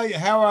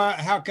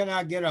 How can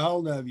I get a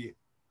hold of you?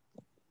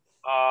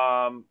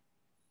 I'll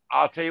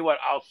tell you what.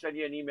 I'll send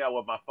you an email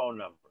with my phone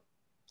number.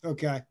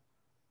 Okay.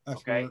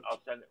 Okay. I'll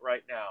send it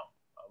right now.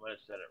 I'm going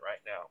to send it right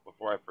now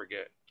before I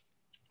forget.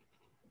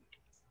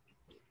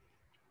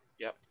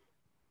 Yep.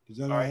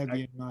 Because I don't have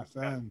you in my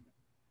phone.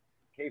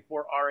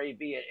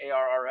 K4RAB at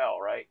ARRL,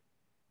 right?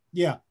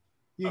 Yeah.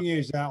 You can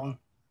use that one.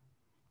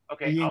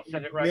 Okay, I'll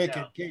send it right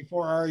now. At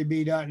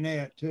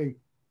k4rab.net too.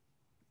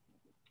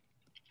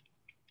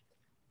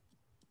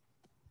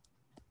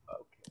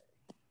 Okay.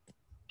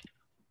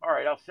 All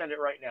right, I'll send it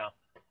right now.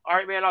 All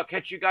right, man, I'll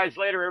catch you guys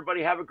later.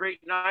 Everybody have a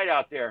great night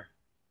out there.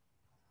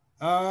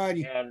 All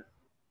righty. And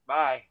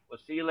bye. We'll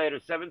see you later.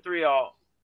 7-3 all.